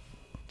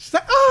 She's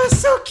like, oh, it's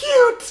so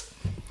cute.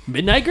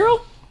 Midnight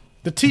Girl,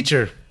 the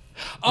teacher.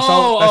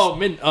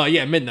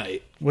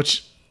 Midnight.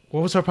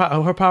 What was her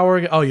power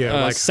again? Oh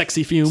yeah, like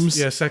sexy fumes.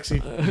 Yeah, sexy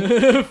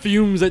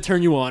fumes that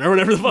turn you on, or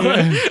whatever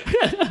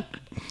the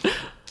fuck.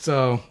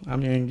 So I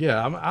mean,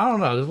 I don't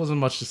know. There wasn't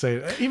much to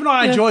say. Even though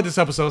I enjoyed this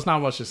episode, it's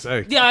not much to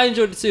say. Yeah, I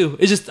enjoyed it too.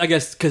 It's just, I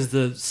guess, because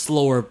the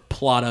slower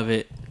plot of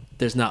it,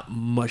 there's not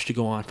much to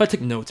go on. If I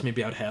took notes,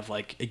 maybe I would have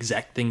like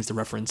exact things to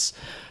reference.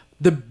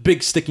 The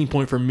big sticking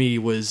point for me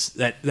was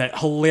that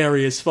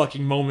hilarious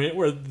fucking moment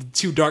where the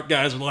two dark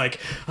guys were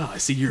like, oh, I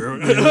see you're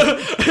an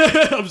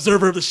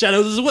observer of the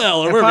shadows as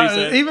well. Or whatever he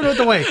said. Even with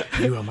the way,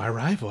 you are my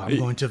rival, I'm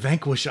going to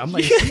vanquish. I'm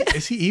like,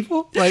 is he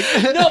evil? Like,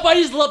 no, but I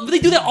just love, they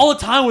do that all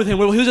the time with him.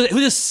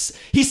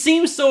 He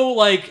seems so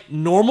like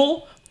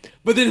normal,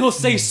 but then he'll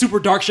say super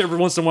dark shit every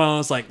once in a while.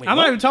 And it's like, wait, I'm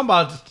not even talking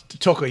about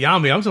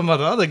Tokoyami. I'm talking about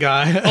the other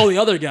guy. Oh, the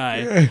other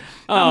guy.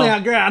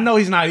 I know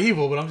he's not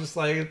evil, but I'm just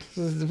like,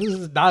 this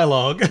is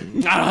dialogue.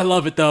 I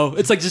love it though.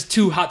 It's like just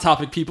two Hot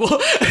Topic people.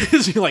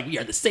 You're like, we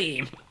are the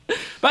same.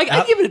 But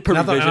I give it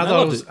perfect vision.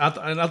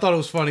 I thought it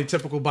was funny.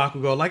 Typical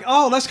Bakugo. Like,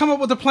 oh, let's come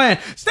up with a plan.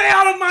 Stay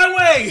out of my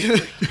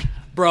way.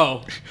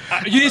 Bro,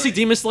 you didn't see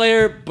Demon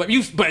Slayer, but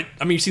you've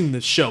seen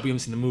the show, but you haven't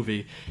seen the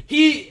movie.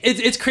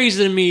 It's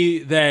crazy to me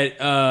that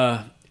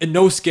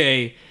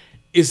Inosuke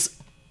is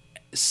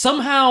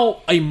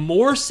somehow a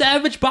more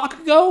savage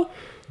Bakugo,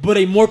 but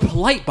a more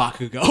polite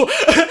Bakugo.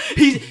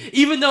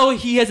 Even though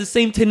he has the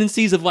same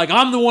tendencies of like,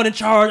 I'm the one in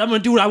charge, I'm gonna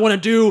do what I want to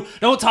do,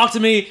 don't talk to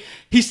me,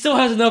 he still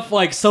has enough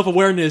like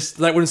self-awareness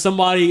that when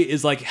somebody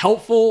is like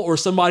helpful or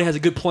somebody has a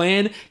good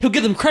plan, he'll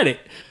give them credit.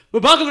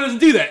 But Bakugo doesn't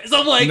do that.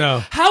 So I'm like,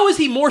 how is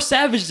he more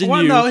savage than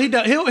you? No, he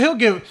does. He'll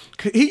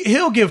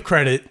give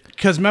credit.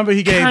 Because remember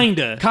he gave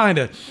kinda.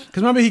 Because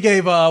remember he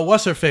gave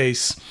what's her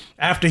face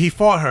after he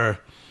fought her.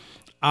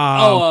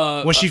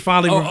 When she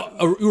finally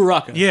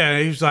Uraraka. Yeah,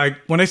 he was like,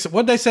 when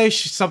what they say,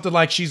 something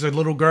like she's a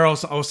little girl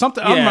or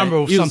something. I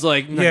remember. He was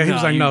like,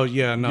 no,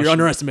 you're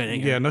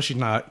underestimating her. Yeah, no, she's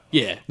not.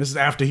 Yeah, this is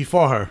after he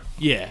fought her.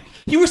 Yeah,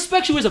 he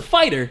respects you as a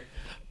fighter.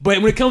 But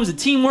when it comes to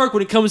teamwork,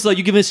 when it comes to like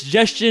you giving a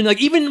suggestion,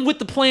 like even with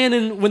the plan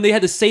and when they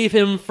had to save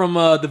him from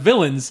the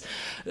villains,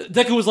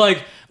 Deku was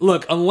like,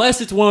 look, unless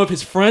it's one of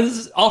his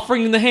friends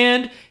offering him the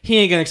hand, he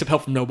ain't gonna accept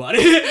help from nobody.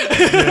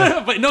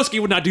 Yeah. But Inosuke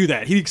would not do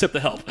that. He'd accept the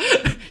help.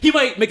 He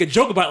might make a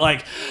joke about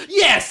like,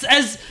 yes,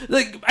 as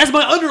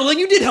my underling,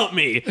 you did help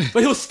me.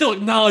 But he'll still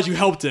acknowledge you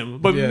helped him.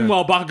 But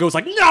meanwhile, Bakugo's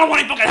like, no, I don't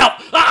want any fucking help.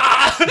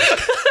 Ah!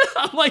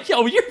 I'm like,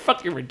 yo, you're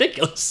fucking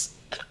ridiculous.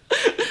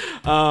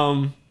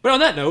 But on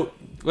that note,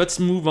 let's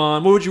move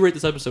on. What would you rate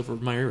this episode for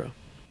My Hero?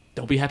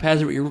 Don't be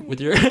haphazard with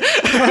your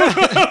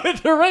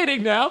with your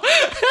rating now.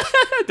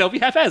 Don't be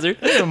haphazard.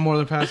 Yeah, more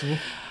than passable.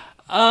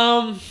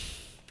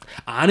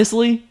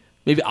 Honestly,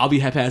 maybe I'll be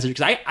haphazard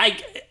because I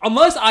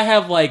unless I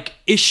have like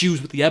issues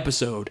with the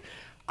episode,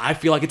 I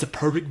feel like it's a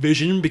perfect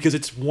vision because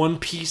it's one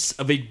piece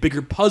of a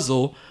bigger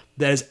puzzle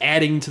that is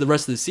adding to the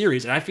rest of the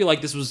series. And I feel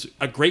like this was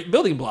a great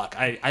building block.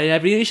 I didn't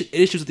have any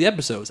issues with the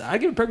episodes. I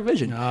give it perfect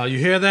vision. You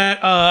hear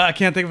that? I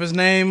can't think of his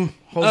name.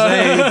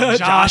 Jose,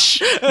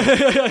 Josh.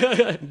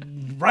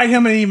 Write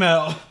him an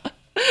email.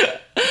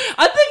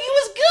 I think he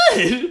was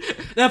good.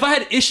 Now, if I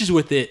had issues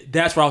with it,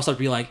 that's where I would start to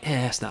be like,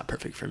 it's not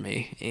perfect for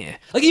me. Yeah.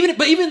 Like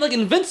even like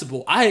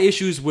Invincible, I had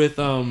issues with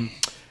what's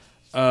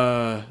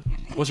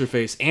her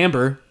face?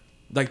 Amber.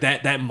 Like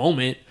that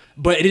moment.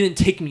 But it didn't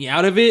take me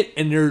out of it,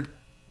 and there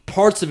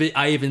parts of it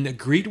I even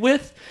agreed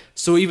with,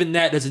 so even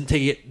that doesn't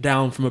take it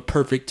down from a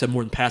perfect to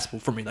more than passable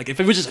for me. Like if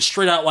it was just a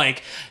straight out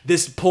like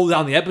this pulled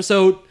down the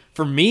episode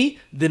for me,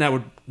 then I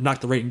would knock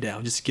the rating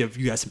down just to give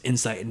you guys some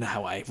insight into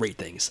how I rate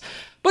things.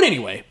 But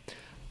anyway,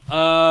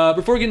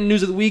 before we get into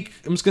news of the week,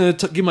 I'm just gonna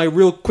give my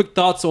real quick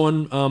thoughts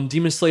on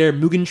Demon Slayer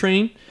Mugen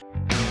Train.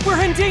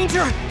 We're in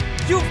danger!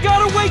 You've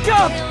gotta wake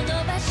up!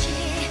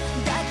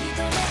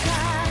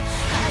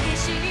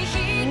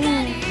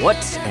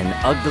 What an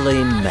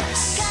ugly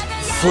mess.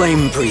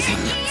 Flame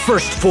breathing,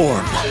 first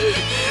form.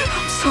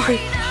 I'm sorry.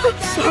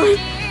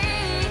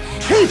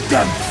 Keep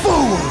them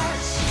forward!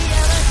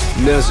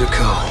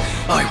 Nezuko,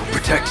 I will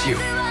protect you.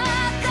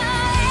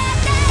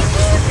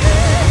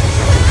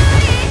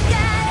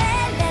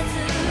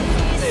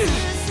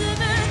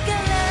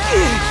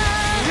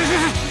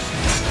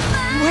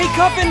 Wake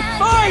up and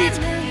fight!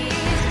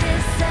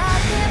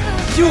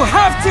 You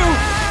have to!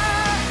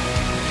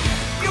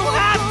 You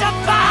have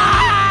to fight!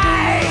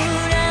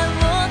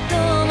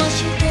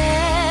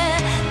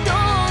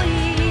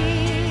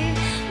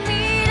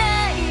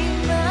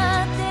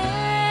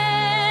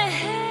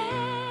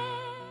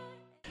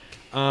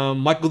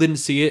 Michael didn't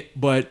see it,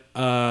 but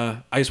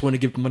I just want to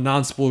give my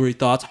non-spoilery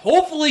thoughts.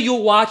 Hopefully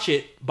you'll watch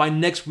it by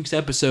next week's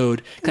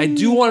episode, because I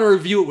do want to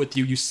review it with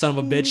you, you son of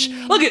a bitch.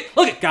 Look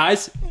it,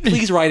 guys.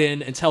 Please write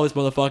in and tell this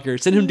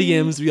motherfucker. Send him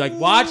DMs. Be like,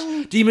 watch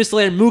Demon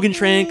Slayer Mugen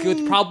Train.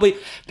 It's probably...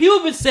 People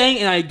have been saying,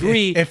 and I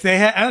agree... If they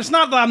and it's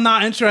not that I'm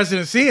not interested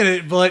in seeing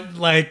it, but,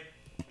 like,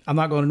 I'm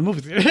not going to the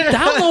movie theater.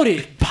 Download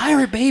it.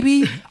 Pirate,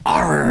 baby.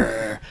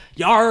 Arr.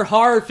 Yar,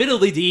 har,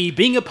 fiddly dee.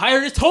 Being a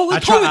pirate is totally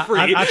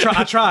COVID-free.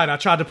 I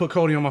tried to put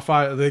Cody on my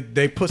fire.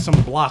 They put some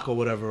block or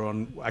whatever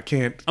on. I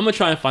can't. I'm going to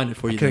try and find it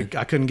for you.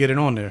 I couldn't get it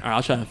on there. All right,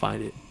 I'll try and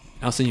find it.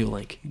 I'll send you a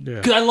link. Yeah.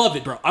 Because I love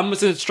it, bro. I'm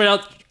just going to straight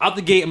out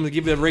the gate, I'm going to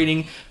give it a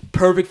rating.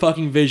 Perfect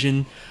fucking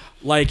vision.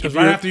 Like, if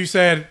right after you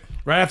said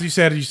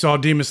you saw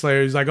Demon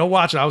Slayer, he's like, go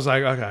watch it. I was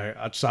like, okay.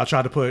 I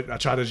tried to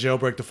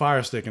jailbreak the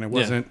Fire Stick, and it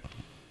wasn't. Yeah.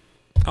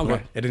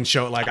 Okay. It didn't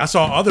show. Like, I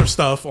saw other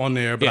stuff on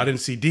there, but I didn't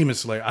see Demon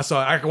Slayer.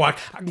 I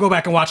can go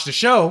back and watch the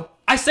show.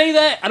 I say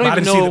that I don't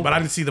even know, but I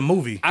didn't see the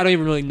movie. I don't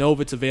even really know if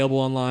it's available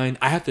online.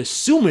 I have to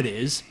assume it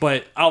is,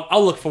 but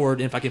I'll look forward,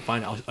 and if I can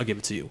find it, I'll give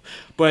it to you.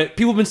 But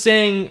people have been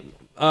saying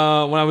when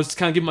I was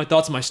kind of giving my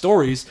thoughts on my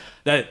stories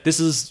that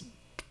this is,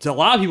 to a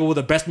lot of people,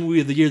 the best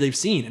movie of the year they've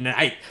seen,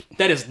 and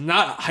that is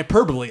not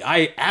hyperbole.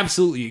 I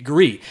absolutely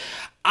agree.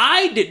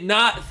 I did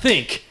not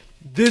think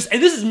this,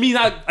 and this is me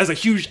not as a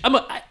huge.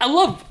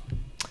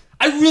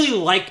 I really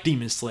like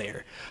Demon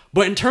Slayer,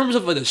 but in terms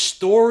of the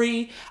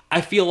story,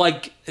 I feel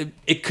like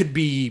it could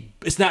be.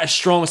 It's not as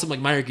strong as something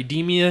like My Hero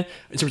Academia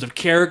in terms of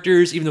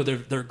characters, even though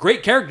they're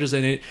great characters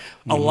in it.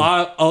 A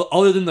lot,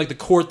 other than like the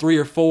core 3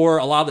 or 4,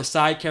 a lot of the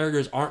side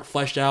characters aren't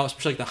fleshed out,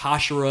 especially like the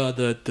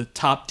Hashira, the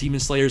top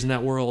Demon Slayers in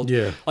that world.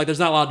 Yeah, like there's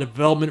not a lot of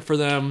development for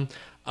them.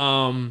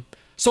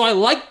 So I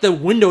like the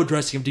window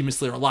dressing of Demon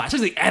Slayer a lot,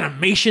 especially the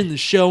animation, the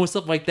show, and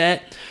stuff like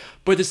that.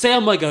 But to say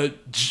I'm like a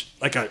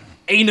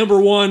number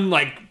one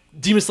like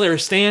Demon Slayer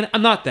stan,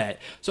 I'm not that.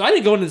 So I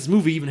didn't go into this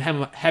movie even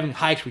having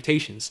high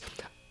expectations.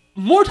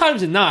 More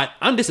times than not,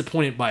 I'm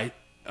disappointed by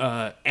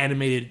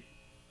animated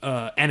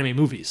anime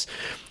movies.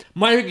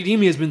 My Hero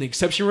Academia has been the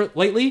exception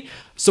lately,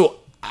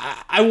 so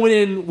I went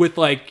in with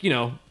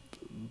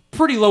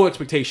pretty low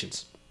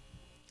expectations.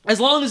 As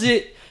long as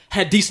it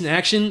had decent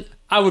action,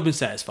 I would have been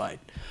satisfied.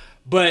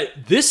 But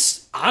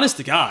this, honest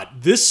to God,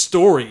 this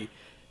story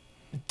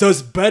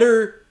does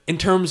better in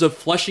terms of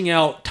fleshing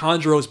out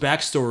Tanjiro's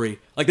backstory.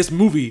 Like this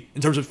movie,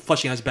 in terms of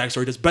fleshing out his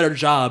backstory, does a better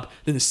job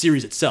than the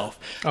series itself.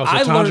 Oh, so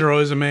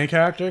Tanjiro is the main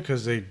character?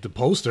 Because the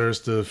poster is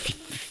the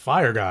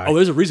fire guy. Oh,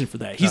 there's a reason for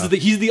that.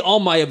 He's the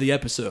All Might of the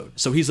episode.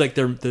 So he's like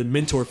the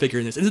mentor figure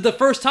in this. And this is the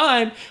first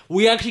time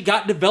we actually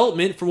got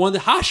development for one of the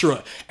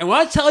Hashira. And when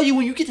I tell you,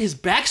 when you get his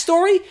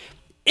backstory,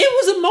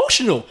 it was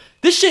emotional.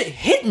 This shit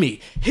hit me.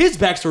 His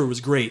backstory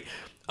was great.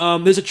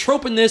 There's a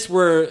trope in this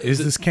where... Is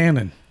this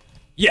canon?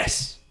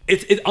 Yes.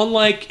 It's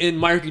unlike in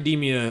My Hero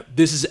Academia,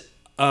 this is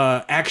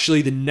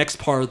actually the next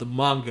part of the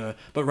manga,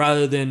 but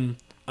rather than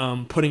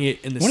putting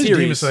it in the series... When is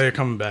Demon Slayer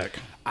coming back?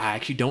 I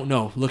actually don't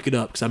know. Look it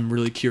up, because I'm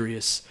really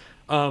curious.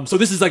 So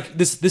this is like...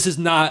 This is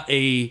not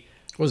a...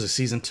 What was it,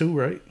 season 2,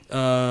 right?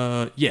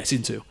 Yeah,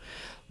 season 2.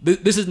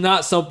 This is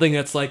not something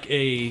that's like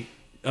a...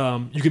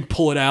 you can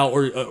pull it out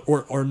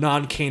or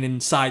non-canon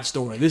side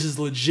story. This is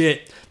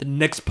legit the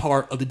next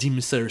part of the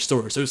Demon Slayer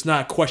story. So it's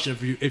not a question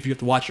of if you have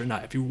to watch it or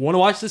not. If you want to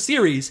watch the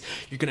series,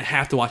 you're going to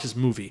have to watch this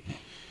movie.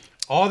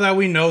 All that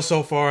we know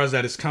so far is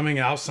that it's coming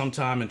out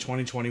sometime in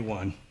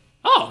 2021.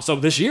 Oh, so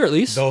this year at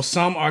least. Though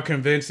some are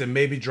convinced it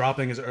may be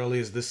dropping as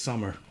early as this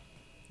summer.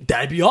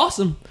 That'd be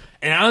awesome.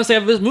 And honestly,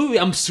 after this movie,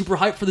 I'm super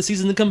hyped for the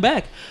season to come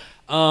back.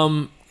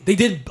 They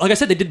did, like I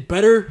said, they did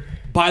better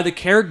by the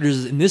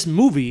characters in this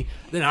movie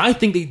than I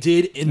think they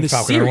did in the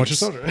series.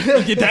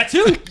 That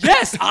too?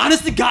 Yes,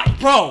 honest to God,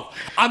 bro.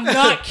 I'm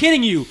not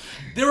kidding you.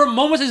 There were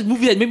moments in this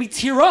movie that made me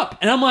tear up,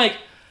 and I'm like,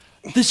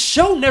 the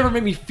show never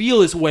made me feel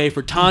this way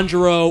for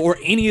Tanjiro or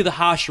any of the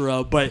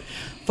Hashira, but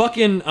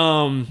fucking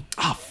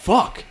I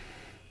forgot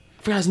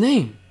his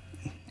name.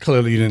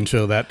 Clearly, you didn't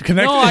feel that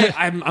connection.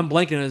 No, I'm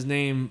blanking on his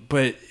name,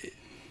 but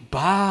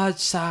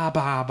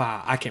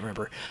Basababa. I can't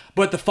remember.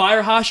 But the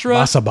Fire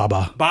Hashira...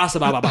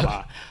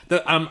 Basababa.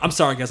 I'm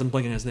sorry, guys. I'm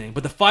blanking on his name.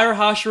 But the Fire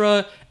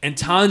Hashira and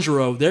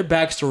Tanjiro, their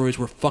backstories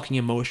were fucking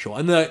emotional.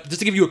 And just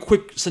to give you a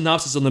quick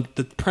synopsis on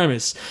the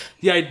premise,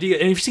 the idea...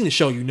 And if you've seen the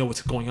show, you know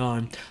what's going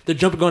on. They're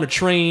jumping on a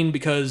train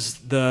because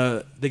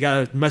they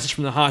got a message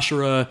from the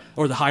Hashira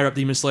or the higher-up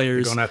Demon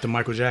Slayers. They're going after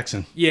Michael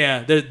Jackson.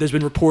 Yeah. There's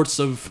been reports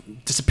of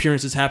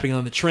disappearances happening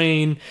on the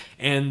train,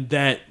 and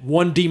that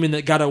one demon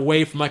that got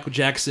away from Michael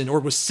Jackson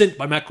or was sent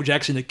by Michael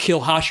Jackson to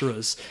kill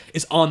Hashiras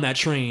is on that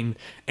train,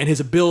 and his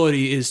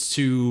ability is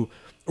to...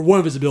 One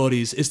of his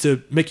abilities is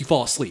to make you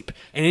fall asleep.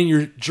 And in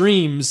your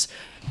dreams,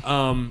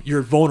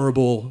 you're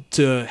vulnerable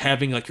to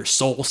having like your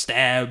soul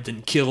stabbed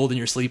and killed in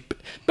your sleep.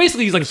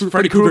 Basically, he's like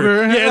Freddy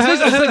Krueger. Yeah,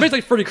 it's basically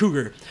like Freddy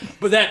Krueger.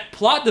 But that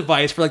plot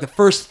device for like the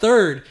first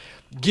third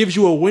gives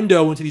you a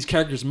window into these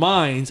characters'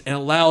 minds and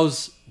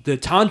allows the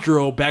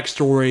Tanjiro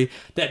backstory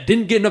that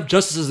didn't get enough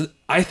justice,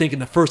 I think, in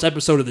the first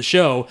episode of the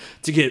show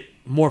to get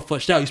more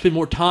fleshed out. You spend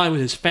more time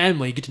with his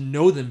family, you get to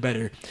know them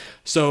better,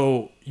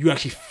 so you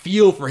actually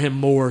feel for him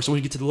more. So when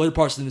you get to the later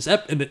parts in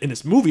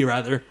this movie,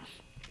 rather,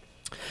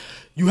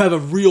 you have a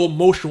real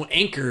emotional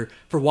anchor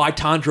for why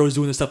Tanjiro is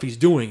doing the stuff he's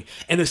doing.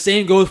 And the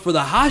same goes for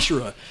the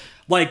Hashira.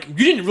 Like, you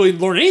didn't really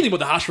learn anything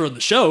about the Hashira in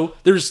the show.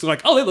 They're just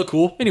like, oh, they look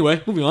cool.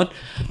 Anyway, moving on.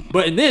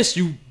 But in this,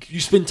 you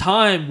spend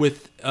time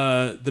with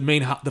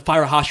the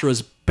Fire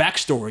Hashira's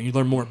backstory. You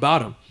learn more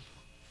about him.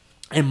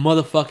 And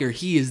motherfucker,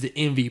 he is the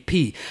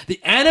MVP.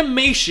 The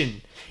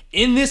animation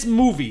in this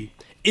movie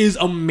is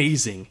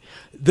amazing.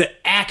 The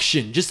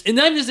action, and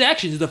not just the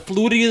action, the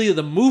fluidity of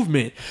the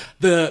movement,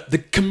 the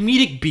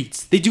comedic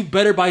beats, they do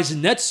better by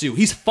Zenitsu.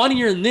 He's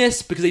funnier in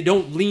this because they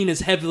don't lean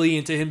as heavily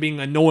into him being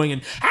annoying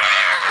and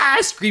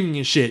screaming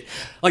and shit.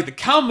 Like, the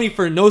comedy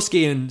for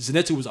Inosuke and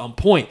Zenitsu was on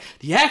point.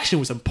 The action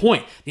was on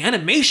point. The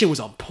animation was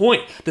on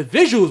point. The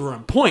visuals were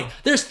on point.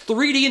 There's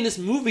 3D in this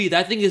movie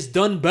that I think is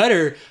done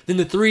better than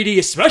the 3D,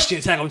 especially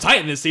in Attack on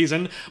Titan this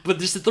season, but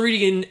just the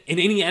 3D in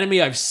any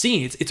anime I've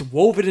seen. It's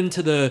woven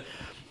into the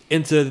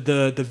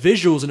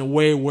visuals in a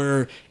way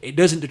where it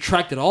doesn't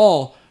detract at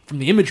all from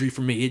the imagery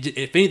for me.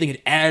 If anything,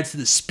 it adds to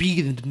the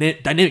speed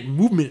and dynamic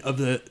movement of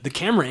the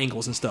camera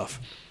angles and stuff.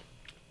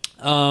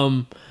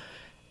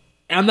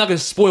 And I'm not going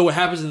to spoil what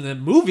happens in the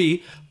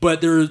movie,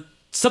 but there's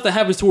stuff that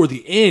happens toward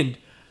the end.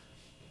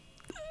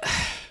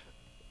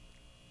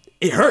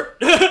 It hurt.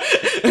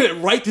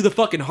 Right through the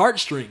fucking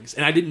heartstrings.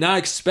 And I did not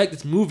expect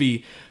this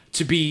movie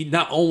to be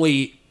not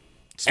only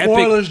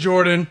spoilers, epic.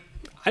 Jordan.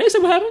 I didn't say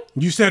what happened.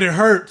 You said it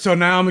hurt, so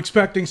now I'm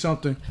expecting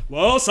something.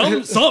 Well, some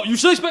you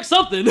should expect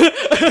something. And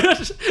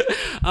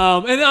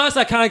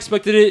honestly, I kind of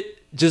expected it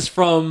just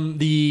from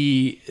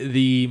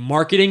the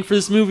marketing for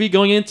this movie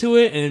going into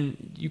it,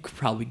 and you could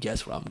probably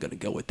guess where I'm going to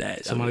go with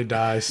that. Somebody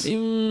dies.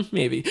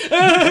 Maybe.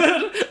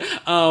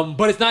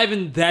 But it's not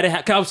even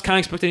that. I was kind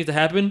of expecting it to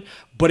happen,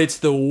 but it's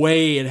the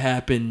way it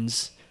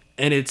happens,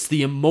 and it's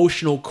the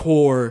emotional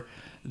core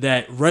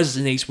that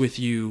resonates with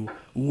you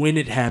when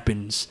it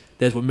happens.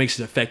 That's what makes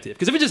it effective.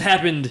 Because if it just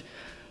happened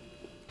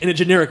in a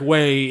generic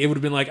way, it would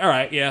have been like, all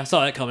right, yeah, I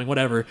saw that coming,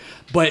 whatever.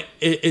 But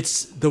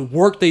it's the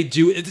work they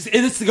do.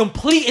 It's the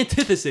complete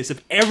antithesis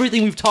of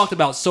everything we've talked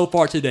about so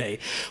far today.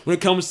 When it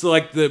comes to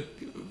like the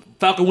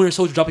Falcon Winter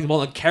Soldier dropping the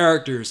ball on the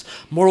characters,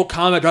 Mortal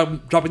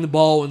Kombat dropping the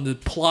ball on the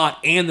plot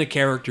and the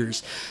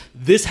characters.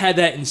 This had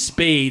that in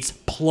spades,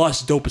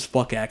 plus dope as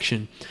fuck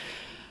action.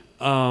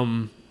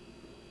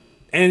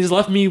 And it just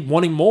left me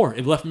wanting more.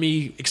 It left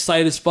me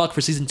excited as fuck for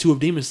season 2 of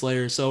Demon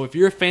Slayer. So if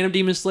you're a fan of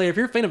Demon Slayer, if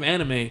you're a fan of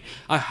anime,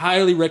 I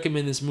highly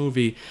recommend this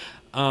movie.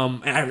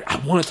 And I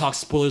want to talk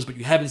spoilers, but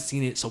you haven't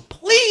seen it, so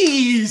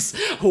please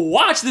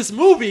watch this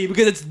movie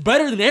because it's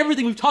better than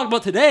everything we've talked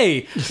about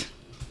today.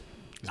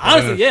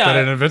 Honestly, yeah.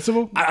 Better than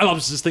Invincible? I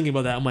was just thinking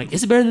about that. I'm like,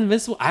 is it better than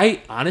Invincible?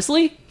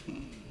 Honestly,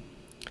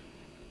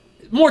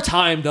 more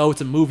time though.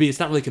 It's a movie. It's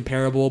not really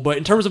comparable. But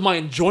in terms of my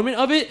enjoyment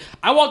of it,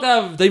 I walked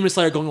out of Demon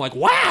Slayer going like,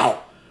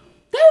 wow.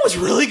 That was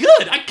really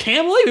good. I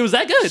can't believe it was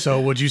that good.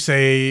 So would you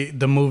say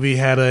the movie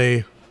had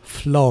a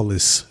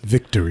flawless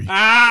victory?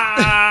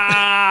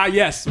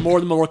 Yes. More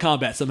than Mortal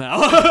Kombat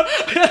somehow.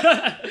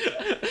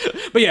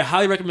 But yeah,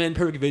 highly recommend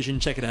Perfect Vision.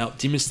 Check it out.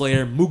 Demon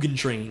Slayer Mugen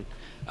Train.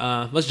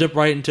 Let's jump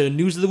right into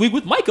News of the Week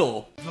with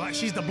Michael.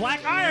 She's the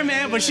Black Iron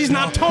Man, but she's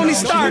not Tony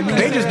Stark.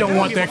 They just don't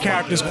want their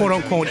characters, quote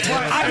unquote.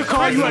 I could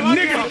call you a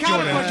nigga,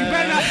 Jordan. You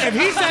better not. If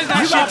he says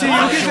that shit to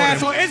you, his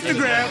ass on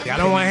Instagram. I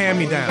don't want hand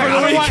me down. I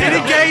don't want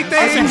any gay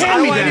things.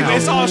 Hand me down.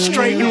 It's all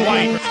straight and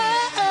white.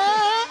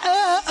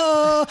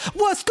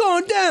 What's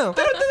going down?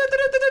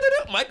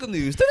 Michael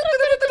News.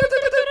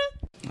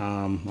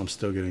 I'm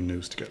still getting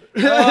news together.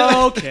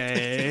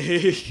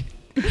 Okay.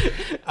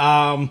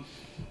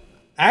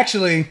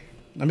 Actually,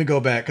 let me go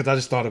back because I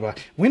just thought about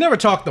it. We never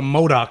talked the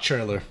MODOK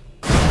trailer.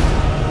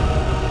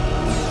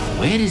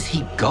 Where does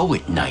he go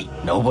at night?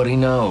 Nobody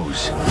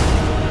knows.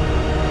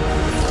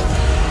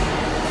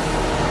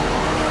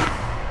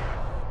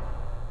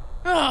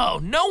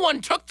 Oh, no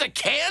one took the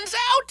cans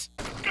out?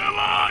 Come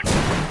on!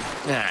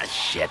 Ah,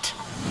 shit.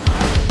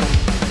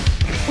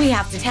 We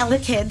have to tell the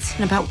kids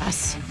about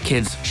us.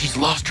 Kids, she's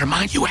lost her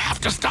mind. You have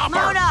to stop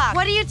her. MODOK,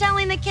 what are you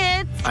telling the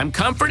kids? I'm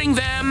comforting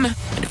them.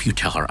 And if you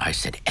tell her I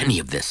said any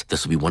of this,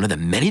 this will be one of the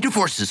many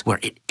divorces where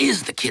it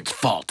is the kid's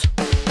fault.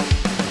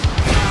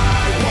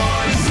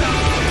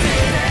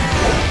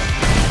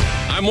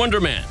 I'm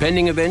Wonder Man,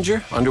 bending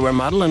Avenger, underwear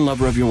model, and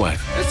lover of your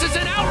wife. This is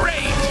an outrage!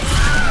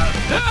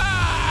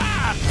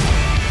 Ah!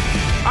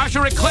 I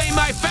shall reclaim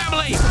my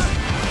family!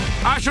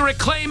 I shall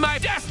reclaim my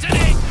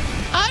destiny!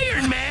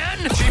 Iron Man!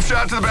 Cheap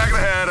shot to the back of the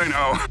head, I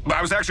know. But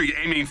I was actually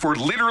aiming for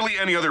literally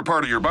any other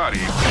part of your body.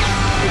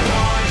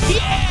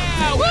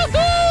 Yeah!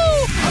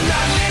 Woohoo! I'm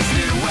not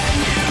listening when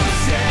you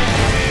say...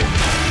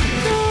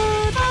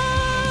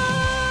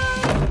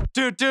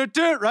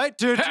 Right?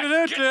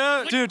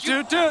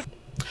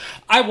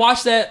 I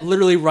watched that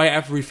literally right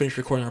after we finished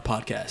recording our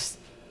podcast.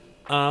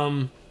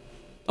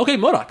 Okay,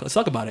 MODOK. Let's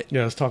talk about it.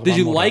 Yeah, let's talk about it. Did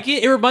you MODOK. like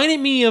it? It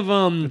reminded me of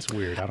It's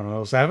weird. I don't know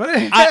what's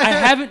happening. I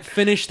haven't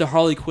finished the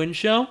Harley Quinn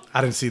show.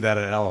 I didn't see that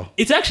at all.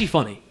 It's actually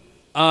funny.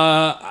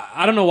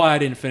 I don't know why I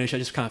didn't finish. I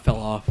just kind of fell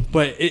off.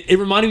 But it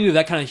reminded me of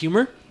that kind of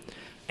humor.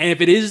 And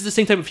if it is the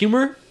same type of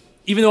humor,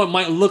 even though it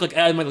might look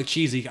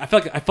cheesy, I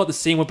felt the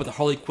same way with the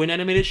Harley Quinn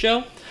animated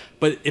show.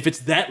 But if it's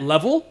that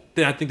level,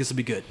 then I think this will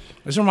be good.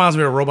 This reminds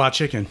me of Robot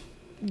Chicken.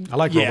 I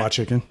like Robot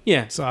Chicken.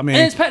 Yeah. So I mean,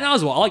 and it's Patton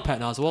Oswalt. I like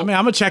Patton Oswalt. I mean,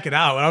 I'm gonna check it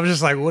out. And I was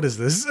just like, what is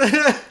this?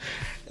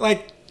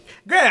 Like,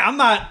 granted, I'm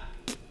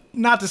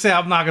not to say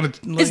I'm not gonna.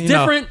 It's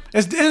different.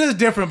 It is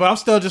different, but I'm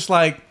still just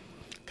like,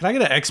 can I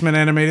get an X-Men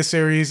animated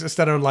series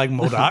instead of like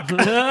MODOK?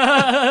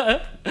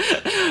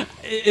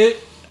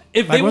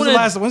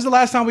 When's the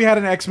last time we had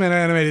an X-Men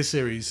animated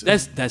series?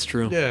 That's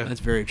true. Yeah,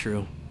 that's very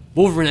true.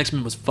 Wolverine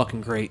X-Men was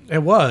fucking great.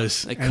 It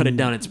was. They cut it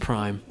down its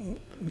prime.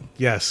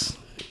 Yes.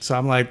 So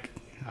I'm like,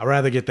 I'd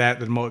rather get that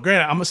than MODOK.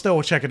 Granted, I'm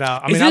still check it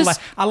out. I mean,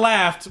 I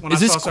laughed when I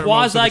saw certain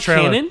moments of the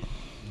trailer. Is this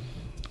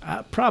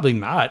quasi-canon? Probably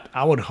not.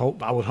 I would hope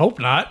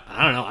not.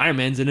 I don't know. Iron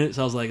Man's in it,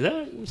 so I was like,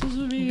 that supposed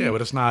to be. Yeah,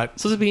 but it's not.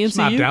 Supposed to be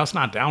MCU. It's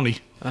not Downey.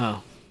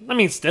 Oh, I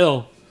mean,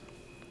 still.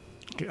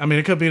 I mean,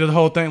 it could be the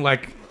whole thing.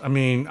 Like, I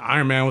mean,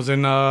 Iron Man was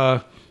in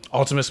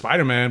Ultimate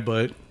Spider-Man,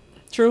 but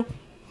true.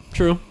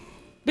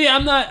 But yeah,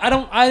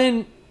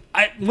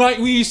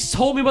 when you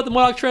told me about the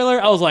MODOK trailer,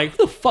 I was like,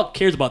 who the fuck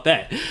cares about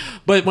that?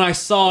 But when I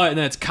saw it and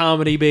it's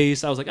comedy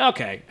based, I was like,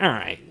 okay, all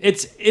right.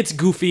 It's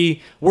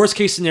goofy. Worst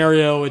case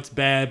scenario, it's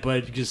bad,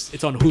 but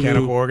it's on Hulu.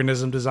 Mechanical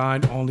organism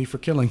designed only for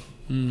killing.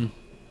 And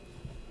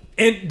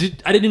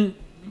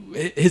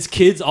his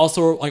kids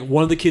also, like,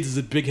 one of the kids is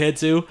a big head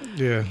too.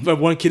 Yeah. But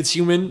one kid's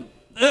human.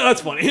 That's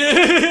funny.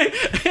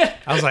 I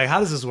was like, how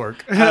does this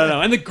work? I don't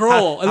know. And the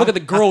girl, I look at the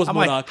girl as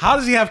MODOK. Like, how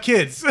does he have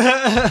kids?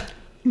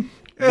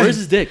 Where's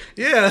his dick?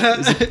 Yeah.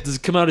 Does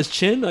it come out his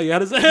chin? Like, how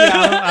does that?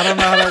 Yeah, I don't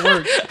know how that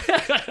works.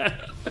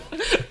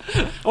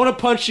 I want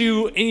to punch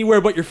you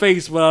anywhere but your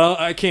face, but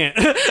I can't.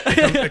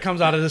 It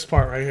comes out of this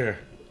part right here.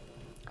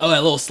 Oh,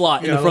 that little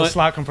slot in the front. Little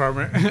slot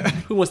compartment.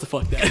 Who wants to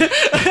fuck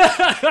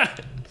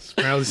that?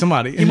 Apparently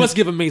somebody. He must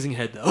give amazing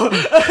head, though.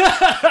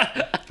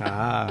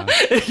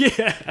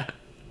 Yeah.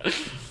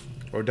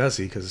 Or does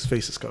he? Because his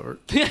face is covered.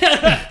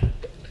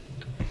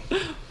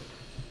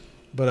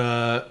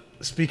 But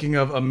speaking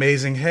of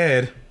amazing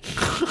head.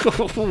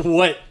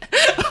 What?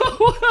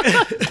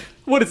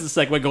 What is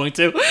the segue going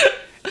to?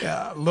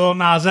 Yeah, Lil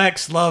Nas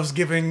X loves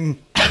giving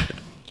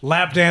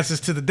lap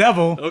dances to the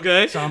devil.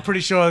 Okay. So I'm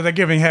pretty sure they're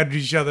giving head to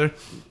each other.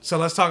 So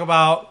let's talk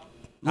about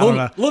Lil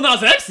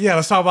Nas X? Yeah,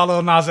 let's talk about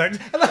Lil Nas X.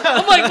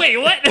 I'm like, wait,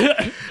 what?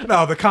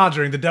 No, The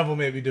Conjuring. The devil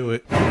made me do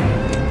it.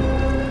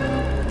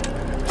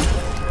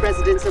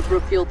 Residents of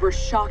Brookfield were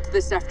shocked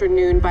this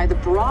afternoon by the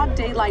broad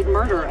daylight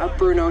murder of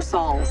Bruno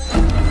Sauls.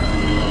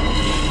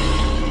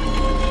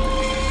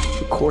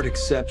 The court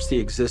accepts the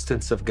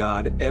existence of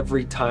God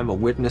every time a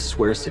witness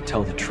swears to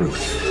tell the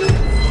truth.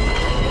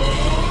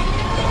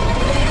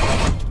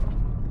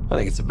 I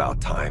think it's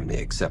about time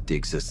they accept the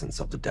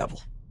existence of the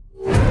devil.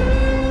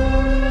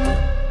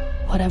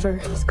 Whatever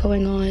is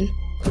going on,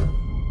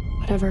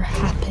 whatever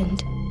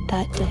happened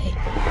that day,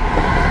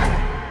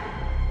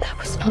 that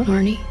was not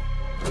Arnie.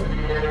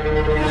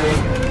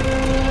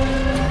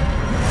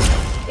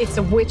 It's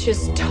a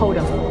witch's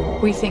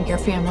totem. We think your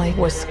family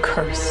was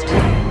cursed.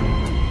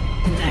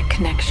 And that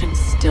connection's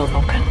still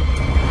open.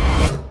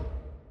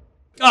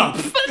 Oh,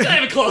 that's not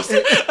even close.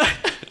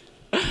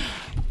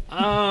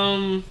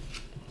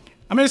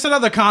 I mean, it's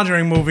another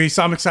Conjuring movie,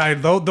 so I'm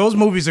excited. Those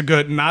movies are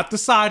good. Not the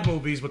side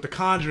movies, but the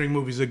Conjuring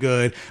movies are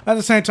good. At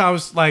the same time,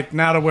 it's like,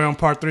 now that we're on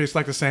part 3, it's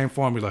like the same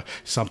formula.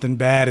 Something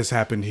bad has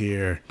happened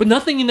here. But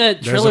nothing in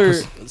that trailer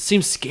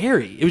seems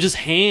scary. It was just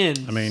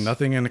hands. I mean,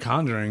 nothing in the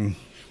Conjuring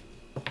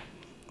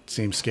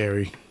seems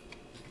scary.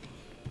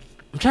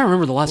 I'm trying to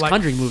remember the last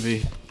Conjuring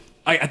movie.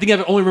 I think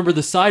I only remember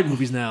the side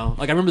movies now.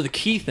 Like, I remember the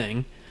key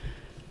thing.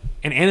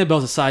 And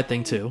Annabelle's a side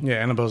thing, too.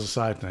 Yeah, Annabelle's a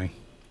side thing.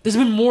 There's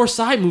been more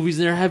side movies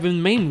than there have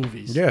been main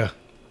movies. Yeah.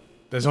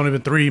 There's only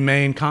been 3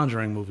 main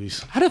Conjuring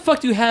movies. How the fuck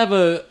do you have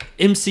a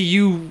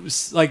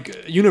MCU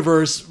like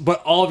universe,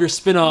 but all of your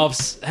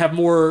spin-offs have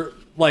more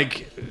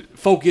like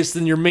focus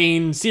than your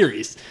main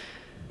series?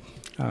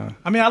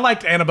 I mean, I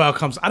liked Annabelle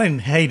Comes. I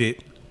didn't hate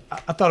it.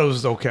 I thought it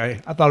was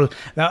okay.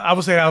 I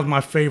would say that was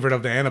my favorite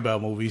of the Annabelle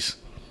movies.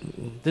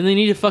 Then they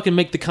need to fucking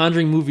make the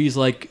Conjuring movies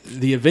like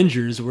the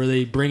Avengers, where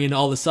they bring in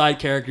all the side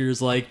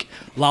characters like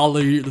La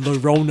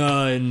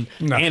Llorona and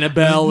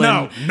Annabelle.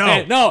 Not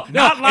La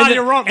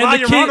Llorona. La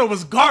Llorona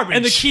was garbage.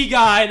 And the key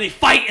guy, and they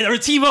fight and they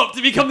team up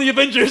to become the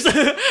Avengers.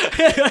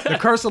 The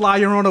Curse of La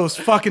Llorona was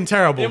fucking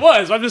terrible. It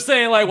was. I'm just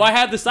saying, like, why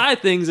have the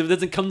side things if it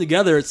doesn't come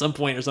together at some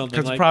point or something?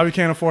 Because you probably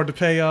can't afford to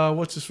pay,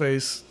 what's his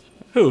face?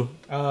 Who?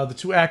 The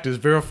 2 actors,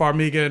 Vera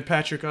Farmiga and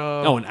Patrick.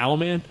 And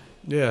Owlman?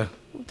 Yeah.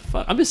 What the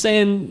fuck? I'm just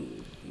saying,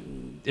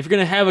 if you're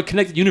going to have a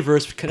connected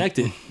universe, connect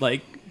it,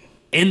 like,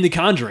 in The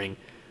Conjuring.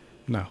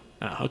 No.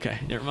 Oh, okay.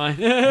 Never mind.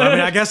 I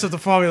mean, I guess if the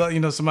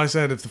formula, somebody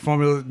said if the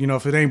formula,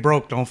 if it ain't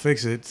broke, don't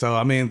fix it. So,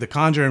 I mean, the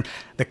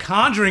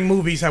Conjuring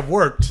movies have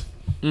worked.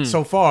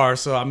 so far.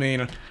 So I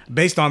mean,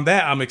 based on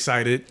that, I'm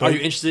excited. Are you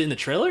interested in the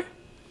trailer?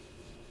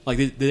 Like,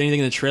 did anything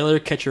in the trailer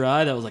catch your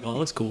eye that was like, oh, that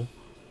looks cool?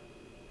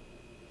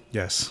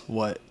 Yes.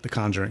 What? The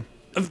Conjuring.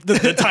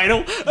 The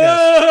title?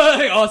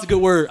 Yes. Oh, it's a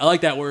good word. I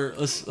like that word.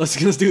 Let's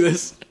do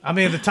this. I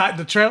mean,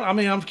 the trailer. I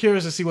mean, I'm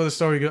curious to see where the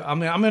story goes. I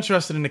mean, I'm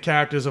interested in the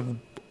characters of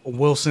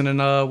Wilson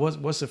and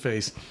what's her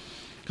face.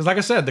 Because like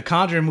I said, the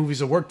Conjuring movies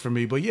have worked for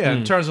me. But yeah,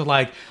 in terms of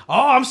like,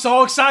 oh, I'm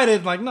so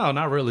excited. Like, no,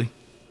 not really.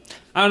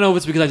 I don't know if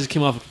it's because I just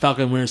came off of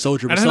Falcon and Winter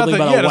Soldier, but something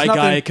about a white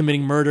guy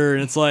committing murder,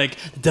 and it's like,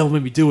 the devil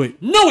made me do it.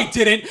 No, he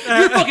didn't.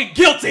 You're fucking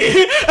guilty.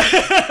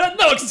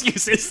 No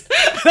excuses.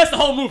 That's the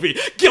whole movie.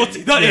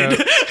 Guilty. Not in.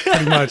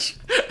 Pretty much.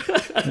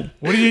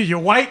 What are you? You're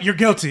white. You're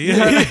guilty.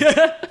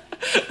 I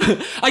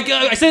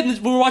said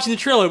when we were watching the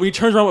trailer, when he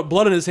turns around with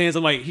blood in his hands,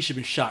 I'm like, he should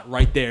have been shot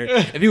right there.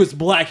 If he was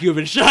black, he would have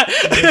been shot.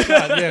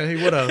 Yeah, he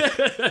would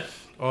have.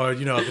 Or,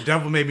 you know, the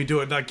devil made me do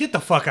it. Like, get the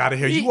fuck out of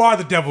here. You are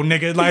the devil,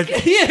 nigga. Like,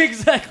 yeah,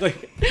 exactly.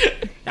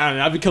 I don't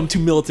know. I've become too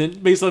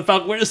militant based on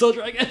Falcon Winter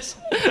Soldier, I guess.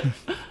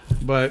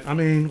 But, I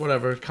mean,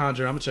 whatever.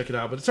 Conjuring, I'm going to check it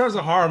out. But in terms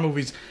of horror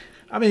movies,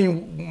 I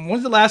mean,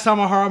 when's the last time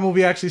a horror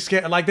movie actually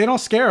scared? Like, they don't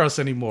scare us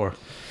anymore.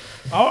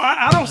 Oh,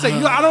 I don't say.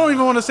 I don't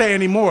even want to say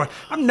anymore.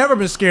 I've never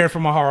been scared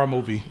from a horror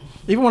movie,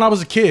 even when I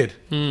was a kid.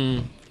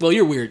 Well,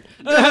 you're weird.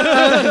 You're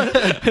over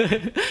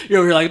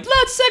here like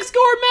blood, sex,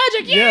 gore,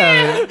 magic.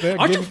 Yeah.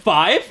 Aren't you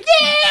 5?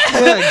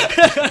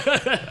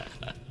 Yeah.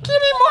 Give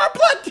me more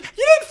blood. You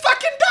didn't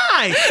fucking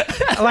die.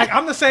 Like,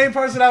 I'm the same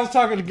person that was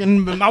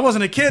talking. I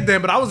wasn't a kid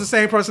then, but I was the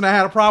same person that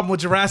had a problem with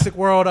Jurassic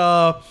World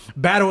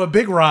Battle at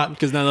Big Rock.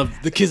 Because none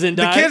of the kids didn't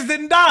die. The kids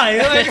didn't die.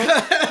 Like,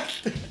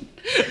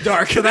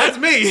 dark. So that's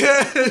me.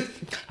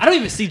 I don't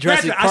even see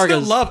Jurassic Park.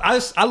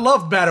 I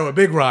love Battle at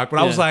Big Rock, but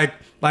I was like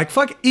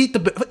fuck, eat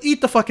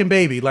the fucking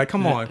baby. Like,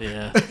 come on.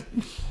 Yeah.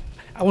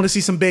 I want to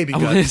see some baby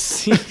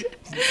guts.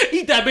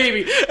 Eat that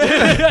baby.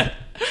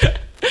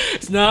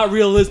 It's not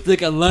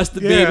realistic unless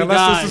the baby unless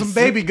dies. there's some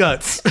baby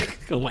guts.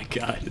 Oh my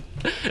god.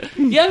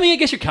 Yeah, I mean, I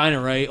guess you're kind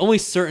of right. Only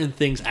certain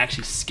things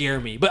actually scare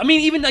me. But I mean,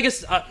 even I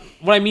guess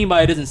what I mean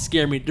by it doesn't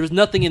scare me. There's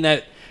nothing in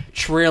that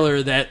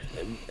trailer that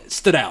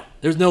stood out.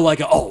 There's no like,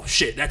 oh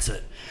shit, I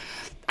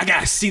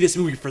gotta see this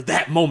movie for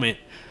that moment.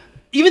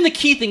 Even the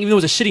key thing, even though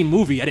it was a shitty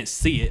movie, I didn't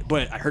see it,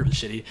 but I heard it was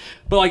shitty.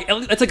 But like,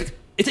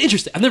 it's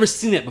interesting. I've never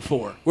seen that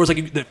before. Where it's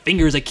like the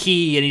finger is a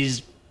key and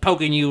he's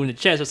poking you in the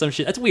chest or some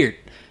shit. That's weird.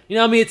 You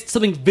know what I mean? It's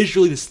something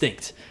visually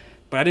distinct.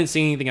 But I didn't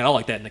see anything at all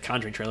like that in the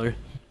Conjuring trailer.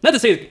 Not to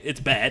say it's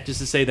bad,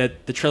 just to say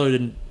that the trailer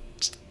didn't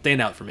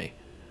stand out for me.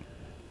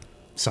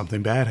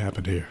 Something bad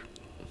happened here.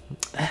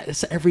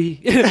 It's every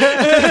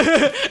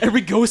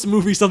ghost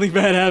movie, something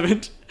bad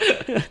happened.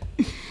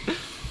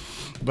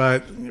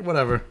 But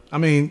whatever. I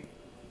mean,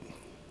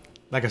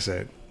 like I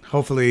said,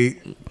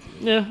 hopefully.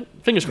 Yeah,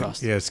 fingers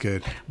crossed. Yeah, it's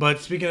good. But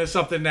speaking of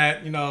something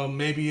that, you know,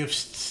 maybe have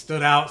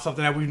stood out,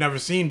 something that we've never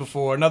seen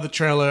before, another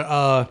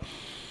trailer,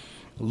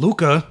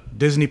 Luca,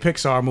 Disney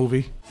Pixar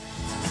movie.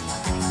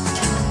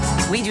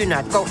 We do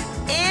not go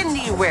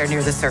anywhere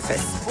near the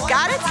surface.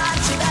 Got it?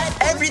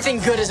 Everything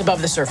good is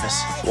above the surface.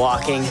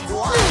 Walking.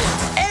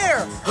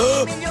 Air!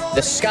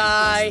 The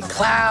sky,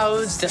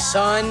 clouds, the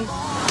sun.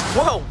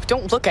 Whoa,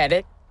 don't look at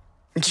it.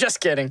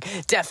 Just kidding.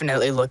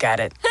 Definitely look at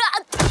it.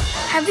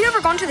 Have you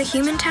ever gone to the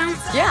human town?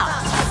 Yeah.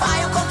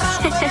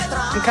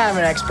 I'm kind of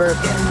an expert.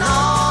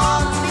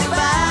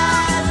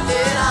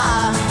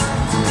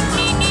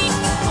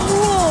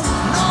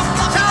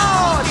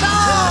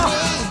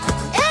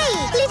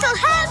 Hey, little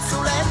hands!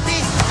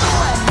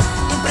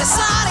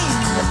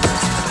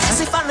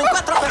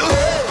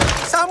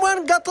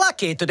 Someone got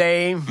lucky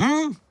today.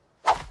 Hey,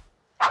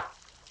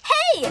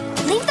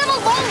 leave them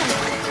alone.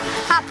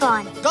 Hop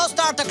on. Go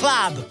start a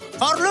club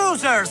for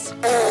losers.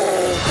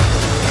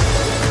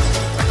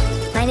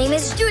 My name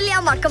is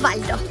Julia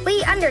Marcavaldo.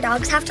 We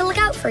underdogs have to look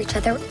out for each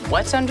other.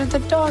 What's under the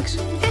dogs?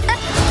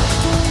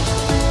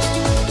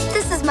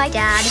 This is my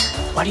dad.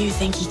 What do you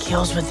think he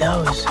kills with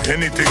those?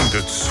 Anything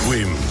that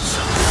swims.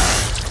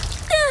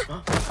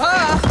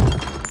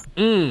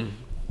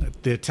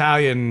 The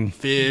Italian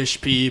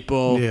fish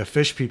people. Yeah,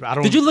 fish people.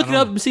 Did you look it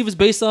up and see if it's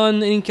based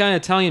on any kind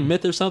of Italian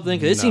myth or something?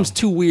 Because it seems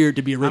too weird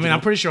to be original. I mean,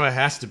 I'm pretty sure it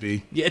has to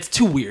be. Yeah, it's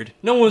too weird.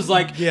 No one's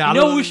like,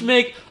 we should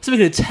make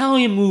an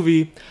Italian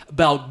movie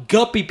about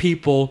guppy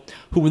people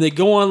who, when they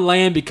go on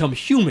land, become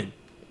human.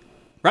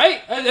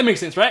 Right? That makes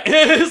sense, right?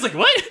 It's like,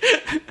 what?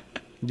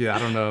 Yeah, I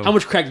don't know. How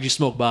much crack did you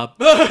smoke, Bob?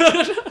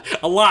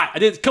 A lot. I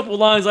did a couple of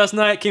lines last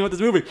night. Came with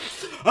this movie.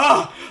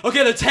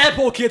 Okay, the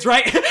tadpole kids,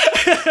 right?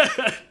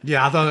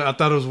 Yeah, I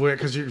thought it was weird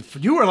because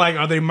you were like,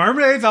 are they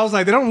mermaids? I was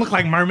like, they don't look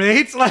like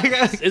mermaids. Like,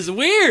 it's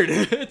weird.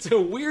 It's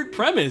a weird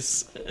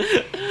premise.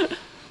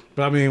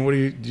 But I mean, what do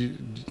you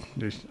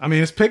I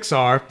mean, it's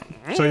Pixar,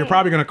 so you're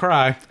probably gonna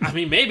cry. I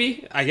mean,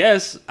 maybe. I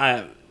guess.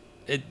 I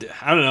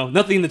don't know.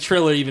 Nothing in the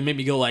trailer even made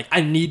me go like,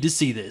 I need to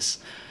see this.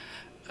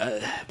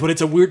 But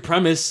it's a weird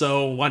premise,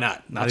 so why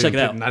not? I'll check it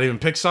out. Not even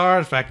Pixar.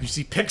 In fact, you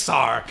see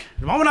Pixar.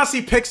 The moment I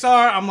see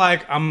Pixar, I'm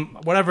like,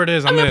 whatever it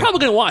is. I'm probably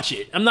gonna watch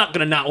it. I'm not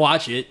gonna not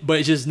watch it, but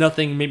it's just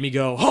nothing made me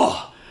go,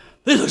 oh,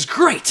 this looks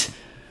great.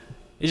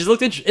 It just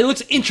looked. It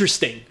looks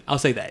interesting. I'll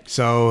say that.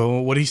 So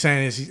what he's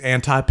saying is he's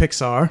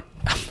anti-Pixar.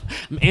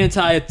 I'm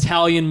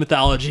anti-Italian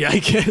mythology, I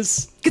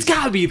guess. It's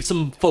got to be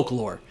some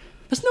folklore.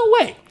 There's no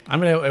way. I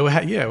mean, it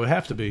would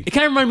have to be. It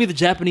kind of reminded me of the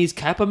Japanese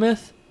Kappa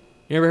myth.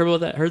 You ever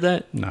heard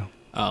that? No.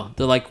 Oh,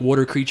 they're like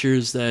water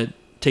creatures that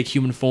take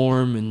human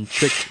form and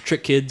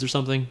trick kids or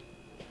something.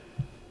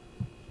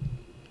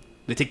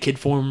 They take kid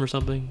form or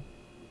something.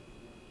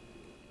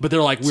 But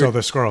they're like weird. So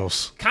they're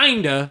squirrels.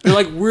 Kinda. They're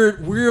like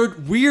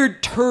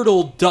weird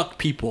turtle duck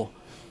people.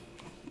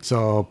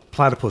 So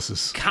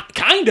platypuses.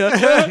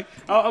 Kinda.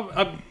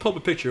 I'll pull up a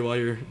picture while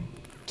you're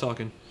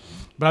talking.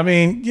 But I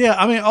mean,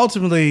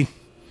 ultimately,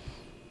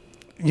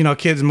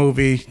 kids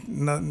movie,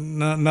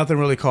 nothing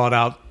really called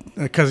out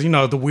because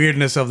the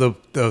weirdness of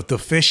the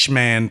fish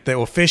man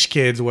or fish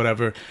kids or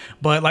whatever.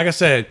 But like I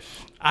said,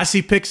 I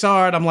see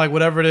Pixar and I'm like,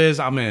 whatever it is,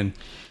 I'm in.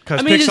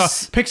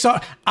 Because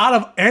Pixar, out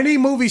of any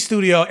movie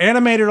studio,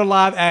 animated or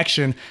live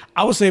action,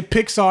 I would say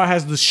Pixar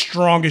has the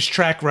strongest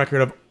track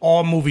record of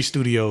all movie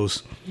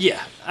studios.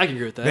 Yeah, I can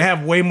agree with that. They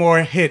have way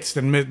more hits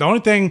than the only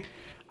thing.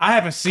 I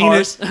haven't seen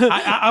Cars. It.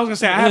 I was gonna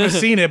say I haven't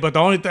seen it, but the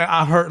only thing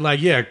I've heard,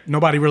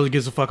 nobody really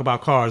gives a fuck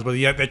about Cars, but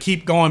yet they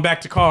keep going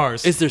back to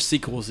Cars. It's their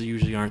sequels that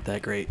usually aren't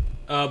that great.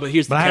 But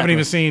I haven't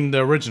even seen the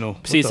original.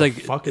 See, it's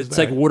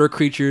like water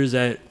creatures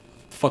that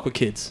fuck with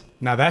kids.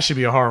 Now that should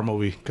be a horror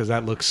movie because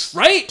that looks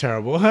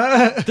terrible.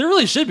 There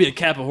really should be a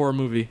Kappa horror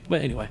movie,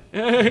 but anyway.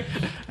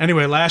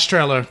 Anyway, last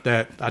trailer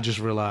that I just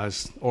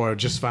realized or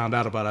just found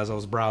out about as I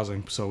was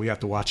browsing, so we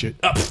have to watch it.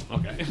 Oh,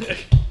 okay.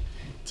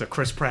 It's a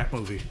Chris Pratt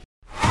movie.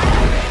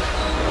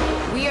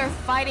 We are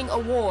fighting a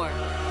war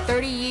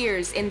 30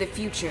 years in the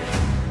future.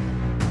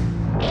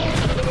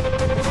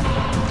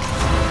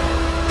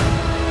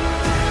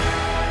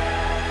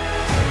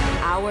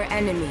 Our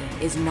enemy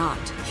is not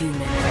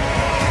human.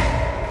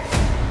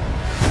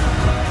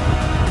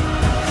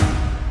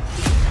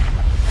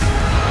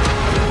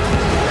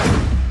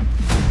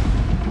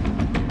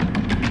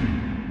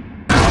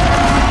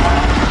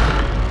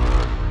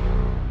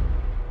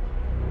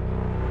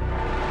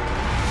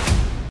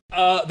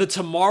 The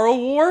Tomorrow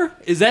War?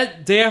 Is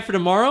that Day After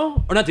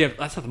Tomorrow? Or not Day After,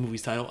 that's not the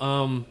movie's title.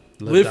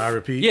 Live, Die,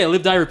 Repeat? Yeah,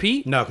 Live, Die,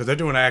 Repeat? No, because they're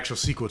doing an actual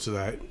sequel to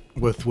that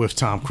with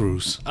Tom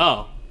Cruise.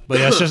 Oh. But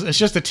yeah, it's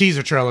just a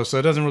teaser trailer, so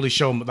it doesn't really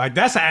show like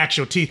that's an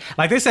actual teaser.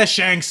 Like they said,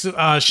 Shang-Chi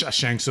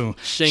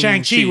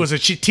was a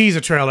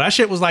teaser trailer. That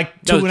shit was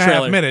like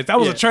 2.5 minutes. That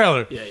was a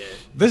trailer. Yeah.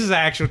 This is an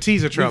actual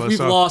teaser trailer. We've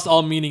lost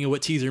all meaning of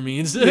what teaser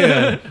means.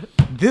 Yeah,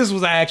 this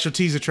was an actual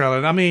teaser trailer.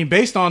 And I mean,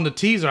 based on the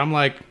teaser, I'm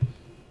like,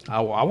 I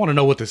want to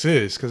know what this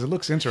is because it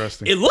looks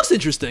interesting. It looks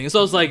interesting. So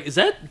I was like, is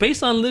that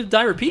based on Live,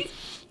 Die, Repeat?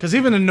 Because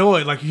even the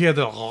noise, like you hear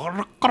the...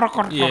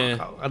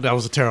 Yeah. That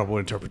was a terrible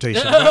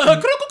interpretation.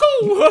 But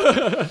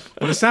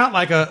it sounded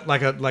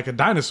like a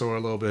dinosaur a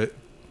little bit.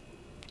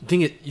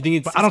 You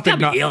think it's I don't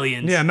think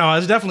aliens. Yeah, no,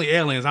 it's definitely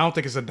aliens. I don't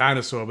think it's a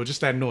dinosaur, but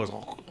just that noise.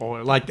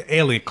 Or like the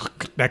alien,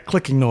 that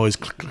clicking noise.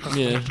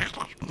 Yeah.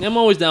 I'm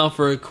always down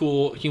for a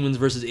cool humans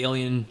versus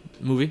alien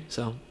movie,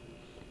 so...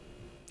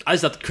 I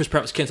just thought Chris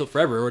Pratt was canceled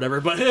forever or whatever,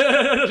 but...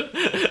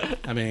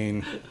 I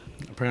mean,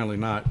 apparently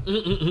not.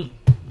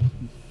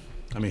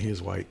 I mean, he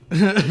is white.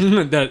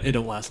 That it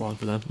don't last long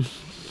for them.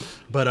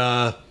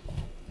 But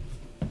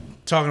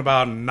talking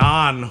about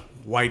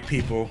non-white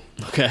people,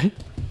 okay,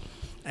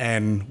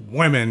 and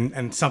women,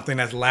 and something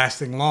that's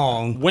lasting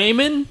long.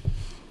 Women.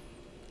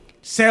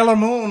 Sailor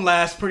Moon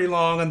lasts pretty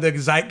long in the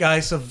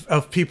zeitgeist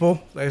of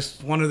people.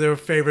 That's one of their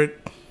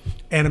favorite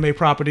anime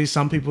properties.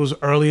 Some people's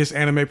earliest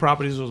anime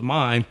properties was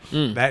mine.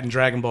 That and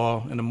Dragon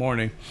Ball in the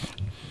morning.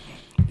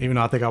 Even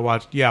though I think I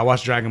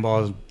watched Dragon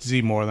Ball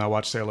Z more than I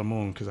watched Sailor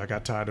Moon because I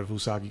got tired of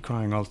Usagi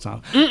crying all the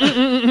time.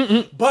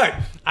 But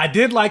I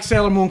did like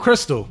Sailor Moon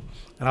Crystal,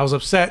 and I was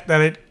upset that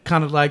it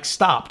kind of like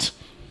stopped.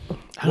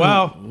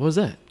 What was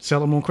that?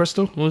 Sailor Moon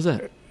Crystal? What was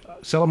that?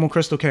 Sailor Moon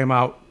Crystal came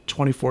out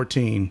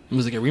 2014.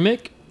 Was it a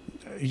remake?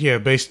 Yeah,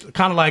 based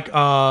kind of like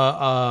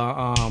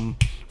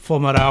Full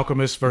Metal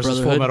Alchemist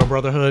versus Full Metal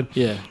Brotherhood.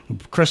 Yeah.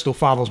 Crystal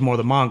follows more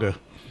the manga.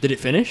 Did it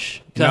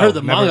finish? Because I heard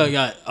the manga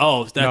got...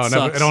 Oh, that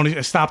sucks.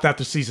 It stopped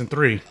after season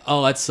 3.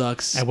 Oh, that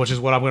sucks. And which is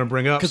what I'm going to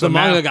bring up. Because the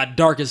manga got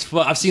dark as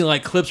fuck. I've seen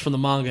like clips from the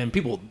manga and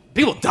people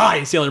die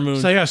in Sailor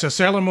Moon. So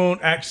Sailor Moon...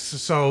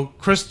 So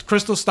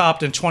Crystal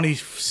stopped in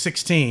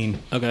 2016.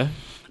 Okay.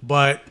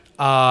 But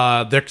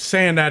they're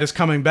saying that it's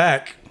coming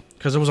back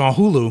because it was on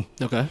Hulu.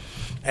 Okay.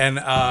 And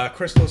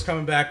Crystal's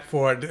coming back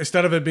for...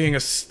 Instead of it being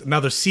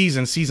another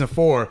season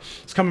 4,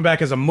 it's coming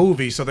back as a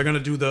movie. So they're going to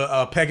do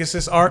the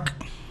Pegasus arc.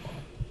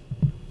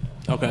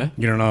 Okay.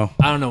 You don't know?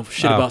 I don't know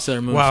shit about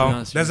Sailor Moon.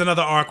 Well, there's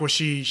another arc where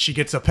she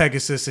gets a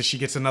Pegasus and she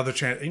gets another...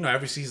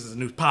 every season is a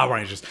new Power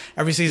Rangers.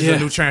 Every season is a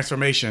new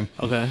transformation.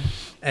 Okay.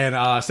 And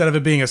instead of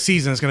it being a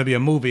season, it's going to be a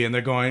movie. And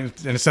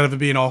instead of it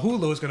being on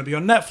Hulu, it's going to be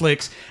on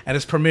Netflix. And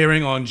it's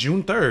premiering on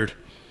June 3rd.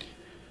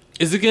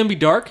 Is it going to be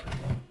dark?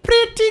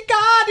 Pretty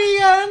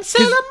Guardian,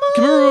 Sailor Moon.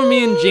 Can you remember when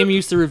me and Jamie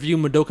used to review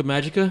Madoka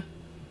Magica?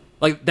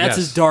 Like that's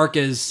as dark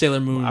as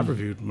Sailor Moon. I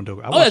reviewed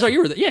Madoka. That's right.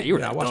 You were there. Yeah, you were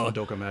there. I watched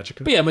Madoka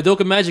Magica. But yeah,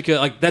 Madoka Magica,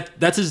 like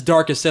that's as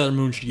dark as Sailor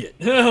Moon should get.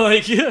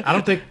 Like, yeah. I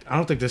don't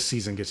think this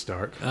season gets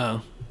dark.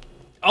 Oh.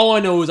 All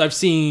I know is I've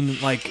seen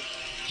like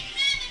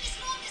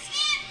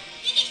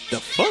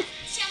the fuck?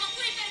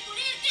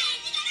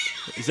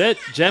 Is that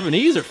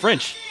Japanese or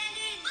French?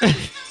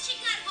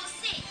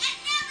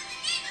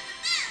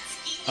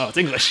 Oh, it's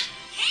English.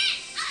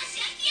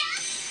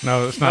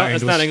 No, it's not English.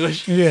 It's not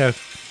English. Yeah,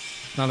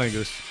 not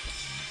English.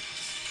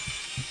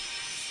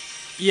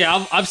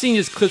 Yeah, I've seen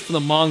just clips from the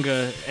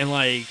manga, and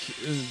like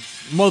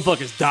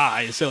motherfuckers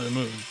die in Sailor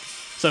Moon.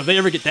 So if they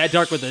ever get that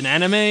dark with an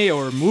anime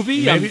or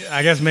movie,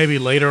 I guess maybe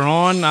later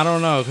on. I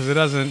don't know because it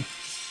doesn't.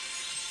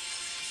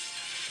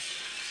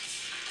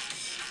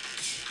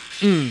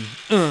 Does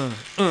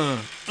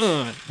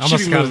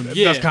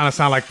kind of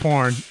sound like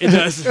porn. It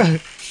does.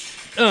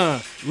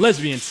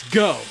 Lesbians,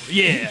 go.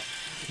 Yeah.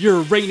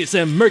 Uranus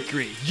and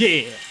Mercury.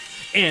 Yeah.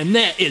 And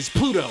that is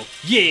Pluto.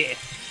 Yeah.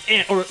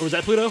 And or was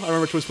that Pluto? I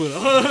remember which was Pluto.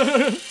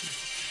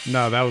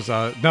 No, that was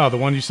the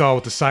one you saw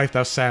with the scythe. That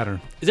was Saturn.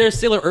 Is there a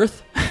Sailor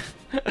Earth?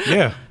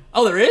 Yeah.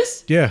 Oh, there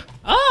is? Yeah.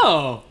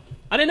 Oh,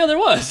 I didn't know there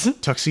was.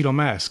 Tuxedo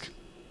Mask.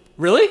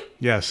 Really?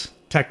 Yes,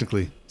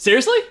 technically.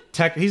 Seriously?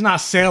 He's not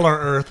Sailor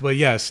Earth, but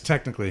yes,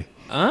 technically.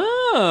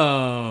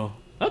 Oh,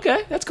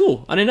 okay, that's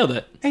cool. I didn't know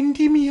that.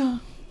 Endemia.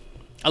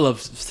 I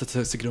love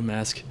Tuxedo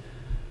Mask.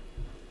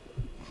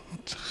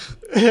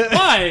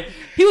 Why?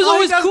 He was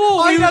always cool.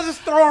 All he does is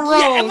throw a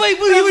rose. Yeah, like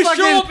when he would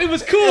show up, it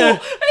was cool. Yeah.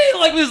 Hey,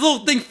 like this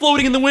little thing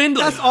floating in the wind.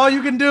 That's all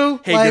you can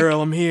do. Hey,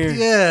 girl, I'm here.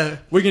 Yeah.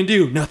 What are you gonna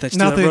do? Nothing.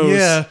 Nothing. Rose.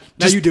 Yeah.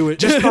 Now you do it.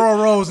 Just throw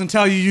a rose and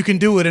tell you can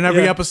do it in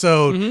every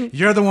episode. Mm-hmm.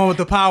 You're the one with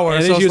the power.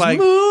 And so it's like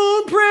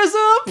Moon Prism.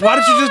 Why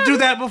didn't you just do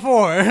that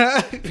before?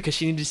 Because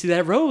she needed to see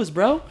that rose,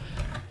 bro.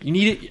 You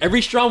need it.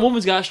 Every strong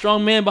woman's got a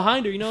strong man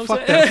behind her. You know what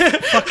I'm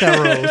saying? Fuck that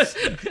rose.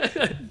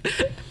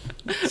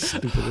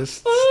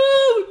 Stupidest.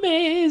 Ooh,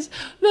 maze,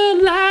 the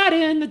light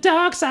in the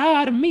dark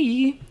side of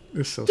me.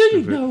 It's so Do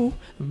stupid. you know,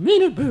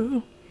 minute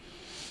boo.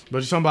 But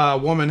you're talking about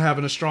a woman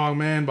having a strong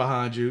man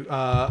behind you.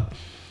 Talk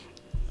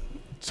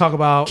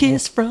about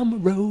kiss from a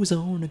rose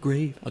on a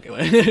grave. Okay,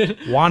 wait.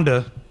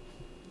 Wanda.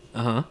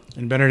 Uh-huh.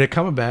 And Benedict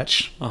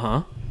Cumberbatch.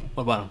 Uh-huh.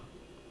 What about him?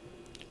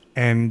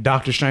 And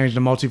Doctor Strange: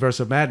 The Multiverse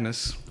of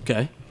Madness.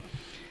 Okay.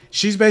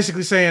 She's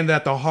basically saying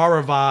that the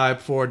horror vibe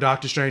for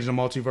Doctor Strange and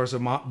the Multiverse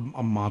of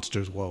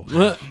Monsters,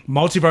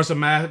 Multiverse of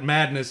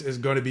Madness is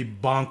going to be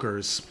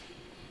bonkers.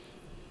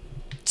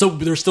 So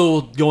they're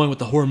still going with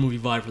the horror movie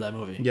vibe for that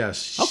movie?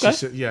 Yes. Okay.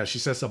 She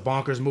says it's a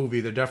bonkers movie.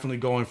 They're definitely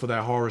going for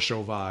that horror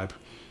show vibe.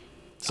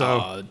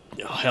 So,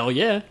 hell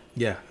yeah.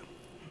 Yeah.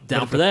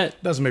 Down for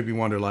that. Doesn't make me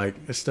wonder, like,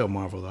 it's still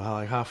Marvel, though.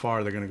 How far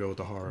are they going to go with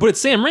the horror? But it's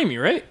Sam Raimi,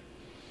 right?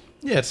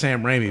 Yeah, it's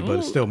Sam Raimi, but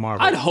it's still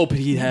Marvel. I'd hope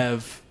he'd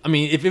have... I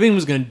mean, if anyone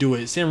was going to do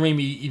it, Sam Raimi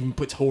even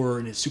puts horror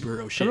in his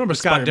superhero shit. I remember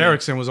Scott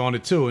Derrickson was on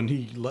it, too, and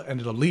he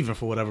ended up leaving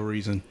for whatever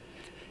reason.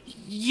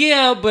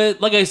 Yeah,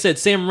 but like I said,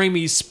 Sam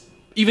Raimi's...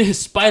 Even his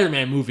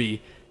Spider-Man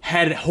movie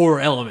had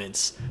horror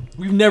elements.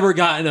 We've never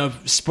gotten a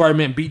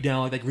Spider-Man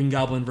beatdown like that Green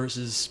Goblin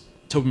versus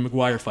Tobey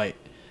Maguire fight.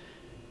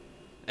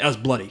 That was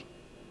bloody.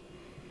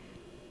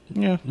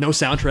 Yeah. No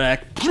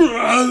soundtrack.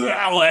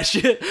 All that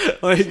shit.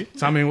 Like,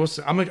 so, I mean,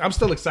 I'm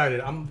still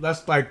excited.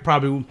 That's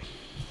probably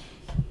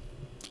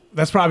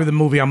the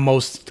movie I'm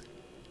most.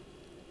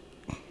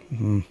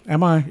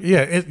 Am I?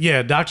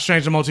 Yeah. Doctor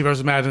Strange: The Multiverse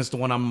of Madness is the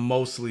one I'm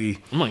mostly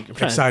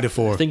excited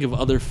for. Think of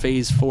other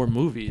Phase 4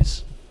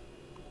 movies.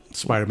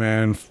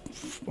 Spider-Man,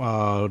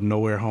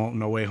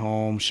 No Way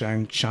Home,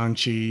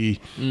 Shang-Chi,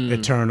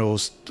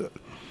 Eternals.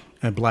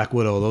 And Black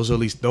Widow. Those are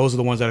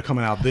the ones that are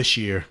coming out this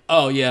year.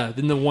 Oh yeah,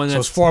 then the one that's... So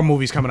it's 4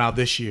 movies coming out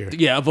this year.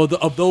 Yeah,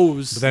 of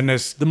those. But then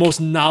there's the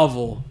most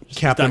novel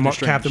Captain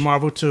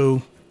Marvel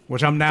 2,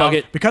 which I'm now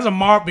because of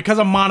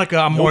Monica,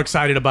 I'm more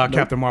excited about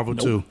Captain Marvel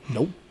 2.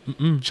 Nope.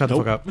 Shut the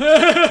fuck up.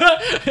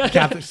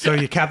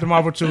 Captain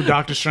Marvel 2,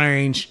 Doctor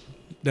Strange,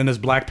 then there's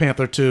Black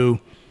Panther 2.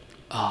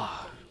 That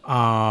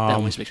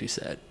always makes me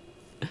sad.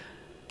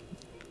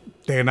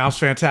 They announced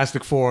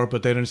Fantastic Four,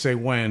 but they didn't say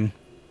when.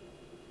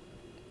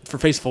 For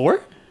Phase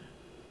 4?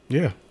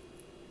 Yeah.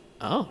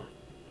 Oh.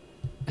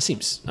 That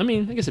seems... I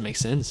mean, I guess it makes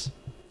sense.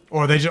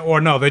 Or they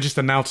just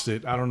announced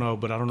it. I don't know,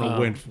 but I don't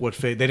know what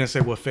phase. They didn't say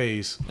what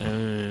phase.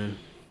 And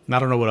I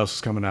don't know what else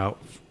is coming out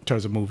in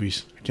terms of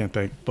movies. I can't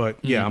think. But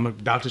yeah,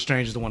 Doctor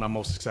Strange is the one I'm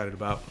most excited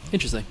about.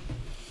 Interesting.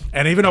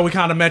 And even though we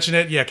kind of mentioned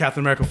it, yeah,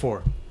 Captain America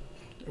 4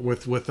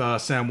 with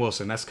Sam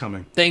Wilson. That's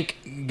coming.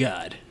 Thank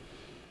God.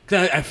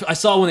 I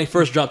saw when they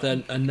first dropped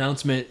that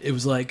announcement, it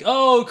was like,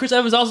 oh, Chris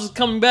Evans also is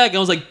coming back. And I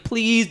was like,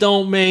 please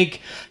don't make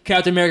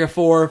Captain America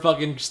 4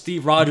 fucking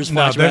Steve Rogers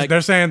flashback. No,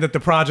 they're saying that the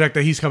project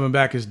that he's coming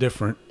back is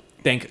different.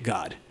 Thank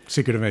God.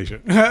 Secret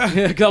Invasion.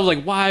 Because I was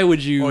like, why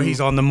would you... Or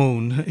he's on the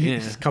moon.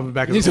 He's coming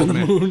back as old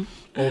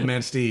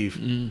man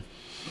Steve.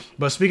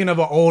 But speaking of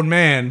an old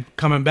man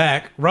coming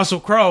back, Russell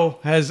Crowe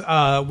has,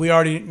 we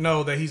already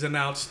know that he's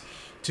announced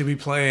to be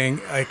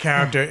playing a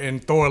character in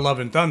Thor: Love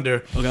and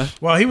Thunder. Okay.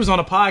 Well, he was on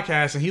a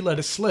podcast and he let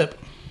it slip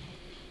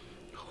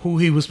who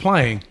he was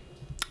playing.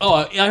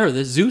 Oh, yeah, I heard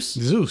this. Zeus.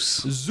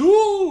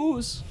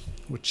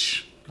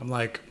 Which I'm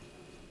like,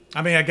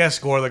 I mean, I guess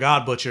Gore the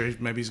God Butcher.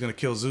 Maybe he's gonna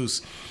kill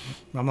Zeus.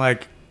 I'm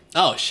like,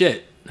 oh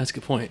shit, that's a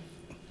good point.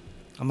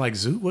 I'm like,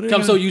 Zeus. What?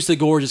 I'm so used to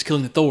Gore just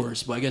killing the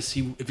Thors, but I guess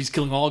if he's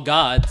killing all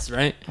gods,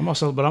 right? I'm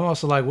also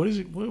like, what is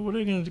it? What are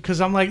they gonna do?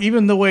 Because I'm like,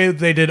 even the way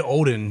they did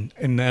Odin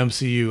in the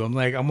MCU,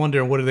 I'm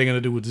wondering what are they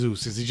gonna do with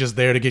Zeus? Is he just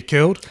there to get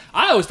killed?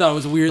 I always thought it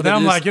was weird that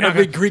I'm like,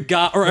 every Greek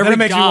god or every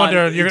makes god you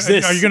wonder,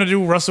 exists. Are you gonna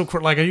do Russell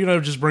Crowe? Like, are you gonna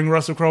just bring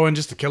Russell Crowe in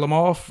just to kill him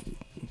off?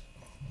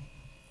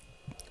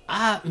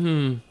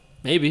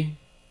 Maybe.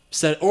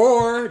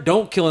 Or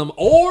don't kill him,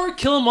 or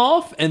kill him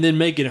off, and then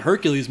make it a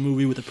Hercules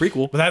movie with a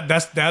prequel. But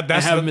that's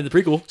have him in the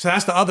prequel. So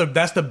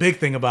that's the big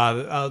thing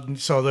about it.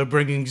 So they're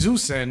bringing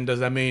Zeus in. Does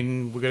that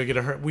mean we're gonna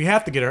get we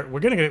have to get her? We're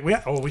gonna get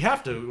we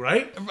have to,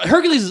 right?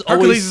 Hercules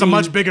is a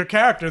much bigger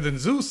character than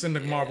Zeus in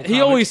the Marvel.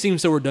 He always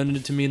seems so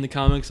redundant to me in the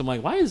comics. I'm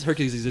like, why does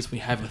Hercules exist when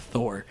we have a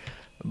Thor?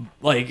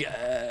 Like,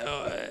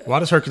 why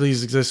does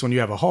Hercules exist when you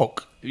have a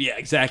Hulk? Yeah,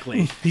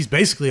 exactly. He's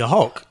basically a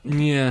Hulk.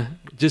 Yeah,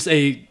 just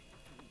a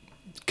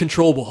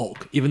controllable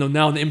Hulk, even though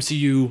now in the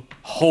MCU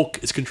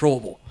Hulk is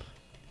controllable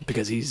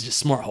because he's just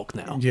smart Hulk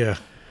now. Yeah.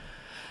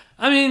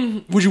 I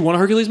mean, would you want a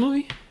Hercules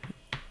movie?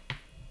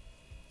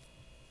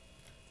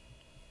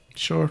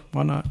 Sure,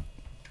 why not? You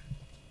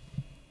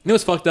know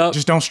what's fucked up?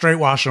 Just don't straight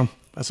wash him.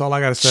 That's all I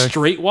gotta say.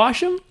 Straight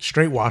wash him?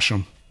 Straight wash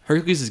him.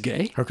 Hercules is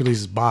gay? Hercules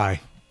is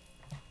bi.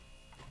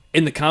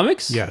 In the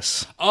comics?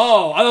 Yes.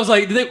 Oh, I was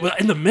like,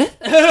 in the myth?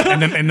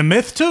 in the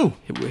myth too.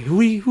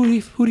 Who he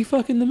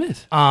fuck in the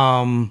myth?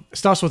 It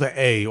starts with an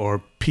A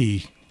or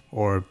P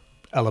or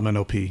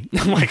elemental P.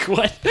 I'm like,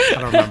 what? I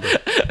don't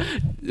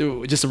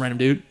remember. Just a random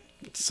dude.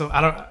 So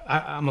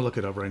I'm gonna look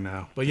it up right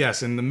now. But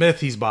yes, in the myth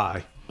he's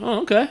bi.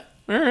 Oh, okay.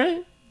 All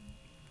right.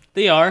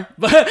 They are,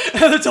 but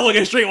that's all like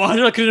a straight wash.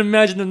 I couldn't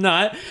imagine them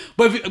not.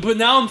 But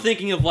now I'm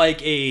thinking of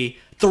like a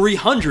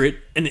 300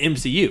 in the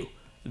MCU.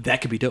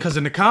 That could be dope. Because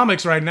in the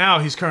comics right now,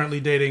 he's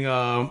currently dating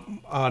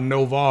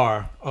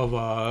Novar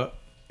of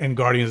in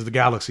Guardians of the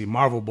Galaxy,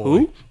 Marvel Boy.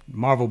 Who?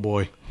 Marvel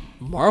Boy.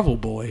 Marvel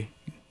Boy.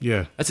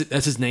 Yeah.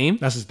 That's his name?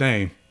 That's his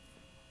name.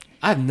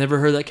 I've never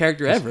heard that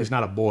character ever. He's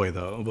not a boy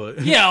though,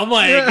 but yeah, I'm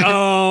like,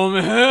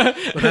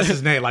 but that's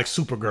his name, like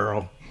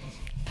Supergirl.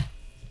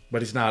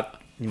 But he's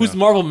not. Who's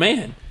Marvel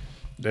Man?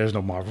 There's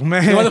no Marvel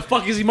Man. Why the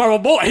fuck is he Marvel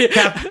Boy?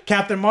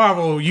 Captain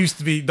Marvel used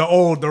to be the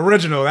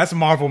original. That's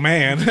Marvel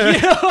Man.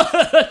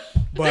 Yeah.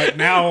 But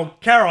now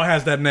Carol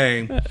has that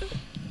name. I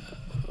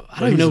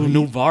don't even know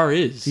who Novar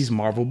is. He's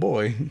Marvel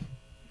Boy.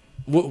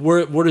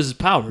 What is his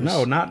powers?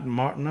 No, not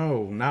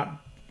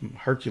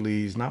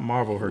Hercules. Not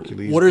Marvel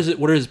Hercules. What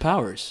are his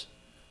powers?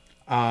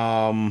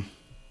 Like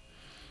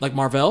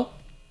Marvel?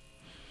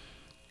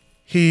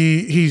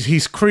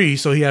 He's Kree,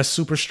 so he has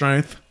super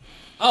strength.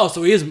 Oh,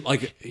 so he is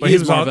like he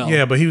is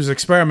Marvel. But he was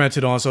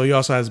experimented on, so he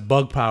also has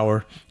bug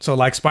power. So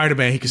like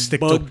Spider-Man, he can stick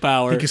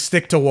power. He can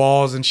stick to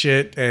walls and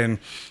shit, and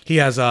he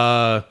has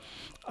like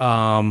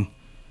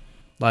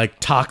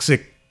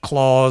toxic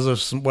claws or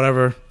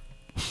whatever.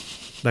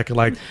 That could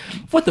like.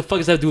 What the fuck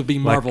does that have to do with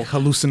being Marvel? Like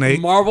hallucinate.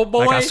 Marvel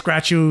Boy. Like I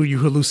scratch you, you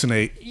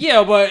hallucinate.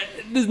 Yeah, but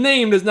his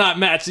name does not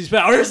match these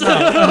powers.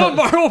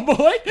 Marvel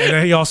Boy. And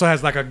then he also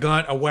has like a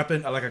gun, a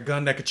weapon, like a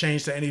gun that could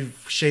change to any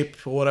shape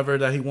or whatever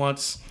that he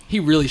wants. He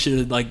really should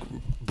have like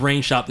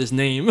brain shopped this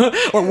name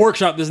or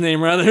workshop this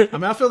name rather. I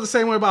mean, I feel the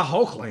same way about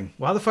Hulkling.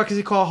 Why the fuck is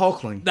he called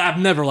Hulkling? I've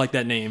never liked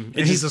that name.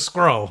 And he's a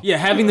Skrull. Yeah,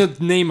 having the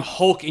name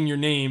Hulk in your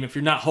name, if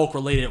you're not Hulk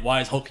related, why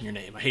is Hulk in your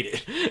name? I hate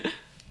it.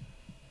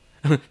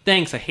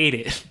 Thanks, I hate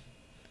it.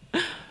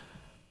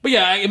 But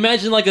yeah, I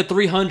imagine like a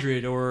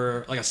 300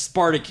 or like a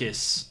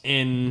Spartacus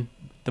in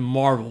the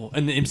Marvel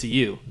and the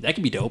MCU. That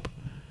could be dope.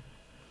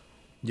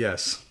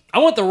 Yes. I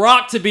want The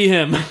Rock to be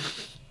him.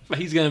 But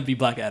he's gonna be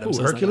Black Adam. Ooh,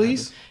 so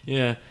Hercules?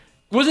 Yeah.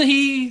 Wasn't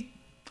he?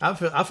 I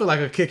feel like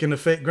a kick in the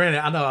face.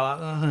 Granted, I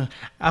know.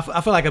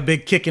 I feel like a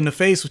big kick in the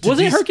face.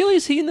 Wasn't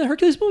Hercules? He in the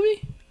Hercules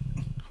movie?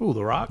 Who,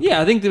 The Rock?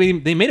 Yeah, I think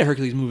they made a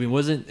Hercules movie.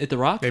 Wasn't it The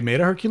Rock? They made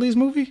a Hercules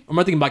movie? Or am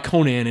I thinking about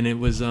Conan and it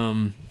was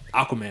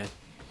Aquaman?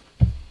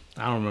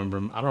 I don't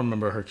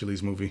remember a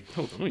Hercules movie.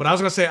 But I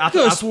was gonna say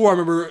I swore I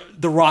remember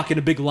The Rock in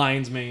a big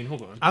lion's mane.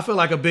 Hold on. I feel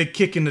like a big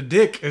kick in the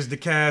dick is to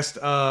cast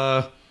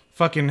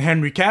fucking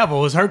Henry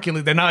Cavill as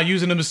Hercules. They're not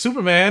using him as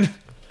Superman.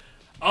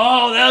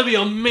 Oh, that would be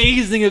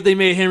amazing if they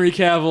made Henry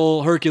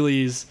Cavill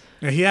Hercules.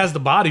 Yeah, he has the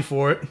body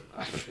for it.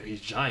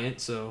 He's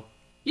giant, so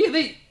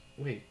yeah.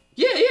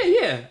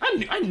 Yeah.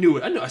 I knew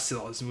it. I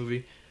saw this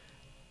movie.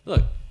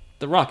 Look,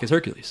 The Rock is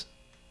Hercules.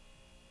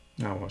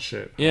 Oh well,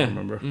 shit. Yeah, I don't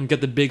remember.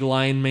 Got the big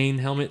lion mane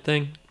helmet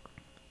thing.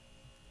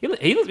 He was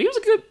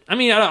a good. I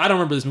mean, I don't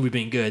remember this movie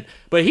being good,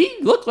 but he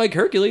looked like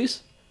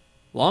Hercules.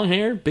 Long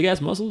hair, big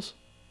ass muscles.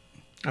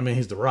 I mean,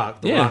 he's The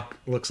Rock. The Rock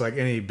looks like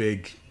any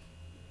big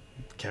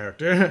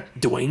character.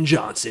 Dwayne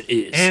Johnson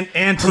is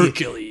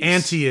Hercules.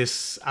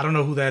 Antaeus. I don't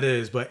know who that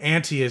is, but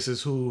Antaeus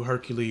is who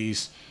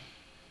Hercules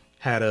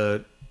had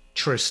a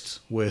tryst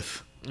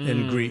with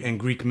in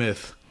Greek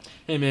myth.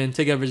 Hey man,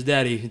 take over his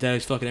daddy. His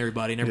daddy's fucking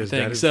everybody and everything.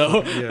 daddy's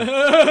So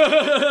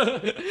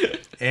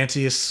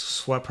Antaeus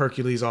swept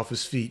Hercules off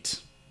his feet.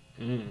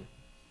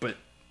 But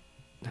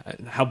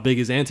how big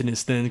is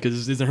Antinous then?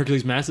 Because isn't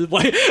Hercules massive?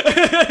 Like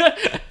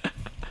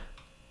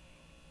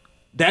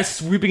that's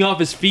sweeping off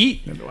his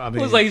feet. I mean,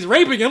 it was like he's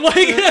raping him.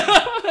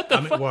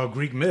 Like well,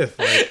 Greek myth.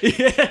 Like,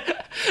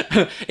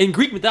 yeah. In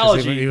Greek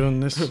mythology, even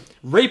this...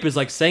 rape is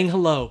like saying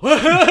hello.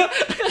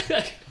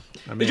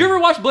 Did you ever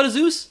watch Blood of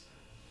Zeus?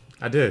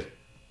 I did.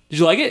 Did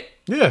you like it?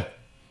 Yeah.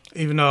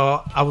 Even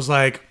though I was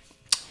like,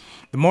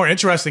 the more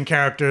interesting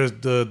character is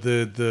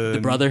the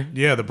brother.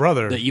 Yeah, the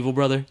brother. The evil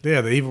brother. Yeah,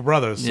 the evil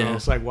brother. So Yeah.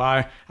 it's like,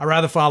 why? I'd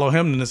rather follow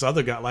him than this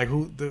other guy. Like,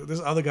 this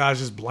other guy's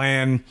just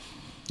bland.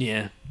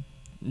 Yeah.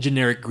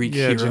 Generic Greek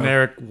hero. Yeah,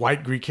 generic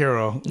white Greek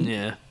hero.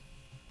 Yeah.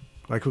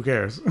 Like, who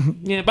cares?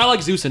 Yeah, but I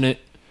like Zeus in it.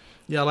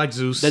 Yeah, I like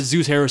Zeus. That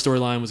Zeus Hera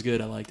storyline was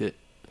good. I liked it.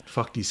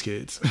 Fuck these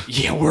kids.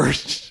 Yeah,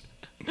 word.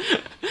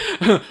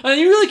 I mean,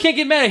 you really can't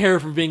get mad at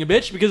Hera for being a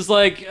bitch because,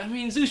 like, I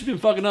mean, Zeus has been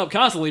fucking up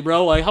constantly,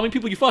 bro. Like, how many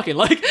people you fucking?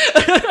 Like,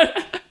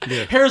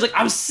 Yeah. Hera's like,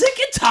 I'm sick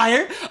and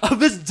tired of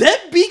this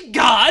deadbeat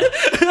god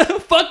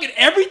fucking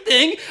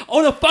everything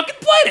on a fucking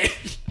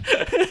planet.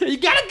 You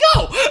gotta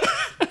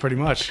go. Pretty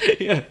much.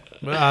 Yeah.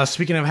 But,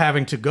 speaking of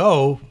having to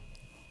go,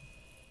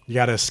 you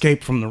gotta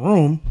escape from the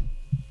room.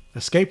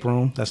 Escape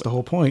room. That's the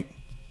whole point.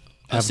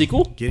 A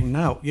sequel? Getting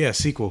out. Yeah,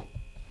 sequel.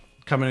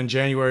 Coming in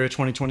January of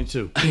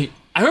 2022.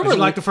 I remember. Did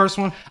you like the first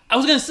one? I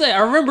was gonna say I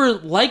remember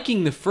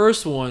liking the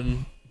first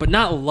one, but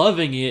not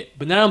loving it.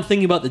 But now I'm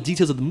thinking about the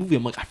details of the movie.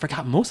 I'm like, I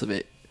forgot most of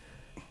it.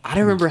 I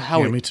don't remember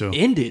how me too.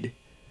 ended.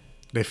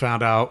 They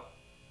found out.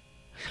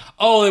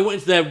 Oh, they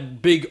went to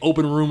that big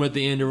open room at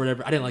the end or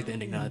whatever. I didn't like the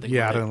ending. Now I think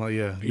Yeah, I about it. didn't like.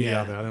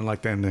 Yeah, I didn't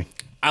like the ending.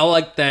 I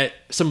like that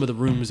some of the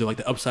rooms are like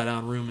the upside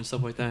down room and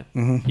stuff like that.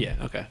 Mhm. Yeah.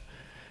 Okay.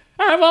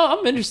 All right. Well,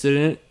 I'm interested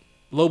in it.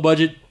 Low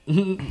budget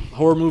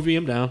horror movie.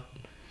 I'm down.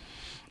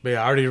 But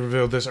yeah, I already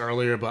revealed this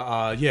earlier, but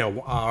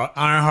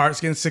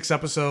Ironheart's getting 6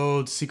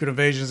 episodes. Secret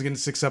Invasion's getting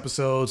 6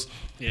 episodes.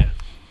 Yeah.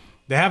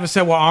 They haven't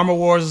said what Armor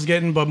Wars is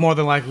getting, but more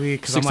than likely,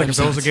 because I'm 6 like, if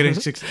those are getting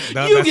episodes. 6...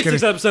 You get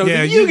 6 episodes.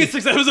 Yeah, you get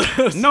 6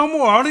 episodes. No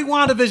more. Only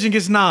WandaVision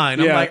gets 9.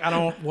 I'm Yeah. like, I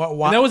don't...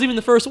 Why? And that was even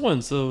the first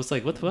one, so it's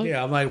like, what the fuck?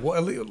 Yeah, I'm like, well,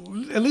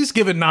 at least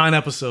give it 9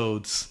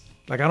 episodes.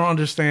 Like, I don't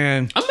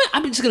understand.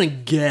 I'm just gonna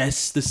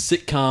guess the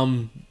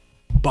sitcom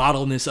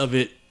bottleness of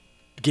it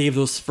gave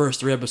those first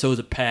 3 episodes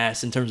a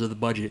pass in terms of the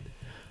budget.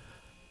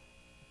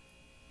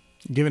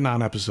 Give it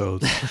 9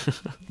 episodes.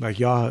 Like,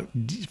 y'all,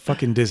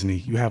 fucking Disney,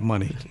 you have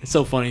money. It's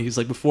so funny. He's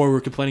like, before we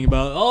were complaining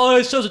about, oh,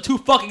 these shows are too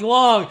fucking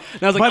long.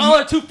 And I was like,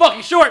 they're too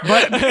fucking short.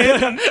 But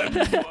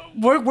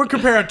we're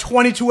comparing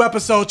 22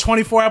 episode,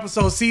 24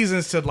 episode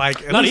seasons to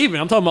like... Not even.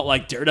 I'm talking about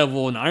like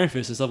Daredevil and Iron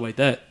Fist and stuff like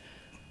that.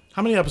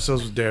 How many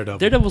episodes was Daredevil?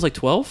 Daredevil was like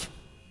 12.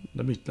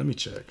 Let me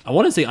check. I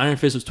want to say Iron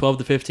Fist was 12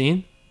 to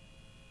 15.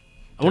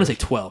 I want to say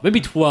 12. Maybe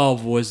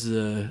 12 was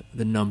the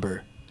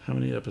number. How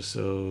many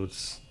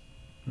episodes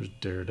was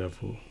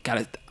Daredevil?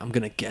 I'm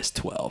going to guess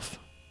 12.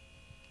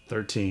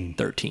 13.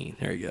 13.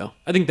 There you go.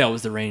 I think that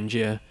was the range,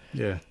 yeah.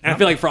 Yeah. And I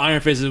feel like for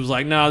Iron Fist, it was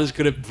like, no, this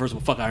could have, first of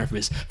all, fuck Iron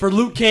Fist. For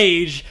Luke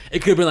Cage, it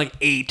could have been like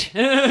 8.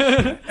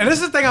 And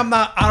this is the thing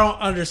I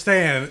don't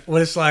understand.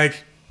 When it's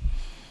like,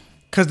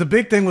 because the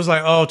big thing was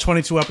like, oh,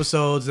 22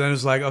 episodes. Then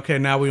it's like, okay,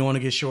 now we want to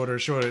get shorter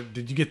and shorter.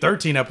 Did you get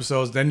 13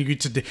 episodes? Then you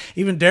get to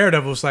even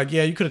Daredevil was like,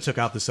 yeah, you could have took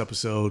out this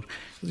episode.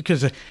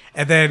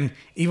 And then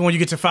even when you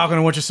get to Falcon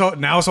and Winter Soldier,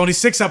 now it's only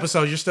 6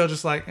 episodes. You're still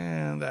just like,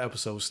 that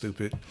episode was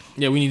stupid.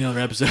 Yeah, we need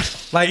another episode.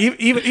 Like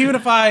even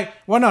if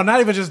no, not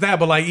even just that,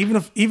 but like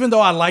even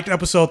though I liked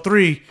episode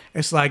 3,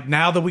 it's like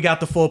now that we got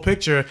the full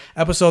picture,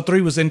 episode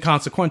 3 was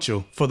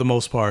inconsequential for the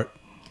most part.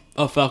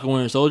 Oh, Falcon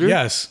Winter Soldier?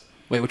 Yes.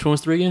 Wait, which one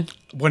was 3 again?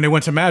 When they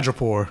went to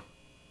Madripoor.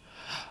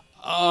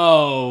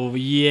 Oh,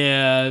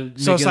 yeah.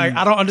 So it's like,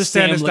 I don't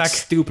understand this.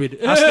 Stupid.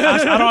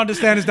 I don't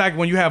understand this. That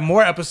when you have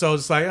more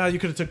episodes, it's like, oh, you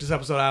could have took this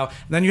episode out.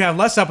 And then you have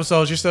less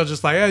episodes, you're still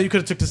just like, you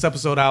could have took this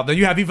episode out. Then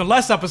you have even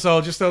less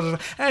episodes, you're still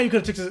just like, you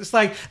could have took this. It's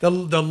like the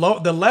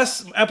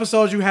less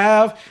episodes you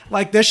have,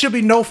 like there should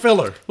be no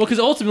filler. Well, because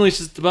ultimately it's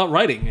just about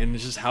writing, and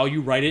it's just how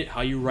you write it,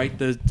 how you write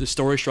the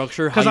story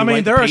structure. Because I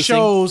mean, there are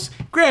shows.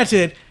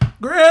 Granted.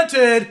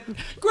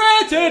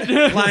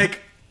 Like,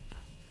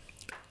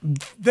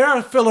 there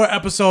are filler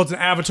episodes in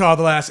Avatar: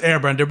 The Last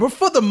Airbender, but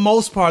for the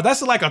most part,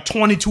 that's like a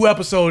 22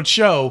 episode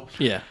show.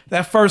 Yeah.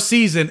 That first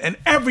season, and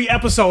every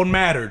episode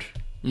mattered.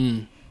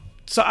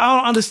 So I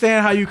don't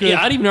understand how you could.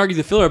 Yeah, I'd even argue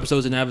the filler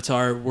episodes in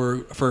Avatar were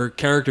for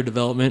character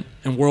development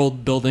and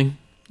world building.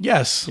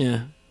 Yes.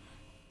 Yeah.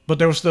 But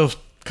there were still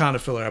kind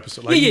of filler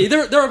episodes. Like, yeah, there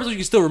are episodes you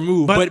can still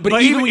remove, but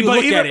even when you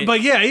look at it.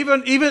 But yeah,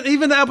 even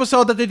the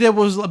episode that they did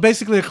was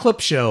basically a clip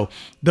show.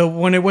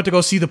 When they went to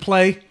go see the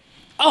play.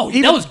 Oh,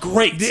 that was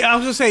great. I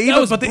was gonna say,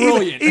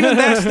 brilliant. even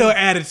that still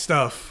added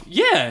stuff.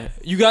 Yeah,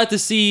 you got to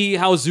see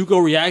how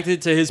Zuko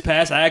reacted to his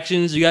past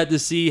actions. You got to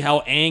see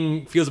how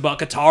Aang feels about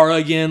Katara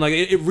again. Like,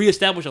 it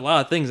reestablished a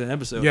lot of things in the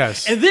episode.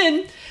 Yes. And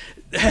then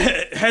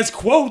has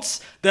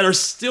quotes that are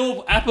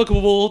still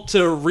applicable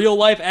to real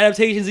life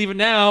adaptations even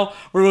now,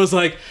 where it was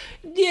like,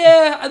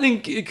 yeah, I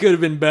think it could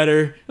have been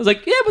better. It was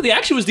like, yeah, but the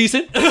action was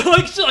decent.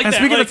 Like, shit like and that.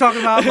 speaking like, of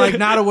talking about, like,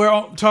 now that we're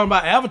talking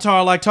about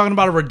Avatar, like talking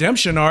about a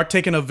redemption arc,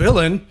 taking a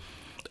villain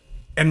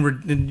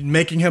and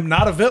making him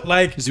not a villain,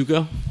 like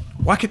Zuko.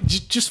 Why could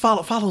just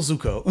follow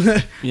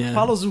Zuko? Yeah.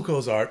 Follow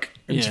Zuko's arc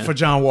Yeah. for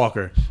John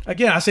Walker.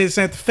 Again, I say the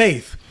same thing.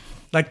 Faith.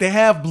 Like, they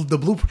have the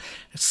blueprint.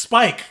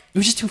 Spike. It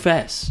was just too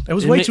fast. It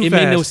was way too fast.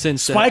 It made no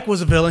sense. Spike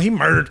was a villain. He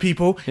murdered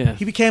people. Yeah.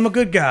 He became a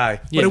good guy.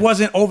 But Yeah. it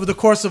wasn't over the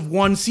course of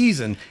one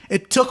season.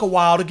 It took a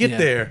while to get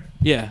there.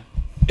 Yeah.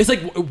 It's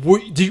like,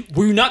 were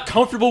you not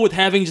comfortable with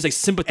having just like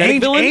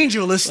sympathetic villain?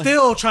 Angel is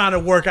still trying to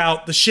work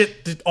out the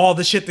shit, all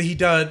the shit that he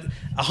done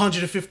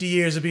 150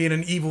 years of being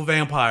an evil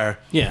vampire.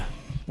 Yeah.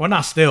 Well,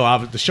 not still.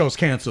 The show's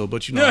canceled,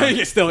 but you know.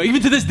 Yeah, still,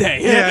 even to this day.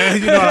 Yeah,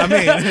 you know what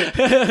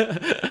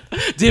I mean.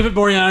 David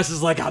Boreanaz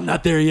is like, I'm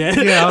not there yet.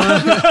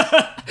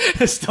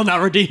 Yeah. Still not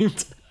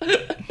redeemed.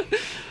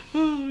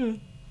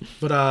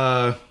 But,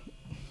 I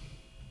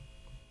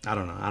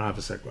don't know. I don't have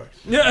a segue.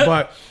 Yeah.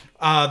 But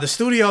the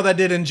studio that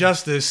did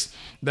Injustice,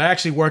 they're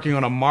actually working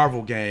on a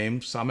Marvel game,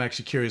 so I'm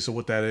actually curious of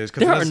what that is.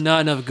 There are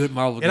not enough good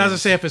Marvel games. It doesn't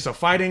say if it's a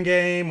fighting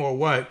game or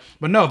what.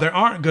 But no, there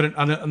aren't good...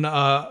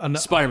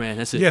 Spider-Man,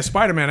 that's it. Yeah,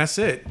 Spider-Man, that's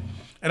it.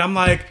 And I'm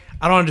like,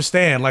 I don't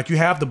understand. Like, you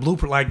have the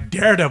blueprint. Like,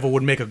 Daredevil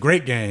would make a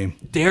great game.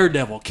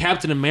 Daredevil,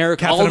 Captain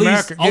America, all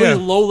these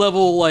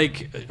low-level,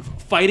 like,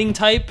 fighting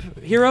type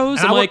heroes.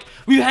 And I'm like,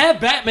 we have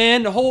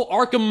Batman, the whole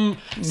Arkham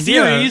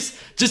series,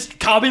 just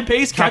copy and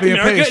paste Captain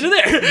America into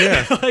there.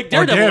 Yeah. Like,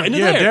 Daredevil into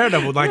there.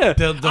 Daredevil. Like,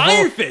 the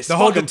Iron whole, Fist. the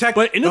whole,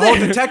 the whole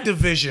detective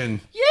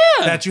vision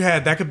that you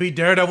had. That could be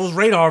Daredevil's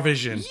radar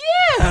vision.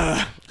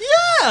 Yeah.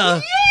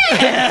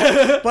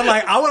 But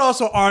like, I would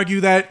also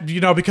argue that, you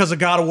know, because of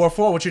God of War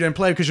 4, which you didn't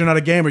play because you're not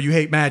a gamer, you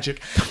hate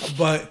magic,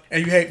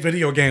 and you hate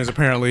video games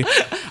apparently.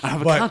 I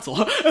have a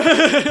console.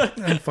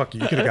 Fuck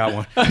you, you could have got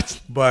one.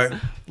 But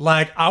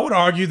like, I would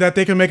argue that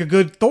they can make a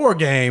good Thor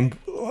game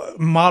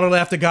modeled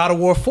after God of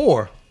War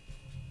 4.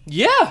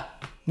 Yeah.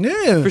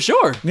 Yeah. For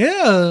sure.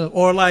 Yeah.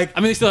 Or like,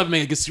 I mean, they still haven't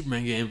made a good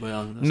Superman game, but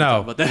let's not no.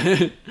 talk about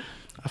that.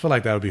 I feel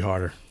like that would be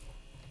harder.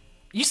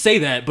 You say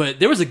that, but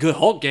there was a good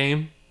Hulk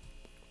game.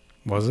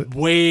 Was it?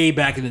 Way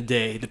back in the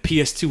day, the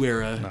PS2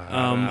 era.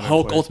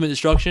 Hulk Ultimate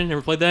Destruction.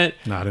 Ever played that?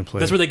 No, I didn't play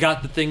That's it. where they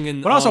got the thing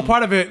in. But also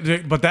part of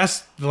it, but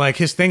that's like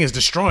his thing is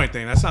destroying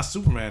thing. That's not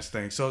Superman's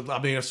thing. So, I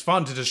mean, it's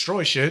fun to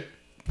destroy shit.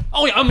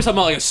 Oh, yeah, I'm just talking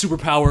about like a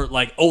superpower,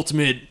 like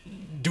ultimate,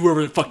 do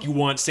whatever the fuck you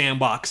want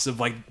sandbox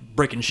of like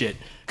breaking shit.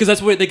 Because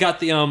that's where they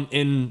got the,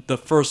 in the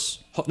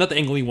first, not the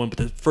Ang Lee one, but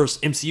the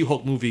first MCU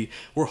Hulk movie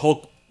where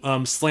Hulk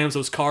slams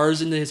those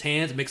cars into his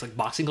hands and makes like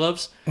boxing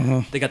gloves.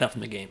 Mm-hmm. They got that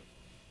from the game.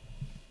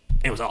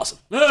 It was awesome.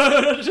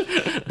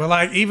 But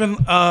like, even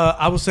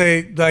I would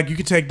say like you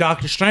could take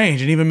Doctor Strange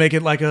and even make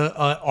it like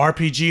a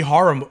RPG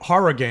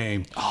horror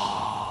game.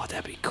 Oh,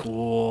 that'd be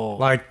cool.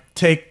 Like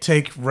take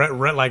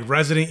like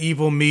Resident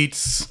Evil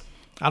meets,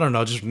 I don't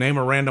know, just name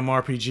a random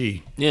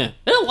RPG. Yeah,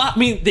 there's a lot. I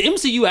mean, the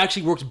MCU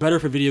actually works better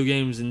for video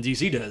games than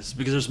DC does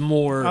because there's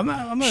more I'm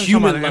not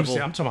human talking about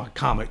level. I'm talking about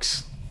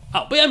comics.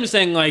 Oh, but I'm just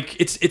saying, like,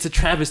 it's a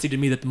travesty to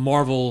me that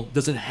Marvel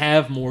doesn't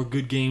have more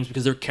good games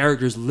because their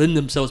characters lend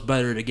themselves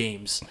better to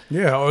games.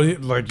 Yeah, or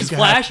like because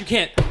Flash, you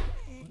can't.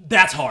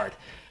 That's hard.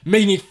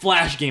 Making a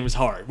Flash game is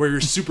hard. Where you're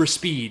super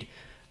speed,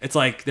 it's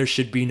like there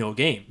should be no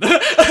game.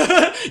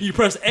 You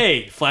press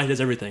A, Flash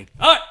does everything.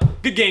 All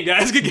right, good game,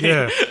 guys. Good game.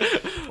 Yeah.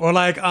 Or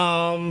like,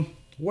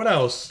 what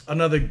else?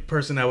 Another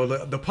person that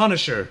would the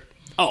Punisher.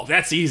 Oh,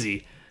 that's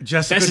easy.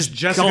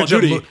 Jessica Call of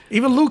Duty.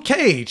 Even Luke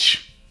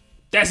Cage.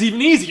 That's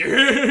even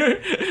easier.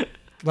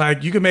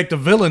 Like, you can make the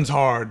villains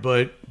hard,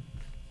 but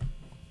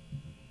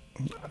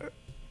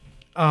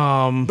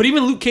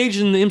even Luke Cage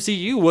in the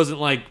MCU wasn't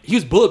like, he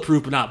was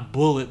bulletproof, but not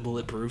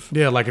bulletproof.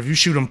 Yeah, like if you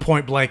shoot him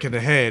point blank in the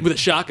head with a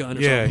shotgun.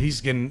 Or yeah, something. he's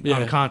getting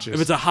unconscious.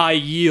 If it's a high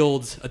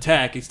yield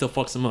attack, it still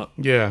fucks him up.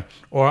 Yeah,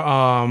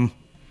 or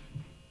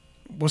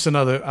what's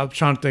another? I'm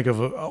trying to think of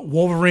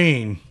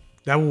Wolverine.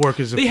 That would work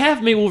as they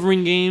have made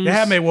Wolverine games. They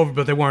have made Wolverine,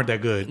 but they weren't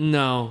that good.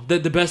 No,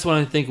 the best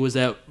one I think was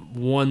that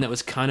one that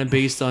was kind of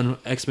based on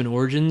X-Men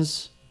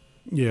Origins.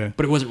 Yeah,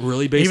 but it wasn't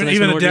really based on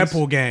X-Men Origins.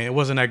 Even a Deadpool game, it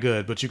wasn't that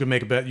good, but you could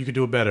make you could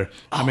do it better.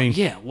 I mean,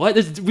 yeah. What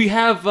we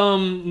have the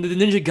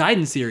Ninja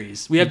Gaiden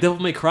series. We have Devil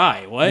May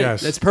Cry. What?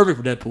 Yes, that's perfect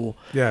for Deadpool.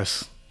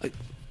 Yes. Like,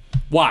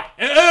 why?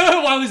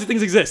 Why do these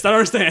things exist? I don't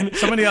understand.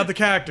 So many other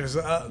characters.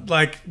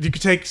 Like you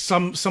could take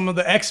some of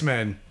the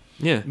X-Men.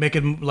 Yeah. Make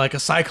it like a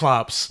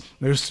Cyclops.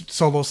 There's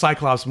solo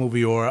Cyclops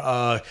movie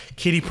or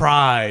Kitty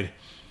Pryde.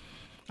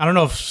 I don't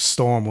know if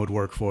Storm would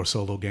work for a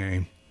solo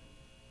game.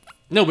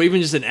 No, but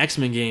even just an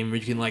X-Men game where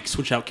you can like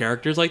switch out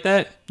characters like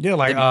that. Yeah,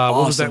 like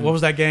awesome. what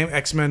was that game?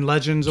 X-Men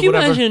Legends or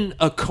whatever? Can you imagine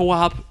a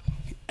co-op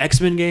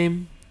X-Men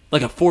game?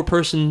 Like a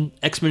 4-person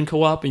X-Men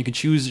co-op and you can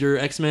choose your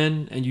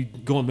X-Men and you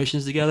go on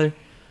missions together?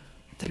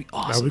 That'd be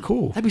awesome. That'd be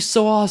cool. That'd be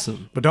so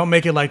awesome. But don't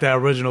make it like that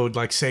original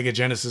like Sega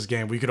Genesis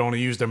game where you could only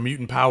use their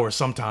mutant power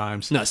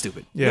sometimes. No,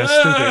 stupid. Yeah,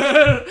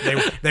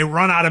 stupid. They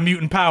run out of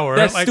mutant power.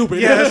 That's like, stupid.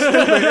 Yeah,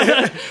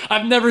 that's stupid.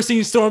 I've never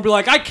seen Storm be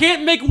like, I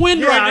can't make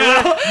wind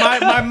right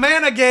now. my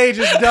mana gauge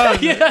is done.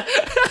 Yeah.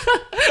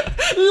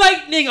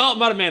 Lightning. Oh,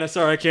 I'm out of mana.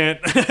 Sorry, I can't.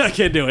 I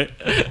can't do it.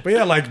 But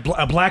yeah, like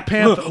a Black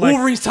Panther. Like,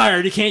 Wolverine's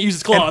tired. He can't use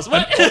his claws.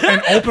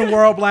 An open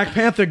world Black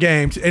Panther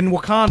game in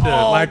Wakanda.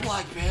 Oh, like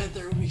Black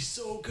Panther would be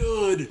so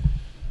good.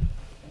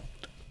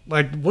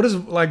 Like what is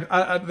like?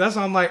 That's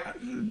I'm like.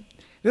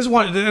 This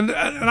one, and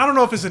I don't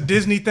know if it's a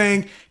Disney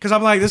thing because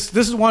I'm like this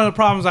is one of the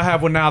problems I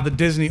have with now that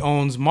Disney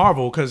owns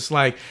Marvel because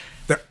like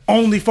they're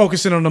only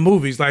focusing on the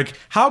movies. Like,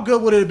 how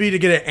good would it be to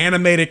get an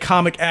animated,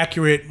 comic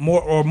accurate,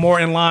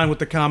 more in line with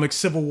the comic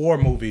Civil War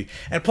movie?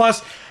 And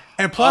plus.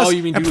 Oh,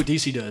 you mean do what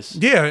DC does?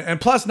 Yeah,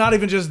 and plus, not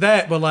even just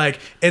that, but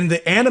like in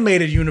the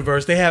animated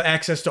universe, they have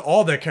access to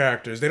all their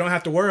characters. They don't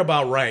have to worry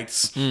about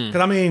rights. Because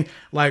I mean,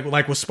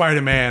 like with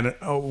Spider-Man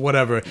or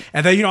whatever,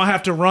 and then you don't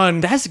have to run.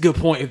 That's a good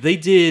point. If they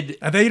did,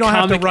 and then you don't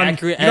have to run.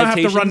 You don't have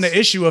to run the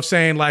issue of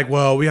saying like,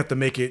 well, we have to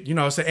make it. You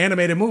know, it's an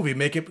animated movie.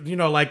 Make it. You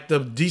know, like the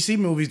DC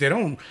movies, they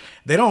don't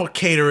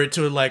cater it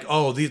to like,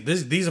 oh,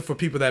 these are for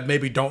people that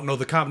maybe don't know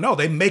the comic. No,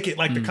 they make it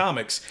like the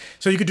comics,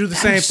 so you could do the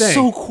same thing.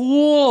 So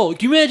cool.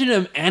 Can you imagine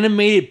an animated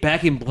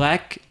Back in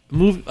Black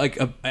movie, like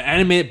an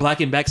animated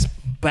Back in Black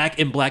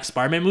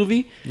Spider-Man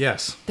movie?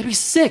 Yes, that'd be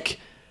sick.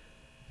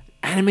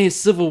 Animated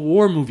Civil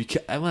War movie.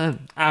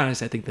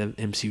 Honestly, I think the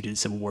MCU did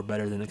Civil War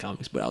better than the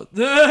comics, but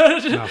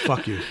no,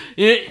 fuck you.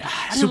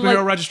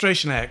 Superhero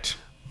Registration Act.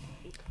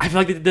 I feel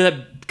like they did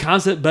that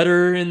concept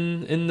better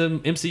in the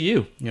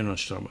MCU. You know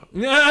what you're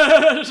talking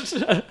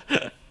about.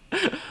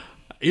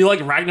 You like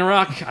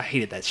Ragnarok? I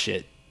hated that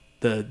shit.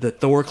 The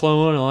Thor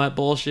clone and all that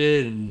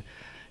bullshit and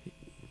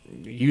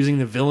using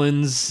the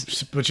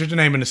villains. But you're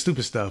naming the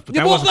stupid stuff. But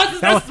that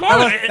wasn't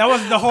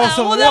the whole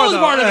Civil War. That was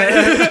part of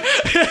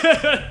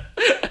it.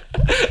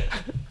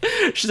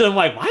 She said, "I'm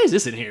like, why is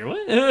this in here?"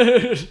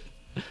 What?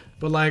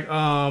 But like,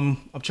 I'm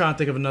trying to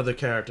think of another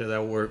character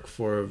that worked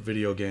for a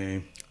video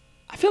game.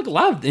 I feel like a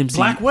lot of MCU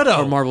Black Widow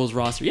or Marvel's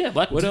roster. Yeah,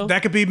 Black Widow.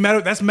 That could be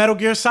That's Metal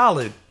Gear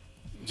Solid.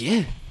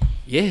 Yeah.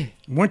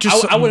 Winter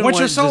I wouldn't want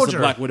Soldier. Just a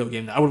Black Widow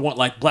game. I would want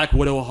like Black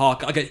Widow,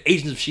 Hawkeye, like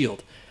Agents of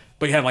S.H.I.E.L.D.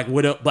 But you have like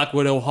Black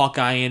Widow,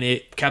 Hawkeye in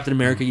it, Captain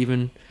America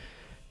even.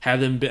 Have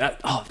them be,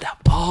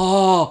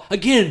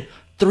 again,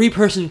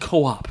 3-person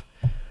co-op.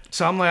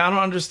 So I'm like, I don't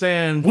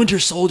understand. Winter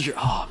Soldier.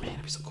 Oh man,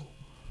 that'd be so cool.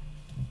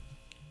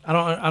 I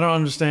don't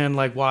understand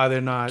like why they're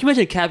not. Can you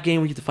imagine a Cap game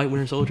where you get to fight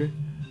Winter Soldier?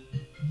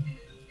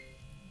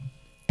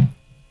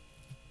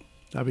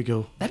 That'd be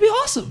cool. That'd be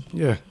awesome.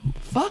 Yeah.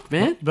 Fuck,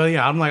 man. But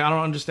yeah, I'm like, I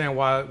don't understand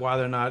why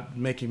they're not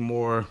making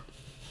more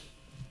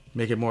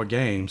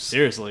games.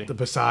 Seriously.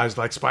 Besides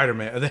like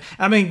Spider-Man.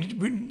 I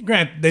mean,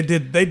 Grant, they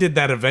did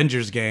that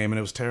Avengers game and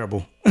it was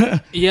terrible.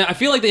 Yeah, I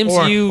feel like the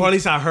MCU, or at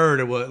least I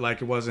heard it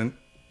wasn't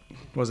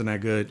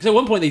that good. Because at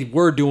one point they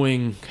were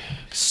doing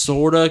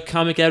sorta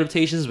comic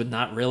adaptations, but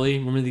not really.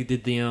 Remember they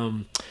did the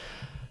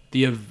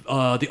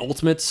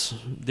Ultimates.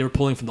 They were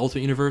pulling from the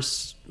Ultimate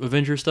Universe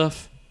Avengers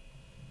stuff.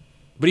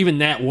 But even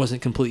that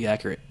wasn't completely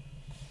accurate.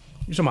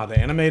 You're talking about the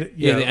animated?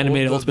 Yeah, the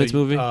animated Ultimates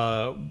movie.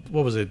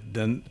 What was it?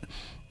 The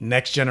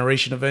Next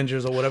Generation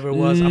Avengers or whatever it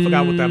was? I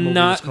forgot what that movie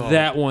was called. Not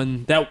that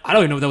one. I don't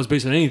even know if that was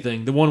based on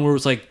anything. The one where it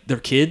was like they're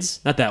kids.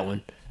 Not that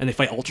one. And they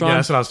fight Ultron. Yeah,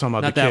 that's what I was talking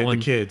about. Not that one.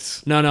 The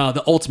kids. No,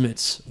 the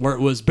Ultimates, where it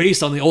was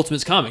based on the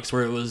Ultimates comics,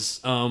 where it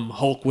was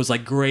Hulk was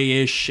like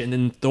grayish, and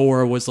then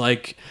Thor was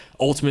like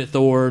Ultimate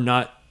Thor,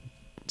 not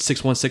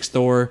 616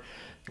 Thor,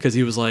 because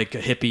he was like a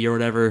hippie or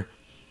whatever.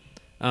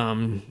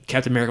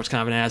 Captain America was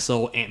kind of an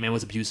asshole. Ant-Man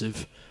was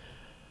abusive.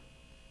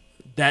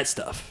 That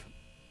stuff.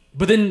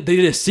 But then they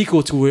did a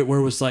sequel to it where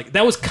it was like,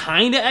 that was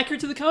kind of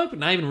accurate to the comic, but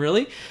not even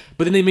really.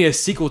 But then they made a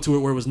sequel to it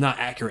where it was not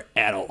accurate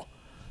at all.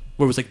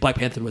 Where it was like Black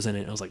Panther was in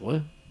it. And I was like, what?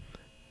 And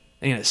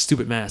he had a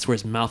stupid mask where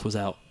his mouth was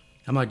out.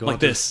 I'm like going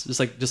like this, just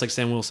like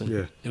Sam Wilson.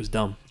 Yeah, it was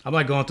dumb. I'm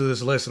like going through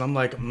this list and I'm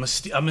like a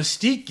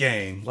Mystique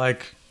game.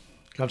 Like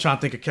I'm trying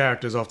to think of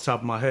characters off the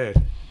top of my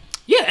head.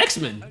 Yeah,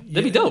 X-Men.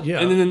 That'd be dope.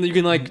 Yeah. And then you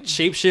can like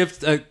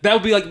shapeshift. That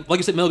would be like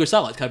you said, Metal Gear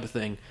Solid type of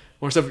thing.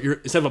 Where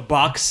instead of a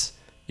box,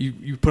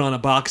 you put on a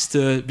box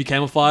to be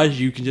camouflaged.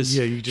 You can just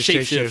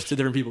shapeshift to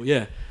different people.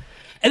 Yeah.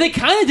 And they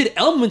kind of did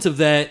elements of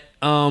that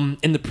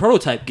in the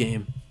Prototype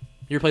game.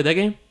 You ever played that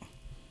game?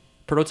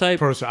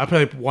 Prototype. I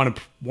played one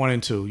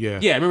and two. Yeah.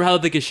 Yeah. Remember how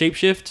they could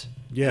shapeshift?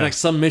 Yeah. And like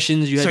some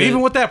missions you had. So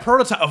even with that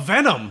Prototype, a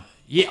Venom.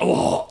 Yeah.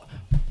 Oh,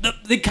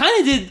 they kind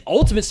of did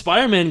Ultimate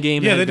Spider-Man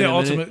game. Yeah, they did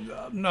Ultimate.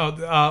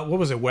 What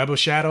was it? Web of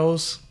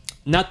Shadows?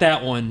 Not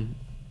that one.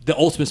 The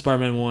Ultimate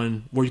Spider-Man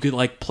one, where you could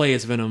like play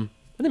as Venom.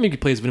 I think maybe you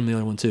could play as Venom in the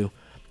other one too.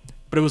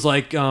 But it was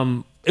like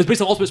it was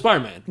based on Ultimate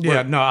Spider-Man.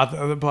 Yeah,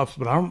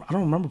 but I don't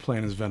remember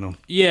playing as Venom.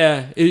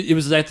 Yeah, it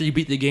was after you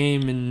beat the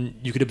game and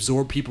you could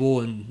absorb people,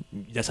 and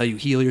that's how you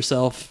heal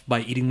yourself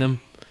by eating them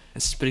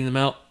and spitting them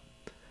out.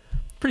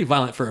 pretty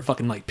violent for a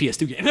fucking like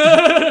PS2 game.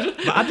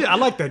 But I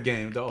like that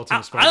game, the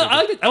Ultimate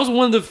Spider-Man. That was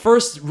one of the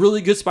first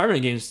really good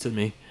Spider-Man games to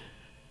me.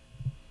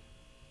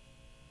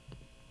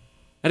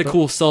 Had a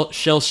cool cell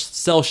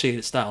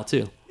shaded style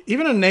too.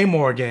 Even a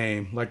Namor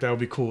game like that would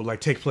be cool.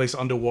 Like take place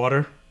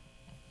underwater.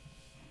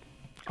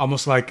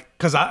 Almost like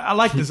because I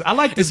like this. I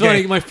like this it's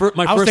game. Funny, my first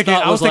I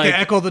was thinking like,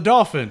 Echo the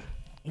Dolphin.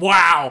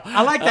 Wow,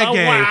 I like that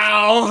game.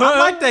 Wow, I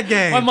like that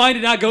game. My mind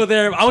did not go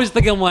there. I was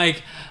thinking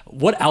like,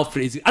 what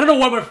outfit is he? I don't know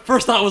why my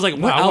first thought was like,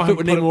 what outfit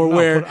would Namor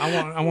wear?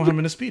 I want him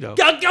in a Speedo.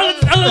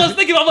 I was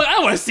thinking, I'm like, I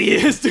want to see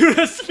this dude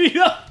in a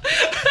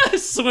Speedo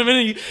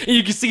swimming, and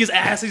you can see his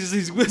ass.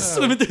 He's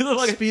swimming through the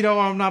like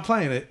Speedo. I'm not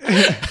playing it.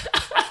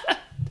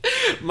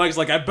 Mike's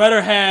like, I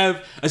better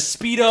have a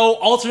Speedo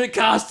alternate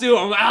costume.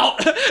 I'm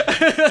out.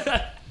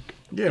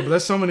 Yeah, but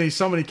there's so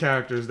many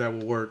characters that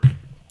will work.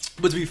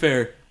 But to be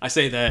fair, I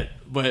say that,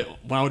 but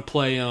when I would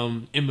play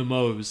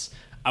MMOs,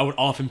 I would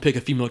often pick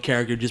a female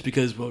character just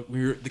because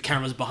the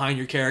camera's behind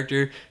your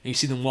character and you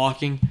see them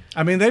walking.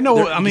 I mean, they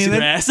know.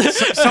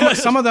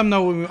 Some of them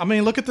know. I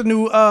mean, look at the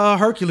new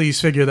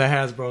Hercules figure that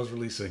Hasbro's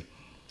releasing.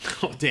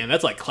 Oh damn,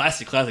 that's like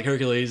classic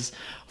Hercules,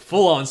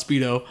 full on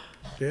Speedo.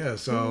 Yeah,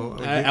 so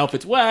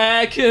outfit's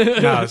whack.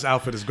 No, this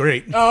outfit is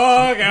great.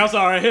 Oh, okay, I'm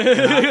sorry.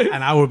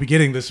 and I will be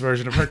getting this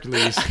version of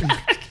Hercules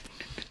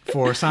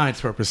for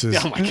science purposes.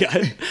 Oh my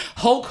god,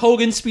 Hulk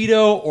Hogan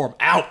Speedo, or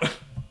I'm out.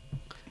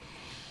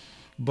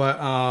 But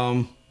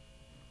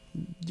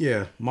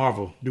yeah,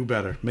 Marvel, do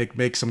better.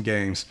 Make some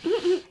games.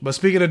 But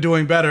speaking of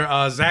doing better,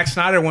 Zack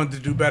Snyder wanted to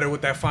do better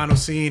with that final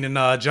scene in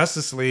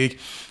Justice League.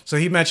 So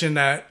he mentioned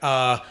that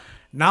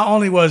not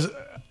only was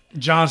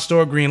John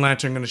Stewart Green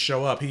Lantern going to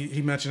show up,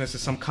 he mentioned this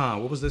at some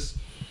con. What was this?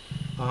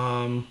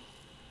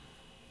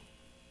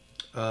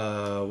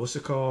 What's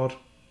it called?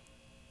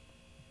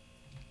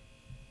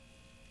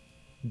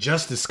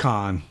 Justice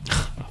Con.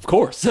 Of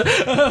course.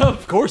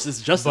 Of course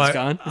it's Justice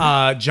Con.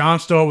 John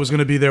Stewart was going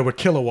to be there with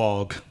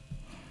Kilowog.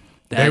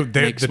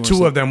 The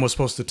two of them were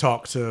supposed to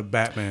talk to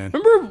Batman.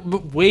 Remember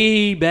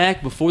way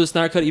back before the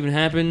Snyder Cut even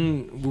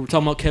happened, we were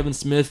talking about Kevin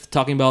Smith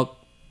talking about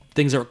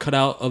things that were cut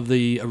out of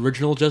the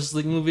original Justice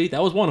League movie?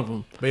 That was one of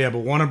them. But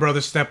Warner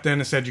Brothers stepped in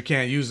and said you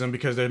can't use them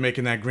because they're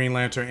making that Green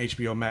Lantern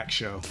HBO Max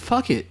show.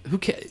 Fuck it. Who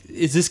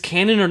is this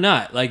canon or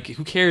not? Like,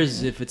 who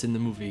cares if it's in the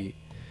movie?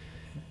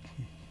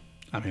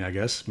 I mean, I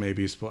guess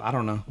maybe it's. I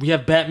don't know. We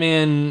have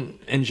Batman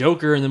and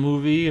Joker in the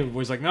movie.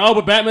 Everybody's like, no,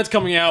 but Batman's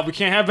coming out. We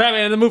can't have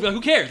Batman in the movie. Like, who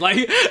cares? Like,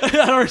 I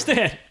don't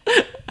understand.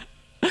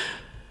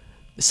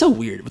 It's so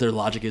weird what their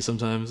logic is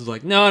sometimes. It's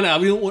like, no,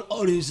 we don't want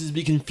audiences to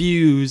be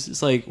confused.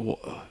 It's like,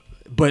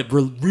 but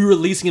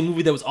re-releasing a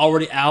movie that was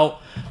already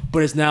out,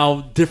 but it's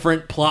now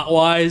different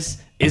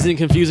plot-wise, isn't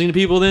confusing to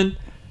people then?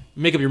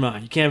 Make up your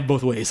mind. You can't have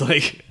both ways.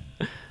 Like,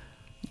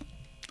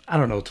 I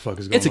don't know what the fuck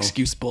is going on. It's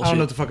excuse bullshit. I don't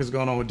know what the fuck is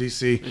going on with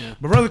DC. Yeah.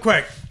 But really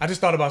quick, I just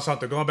thought about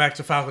something. Going back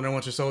to Falcon and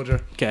Winter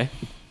Soldier. Okay.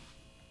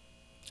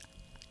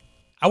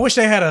 I wish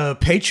they had a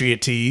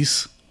Patriot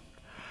tease.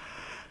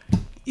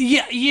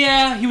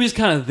 Yeah, he was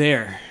kind of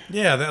there.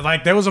 Yeah,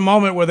 like there was a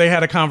moment where they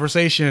had a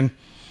conversation,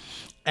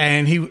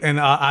 and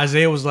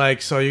Isaiah was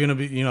like, "So you're gonna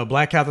be,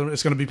 Black Captain?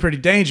 It's gonna be pretty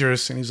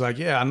dangerous." And he's like,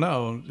 "Yeah, I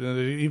know."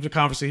 Even the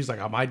conversation, he's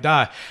like, "I might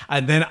die."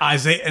 And then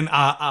Isaiah and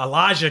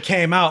Elijah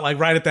came out like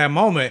right at that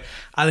moment,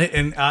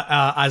 and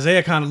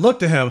Isaiah kind of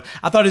looked at him.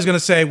 I thought he was gonna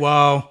say,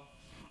 "Well,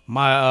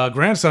 my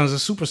grandson's a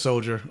super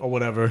soldier or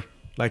whatever.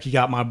 Like he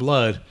got my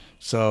blood."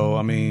 So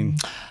I mean,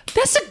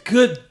 that's a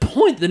good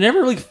point. They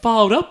never really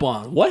followed up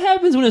on. What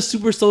happens when a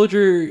super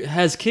soldier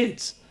has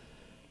kids?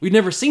 We've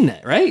never seen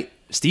that, right?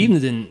 Steven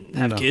didn't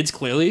have kids,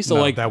 clearly. So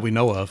like that we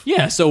know of.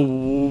 Yeah,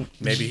 so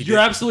maybe you're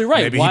absolutely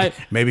right.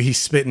 Maybe he's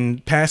spitting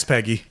past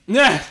Peggy.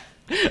 Yeah.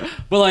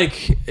 But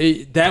like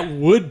that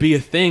would be a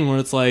thing where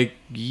it's like,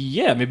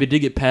 yeah, maybe it did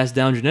get passed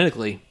down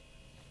genetically.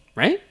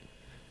 Right?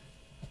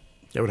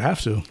 It would have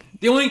to.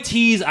 The only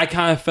tease I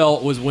kind of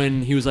felt was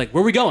when he was like,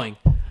 "Where are we going?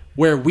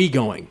 Where are we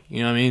going?"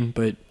 You know what I mean?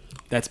 But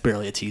that's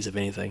barely a tease of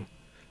anything.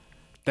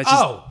 That's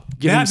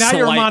just now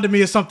you reminded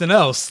me of something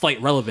else.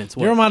 Slight relevance.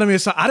 You reminded me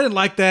of something. I didn't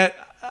like that.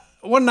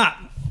 Well, not.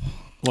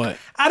 What?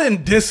 I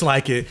didn't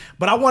dislike it,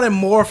 but I wanted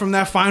more from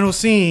that final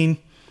scene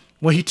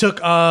when he took.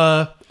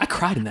 I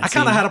cried in that. I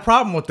kind of had a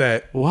problem with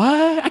that.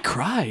 What? I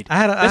cried.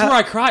 That's where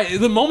I cried.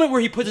 The moment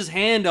where he puts his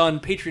hand on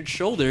Patriot's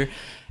shoulder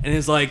and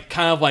is like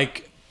kind of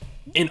like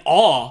in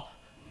awe.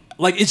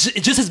 Like it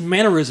just his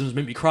mannerisms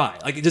made me cry.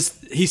 Like it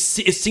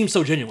seems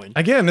so genuine.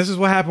 Again, this is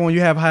what happened when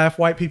you have half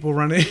white people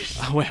running.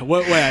 Wait,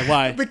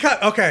 why?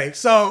 Because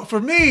so for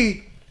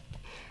me,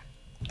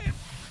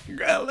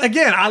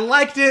 again, I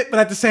liked it, but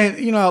at the same,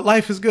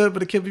 life is good,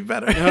 but it could be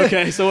better.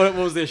 Okay, so what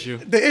was the issue?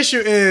 The issue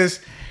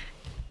is,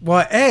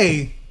 well,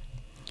 I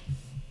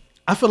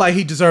feel like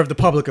he deserved the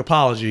public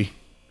apology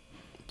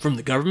from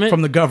the government.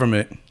 From the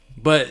government,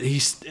 but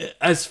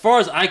as far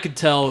as I could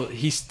tell,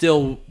 he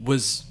still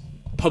was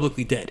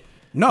publicly dead.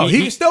 No,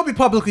 he can still be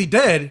publicly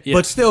dead,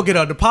 but still get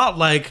a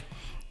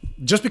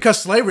just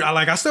because slavery,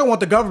 I still want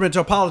the government to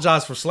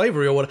apologize for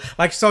slavery or whatever.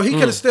 Like, so he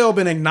could have still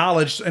been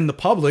acknowledged in the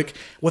public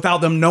without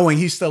them knowing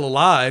he's still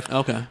alive.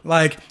 Okay.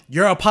 Like,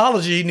 your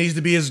apology needs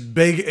to be as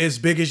big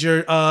as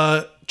your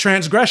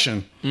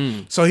transgression.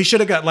 So he should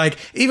have got, like,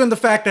 even the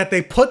fact that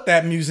they put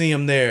that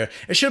museum there,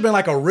 it should have been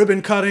like a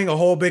ribbon cutting, a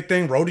whole big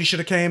thing. Rhodey should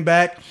have came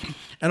back.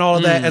 And all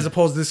of that, as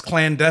opposed to this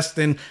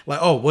clandestine, like,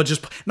 oh, we'll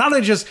just not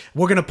only just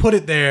we're gonna put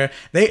it there.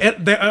 They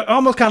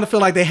almost kind of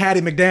feel like they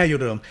Hattie McDaniel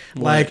to them,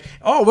 like,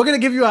 oh, we're gonna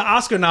give you an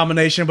Oscar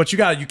nomination, but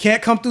you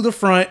can't come through the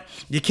front,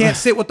 you can't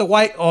sit with the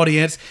white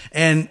audience,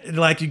 and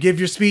like you give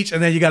your speech,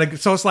 and then you gotta.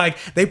 So it's like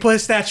they put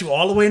his statue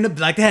all the way in the,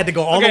 like they had to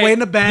go all the way in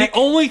the back. The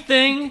only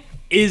thing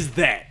is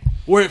that.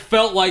 Where it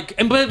felt like,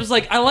 but it was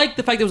like, I like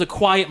the fact that it was a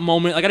quiet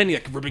moment. Like, I didn't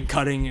need like ribbon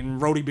cutting and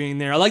Rhodey being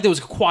there. I like that it was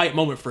a quiet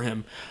moment for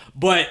him,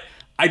 but.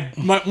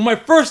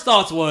 My first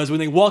thoughts was when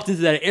they walked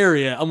into that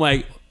area, I'm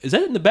like, is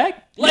that in the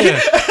back? Like,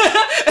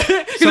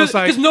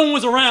 because no one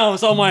was around,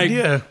 so I'm like,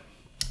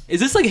 is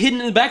this like hidden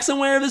in the back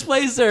somewhere of this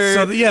place? Or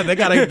so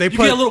they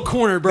put a little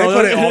corner,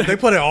 bro. They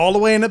put it all the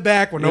way in the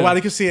back where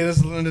nobody can see it. It's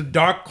in the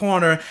dark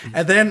corner,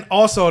 and then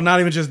also not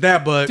even just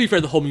that, but to be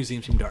fair, the whole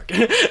museum seemed dark.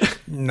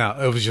 No,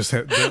 it was just.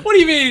 What do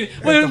you mean?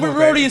 When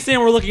Rhodey and Sam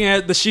were looking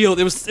at the shield,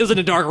 it was in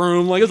a dark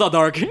room. Like, it was all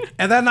dark.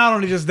 And then not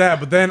only just that,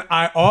 but then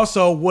I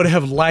also would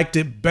have liked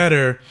it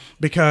better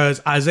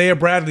because Isaiah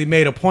Bradley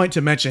made a point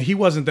to mention he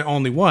wasn't the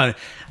only one.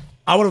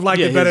 I would have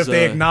liked it better if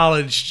they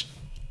acknowledged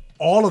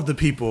all of the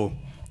people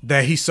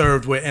that he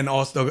served with and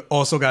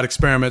also got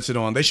experimented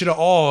on. They should have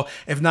all,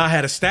 if not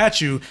had a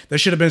statue, there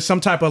should have been some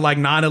type of like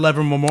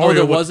 9/11 memorial. Oh,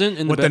 there wasn't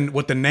in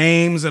with the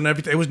names and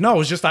everything. It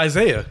was just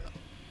Isaiah.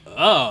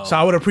 Oh. So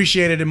I would have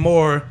appreciated it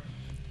more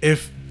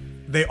if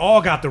they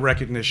all got the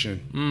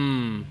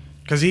recognition.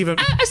 Because even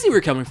I see where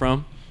you're coming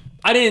from.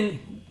 I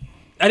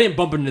didn't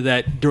bump into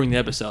that during the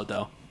episode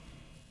though.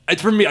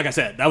 It's for me, like I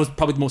said, that was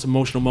probably the most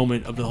emotional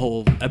moment of the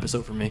whole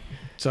episode for me.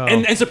 So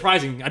and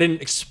surprising. I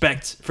didn't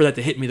expect for that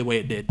to hit me the way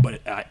it did,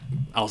 but I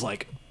was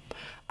like,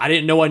 I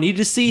didn't know I needed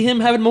to see him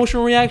have an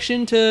emotional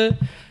reaction to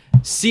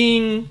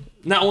seeing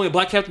not only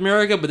Black Captain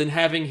America, but then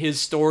having his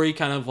story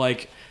kind of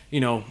like,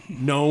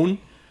 known.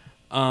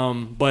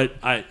 But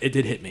it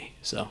did hit me.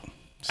 So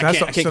that's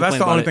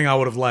the only thing I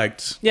would have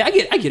liked. Yeah, I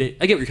get it.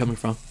 I get where you're coming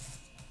from.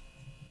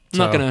 I'm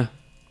not gonna.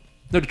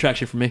 No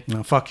detraction from me.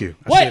 No, fuck you.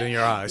 What? I see it in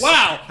your eyes.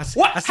 Wow. I see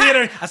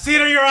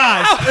it in your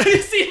eyes. How do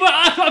you see my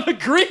eyes? I'm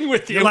agreeing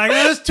with you. You're like,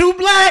 it's too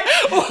black.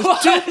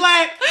 It's too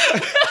black.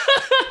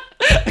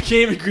 I can't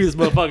even agree with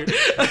this motherfucker.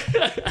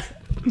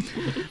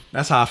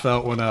 That's how I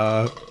felt when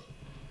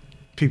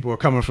people were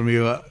coming from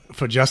you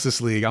for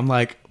Justice League. I'm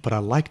like, but I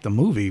like the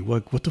movie.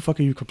 What the fuck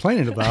are you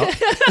complaining about?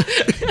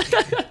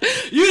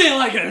 You didn't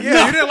like it enough.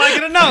 Yeah, you didn't like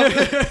it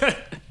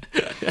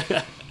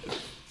enough.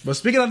 But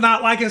speaking of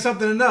not liking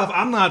something enough,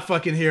 I'm not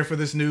fucking here for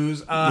this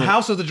news.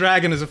 House of the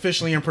Dragon is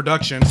officially in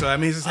production, so that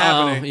means it's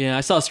happening. Yeah,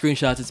 I saw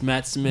screenshots. It's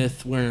Matt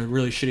Smith wearing a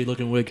really shitty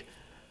looking wig.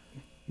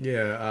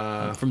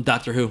 Yeah. From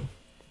Doctor Who.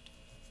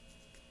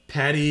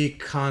 Paddy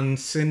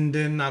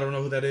Considine, I don't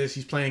know who that is.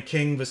 He's playing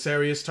King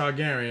Viserys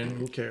Targaryen.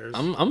 Who cares?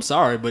 I'm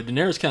sorry, but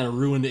Daenerys kind of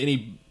ruined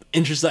any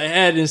interest I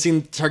had in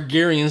seeing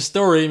Targaryen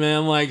story, man.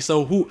 I'm like,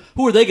 so who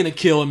are they gonna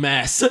kill en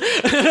masse?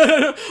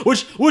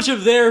 which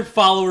of their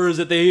followers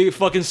that they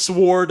fucking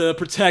swore to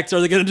protect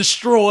are they gonna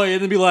destroy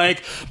and then be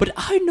like, but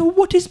I know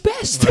what is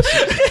best?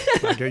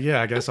 I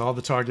guess all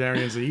the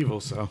Targaryens are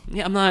evil, so.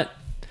 Yeah, I'm not.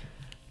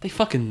 They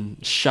fucking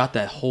shot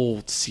that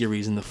whole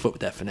series in the foot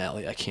with that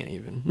finale. I can't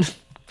even.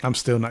 I'm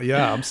still not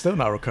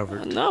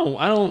recovered. No,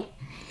 I don't.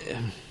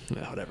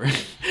 Whatever.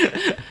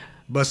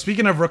 But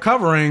speaking of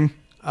recovering,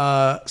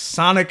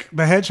 Sonic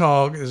the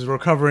Hedgehog is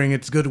recovering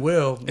its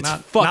goodwill. It's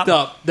fucked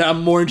up that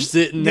I'm more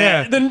interested in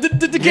that than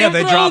the Game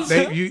of Thrones.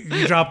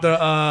 You dropped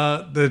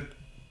the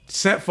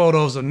set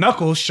photos of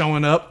Knuckles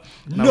showing up.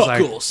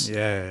 Knuckles. Like,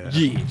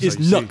 it's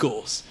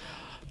Knuckles.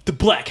 The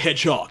Black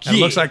Hedgehog. It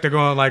looks like they're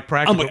going like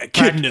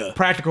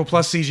practical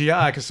plus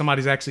CGI because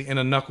somebody's actually in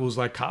a Knuckles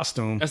like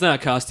costume. That's not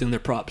a costume; they're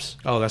props.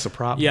 Oh, that's a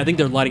prop. Yeah, I think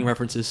they're lighting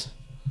references.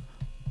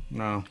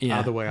 No, yeah.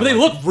 Either way, but they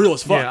look real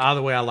as fuck. Yeah,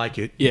 either way, I like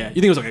it. Yeah, you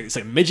think it was like it's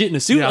like a midget in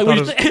a suit? Yeah,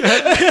 like,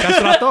 that's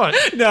what I thought.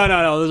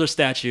 No, those are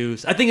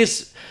statues. I think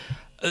it's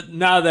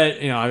now that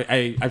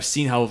I've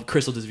seen how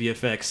Crystal does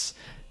VFX.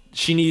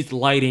 She needs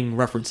lighting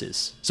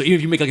references. So even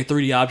if you make like a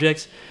 3D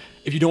object,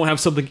 if you don't have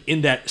something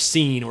in that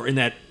scene or in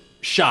that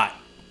shot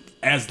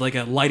as like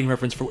a lighting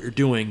reference for what you're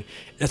doing,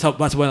 that's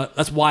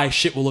why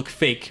shit will look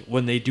fake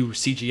when they do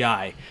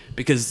CGI,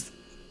 because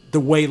the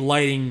way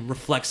lighting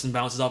reflects and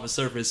bounces off a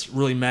surface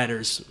really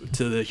matters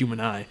to the human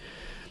eye.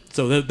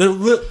 So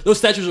those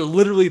statues are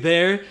literally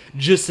there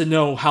just to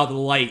know how the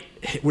light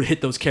would hit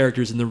those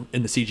characters in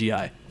the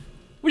CGI,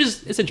 which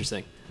is it's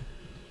interesting.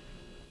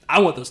 I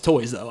want those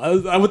toys though.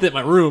 I want that in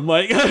my room,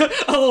 like a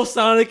little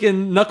Sonic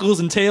and Knuckles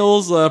and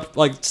Tails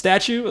like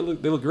statue.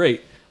 They look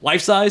great,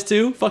 life size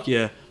too. Fuck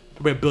yeah.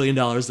 Probably $1 billion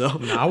though.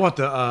 No, I want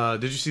the.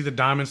 Did you see the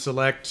Diamond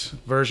Select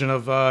version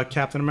of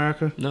Captain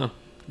America? No.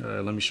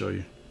 Let me show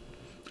you.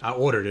 I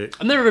ordered it.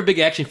 I'm never a big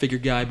action figure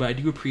guy, but I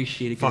do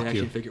appreciate a good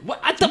action figure. What?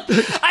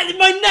 In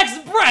my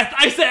next breath,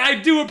 I said I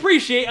do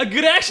appreciate a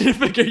good action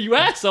figure, you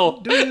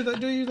asshole. Do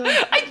you though?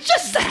 I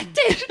just said I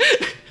did.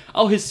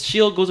 Oh, his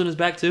shield goes on his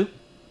back too?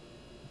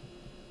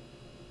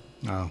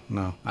 No.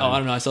 I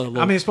don't know. I saw the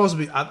logo. I mean, it's supposed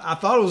to be. I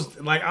thought it was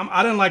like.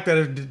 I didn't like that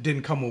it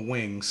didn't come with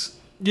wings.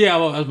 Yeah,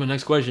 well, that was my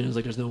next question. Is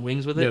like, there's no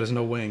wings with it? Yeah, there's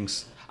no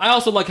wings. I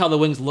also like how the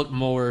wings look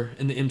more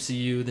in the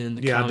MCU than in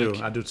the comic.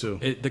 Yeah, I do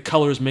too. The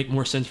colors make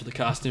more sense for the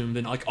costume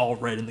than like all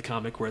red in the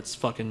comic where it's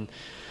fucking...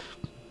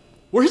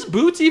 Were his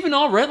boots even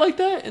all red like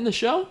that in the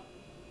show?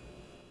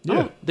 Yeah.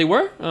 Oh, they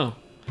were? Oh.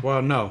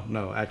 Well,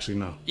 no, actually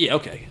no. Yeah,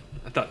 okay.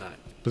 I thought not.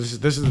 But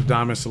this is the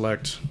Diamond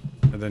Select.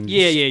 And then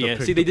Yeah.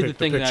 See, they did the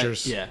thing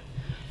that... Yeah.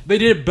 They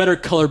did better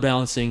color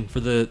balancing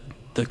for the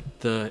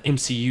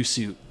MCU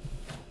suit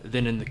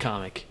than in the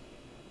comic.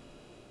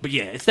 But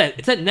yeah, it's that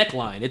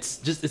neckline. It's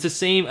the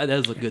same. That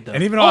does look good though.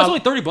 And even it's only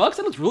 $30.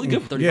 That looks really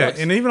good for $30. Yeah,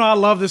 and even though I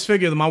love this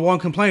figure, my one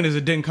complaint is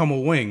it didn't come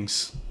with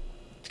wings.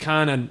 It's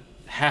kind of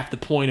half the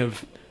point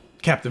of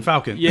Captain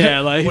Falcon.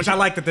 Yeah, like which I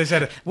like that they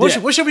said. What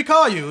should we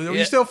call you? Are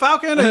you still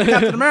Falcon?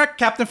 Captain America?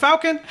 Captain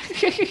Falcon?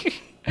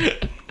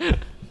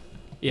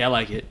 Yeah, I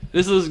like it.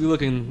 This is a good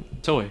looking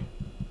toy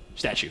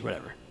statue,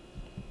 whatever.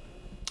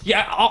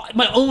 Yeah,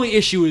 my only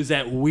issue is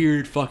that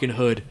weird fucking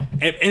hood,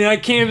 and I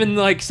can't even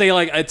like say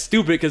like it's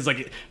stupid because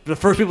like the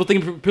first people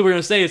are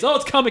gonna say is, oh,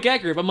 it's comic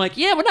accurate. But I'm like,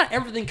 yeah, but not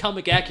everything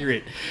comic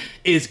accurate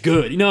is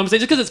good. You know what I'm saying?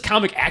 Just because it's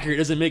comic accurate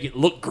doesn't make it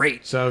look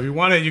great. So if you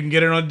want it, you can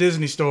get it on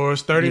Disney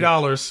stores,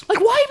 $30.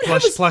 Like why even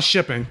plus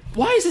shipping?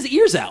 Why is his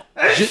ears out?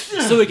 Just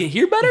so he can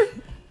hear better?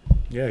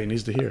 Yeah, he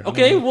needs to hear.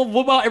 Okay, well,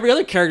 what about every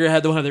other character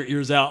don't have their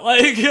ears out?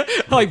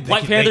 Like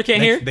Black Panther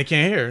can't hear? They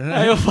can't hear.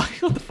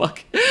 What the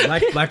fuck?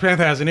 Black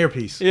Panther has an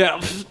earpiece. Yeah,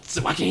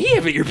 so why can't he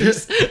have an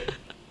earpiece?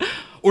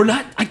 Or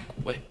not?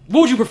 What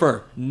would you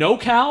prefer? No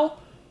cowl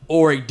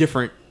or a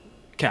different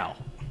cowl?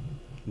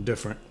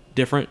 Different.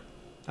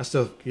 I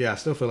still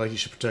feel like he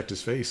should protect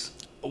his face.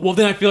 Well,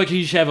 then I feel like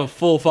he should have a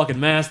full fucking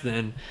mask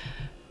then.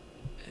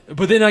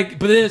 But then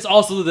it's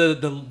also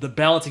the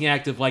balancing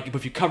act of like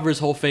if you cover his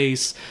whole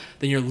face,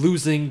 then you're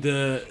losing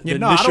the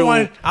initial...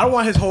 I don't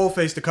want his whole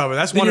face to cover.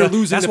 That's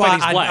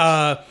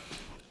why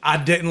I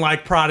didn't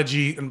like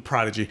Prodigy.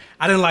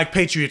 I didn't like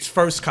Patriot's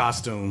first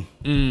costume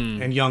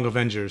in Young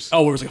Avengers.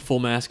 Oh, it was like a full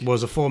mask. It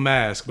was a full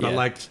mask, but I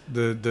liked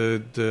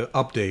the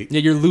update. Yeah,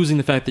 you're losing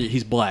the fact that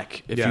he's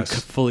black if you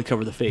fully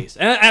cover the face,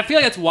 and I feel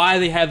like that's why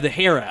they have the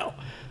hair out.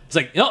 It's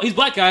like, he's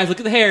black, guys.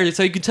 Look at the hair.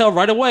 So you can tell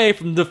right away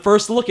from the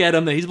first look at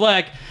him that he's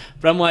black.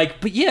 But I'm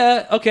like, but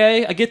yeah,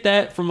 okay, I get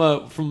that from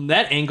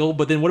that angle.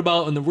 But then what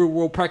about in the real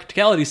world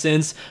practicality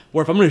sense,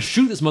 where if I'm going to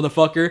shoot this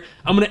motherfucker,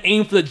 I'm going to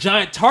aim for the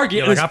giant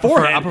target on his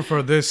forehead. I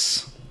prefer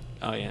this.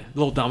 Oh yeah, the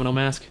little domino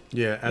mask.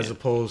 Yeah, as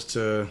opposed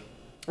to.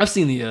 I've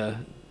seen the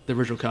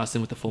original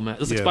costume with the full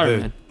mask. It's like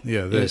Spider-Man.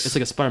 This. It's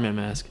like a Spider-Man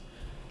mask.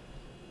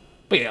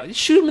 But yeah, you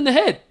shoot him in the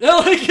head.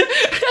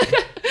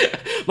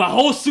 My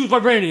whole suit's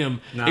vibranium,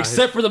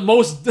 except for the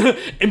most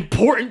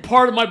important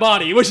part of my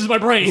body, which is my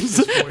brains.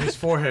 His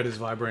forehead is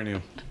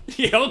vibranium.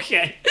 Yeah,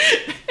 okay.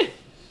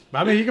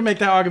 I mean, you can make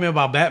that argument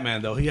about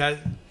Batman, though. He has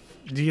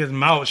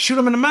mouth. Shoot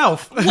him in the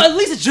mouth. Well, at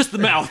least it's just the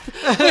mouth.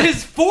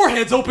 His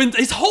forehead's open.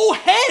 His whole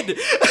head,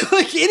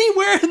 like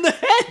anywhere in the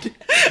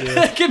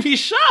head, can be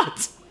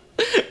shot.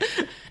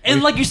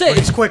 And like you said,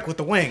 he's quick with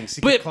the wings.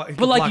 But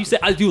like you said,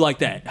 I do like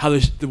that. How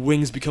the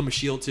wings become a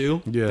shield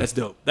too. Yeah, that's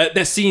dope.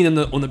 That scene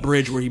on the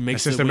bridge where he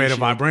makes since they're made of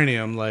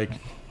vibranium, like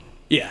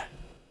yeah,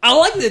 I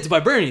like that it's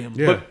vibranium.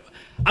 Yeah. But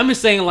I'm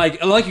just saying,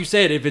 like you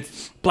said, if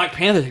it's Black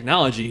Panther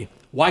technology,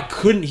 why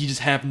couldn't he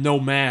just have no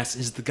mask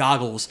as the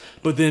goggles?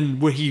 But then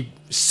when he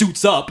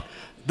suits up,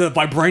 the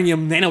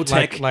vibranium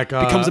nanotech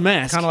becomes a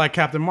mask, kind of like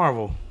Captain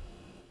Marvel.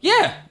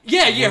 Yeah.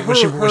 When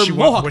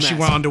she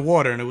went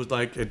underwater and it was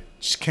like it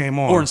just came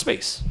on. Or in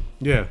space.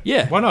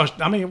 Yeah. Why not?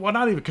 I mean, why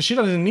not even? Because she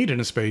doesn't need it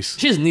in space.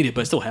 She doesn't need it,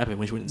 but it still happened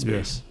when she went in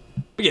space.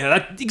 Yeah. But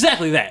yeah,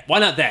 exactly that. Why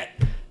not that?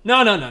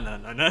 No.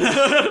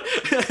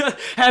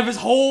 Have his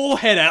whole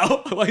head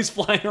out while he's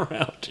flying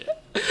around.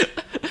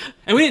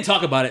 And we didn't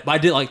talk about it, but I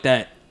did like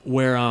that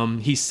where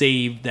he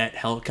saved that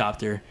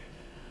helicopter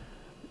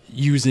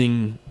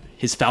using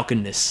his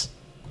Falconness.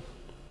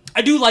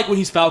 I do like when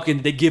he's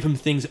Falcon, they give him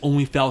things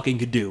only Falcon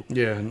could do.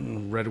 Yeah,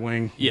 Red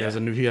Wing. Yeah.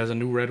 He has a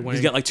new Red Wing.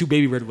 He's got like 2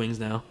 baby Red Wings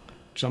now.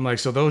 So I'm like,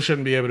 so those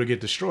shouldn't be able to get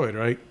destroyed,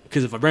 right?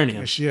 Because of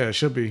vibranium. Yeah, it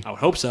should be. I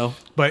would hope so.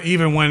 But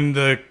even when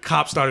the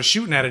cops started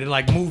shooting at it, it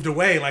like moved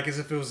away, like as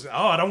if it was,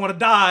 I don't want to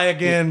die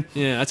again.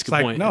 Yeah, that's a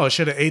good point. No, it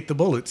should have ate the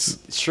bullets.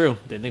 It's true.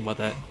 Didn't think about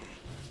that.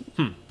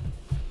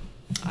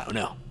 I don't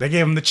know. They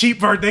gave him the cheap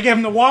version. They gave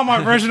him the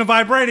Walmart version of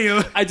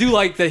vibranium. I do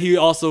like that he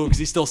also, because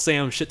he's still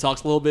Sam shit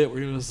talks a little bit,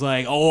 where he was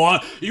like,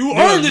 you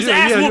earned this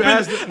ass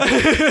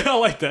whooping. I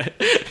like that.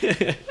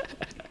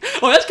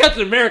 That's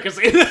Captain America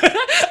saying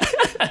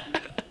that.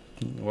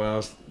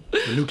 Well,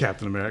 the new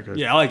Captain America.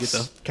 Yeah, I like it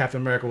though.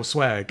 Captain America with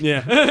swag.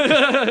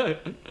 Yeah.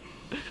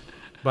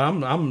 But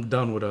I'm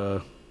done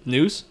with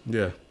News?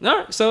 Yeah. All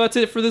right, so that's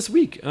it for this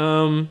week.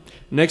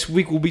 Next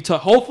week we'll be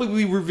hopefully we'll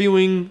be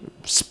reviewing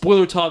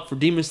spoiler talk for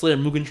Demon Slayer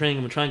Mugen Train.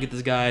 I'm gonna try and get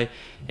this guy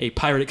a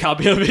pirated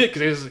copy of it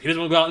because he doesn't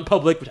want to go out in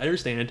public, which I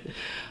understand.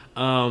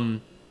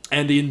 And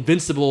the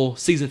Invincible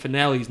season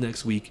finale is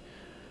next week,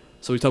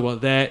 so we talk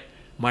about that.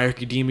 My Hero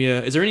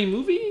Academia. Is there any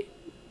movie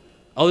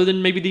other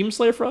than maybe Demon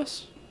Slayer for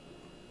us?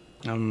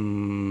 We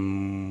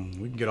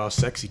can get all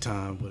sexy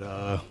time with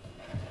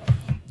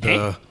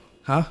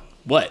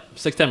What?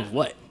 Sex time of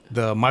what?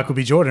 The Michael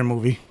B. Jordan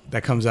movie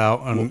that comes out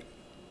on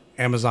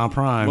Amazon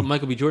Prime. What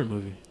Michael B. Jordan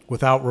movie?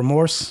 Without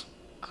Remorse.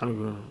 I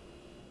don't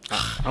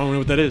know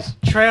what that is.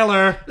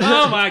 Trailer.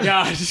 Oh my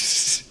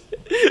gosh.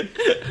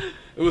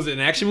 Was it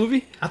an action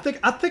movie? I think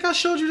I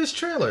showed you this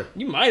trailer.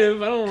 You might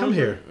have. I don't know. Come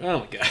here.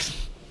 Oh my gosh.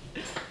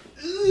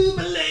 Ooh,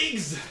 my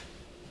legs.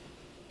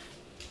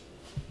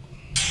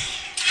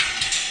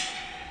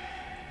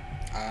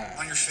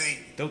 On your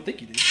feet. Don't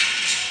think you did.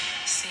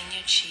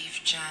 Senior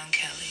Chief John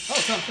Kelly. Oh,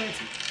 Tom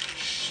Clancy.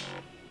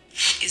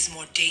 Is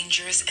more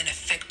dangerous and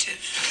effective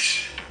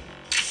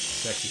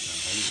Sexy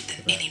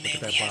time. than any man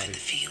we have in the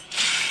field.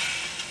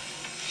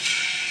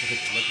 Look at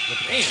that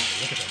body.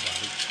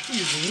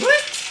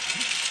 What?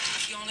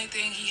 The only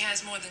thing he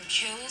has more than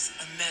kills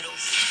are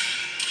medals.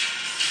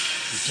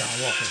 It's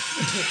John Walker.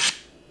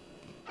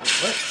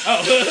 What?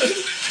 Oh.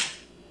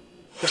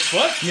 The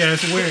fuck? Yeah,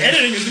 it's weird. The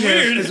editing is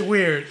weird. It's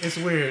weird. It's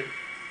weird.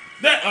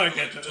 That. Oh,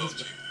 okay. John,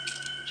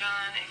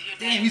 if you're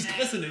Damn, he's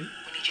listening. we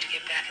need you to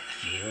get back in the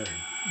field.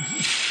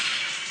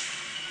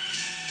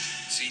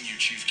 Senior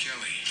Chief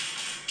Kelly,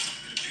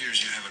 it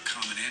appears you have a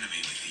common enemy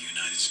with the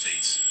United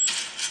States.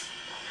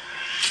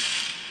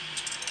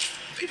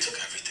 They took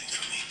everything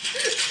from me.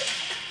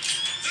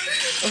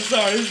 I'm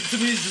sorry. To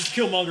me, it's just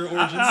Killmonger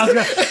origins.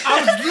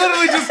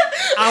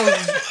 I was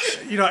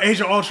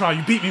Age of Ultron.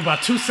 You beat me by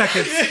 2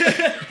 seconds.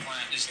 I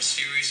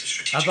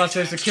was about to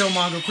say it's a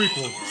Killmonger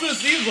prequel. That's what it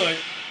seems like.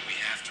 We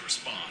have to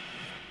respond.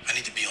 I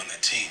need to be on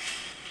that team.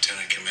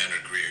 Lieutenant Commander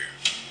Greer,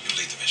 you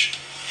lead the mission.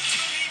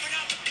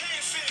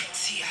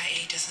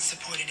 CIA doesn't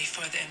support any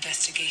further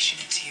investigation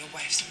into your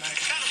wife's murder.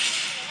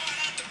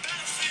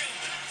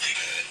 They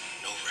had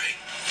no right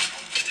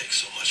to take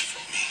so much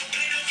from me.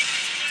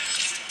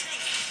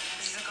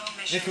 This is a gold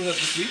It mission. comes out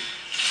this week.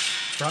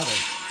 Friday.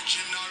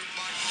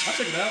 I'll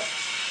check it out. I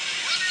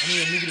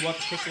need a movie to watch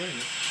with Chris Lane.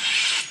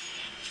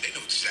 They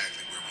know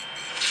exactly where we'll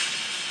be.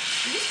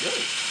 It's good.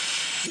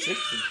 It's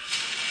interesting.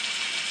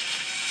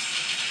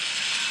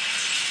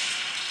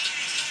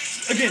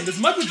 Again, does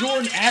Michael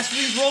Jordan ask for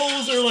these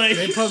roles or like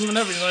They put him in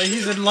everything. Like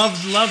he's in Love,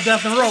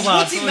 Death, and Robots.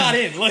 what's he not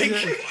in? Like They're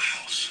gonna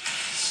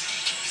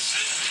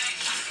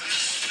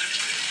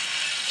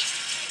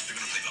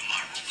play by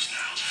my rules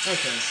now.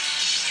 okay.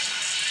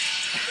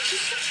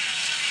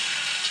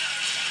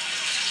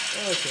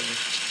 Okay.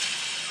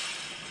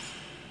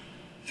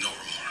 No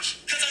remorse.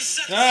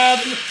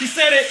 He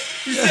said it.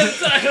 He said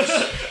the title.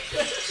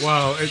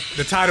 Well,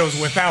 the title is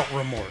Without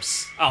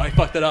Remorse. Oh, I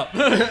fucked it up.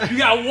 You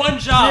got one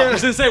job. Yeah.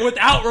 Was to say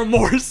Without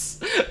Remorse.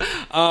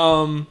 Okay,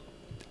 I'm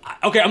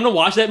gonna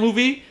watch that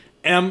movie,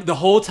 and the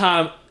whole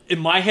time in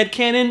my head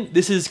canon,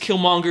 this is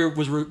Killmonger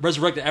was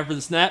resurrected after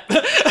the snap.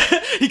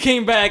 He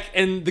came back,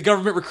 and the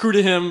government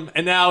recruited him,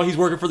 and now he's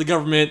working for the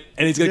government,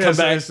 and he's gonna come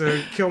back. It's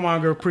a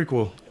Killmonger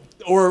prequel.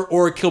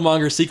 Or a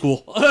Killmonger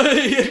sequel.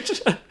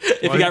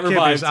 If he got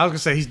revived. I was gonna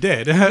say he's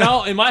dead.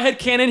 No, in my head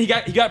canon, he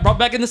got brought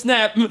back in the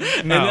snap. No.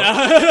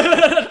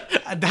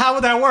 How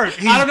would that work?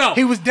 I don't know.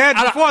 He was dead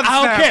before the snap.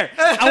 I don't care.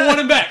 I want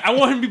him back. I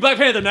want him to be Black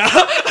Panther now.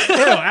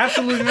 No,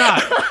 absolutely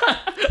not.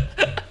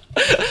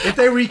 If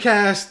they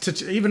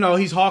recast, even though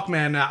he's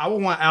Hawkman now, I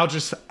would want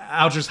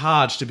Aldris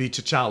Hodge to be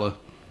T'Challa.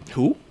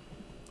 Who?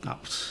 Oh,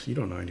 you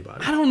don't know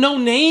anybody. I don't know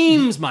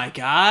names, my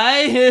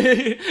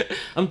guy.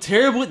 I'm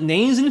terrible with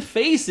names and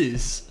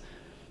faces.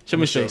 Show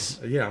me his face.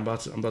 Yeah, I'm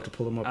about to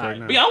pull him up right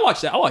now. But yeah, I'll watch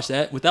that. I'll watch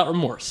that Without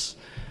Remorse.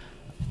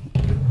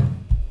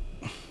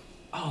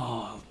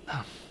 Oh,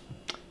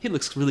 he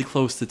looks really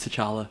close to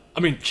T'Challa. I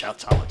mean,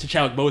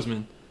 Chadwick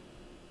Boseman.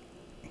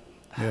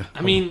 Yeah.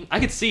 I mean, I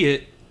could see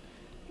it.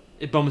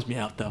 It bums me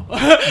out though,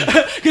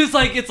 because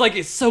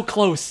it's so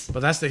close.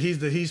 But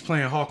he's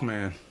playing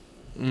Hawkman.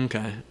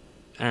 Okay,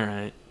 all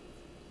right.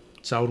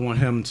 So I would want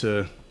him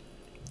to.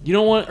 You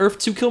don't want Earth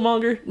 2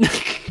 Killmonger?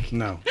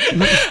 No.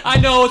 I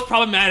know it's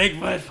problematic,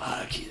 but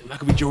fuck,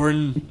 Michael B.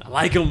 Jordan, I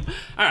like him.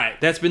 All right,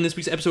 that's been this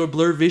week's episode of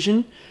Blurred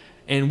Vision,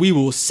 and we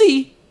will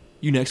see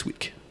you next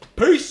week.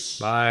 Peace.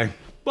 Bye.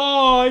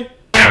 Bye.